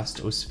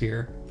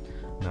podcastosphere.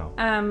 No.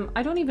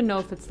 I don't even know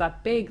if it's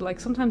that big.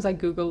 Like sometimes I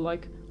Google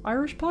like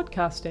Irish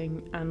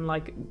podcasting and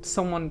like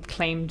someone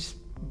claimed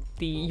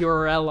the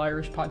URL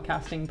Irish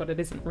podcasting, but it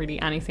isn't really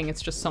anything.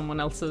 It's just someone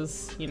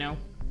else's,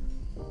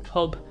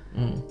 hub.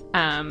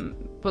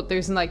 But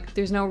there's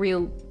no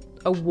real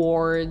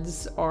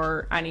awards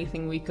or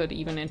anything we could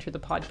even enter the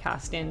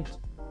podcast in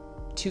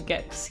to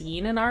get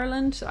seen in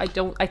Ireland. I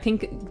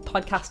think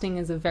podcasting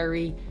is a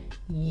very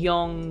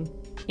young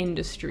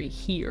industry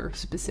here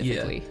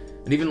specifically. Yeah.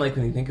 And even like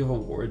when you think of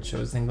award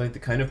shows, think like the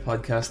kind of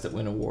podcasts that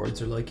win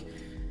awards are like,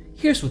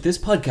 here's what this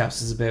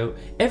podcast is about.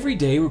 Every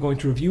day we're going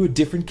to review a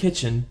different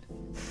kitchen.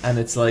 And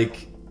it's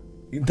like,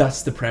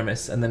 that's the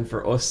premise. And then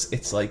for us,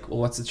 it's like, well,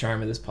 what's the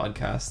charm of this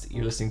podcast?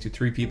 You're listening to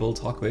three people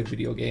talk about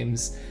video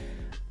games.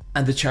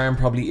 And the charm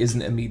probably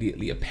isn't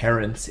immediately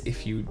apparent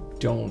if you're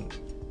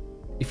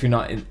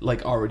not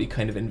already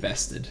kind of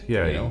invested.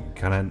 Yeah, you know? you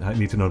kind of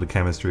need to know the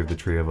chemistry of the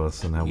three of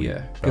us and how we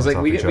because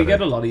like we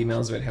get a lot of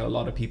emails about how a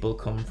lot of people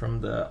come from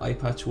the Eye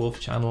Patch Wolf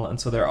channel, and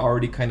so they're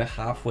already kind of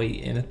halfway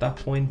in at that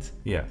point.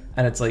 Yeah,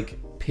 and it's like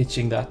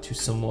pitching that to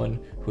someone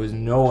who has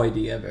no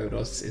idea about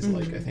us is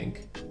like, I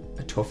think,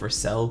 a tougher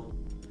sell.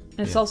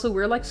 And it's also,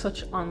 we're like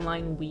such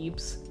online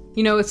weebs.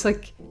 It's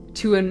like,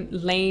 to a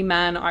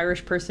layman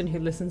Irish person who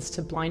listens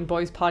to Blind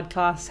Boys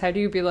podcasts, how do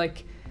you be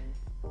like,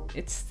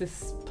 it's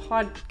this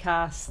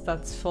podcast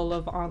that's full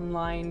of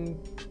online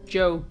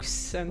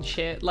jokes and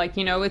shit, like,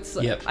 it's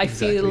I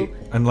feel,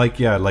 and like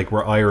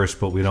we're Irish,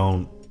 but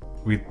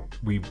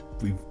we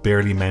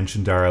barely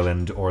mentioned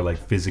Ireland or like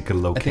physical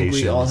locations. I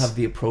think we all have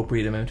the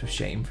appropriate amount of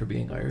shame for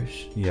being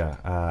Irish.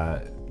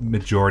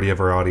 Majority of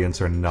our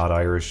audience are not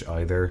Irish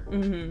either.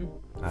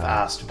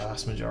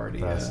 Vast majority.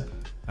 Yeah.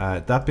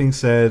 That being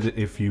said,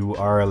 if you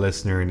are a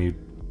listener and you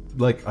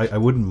like, I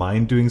wouldn't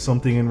mind doing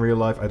something in real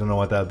life. I don't know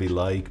what that'd be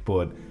like,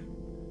 but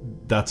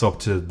that's up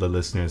to the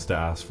listeners to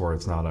ask for.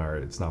 It's not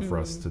for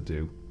us to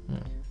do.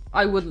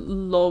 I would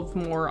love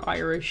more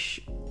Irish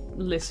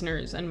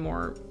listeners and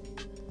more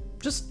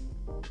just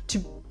to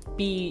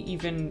be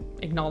even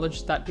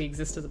acknowledged that we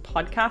exist as a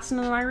podcast in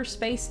an Irish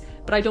space,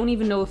 but I don't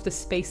even know if the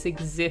space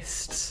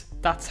exists.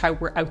 That's how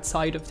we're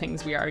outside of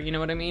things we are, you know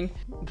what I mean?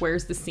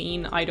 Where's the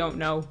scene? I don't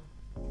know.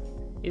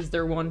 Is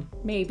there one?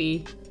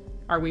 Maybe.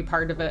 Are we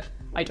part of it?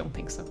 I don't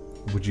think so.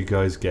 Would you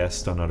guys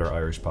guest on other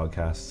Irish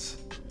podcasts?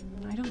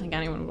 I don't think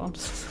anyone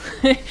wants.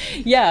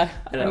 Yeah.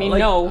 I don't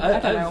know.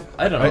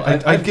 I don't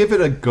know. I'd give it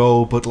a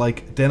go, but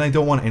like, then I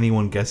don't want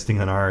anyone guesting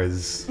on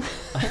ours.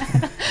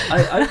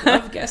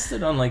 I've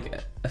guested on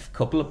like a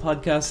couple of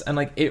podcasts, and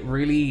like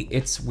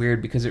it's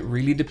weird because it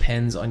really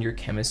depends on your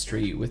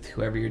chemistry with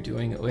whoever you're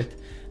doing it with,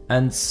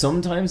 and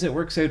sometimes it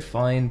works out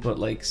fine, but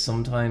like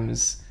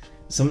sometimes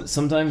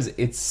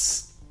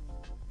it's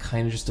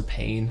kind of just a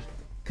pain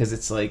because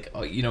it's like,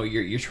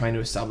 you're trying to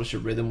establish a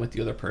rhythm with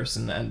the other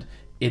person, and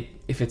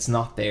if it's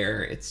not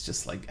there, it's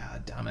just like,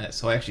 damn it.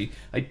 So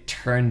I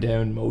turn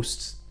down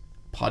most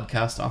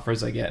podcast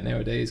offers I get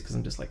nowadays because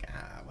I'm just like,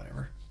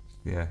 whatever.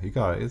 Yeah, you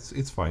got it.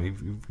 It's fine.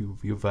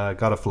 You've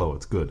got a flow.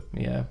 It's good.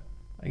 Yeah,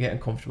 I get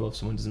uncomfortable if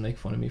someone doesn't make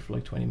fun of me for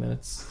like 20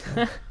 minutes.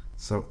 So,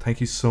 so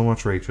thank you so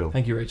much, Rachel.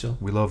 Thank you, Rachel.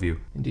 We love you.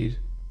 Indeed.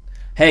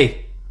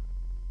 Hey,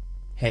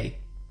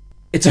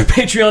 it's our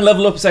Patreon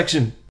level up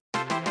section.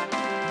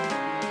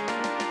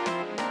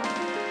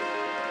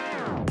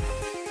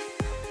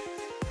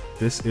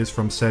 This is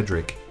from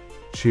Cedric.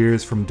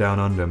 Cheers from down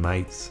under,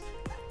 mates.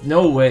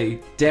 No way.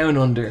 Down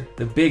under.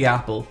 The Big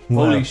Apple.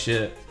 Wow. Holy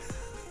shit.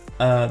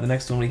 The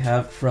next one we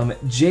have from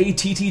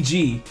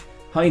JTTG.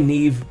 Hi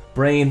Neve,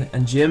 Brain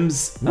and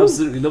Jims. Woo.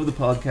 Absolutely love the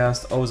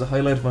podcast. Always a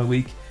highlight of my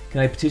week. Can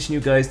I petition you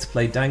guys to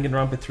play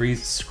Danganronpa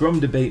 3's Scrum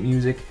Debate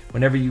music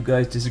whenever you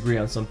guys disagree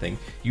on something?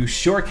 You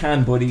sure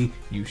can, buddy.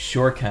 You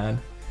sure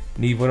can.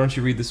 Neve, why don't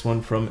you read this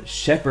one from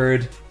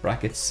Shepherd,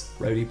 brackets,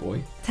 Rowdy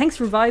Boy. Thanks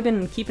for vibing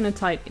and keeping it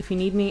tight. If you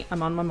need me,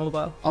 I'm on my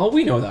mobile. Oh,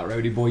 we know that,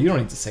 Rowdy Boy. You don't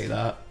need to say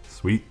that.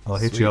 Sweet. I'll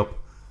hit you up.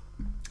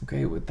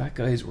 Okay, with that,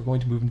 guys, we're going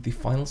to move into the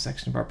final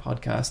section of our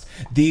podcast,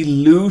 the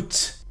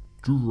loot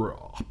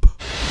drop.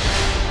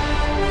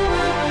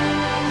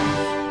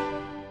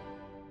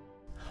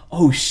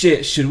 Oh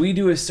shit, should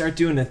we start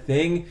doing a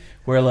thing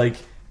where like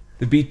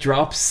the beat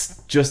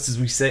drops just as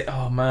we say,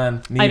 oh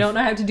man, Neve, I don't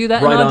know how to do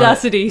that right in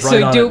Audacity, right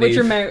so do it with Neve.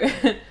 your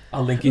mouth.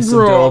 I'll link you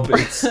some dub,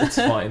 it's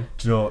fine.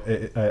 Do you know,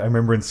 I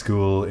remember in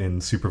school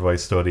in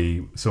supervised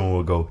study, someone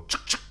would go,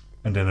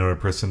 and then another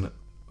person,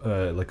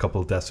 like a couple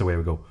of desks away,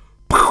 would go,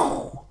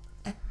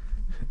 and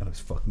it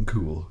was fucking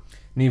cool.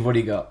 Neve, what do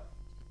you got?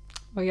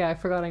 Oh yeah, I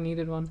forgot I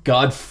needed one.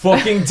 God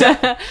fucking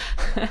damn.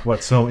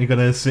 What? So you're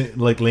gonna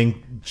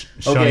link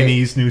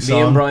Shiny's new song?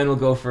 Me and Brian will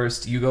go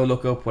first. You go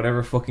look up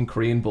whatever fucking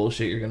Korean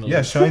bullshit you're gonna. Yeah,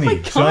 look. Shiny. Oh my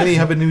God. Shiny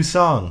have a new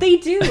song. They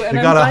do. And They I'm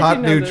got a glad hot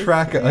you know new this.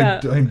 track.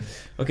 Yeah.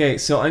 Okay,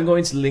 so I'm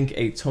going to link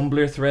a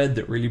Tumblr thread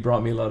that really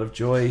brought me a lot of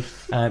joy,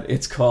 and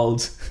it's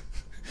called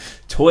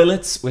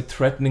 "Toilets with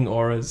Threatening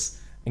Auras."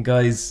 And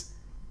guys,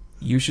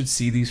 you should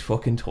see these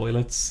fucking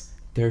toilets.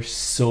 They're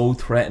so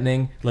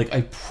threatening. Like,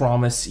 I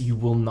promise you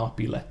will not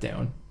be let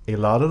down. A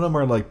lot of them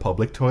are like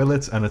public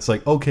toilets, and it's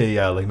like, okay,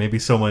 yeah, like maybe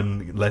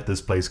someone let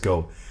this place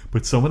go.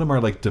 But some of them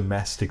are like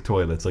domestic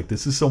toilets. Like,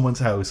 this is someone's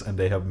house, and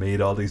they have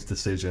made all these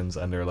decisions,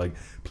 and they're like,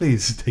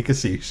 please take a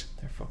seat.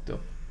 They're fucked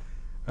up.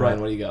 Brian,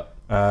 what do you got?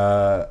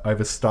 I have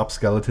a Stop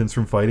Skeletons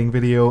from Fighting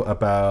video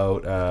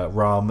about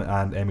ROM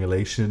and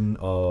emulation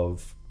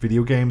of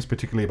video games,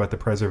 particularly about the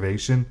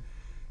preservation.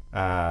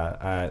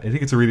 I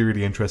think it's a really,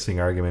 really interesting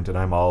argument, and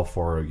I'm all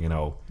for,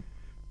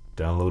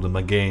 downloading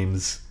my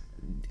games.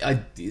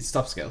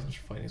 Stop Skeletons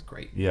from Fighting is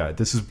great. Yeah,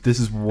 this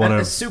is one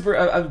and of super.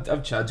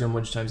 I've chatted to him a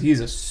bunch of times. He's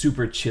a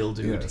super chill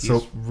dude. Yeah,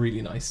 He's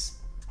really nice.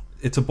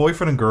 It's a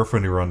boyfriend and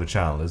girlfriend who run the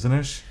channel, isn't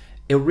it?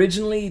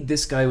 Originally,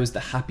 this guy was the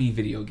happy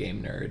video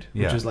game nerd,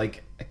 which Yeah. was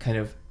like a kind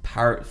of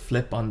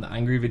flip on the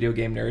angry video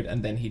game nerd,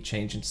 and then he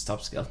changed into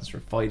Stop Skeletons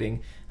from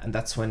Fighting, and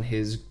that's when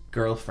his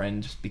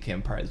girlfriend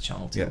became part of the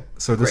channel too. Yeah.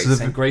 So this Grace,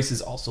 is and Grace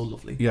is also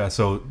lovely. Yeah,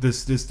 so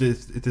this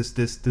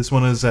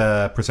one is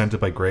presented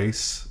by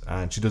Grace,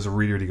 and she does a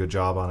really, really good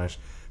job on it.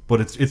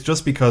 But it's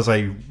just because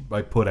I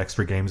put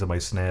extra games on my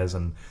SNES,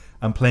 and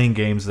I'm playing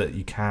games that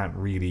you can't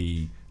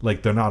really,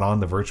 like, they're not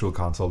on the virtual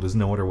console. There's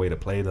no other way to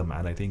play them,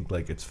 and I think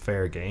like it's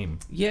fair game.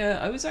 Yeah,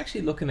 I was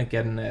actually looking at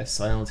getting a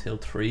Silent Hill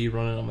 3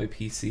 running on my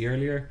PC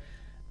earlier,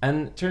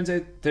 and it turns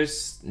out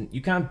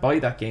you can't buy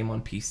that game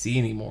on PC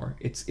anymore.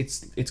 It's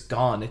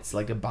gone. It's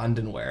like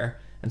abandonware,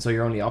 and so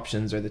your only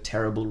options are the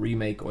terrible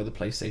remake or the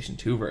PlayStation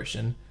 2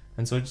 version.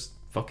 And so I just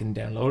fucking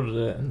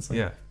downloaded it, and it's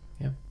like,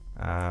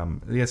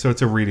 So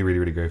it's a really, really,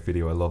 really great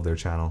video. I love their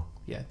channel.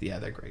 yeah,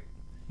 they're great.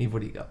 Neve,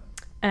 what do you got?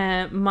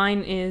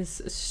 Mine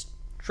is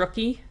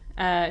Strucky.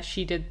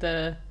 She did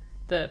the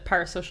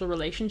parasocial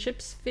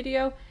relationships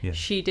video. Yeah.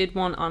 She did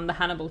one on the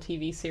Hannibal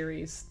TV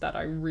series that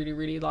I really,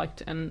 really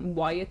liked, and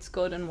why it's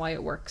good and why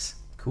it works.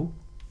 Cool.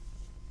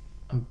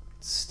 I'm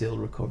still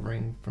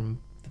recovering from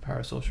the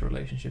parasocial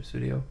relationships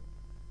video.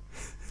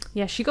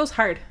 Yeah, she goes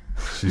hard.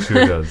 She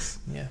sure does.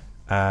 Yeah.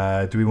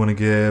 Do we want to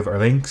give our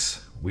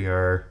links?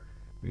 We're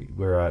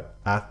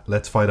at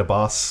Let's Fight a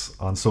Boss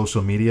on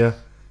social media.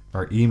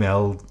 Our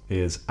email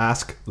is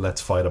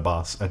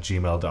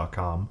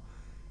askletsfightaboss@gmail.com.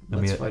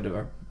 Let's fight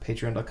our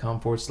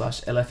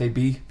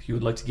patreon.com/LFAB if you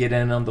would like to get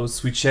in on those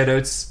sweet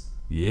shoutouts.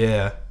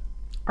 Yeah.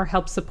 Or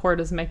help support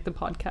us make the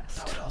podcast.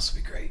 That would also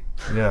be great.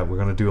 Yeah, we're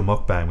gonna do a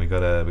mukbang.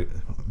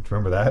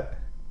 Remember that?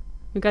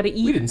 We gotta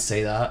eat. We didn't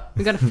say that.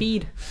 We gotta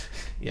feed.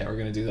 Yeah, we're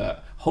gonna do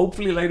that.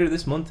 Hopefully later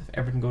this month, if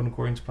everything going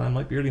according to plan.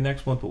 Might be early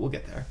next month, but we'll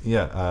get there.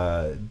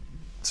 Yeah,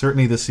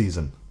 certainly this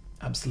season.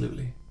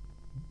 Absolutely.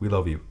 We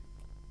love you.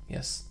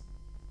 Yes.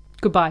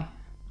 Goodbye.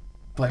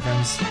 Bye,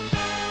 friends.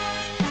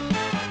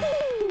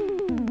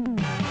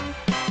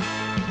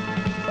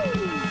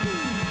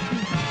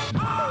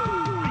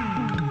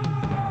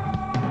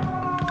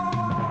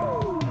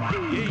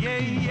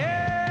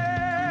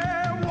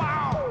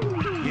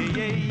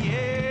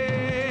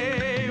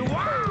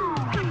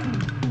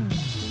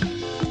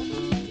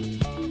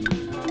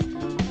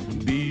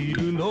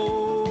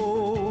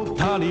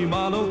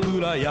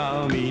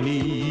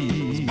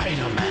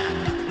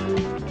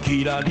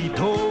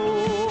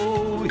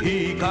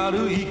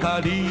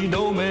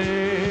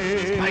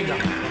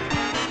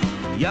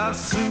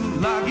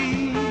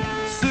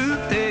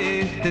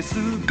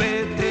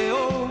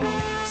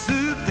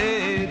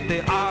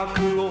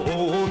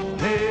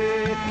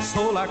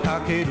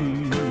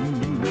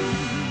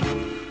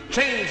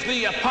 Change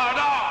the apart.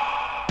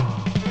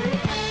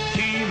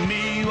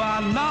 Kimi wa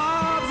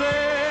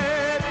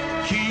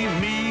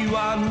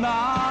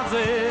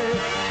naze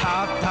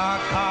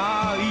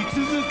tatakai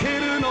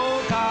tsuzukeru no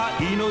ka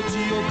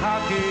inochi o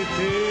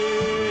kakete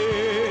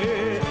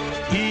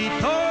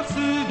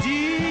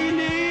hitosuji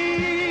ni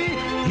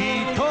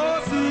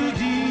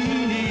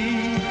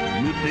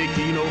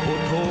muteki no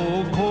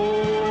otoko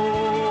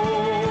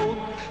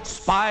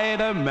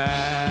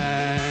Spider-Man